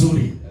mchungaji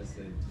mzuri.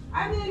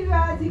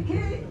 Amiwa ziki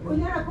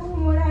unyara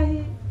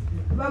kumurahi.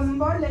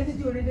 Bambole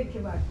ndijurinde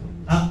kibatu.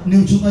 Ni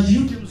mchungaji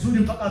yupi mzuri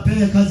mpaka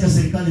apewe kazi ya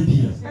serikali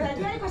pia.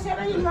 Jericho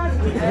sema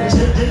university.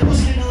 Jericho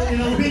si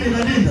inahubiri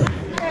na linda.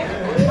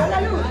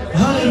 Haleluya.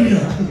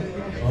 Haleluya.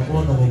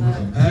 Wabona Mungu.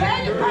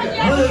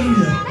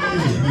 Haleluya.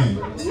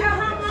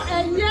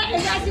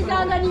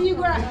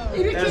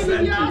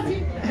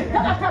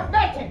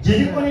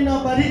 Jericho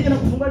ninabariki na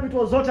kufungua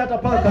vitu zote hata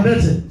paka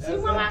Kabete. Si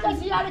mama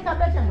si yale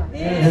Kabete ma.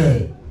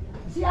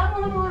 Si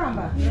amo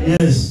muramba.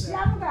 Yes. Si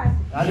amo kazi.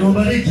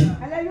 Aliwabariki.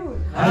 Haleluya.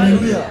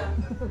 Haleluya.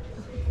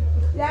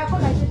 Yako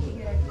na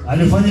chigira.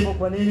 Alifanya hivyo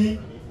kwa nini?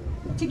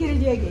 Chigira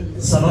jege.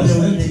 Sababu ya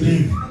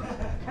unyenyekevu.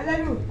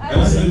 Haleluya.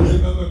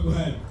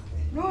 Haleluya.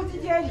 Nuti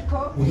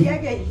Jericho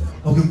yege.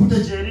 Ukikuta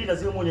Jeri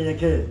lazima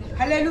unyenyekee.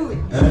 Haleluya.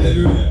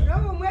 Haleluya.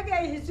 Roho mwege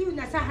Yesu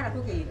na sahara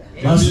kugeira.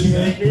 Basi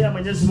nyenyekea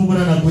Mwenyezi Mungu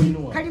na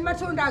anakuinua. Kali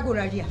matunda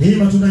agulalia. Hii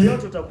matunda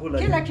yote utakula.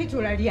 Kila kitu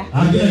ulalia.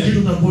 Kila kitu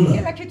utakula.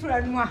 Kila kitu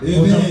ulanua.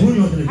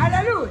 Utakunywa kile.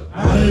 Haleluya.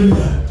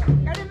 Haleluya.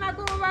 Kali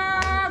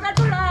makuba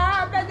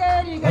gatula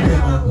bederi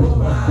gatula.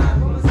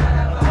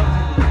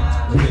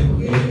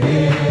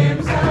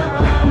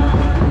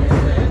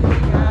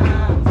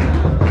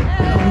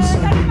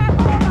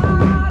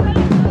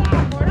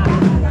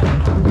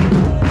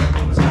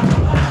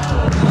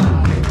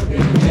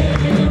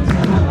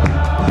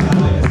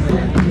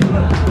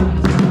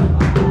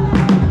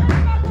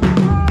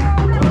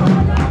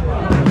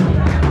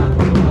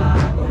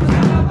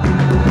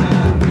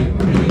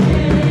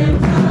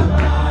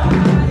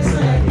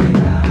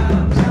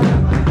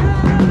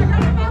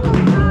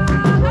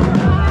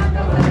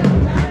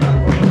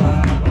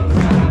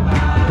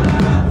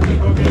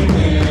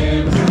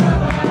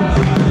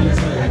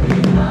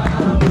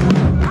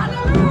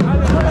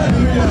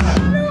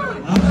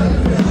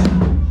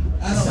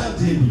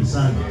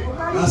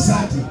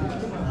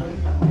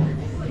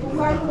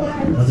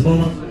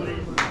 Maziboma.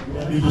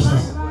 Bibi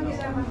sasa.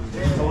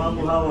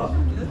 Wangu hawa.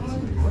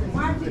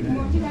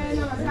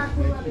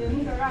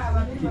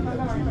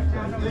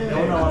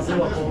 Naona wazee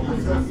wako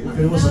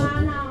karibu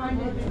sana.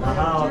 Na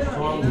hawa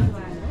watoto wangu.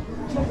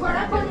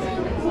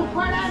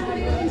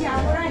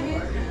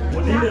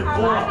 Mudile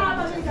poa.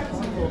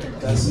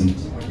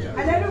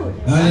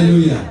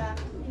 Haleluya.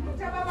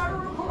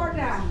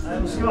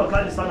 Msikiwa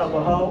kali sana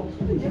kwa hao.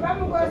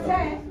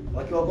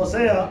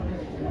 Wakiwakosea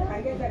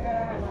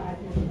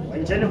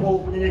wanjeni kwa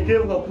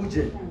unyenyekevu kwa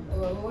kuje.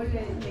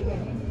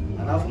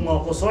 Alafu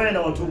mwakosoe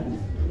na watubu.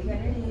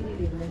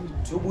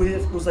 Tubu hii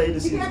fursa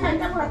hili sisi.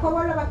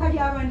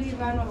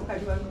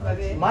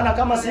 Maana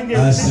kama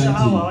singeisha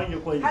hawa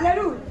wangekuwa hivi.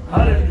 Haleluya.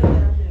 Haleluya.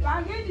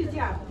 Wangeni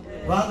japo.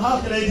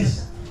 Half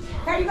ladies.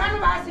 Karibani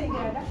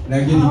basengera.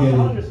 Lakini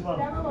gani?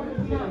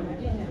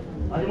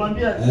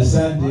 Alimwambia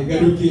asante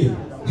garuki.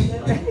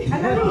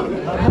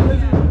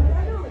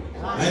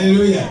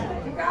 Haleluya.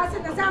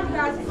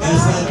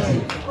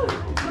 Asante.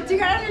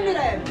 Mutigarani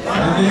milele.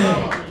 Amen.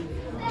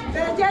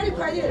 Berejeri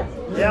kwa jira.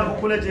 Yeye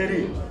kule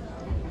jeri.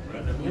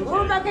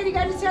 Umba kani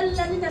kanisa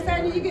lilani sasa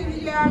ni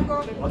hiki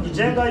yako.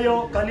 Wakijenga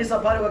hiyo kanisa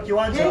pale kwa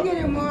kiwanja.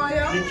 Ngiri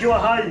moyo. Ikiwa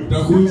hai.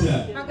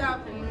 Utakuja.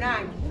 Magapu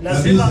mnangi.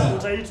 Lazima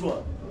utaitwa.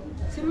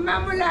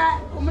 Simamula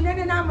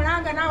umunene na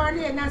mulanga na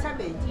wali na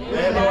sabeti.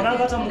 Naona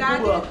hata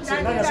mkubwa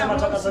serikali anasema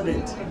taka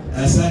sabeti.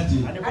 Asante.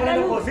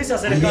 Anakwenda kwa ofisi ya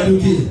serikali.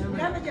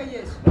 Mnabeje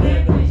Yesu.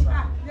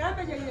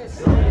 Mnabeje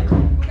Yesu.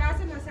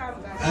 Mugase na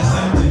samba.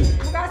 Asante.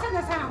 Mugase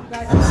na samba.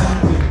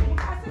 Asante.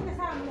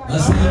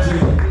 Asante.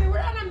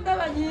 Urana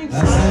mbeba nyingi.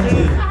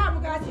 Asante. Aha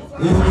mugase.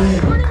 Amen.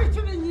 Uri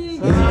bichumi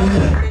nyingi.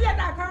 Uri ya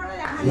dakara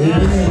ya.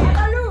 Amen.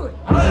 Hallelujah.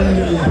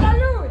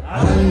 Hallelujah.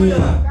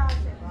 Hallelujah.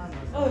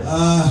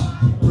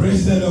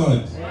 Praise the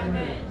Lord.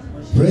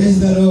 Praise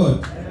the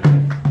Lord.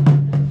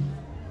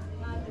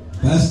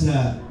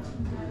 Pastor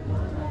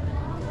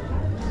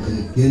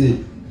Kenneth.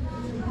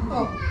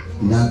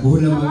 Na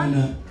kuona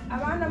maana.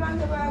 Abana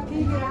bange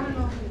bakigira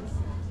hano.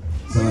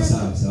 Sawa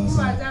sawa.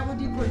 Bazabu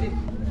dikode.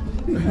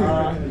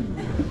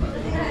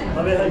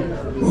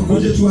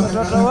 Ukuje tu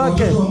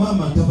watoto wa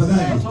mama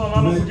tafadhali. Watoto wa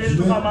mama kujeni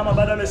tu mama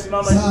baada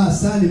amesimama.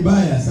 Saa ni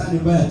mbaya.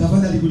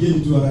 Tafadhali kujeni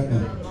tu haraka.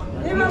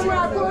 Nima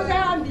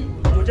mwakoza ambi.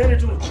 Kujeni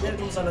tu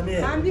msalimie.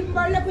 Ambi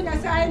mbole kuna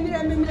saa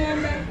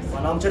mirembe.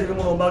 Wanamcheli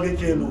kama ombage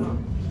kelo.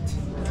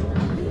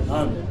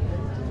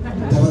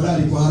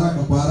 Tafadhali kwa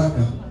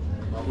haraka.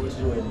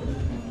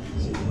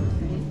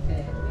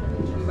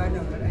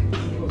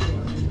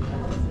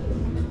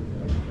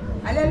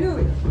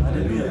 Haleluya.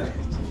 Haleluya.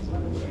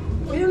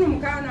 Huyu ni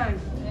mkanani.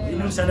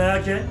 Ni msana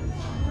yake.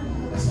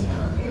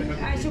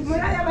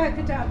 Ashumura ya ba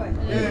kitaba.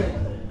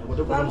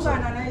 Kwa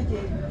mwana naje.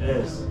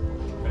 Yes.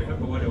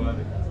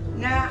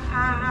 Na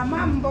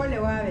amambole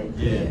wawe.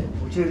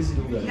 Ucheri si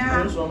ndugu.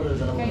 Na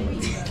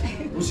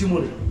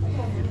usimule.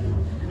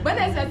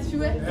 Bwana Yesu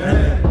asifiwe.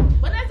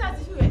 Bwana Yesu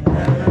asifiwe.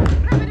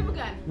 Mnabe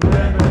gani?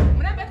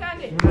 Mnabe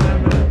kande.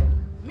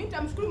 Mimi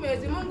nitamshukuru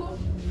Mwenyezi Mungu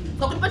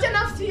kwa kunipatia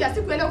nafsi ya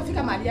siku leo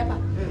kufika mahali hapa.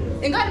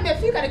 Ingawa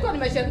nimefika nilikuwa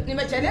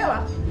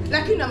nimechelewa,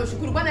 lakini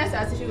namshukuru Bwana Yesu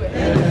asifiwe.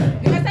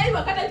 Nimesaidia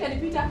wakati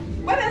ikanipita.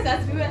 Bwana Yesu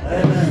asifiwe.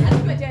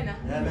 Asifiwe tena.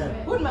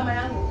 Huyu ni mama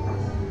yangu.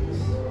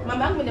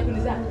 Mama yangu mwenye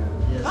kunizaa.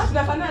 Watu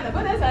tunafanana.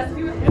 Bwana Yesu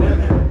asifiwe.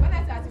 Bwana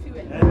Yesu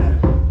asifiwe.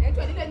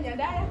 Naitwa Lile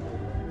Nyandaya.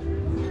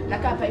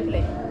 Nakaa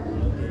Pipeline.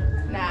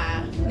 Na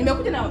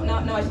nimekuja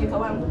na washirika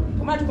wangu.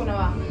 Kwa maana tuko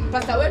na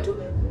pastor wetu.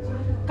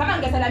 Kama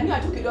angesalamia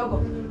tu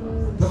kidogo.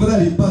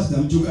 Tafadhali pastor,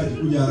 mchungaji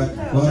kuja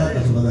haraka. Kwa haraka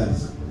tafadhali.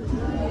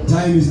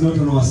 Time is not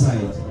on our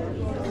side.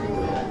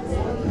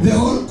 The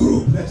whole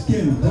group that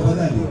came,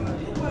 tafadhali.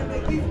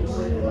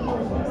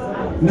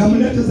 Na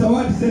mlete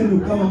zawadi zenu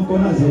kama mko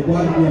nazo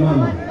kwa ajili ya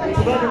mama.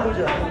 Mchungaji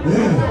kuja.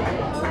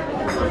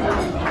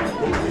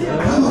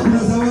 Kama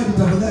kuna zawadi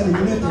tafadhali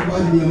mlete kwa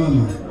ajili ya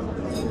mama.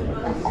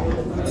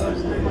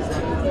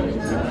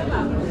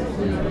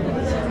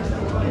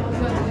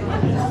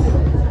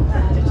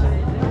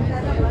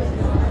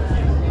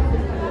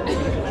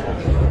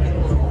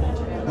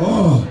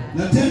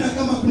 Na tena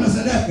kama kuna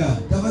sadaka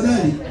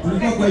tafadhali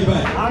tulikuwa kwa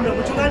ibada. Ndio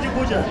mchungaji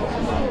kuja.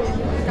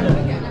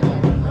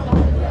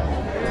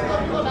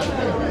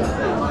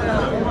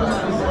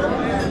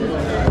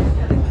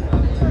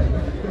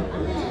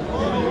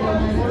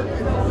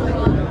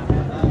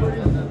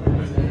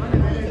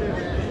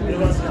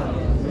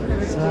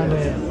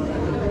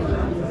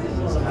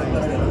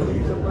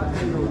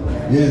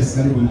 Yes,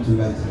 karibu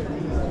mchungaji.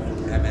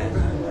 Amen.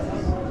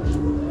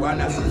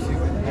 Bwana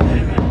asifiwe.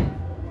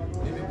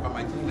 Mimi kwa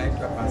majina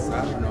naitwa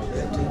Pastor na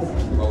Ubete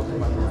wa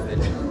huduma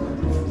prophet.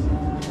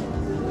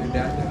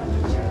 Dada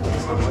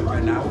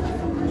pamoja nao.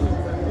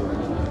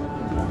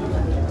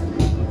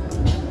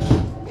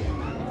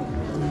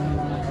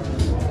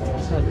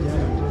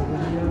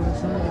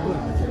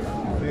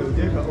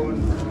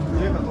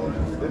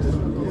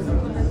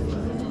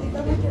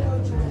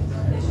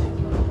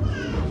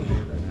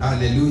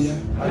 Haleluya.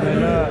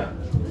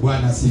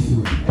 Bwana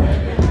asifiwe.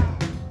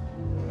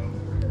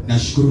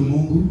 Nashukuru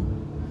Mungu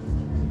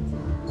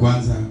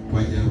kwanza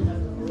kwa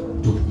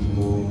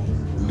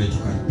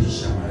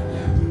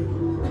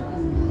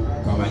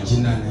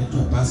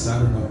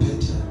Pasaro na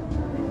Pete.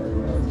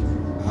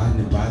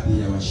 Ni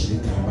baadhi ya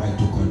washirika ambayo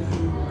tuko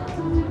nao,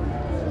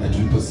 na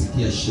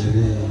tuliposikia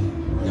sherehe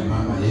ya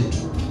mama yetu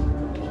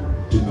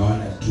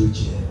tumeona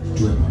tuje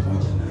tuwe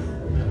pamoja naye.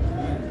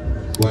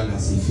 Bwana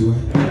asifiwe.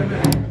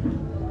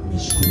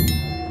 Nimeshukuru.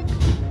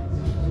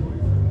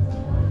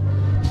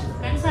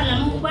 Kanisa la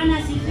Mungu, Bwana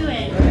asifiwe.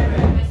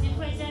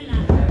 Asifiwe tena.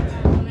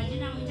 Kwa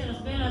majina mwita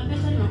Rosbella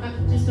Pesa, na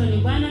wakati Kristo ni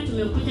Bwana,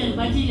 tumekuja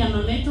kwa ajili ya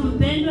mama yetu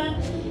mpendwa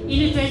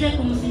ili tuweze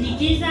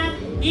kumsindikiza.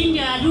 Hii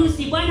ndio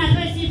harusi. Bwana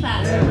apewe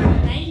sifa.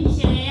 Na hii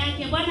ni sherehe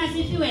yake. Bwana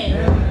asifiwe.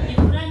 Ni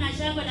furaha na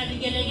shangwe na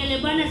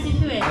vigelegele. Bwana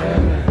asifiwe.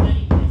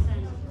 Barikiwe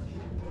sana.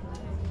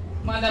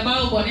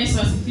 Madhabahu, Bwana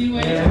Yesu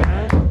asifiwe.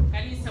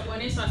 Kanisa,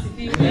 Bwana Yesu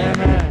asifiwe.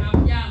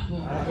 Hamjambo.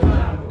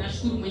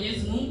 Nashukuru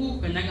Mwenyezi Mungu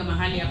kukanyaga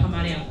mahali hapa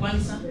mara ya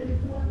kwanza.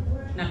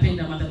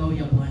 Napenda madhabahu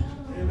ya Bwana.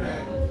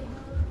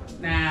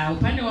 Na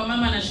upande wa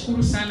mama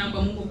nashukuru sana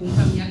kwa Mungu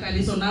kumpa miaka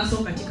alizo nazo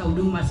katika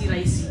huduma, si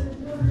rahisi.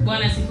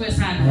 Bwana asifiwe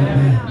sana.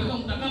 Kwa hivyo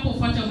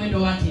mtakapofuata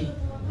mwendo wake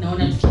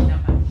naona tukienda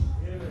mbali.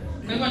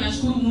 Kwa hivyo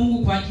nashukuru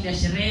Mungu kwa ajili ya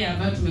sherehe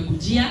ambayo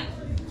tumekujia.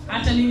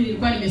 Hata mimi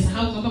nilikuwa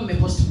nimesahau kwamba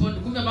mmepostpone.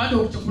 Kumbe bado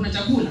kuna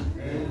chakula.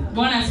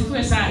 Bwana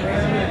asifiwe sana.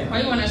 Kwa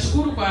hivyo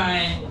nashukuru kwa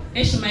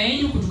heshima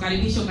yenu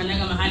kutukaribisha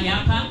ukanyaga mahali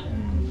hapa.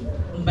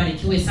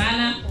 Mbarikiwe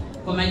sana.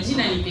 Kwa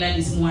majina ni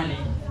Gladys Mwale.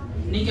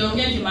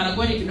 Ningeongea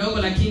Kimaragoli kidogo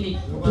lakini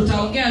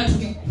tutaongea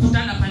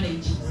tukikutana pale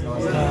nje.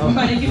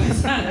 Mbarikiwe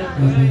sana.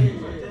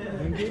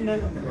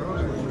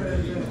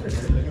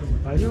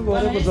 Ayungo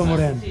wale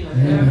kuzomorena.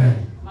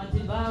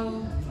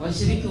 Madhabahu,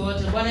 washiriki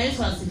wote, Bwana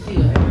Yesu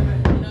asifiwe.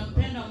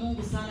 Ninampenda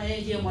Mungu sana,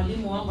 yeye ndiye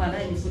mwalimu wangu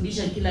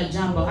anayenifundisha kila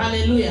jambo.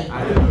 Haleluya.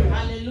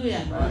 Haleluya.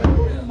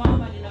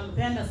 Mama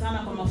ninampenda sana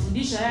kwa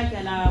mafundisho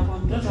yake na kwa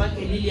mtoto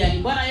wake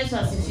Lilian. Bwana Yesu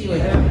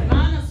asifiwe.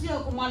 Maana sio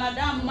kwa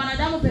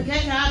mwanadamu peke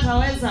yake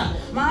hataweza.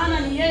 Maana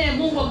ni yeye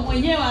Mungu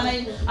mwenyewe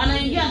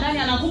anaingia ndani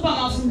anakupa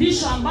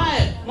mafundisho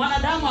ambayo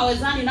mwanadamu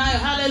hawezani nayo.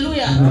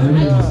 Haleluya.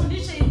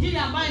 Anafundisha injili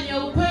ambayo ni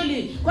ya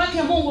ukweli.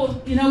 Kwake Mungu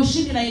ina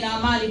ushindi na ina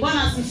amani.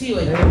 Bwana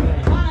asifiwe.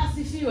 Bwana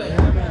asifiwe.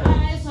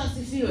 Bwana Yesu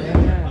asifiwe.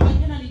 Kwa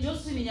majina ni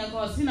Josephine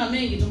Nyakao, sina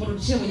mengi,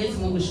 tumrudishie Mwenyezi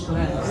Mungu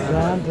shukrani.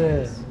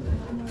 Asante.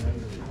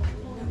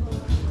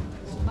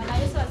 Bwana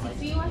Yesu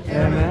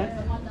asifiwe. Amen.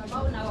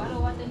 Madhabahu na wale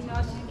wote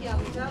nimewashirikia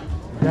mjambo.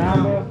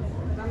 Jambo.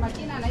 Kwa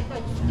majina anaitwa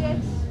Juliet.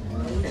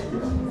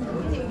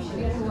 Ni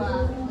mshiriki wa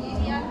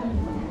Area.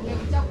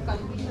 Nimekuja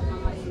kukaribisha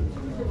mama yetu.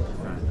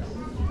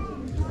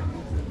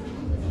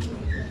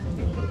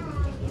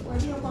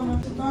 Walio kwa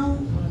madhabahu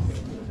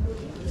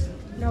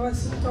na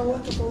washirika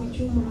wote kwa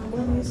ujumla.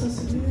 Bwana Yesu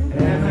asifiwe.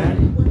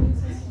 Amen.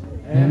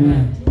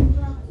 Amen. Ni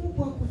furaha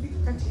kubwa kufika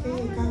katika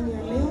hii hekalu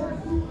ya leo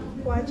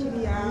kwa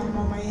ajili ya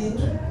mama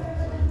yetu.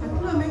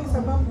 Hatuna mengi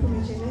sababu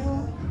tumechelewa.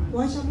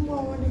 Wacha Mungu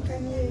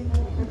aonekane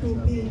na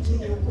tuhubiri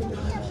injili ya upendo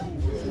wake.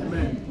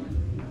 Amen.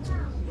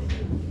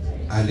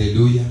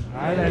 Haleluya.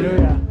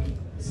 Haleluya.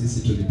 Sisi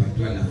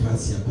tulipatiwa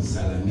nafasi ya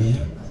kusalamia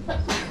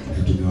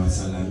na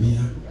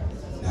tumewasalamia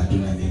na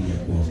hatuna mengi ya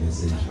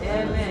kuongezea.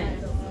 Amen.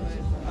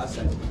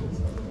 Asante.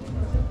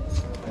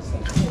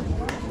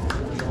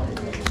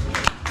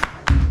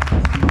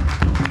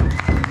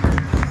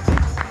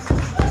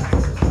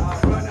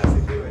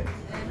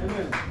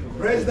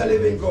 Praise the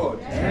living God.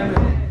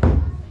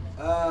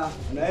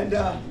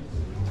 Naenda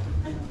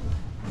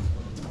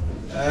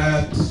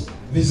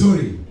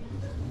vizuri,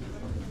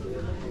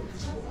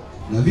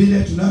 na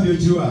vile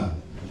tunavyojua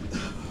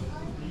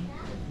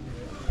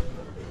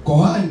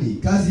kohani,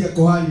 kazi ya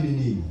kohani ni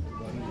nini?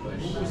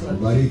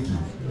 Kubariki.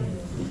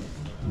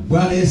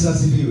 Bwana Yesu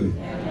asifiwe.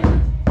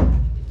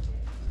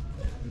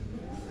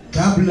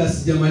 Kabla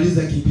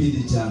sijamaliza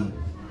kipindi changu,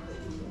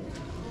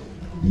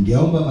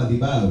 ningeomba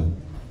madhabahu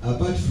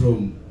apart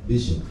from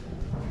bishop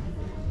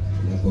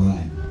na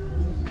kohani,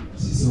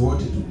 sisi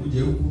wote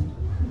tukuje huku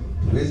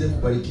tuweze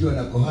kubarikiwa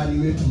na kohani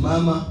wetu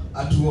mama,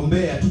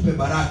 atuombee, atupe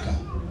baraka.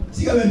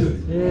 Sika wendo?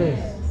 Yes.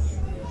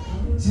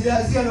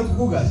 Si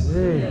anakukuga?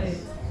 Yes.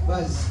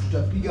 Basi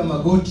tutapiga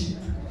magoti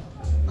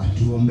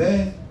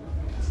atuombee,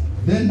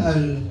 then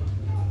I'll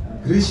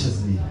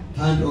graciously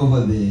hand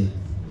over the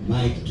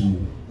mic to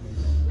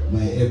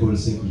my able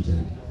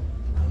secretary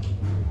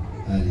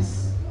Alice.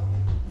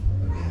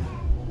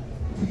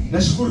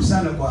 Nashukuru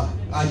sana kwa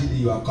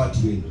ajili ya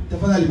wakati wenu.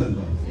 Tafadhali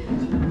baba.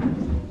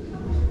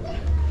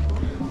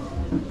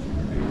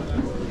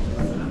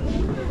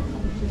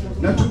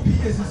 Na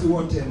tupige sisi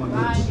wote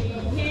magoti.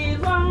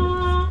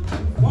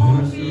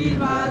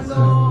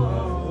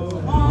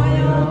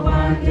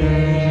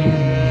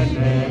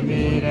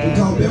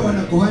 Tutaombewa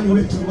na kohani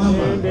wetu mama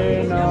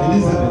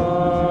Elizabeth.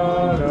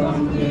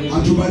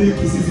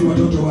 Atubariki sisi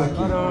watoto wake.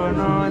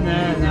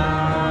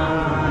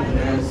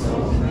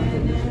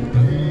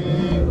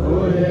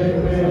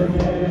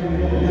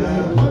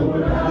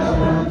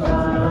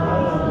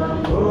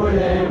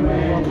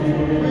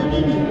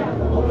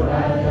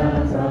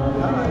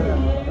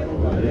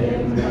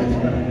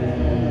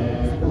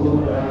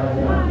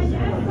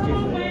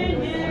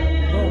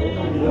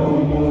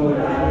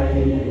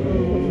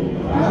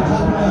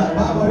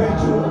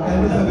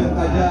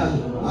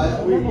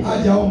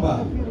 hajaomba,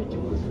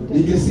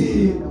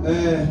 ningesi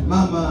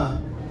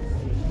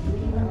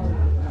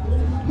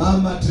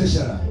mama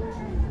treasurer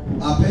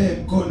ape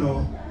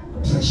mkono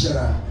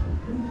treasurer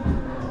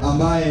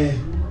ambaye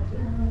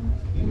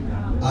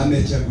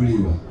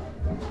amechaguliwa.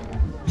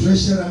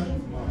 Treasurer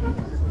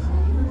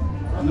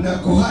na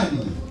kohani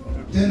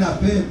tena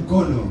ape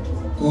mkono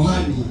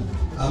kohani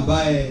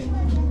ambaye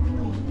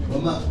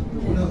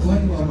kuna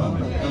kohani wa mama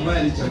ambaye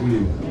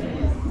alichaguliwa.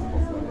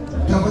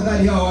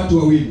 Tafadhali hawa watu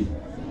wawili,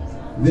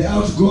 the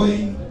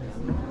outgoing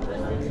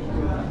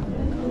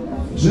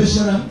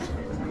treasurer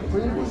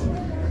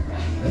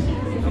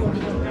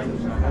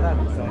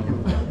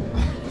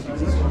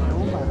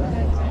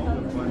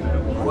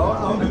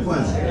aombe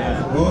kwanza.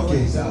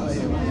 Okay, sawa.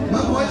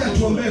 Mama wacha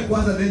tuombee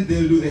kwanza, then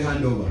they'll do the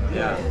handover.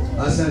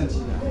 Asante.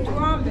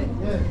 Tuombe.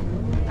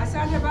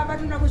 Asante Baba,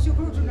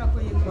 tunakushukuru,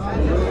 tunakuinua.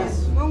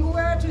 Mungu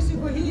wetu,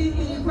 siku hii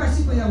ilikuwa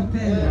siku ya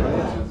upendo.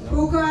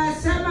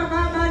 Ukasema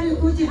Baba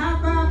nikuje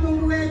hapa,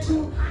 Mungu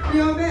wetu,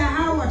 niombee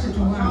hao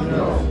watoto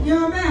wangu,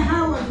 niombee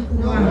hao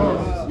wajukuu wangu,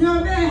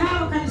 niombee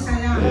hao kanisa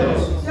yangu.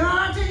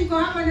 Yote iko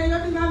hapa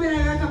Nairobi, Baba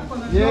naweka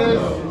mkono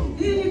wako.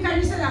 Hii ni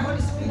kanisa la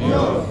Holy Spirit.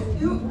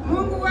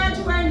 Mungu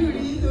wetu, wewe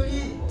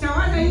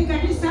ulitawala hii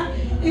kanisa,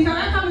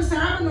 ikaweka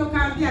msalaba na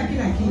ukaambia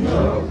kila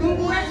kitu.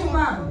 Mungu wetu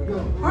Baba,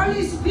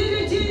 Holy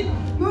Spirit,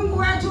 Mungu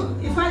wetu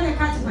ifanye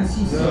kazi kwa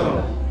sisi.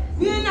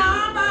 Mimi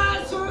naomba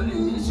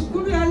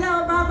shukuru ya leo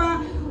Baba,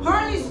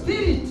 Holy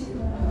Spirit,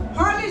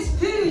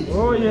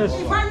 Oh, yes.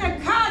 ifanye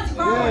kazi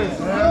kwa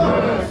watu.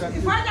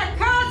 Ifanye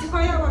kazi kwa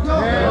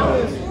watu.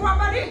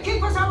 Uwabariki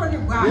kwa sababu ni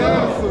Bwana.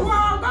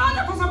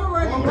 Uwaongoze kwa sababu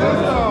wewe ni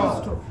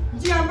Kristo.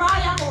 Njia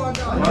mbaya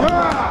uondoe.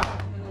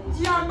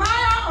 Njia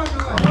mbaya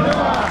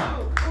ondoa.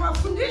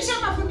 Uwafundishe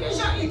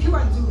mafundisho ikiwa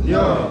nzuri.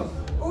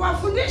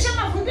 Uwafundishe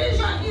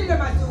mafundisho ile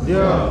mazuri.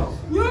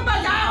 Nyumba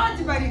zao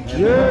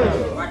zibarikiwe.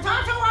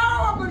 Watoto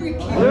wao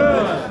wabarikiwe.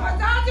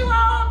 Wazazi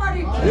wao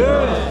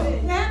wabarikiwe.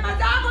 Neema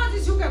zako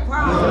zishuke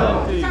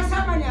kwao.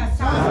 Tasema ni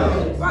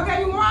asante.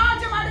 Wageni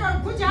wote wale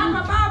walikuja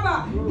hapa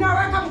Baba,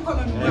 naweka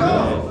mkononi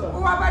mwako.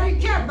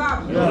 Uwabarikie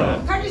Baba.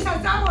 Kanisa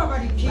zao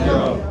wabarikiwe.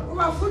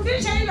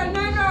 Uwafundishe ile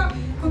neno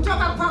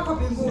kutoka kwako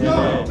mbinguni.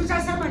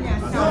 Tutasema ni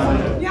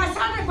asante. Ni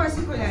asante kwa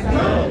siku ya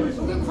leo.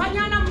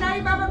 Ukikufanyia namna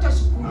hii Baba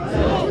tutashukuru.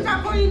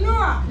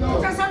 Tutakuinua.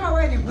 Tutasema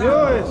wewe ni Bwana.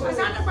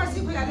 Asante kwa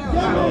siku ya leo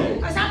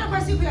Baba. Asante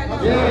kwa siku ya leo.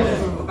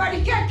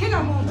 Ubarikie kila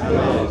mtu.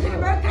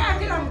 Ubarikie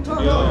kila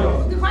mtoto.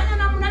 Ukifanya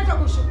namna hii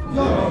tutakushukuru.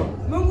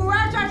 Mungu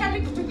wetu, hata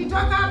tukitoka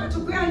hapa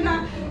tukienda,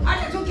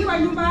 hata tukiwa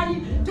nyumbani,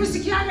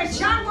 tusikiane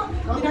chango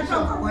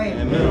inatoka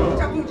wewe.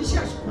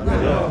 Tutakurudishia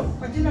shukrani.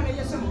 Kwa jina la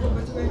Yesu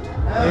Mkombozi wetu.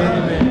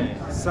 Amen.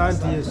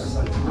 Asante Yesu.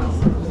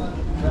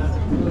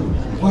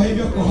 Kwa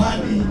hivyo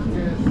kohani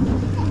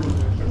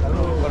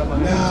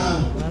na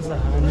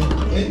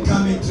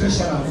incoming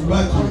treasurer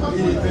mbaki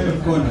ili pewe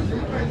mkono.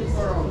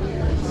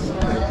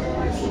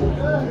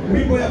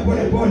 Wimbo ya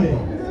pole pole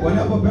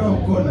wanapopewa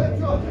mkono.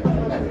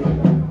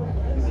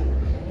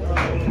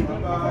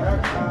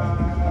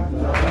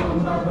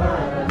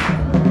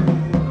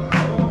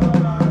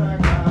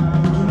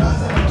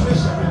 Tunaanza na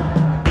treasurer.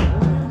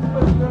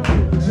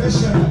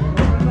 Treasurer.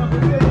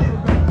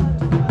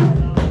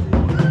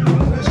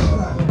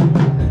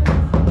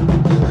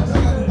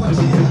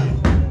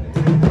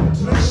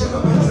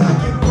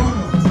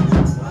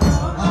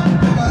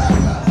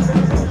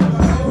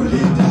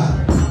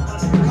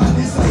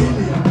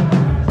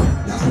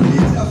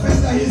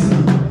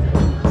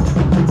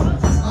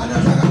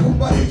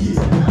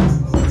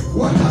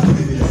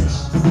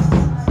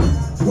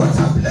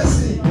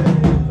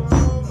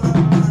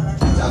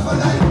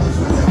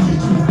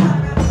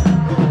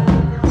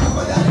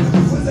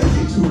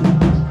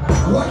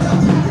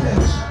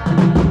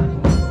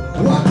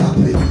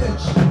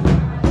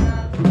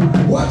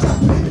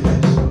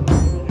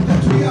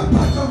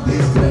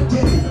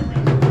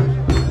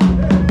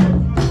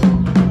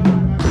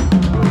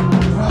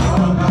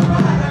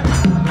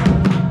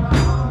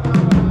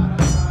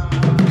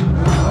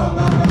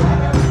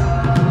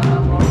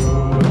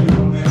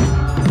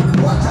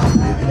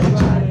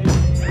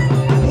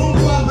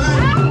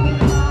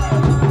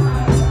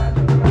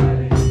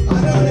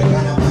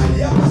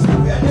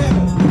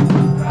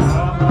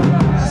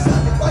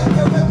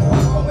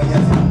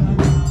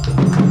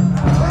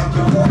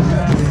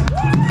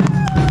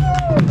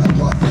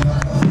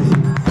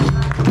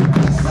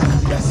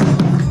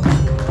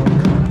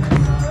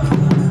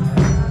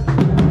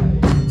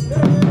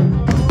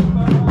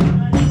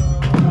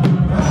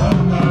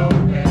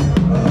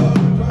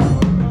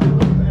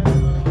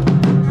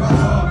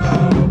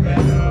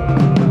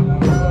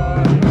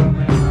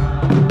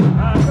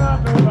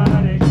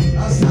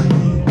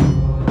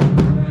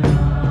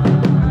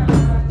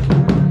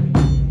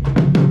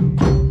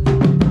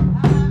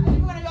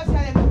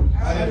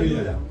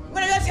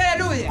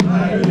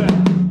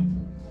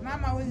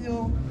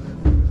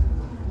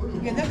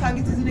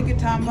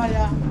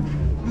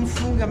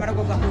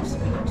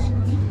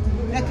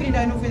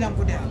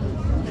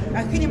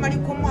 Lakini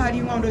malikomo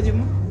hali ngondo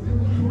jimu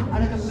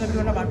anataka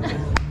kuzaliwa na watu.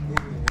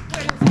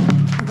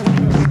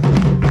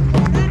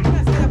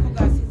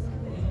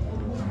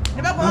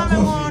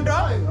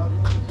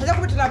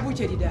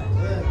 tulabuche dida.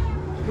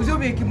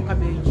 Uzobe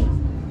kimkabeji.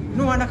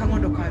 No wana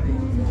kangondo kabe.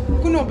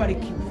 Kuno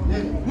bariki.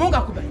 Mungu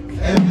akubariki.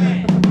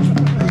 Amen.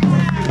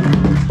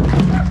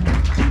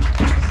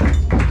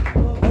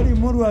 Ali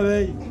muru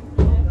awei.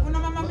 Kuna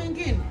mama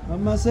mwingine?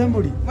 Mama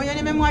Assembly. Mwenye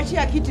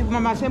nimemwachia kiti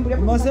mama Assembly.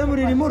 Mama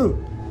Assembly ni muru.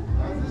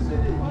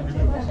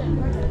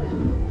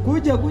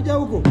 Kuja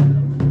huko.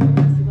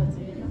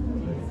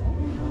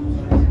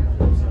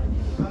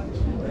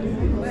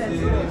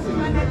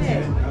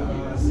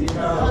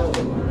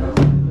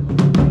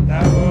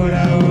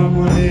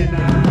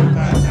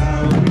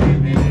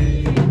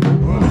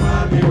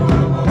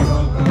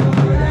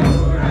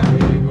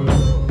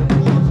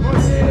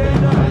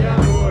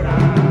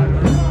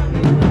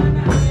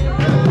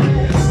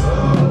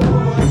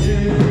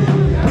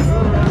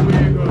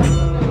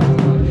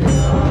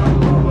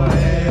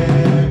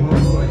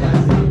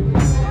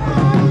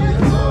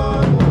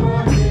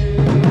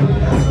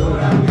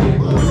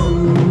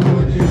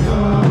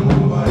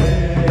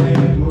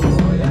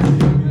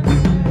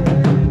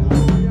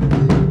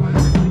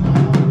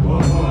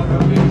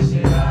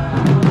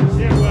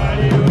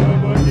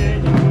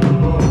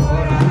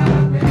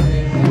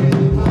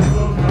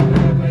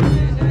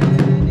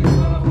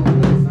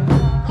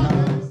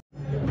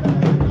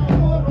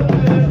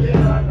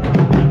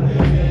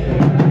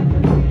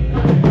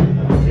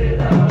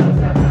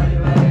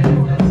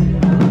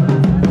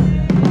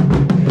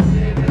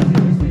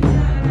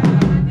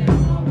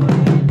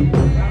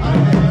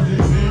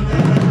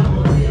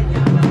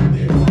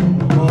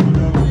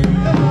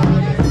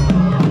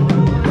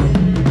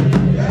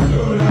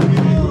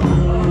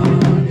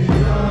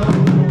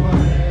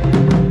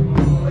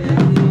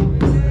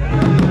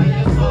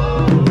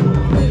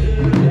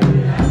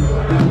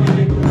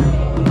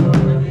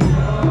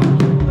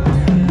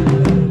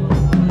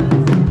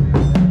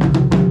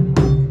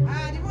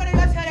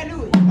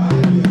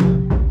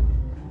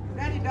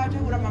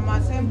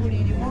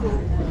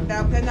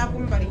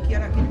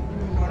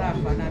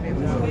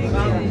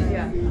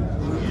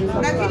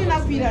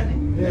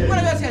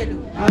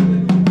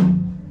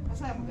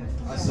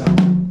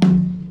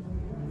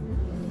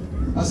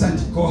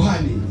 Asante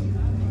kohani.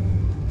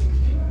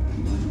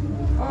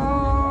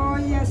 Oh,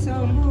 Yesu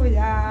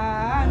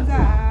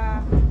mbuyanza.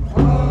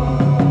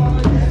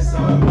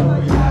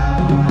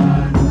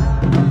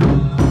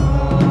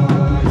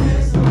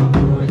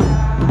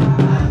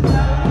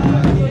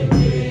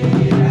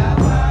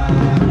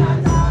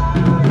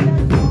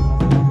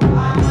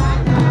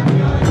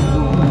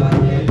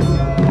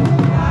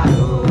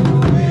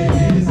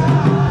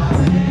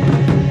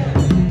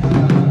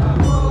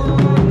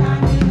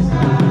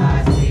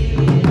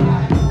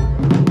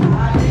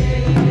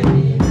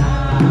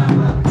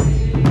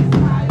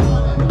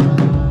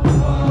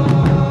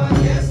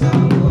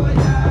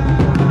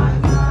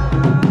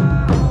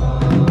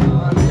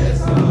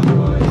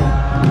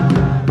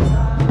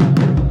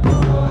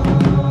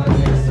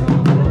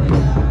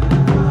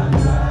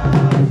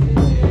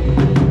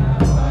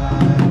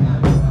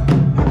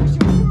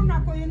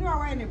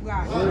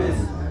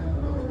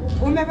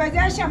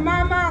 Umewezesha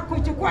mama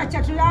kuchukua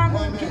chatu yangu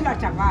kila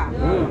tabaa.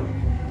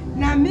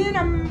 Na mimi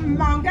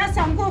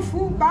naongeza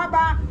nguvu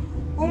Baba,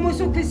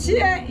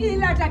 umsukishie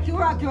ila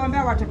atakiwa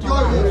akiombea watoto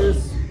wangu.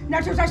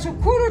 Na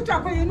tutashukuru,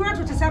 tutakuinua,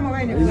 tutasema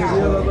wewe ni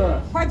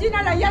Bwana. Kwa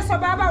jina la Yesu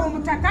Baba,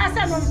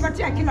 umtakasa na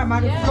umpatie kila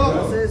maarifa.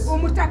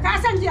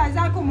 Umtakasa njia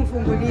zako,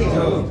 umfungulie.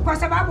 Kwa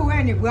sababu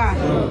wewe ni Bwana.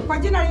 Kwa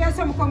jina la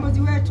Yesu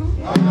mkombozi wetu.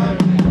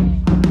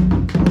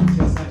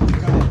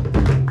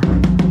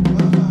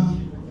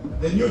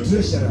 The new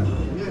treasurer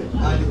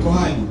and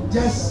kohani,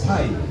 just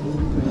hi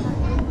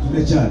to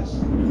the church.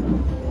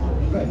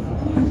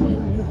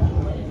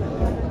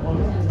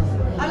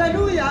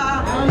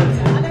 Hallelujah.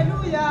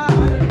 Hallelujah.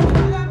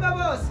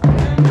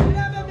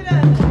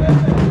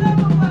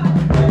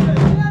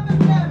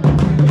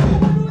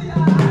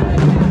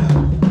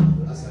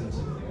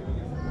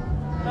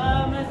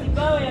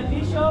 Mazibao ya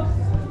bishop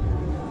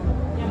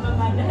ya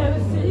mama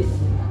diocese.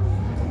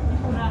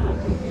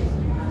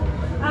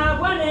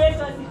 Bwana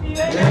Yesu asifiwe.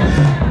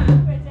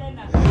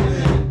 Tena.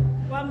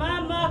 Kwa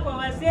mama, kwa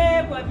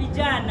wazee, kwa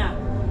vijana.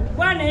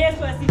 Bwana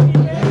Yesu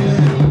asifiwe.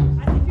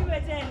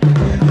 Asifiwe tena.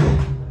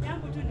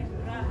 Yangu tu ni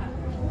furaha.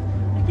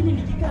 Lakini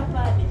nikikaa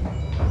pale,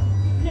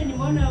 vile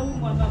nimeona huyu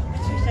mama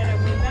kushishara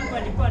mwenzangu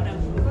alikuwa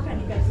anamfunguka,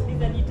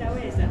 nikasikiza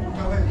nitaweza.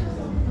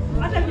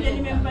 Hata vile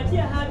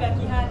nimempatia haga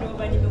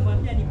kihando,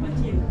 nimemwambia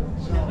nipatie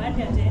na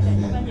baada ataenda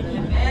nifanye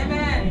nini.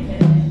 Amen.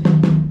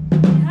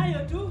 Hayo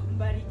tu,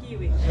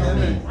 mbarikiwe.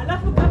 Amen.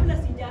 Alafu kabla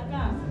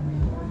sijakaa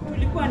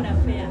tulikuwa na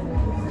fair.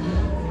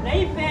 Na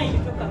hii fair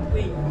ilitoka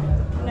kwenu.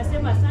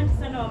 Tunasema asante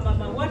sana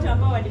wamama wote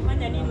ambao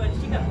walifanya nini,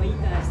 walishika kwa hii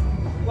kazi.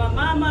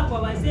 Wamama, kwa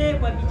wazee,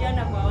 kwa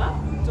vijana, kwa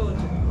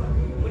watoto.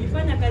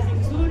 Ulifanya kazi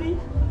nzuri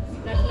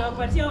na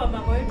tunawapatia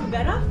wamama wetu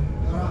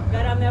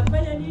gharama ya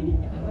kufanya nini?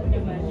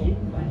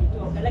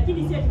 Walitoka.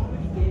 Lakini si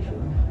aturudi kesho.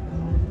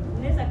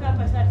 Unaweza kaa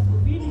hapa saa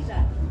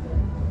 2-3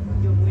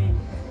 ndio mwende.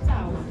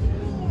 Sawa.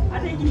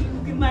 Hata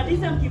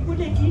ukimaliza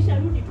mkikute kisha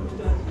rudi tu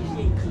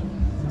tutarudishie hiki.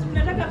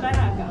 Tunataka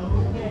baraka.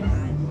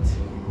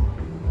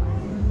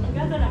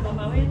 tukianza na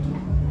mama wetu.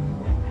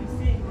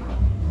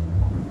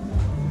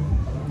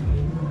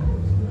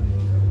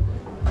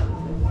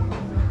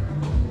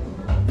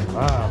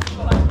 Wow.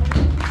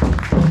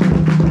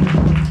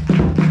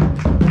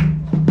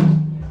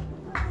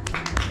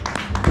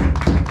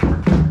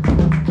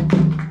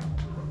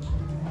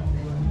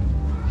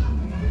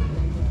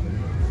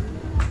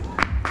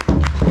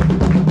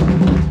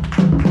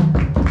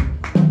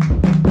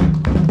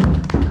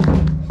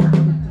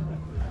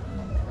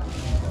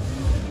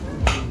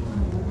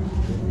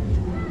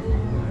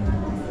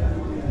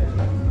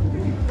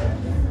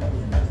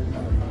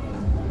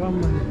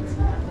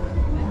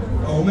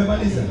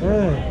 Umemaliza?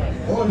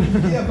 Oh,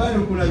 nifikia bado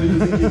kuna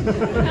vitu vingi.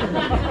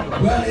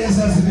 Bwana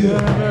Yesu asifiwe.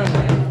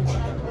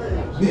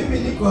 Mimi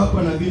niko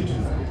hapa na vitu.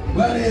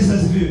 Bwana Yesu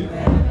asifiwe.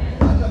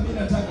 Hata mimi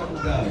nataka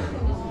kugawa.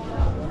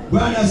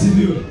 Bwana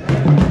asifiwe.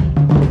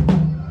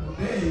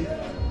 Today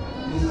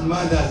is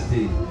Mother's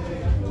Day.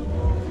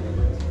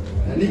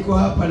 Na niko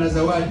hapa na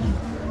zawadi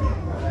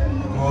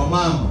kwa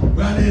mama.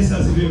 Bwana Yesu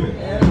asifiwe.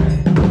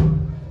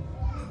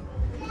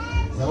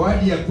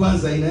 Zawadi ya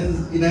kwanza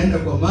inaenda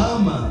kwa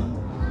mama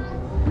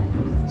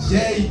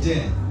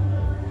Jaden.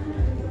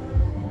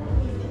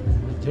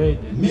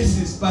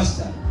 Mrs.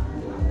 Pastor.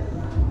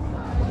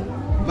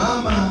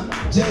 Mama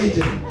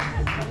Jaden.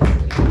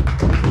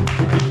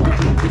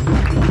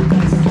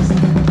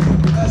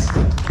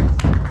 Pastor.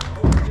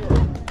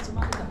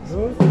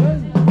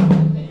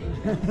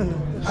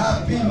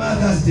 Happy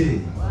Mother's Day.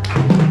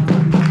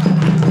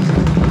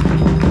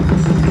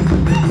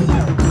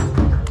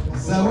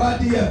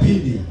 Zawadi ya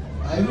pili.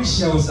 I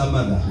wish I was a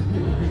mother.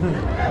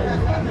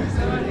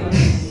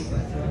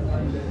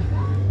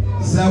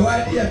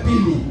 Zawadi ya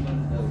pili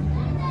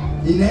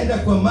inaenda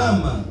kwa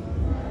mama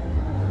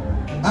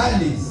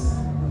Alice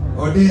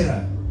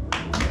Odera.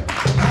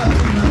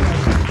 Happy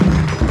Mother's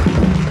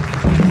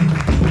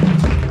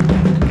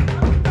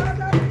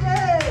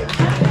Day.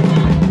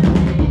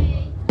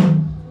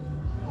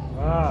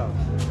 Wow.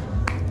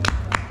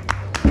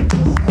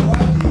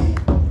 Zawadi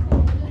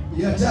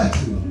ya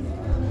tatu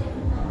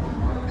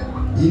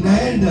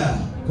inaenda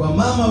kwa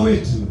mama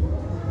wetu,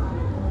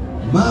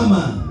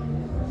 Mama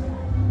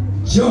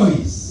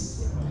Joyce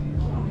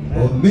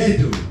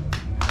Omedo.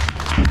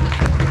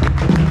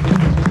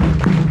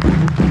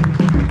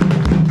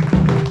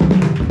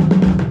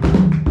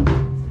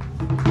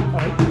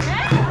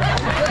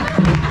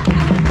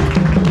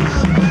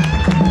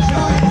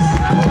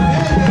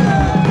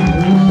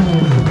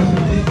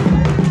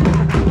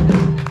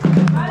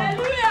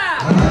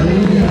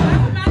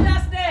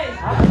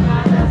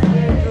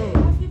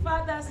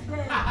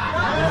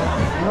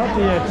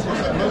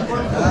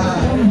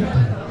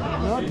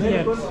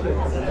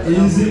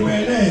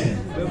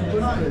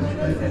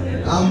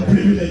 I'm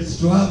privileged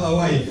to have a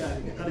wife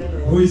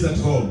who is at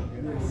home.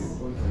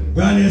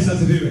 Bwana Yesu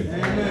asifiwe.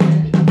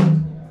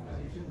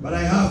 But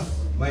I have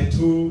my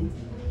 2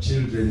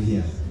 children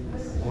here.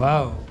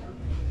 Wow.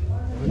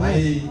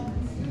 My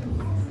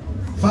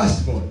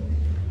firstborn,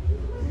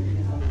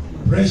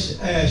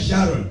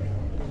 Sharon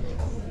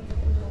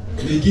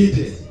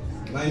Migide,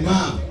 my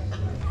mom.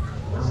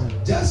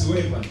 Just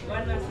wave at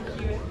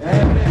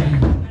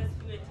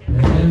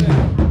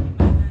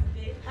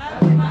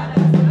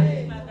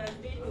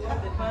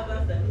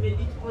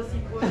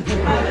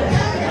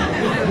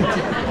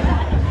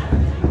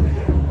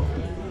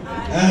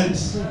And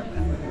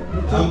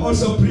I'm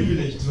also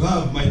privileged to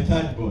have my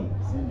third born,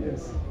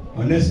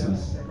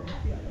 Onesimus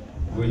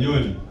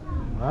Gonyoni.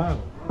 Wow.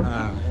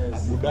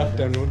 Good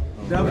afternoon.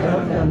 Good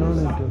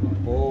afternoon.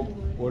 Hope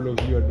all of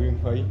you are doing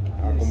fine.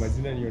 Kwa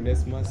majina ni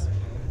Onesimus.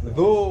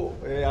 Though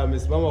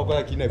amesimama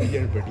kwa kina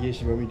video nipatie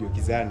heshima, mimi ndio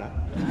kizana.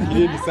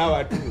 Ile ni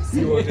sawa tu,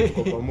 si wote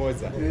tuko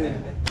pamoja.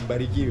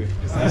 Mbarikiwe.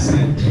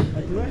 Asante.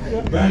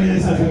 Bwana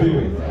Yesu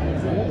asifiwe.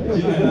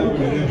 Jina langu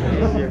ni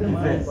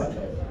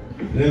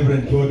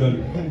Reverend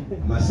Gordon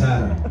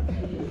Masara.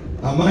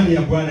 Amani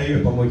ya Bwana iwe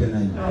pamoja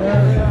nanyi.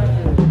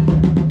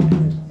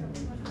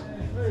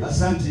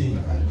 Asante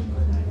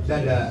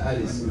dada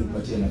Alice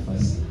unipatie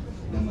nafasi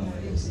na mama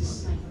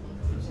Diocese.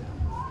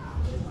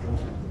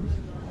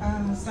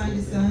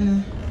 Asante sana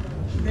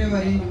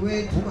Reverend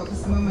wetu kwa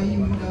kusimama hii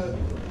muda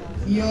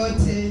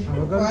yote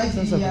kwa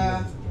ajili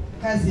ya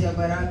kazi ya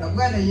baraka.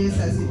 Bwana Yesu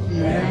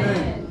asifiwe.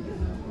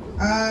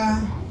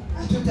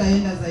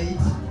 Hatutaenda zaidi.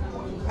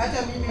 Hata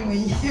mimi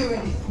mwenyewe.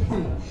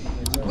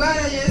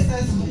 Bwana Yesu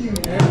asifiwe.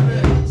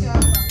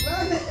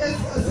 Bwana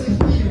Yesu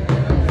asifiwe.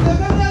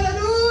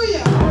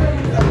 Haleluya.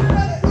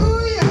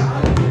 Haleluya.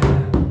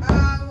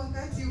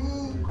 Wakati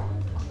huu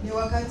ni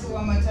wakati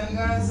wa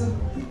matangazo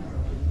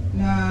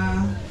na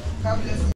kabla